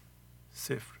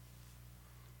 صفر.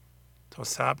 تا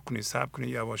صبر کنید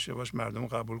یواش یواش مردم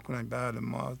قبول کنن بله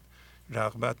ما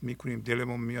رغبت میکنیم،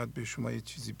 دلمون میاد به شما یه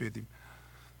چیزی بدیم.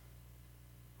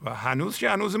 و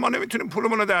هنوز ما نمیتونیم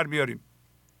پولمون رو در بیاریم،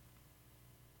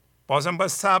 بازم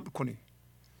باید صبر کنیم.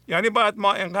 یعنی باید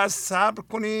ما انقدر صبر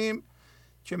کنیم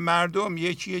که مردم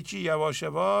یکی یکی یواش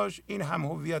یواش این هم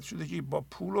هویت شدگی با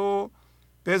پول رو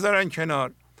بذارن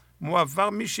کنار.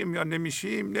 موفق میشیم یا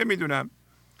نمیشیم نمیدونم،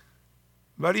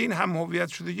 ولی این هم هویت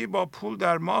شدگی با پول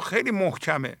در ما خیلی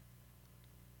محکمه.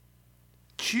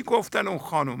 چی گفتن اون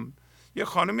خانم؟ یه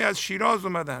خانمی از شیراز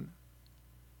اومدن،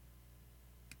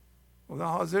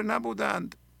 حاضر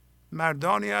نبودند،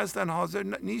 مردانی هستن حاضر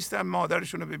نیستن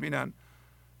مادرشون رو ببینن،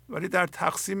 ولی در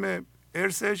تقسیم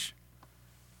ارثش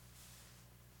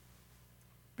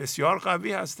بسیار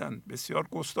قوی هستند، بسیار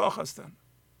گستاخ هستند.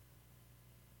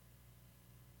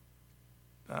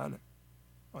 بله،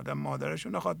 آدم مادرشو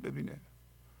نخواد ببینه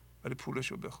ولی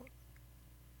پولشو بخواد.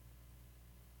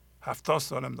 70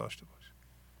 سالم داشته باشه.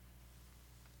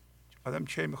 آدم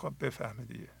کی میخواد بفهمه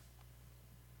دیگه.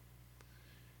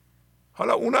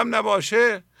 حالا اونم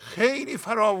نباشه خیلی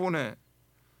فراوونه.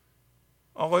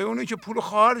 آقایونی که پول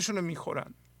خواهرشونو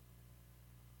میخورن،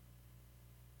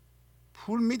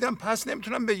 پول میدن پس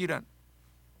نمیتونن بگیرن،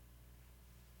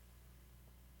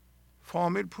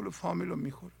 فامیل پول فامیل رو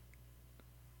میخوره.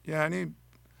 یعنی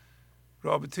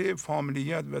رابطه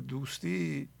فامیلیت و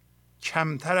دوستی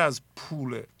کمتر از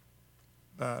پوله.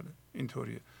 بله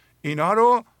اینطوریه. اینا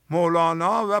رو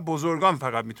مولانا و بزرگان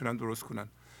فقط میتونن درست کنن،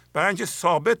 برای اینکه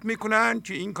ثابت میکنن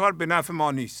که این کار به نفع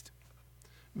ما نیست.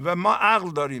 و ما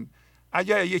عقل داریم،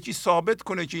 اگر یکی ثابت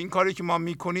کنه که این کاری که ما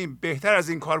میکنیم بهتر از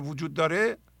این کار وجود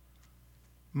داره،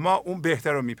 ما اون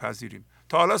بهتر رو میپذیریم.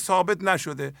 تا حالا ثابت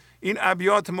نشده. این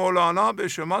ابیات مولانا به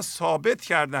شما ثابت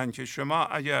کردن که شما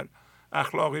اگر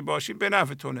اخلاقی باشی به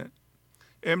نفعتونه.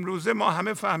 امروزه ما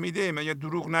همه فهمیدیم اگر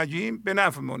دروغ نگیم به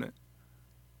نفعمونه،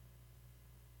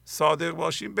 صادق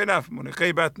باشیم به نفعمونه،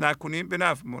 غیبت نکنیم به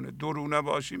نفعمونه، دروغ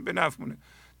نباشیم به نفعمونه.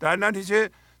 در نتیجه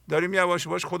داریم یواش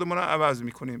یواش خودمون رو عوض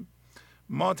میکنیم.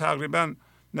 ما تقریبا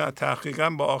نه تحقیقا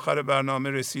با آخر برنامه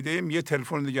رسیدیم. یه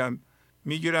تلفن دیگه هم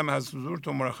میگیرم از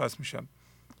حضورتون مرخص میشم.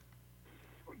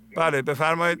 بله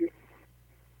بفرمایید.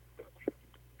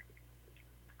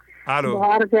 الو.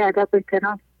 با عرض ادب و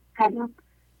احترام سلام.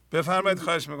 بفرمایید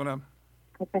خواهش میکنم.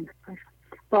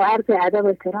 با عرض ادب و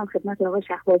احترام خدمت آقای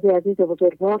شهبازی عزیز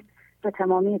بزرگوار و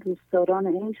تمامی دوستداران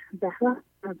عشق، زهرا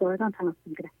از زاهدان تماس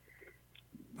میگیرم.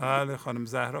 بله خانم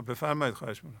زهرا بفرمایید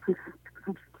خواهش میکنم.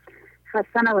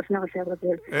 خسته نباشین آقای شهبازی.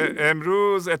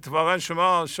 امروز اتفاقا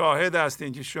شما شاهد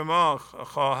هستین که شما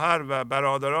خواهر و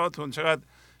برادراتون چقدر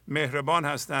مهربان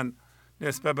هستن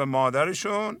نسبت به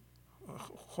مادرشون.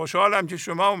 خوشحالم که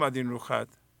شما اومدین رو خط.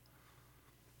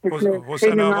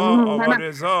 حسین آقا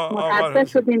رضا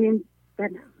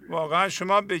واقعا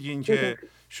شما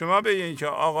بگین که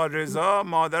آقا رضا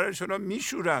مادرشون رو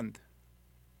میشورند.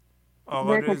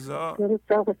 آقا رضا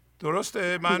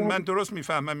درسته؟ من درست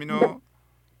میفهمم اینو؟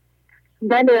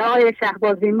 بله آقای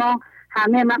شهبازی، ما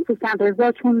همه مخصوصا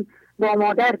رضا چون با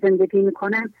مادر زندگی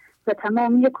میکنن و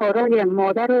تمامی کارهای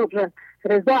مادر رو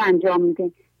رضا انجام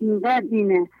میده. اینقدر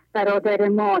این برادر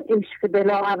ما عشق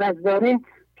بلا عوض داره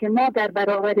که ما در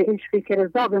برابر عشقی که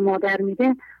رضا به مادر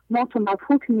میده ما تو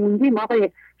مبهوت موندیم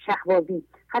آقای شهبازی.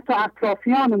 حتی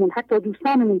اطرافیانمون، حتی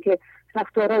دوستانمون که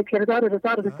رفتارهای کردار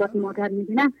رضا رو نسبت مادر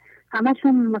میبینن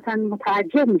همشون مثلا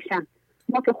متعجب میشن.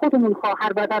 ما که خودمون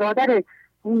خواهر و برادر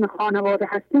اون خانواده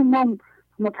هستیم ما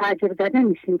متعجب زده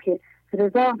میشیم که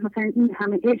رضا مثلا این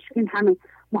همه عشق، این همه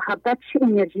محبت، چه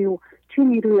انرژی و چه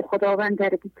نیروی خداوند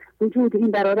در وجود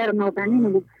این برادر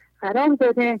نازنینمون قرار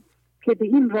داده که به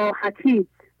این راحتی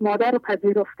مادر رو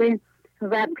پذیرفته.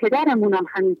 و پدرمون هم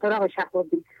همینطور آقای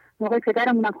شهبازی. موقع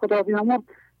پدرمون هم خدا بیامرز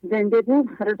زنده بود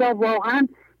رضا واقعا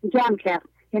جمع کرد،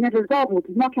 یعنی رضا بود.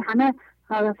 ما که همه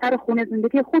سر خونه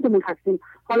زندگی خودمون هستیم.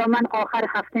 حالا من آخر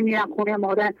هفته میرم خونه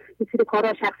مادر یه سری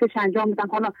کارا شخصیش انجام میدم.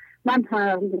 حالا من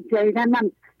جدیداً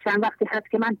من چند وقتی هست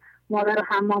که من مادر رو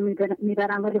حمام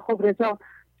میبرم، ولی خب رضا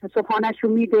صبحانه‌شو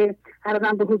میده،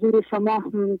 عرضم به حضور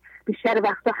شما بیشتر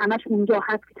وقتا همش اونجا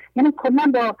هست. یعنی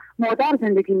کلا با مادر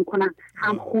زندگی میکنن،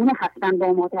 هم خونه هستن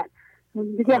با مادر.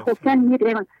 دیگه حسین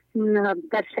میره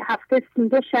در هفته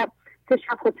 2 شب 3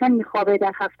 شب حسین میخوابه،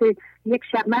 در هفته 1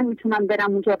 شب من میتونم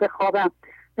برم اونجا بخوابم،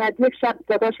 بعد 1 شب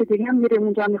داداش دیگه هم میره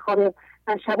اونجا میخوابه،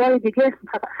 در شبای دیگه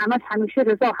همیشه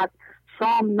رضا هست.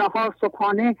 شام، نهار،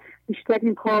 صبحانه،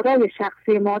 بیشترین کارهای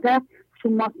شخصی مادر،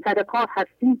 چون ما سر کار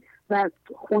هستیم و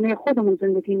خونه خودمون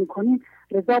زندگی میکنیم،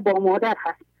 رضا با مادر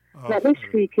هست. و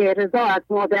عشقی که رضا از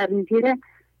مادر میگیره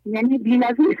یعنی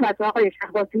بی‌نظیر است آقای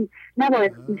شهبازی.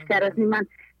 نباید بیشتر از این. من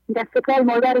دست پای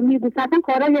مادر رو میبوسم.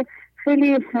 کارهای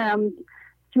خیلی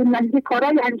جنبندی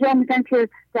کارهای انجام میدن که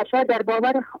شاید در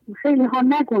باور خیلی ها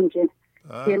نگنجه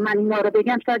که من اینا رو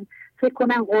بگم، شاید فکر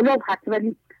کنن غلوب هست،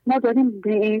 ولی ما داریم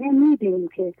به عینه میبینیم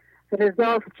که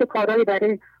رضا چه کارهایی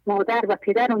برای مادر و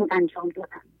پدرمون انجام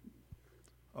دادن.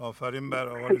 آفرین بر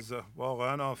آقا رضا،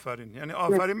 واقعا آفرین. یعنی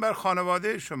آفرین بر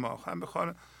خانواده شما. هم به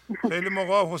خیلی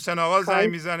موقع حسین آقا زنگ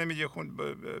میزنه میگه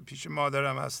پیش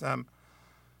مادرم هستم.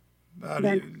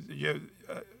 بله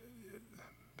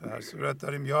به هر صورت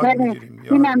داریم یاد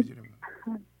میگیریم.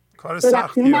 کار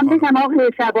سختیه. من بگم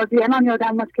آقای شهبازی، من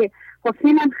یادم است که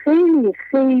حسین هم خیلی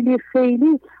خیلی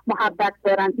خیلی محبت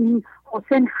دارن. این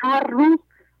حسین هر روز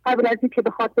قبل از اینکه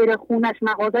بخواد بره خونش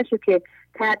مغازه‌شو که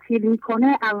تعطیل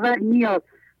میکنه اول میاد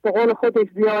به قول خودش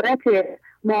زیارت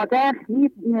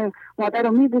مادر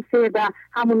رو میبوسه و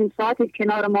همون این ساعتی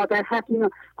کنار مادر هست اینو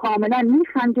کاملا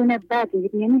میخندونه. بعد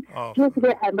یعنی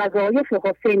جزء وظایف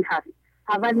حسین هست.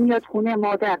 اول میاد خونه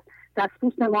مادر،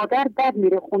 دستبوس مادر، بعد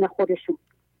میره خونه خودشون.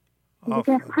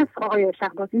 دیگه هست آقای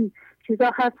شهبازی، این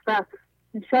چیزا هست و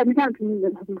شاید میگم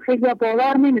خیلی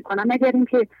باور نمیکنن مگر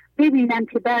اینکه ببینن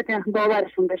که بعد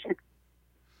باورشون بشه.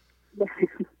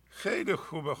 خیلی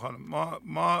خوبه خانم.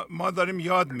 ما داریم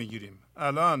یاد میگیریم.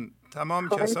 الان تمام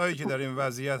کسایی که در این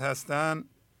وضعیت هستن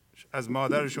از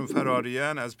مادرشون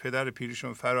فرارین، از پدر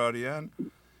پیرشون فرارین،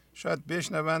 شاید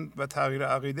بشنوند و تغییر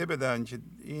عقیده بدن که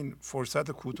این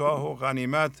فرصت کوتاه و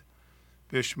غنیمت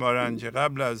بشمارن که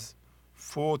قبل از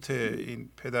فوت این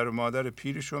پدر و مادر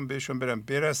پیرشون بهشون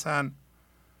برسن.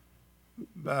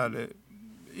 بله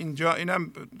اینجا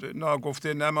اینم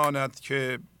ناگفته نماند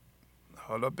که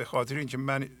حالا به خاطر اینکه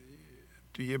من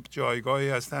توی یه جایگاهی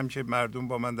هستم که مردم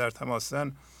با من در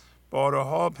تماسن،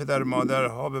 بارها پدر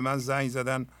مادرها به من زنگ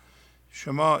زدن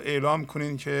شما اعلام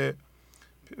کنین که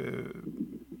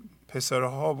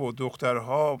پسرها و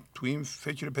دخترها تو این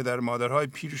فکر پدر مادرهای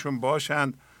پیرشون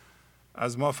باشند،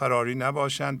 از ما فراری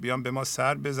نباشند، بیان به ما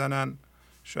سر بزنن،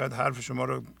 شاید حرف شما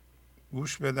رو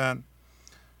گوش بدن.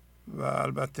 و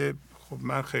البته خب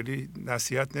من خیلی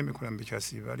نصیحت نمی کنم به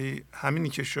کسی، ولی همینی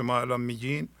که شما الان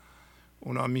میگین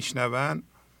اونا میشنون.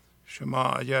 شما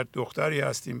اگر دختری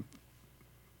هستین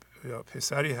یا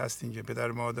پسری هستین که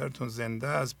پدر مادرتون زنده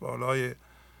است، بالای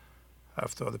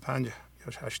 75 یا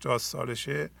 80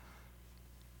 سالشه،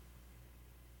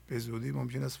 به زودی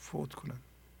ممکن است فوت کنن.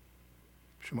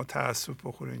 شما تأسف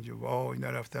بخورین که وای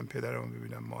نرفتم پدرمو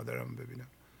ببینم، مادرمو ببینم.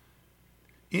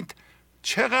 این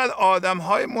چقدر آدم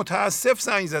های متاسف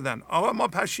زنگ زدن آقا ما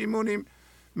پشیمونیم،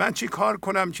 من چی کار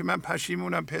کنم که من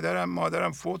پشیمونم پدرم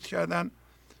مادرم فوت کردن،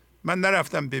 من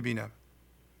نرفتم ببینم.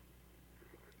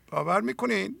 باور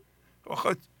میکنین؟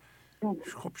 آخه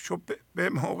خب به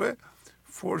موقع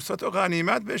فرصت و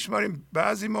غنیمت بشماریم.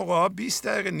 بعضی موقع ها 20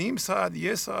 دقیقه، نیم ساعت،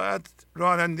 1 ساعت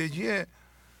رانندگی،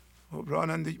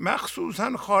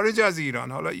 مخصوصا خارج از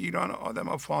ایران. حالا ایران آدم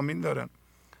ها فامیل دارن،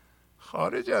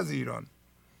 خارج از ایران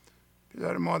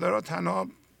پدر مادرها تنها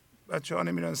بچه ها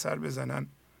نمیرن سر بزنن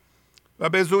و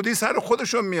به زودی سر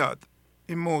خودشون میاد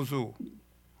این موضوع.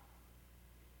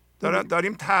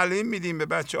 داریم تعلیم میدیم به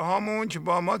بچه هامون که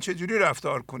با ما چجوری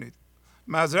رفتار کنید.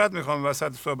 معذرت میخوام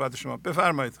وسط صحبت شما،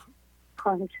 بفرمایید.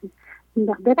 خواهش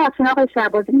می‌کنم. ببخشید آقای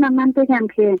شهبازی، من بگم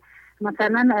که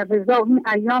مثلا رضا این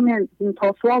ایام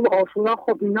تاسوعا و عاشورا،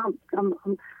 خب اینا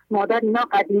مادر اینا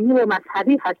قدیمی و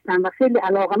مذهبی هستن و خیلی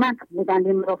علاقه‌مند بودن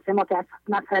به مراسمات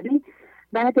مذهبی.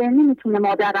 بعد نمیتونه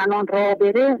مادر الان راه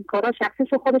بره، کارا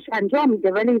شخصیشو خودش انجام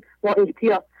میده ولی با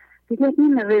احتیاط. دیگه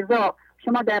این رضا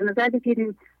شما در نظر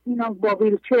بگیرید اینا با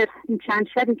ویلچر، این چند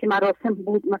شبی که مراسم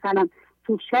بود مثلا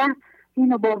تو شهر،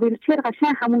 اینو با ویلچر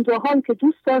قشنگ همون جاهایی که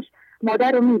دوست داشت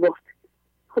مادر رو میبرد.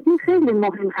 خب این خیلی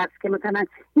مهم هست که مثلا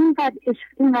اینقدر عشق،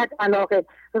 اینقدر علاقه.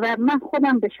 و من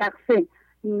خودم به شخصه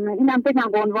اینم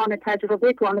بگم به عنوان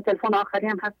تجربه که آن تلفن آخری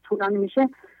هم هست طولانی میشه،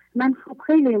 من خب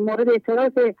خیلی مورد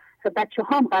اعتراض بچه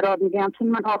هام قرار میگم، چون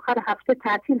من آخر هفته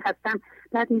تعطیل هستم.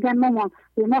 بعد میگن مامان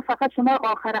ما فقط شما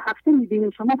آخر هفته میبینیم،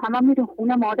 شما تمام میرین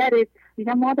خونه مادرت.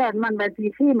 میگم مادر من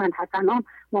وظیفه من هست، الان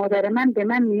مادر من به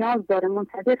من نیاز داره،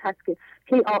 منتظر هست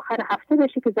که آخر هفته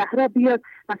بشه که زهرا بیاد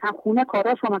مثلا خونه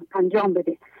کاراشو من انجام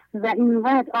بده. و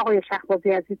اینقدر آقای شهبازی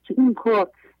عزیز که این کار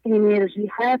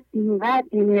انرژی هست، اینقدر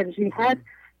انرژی هست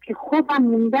که خودم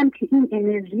موندم که این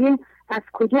انرژی از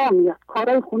کجا میاد.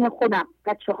 کارای خونه خودم،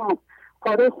 بچه هام،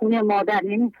 کارای خونه مادر،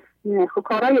 یعنی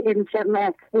کارای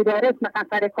اداره مثلا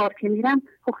سر کار که میرم،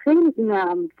 خب خیلی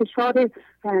فشار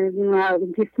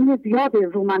جسمی زیاد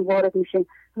رو من وارد میشه.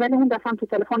 ولی اون دفعه تو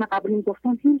تلفن قبلی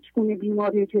گفتم هیچ گونه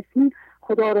بیماری جسمی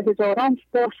خدا رو هزاران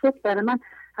بار شکر برای من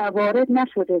وارد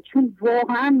نشده، چون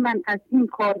واقعا من از این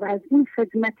کار و از این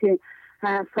خدمت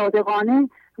صادقانه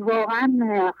واقعا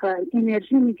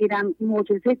انرژی میگیرم،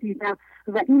 معجزه دیدم.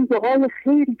 و این دعای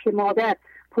خیری که مادر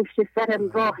پشت سر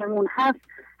راهمون هست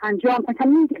انجام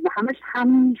میده و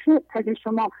همیشه اگه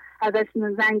شما ازش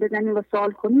زنگ بزنید و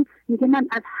سوال کنید میگه من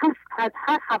از هر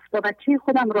هفت بچه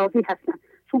خودم راضی هستم،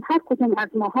 چون هر کدوم از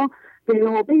ماها به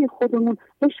نوبه خودمون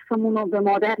عشقمون رو به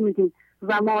مادر میدیم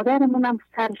و مادرمون هم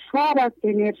سرشار از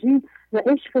انرژی و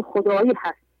عشق خدایی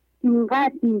هست.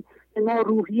 اینقدر این به ما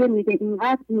روحیه میده،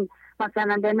 اینقدر این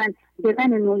مثلا به من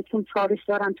نوعی چون چالش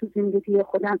دارم تو زندگی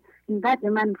خودم، اینقدر به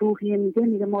من روحیه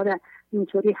میده مادر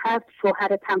اینطوری هست،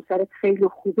 شوهرت همسرت خیلی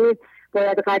خوبه،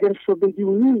 باید قدرش رو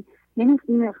بدونی. یعنی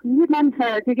من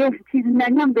دیگه چیزی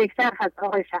نگم بهتر هست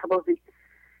آقای شهبازی.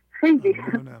 خیلی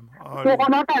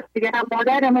فوق‌العاده است دیگه، هم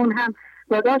مادرمون هم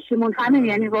داداشمون همه،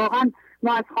 یعنی واقعا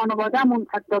ما از خانوادهمون،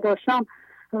 از داداشام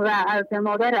و از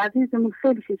مادر عزیزمون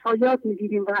خیلی چیزها یاد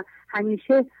میگیریم و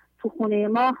همیشه تو خونه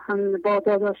ما با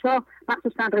داداشا،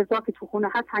 مخصوصا رضا که تو خونه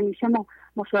هست، همیشه ما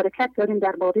مشارکت داریم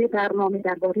درباره برنامه،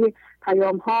 درباره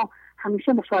پیام ها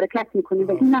همیشه مشارکت میکنیم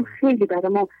و اینم خیلی برای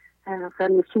ما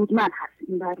سودمند هست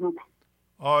این برنامه.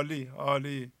 عالی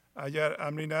عالی. اگر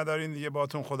امری ندارین دیگه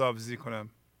باتون خداحافظی کنم.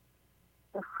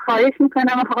 خواهش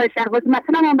میکنم آقای شهبازی،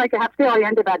 مثلا من باید هفته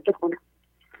آینده بعد بخونم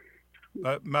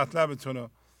مطلبتونو.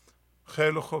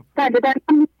 خیلی خوب.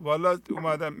 والا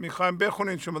اومدم میخوایم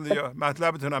بخونین شما دیگه،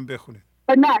 مطلبتونم بخونین.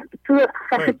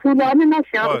 نه طولانی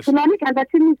نشه، طولانی که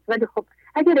البته نیست، ولی خب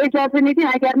اگر اجازه میدین،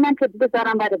 اگر من که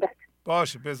بذارم بعد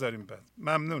باشه بذاریم بعد.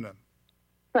 ممنونم.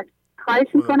 خواهش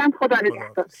میکنم. خدا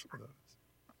نگهدار.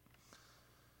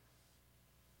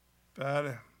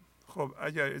 بله خب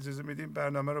اگر اجازه میدیم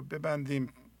برنامه رو ببندیم.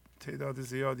 تعداد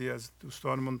زیادی از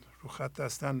دوستانمون رو خط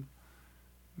هستن.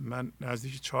 من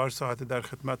نزدیک 4 ساعته در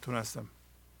خدمتتون هستم.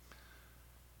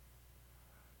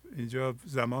 اینجا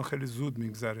زمان خیلی زود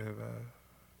میگذره و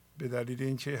به دلیل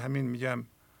اینکه همین میگم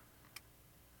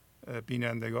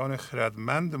بینندگان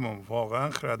خردمندمون، واقعا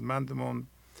خردمندمون،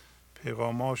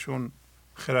 پیغاماشون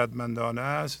خردمندانه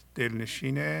است،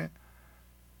 دلنشینه.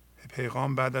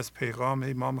 پیغام بعد از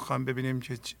پیغام ما میخوایم ببینیم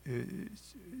که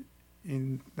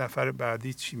این نفر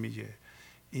بعدی چی میگه.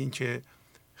 این که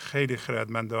خیلی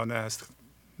خردمندانه است.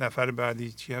 نفر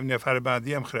بعدی چی هم؟ نفر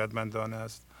بعدی هم خردمندانه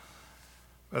است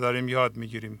و داریم یاد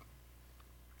میگیریم.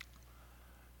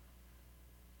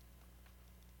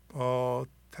 با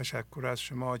تشکر از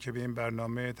شما که به این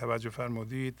برنامه توجه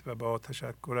فرمودید و با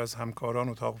تشکر از همکاران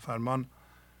اتاق فرمان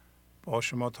با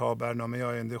شما تا برنامه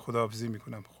آینده خداحافظی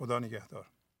میکنم. خدا نگهدار.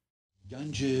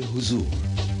 گنج حضور،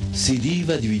 CD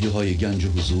و دیویدیوهای گنج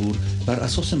حضور بر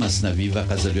اساس مثنوی و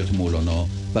غزلیات مولانا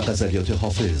و غزلیات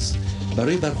حافظ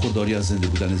برای برخورداری از زنده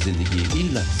بودن زندگی این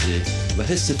لحظه و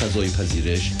حس فضای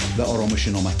پذیرش و آرامش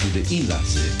نامحدود این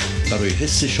لحظه، برای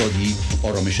حس شادی،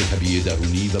 آرامش طبیعی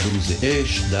درونی و بروز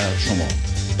عشق در شما،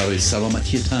 برای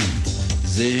سلامتی تن،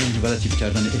 ذهن و لطیف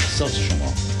کردن احساس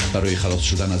شما، برای خلاص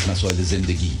شدن از مسائل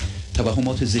زندگی،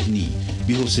 توهمات ذهنی،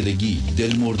 بی‌حوصلگی،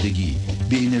 دلمردگی،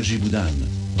 بی انرژی بودن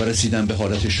و رسیدن به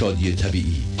حالت شادی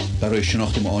طبیعی برای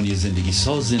شناخت معانی زندگی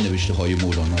ساز نوشته های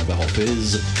مولانا و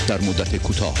حافظ در مدت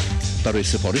کوتاه. برای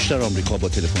سفارش در آمریکا با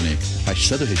تلفن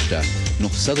 818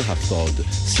 970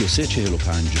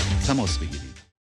 3345 تماس بگیرید.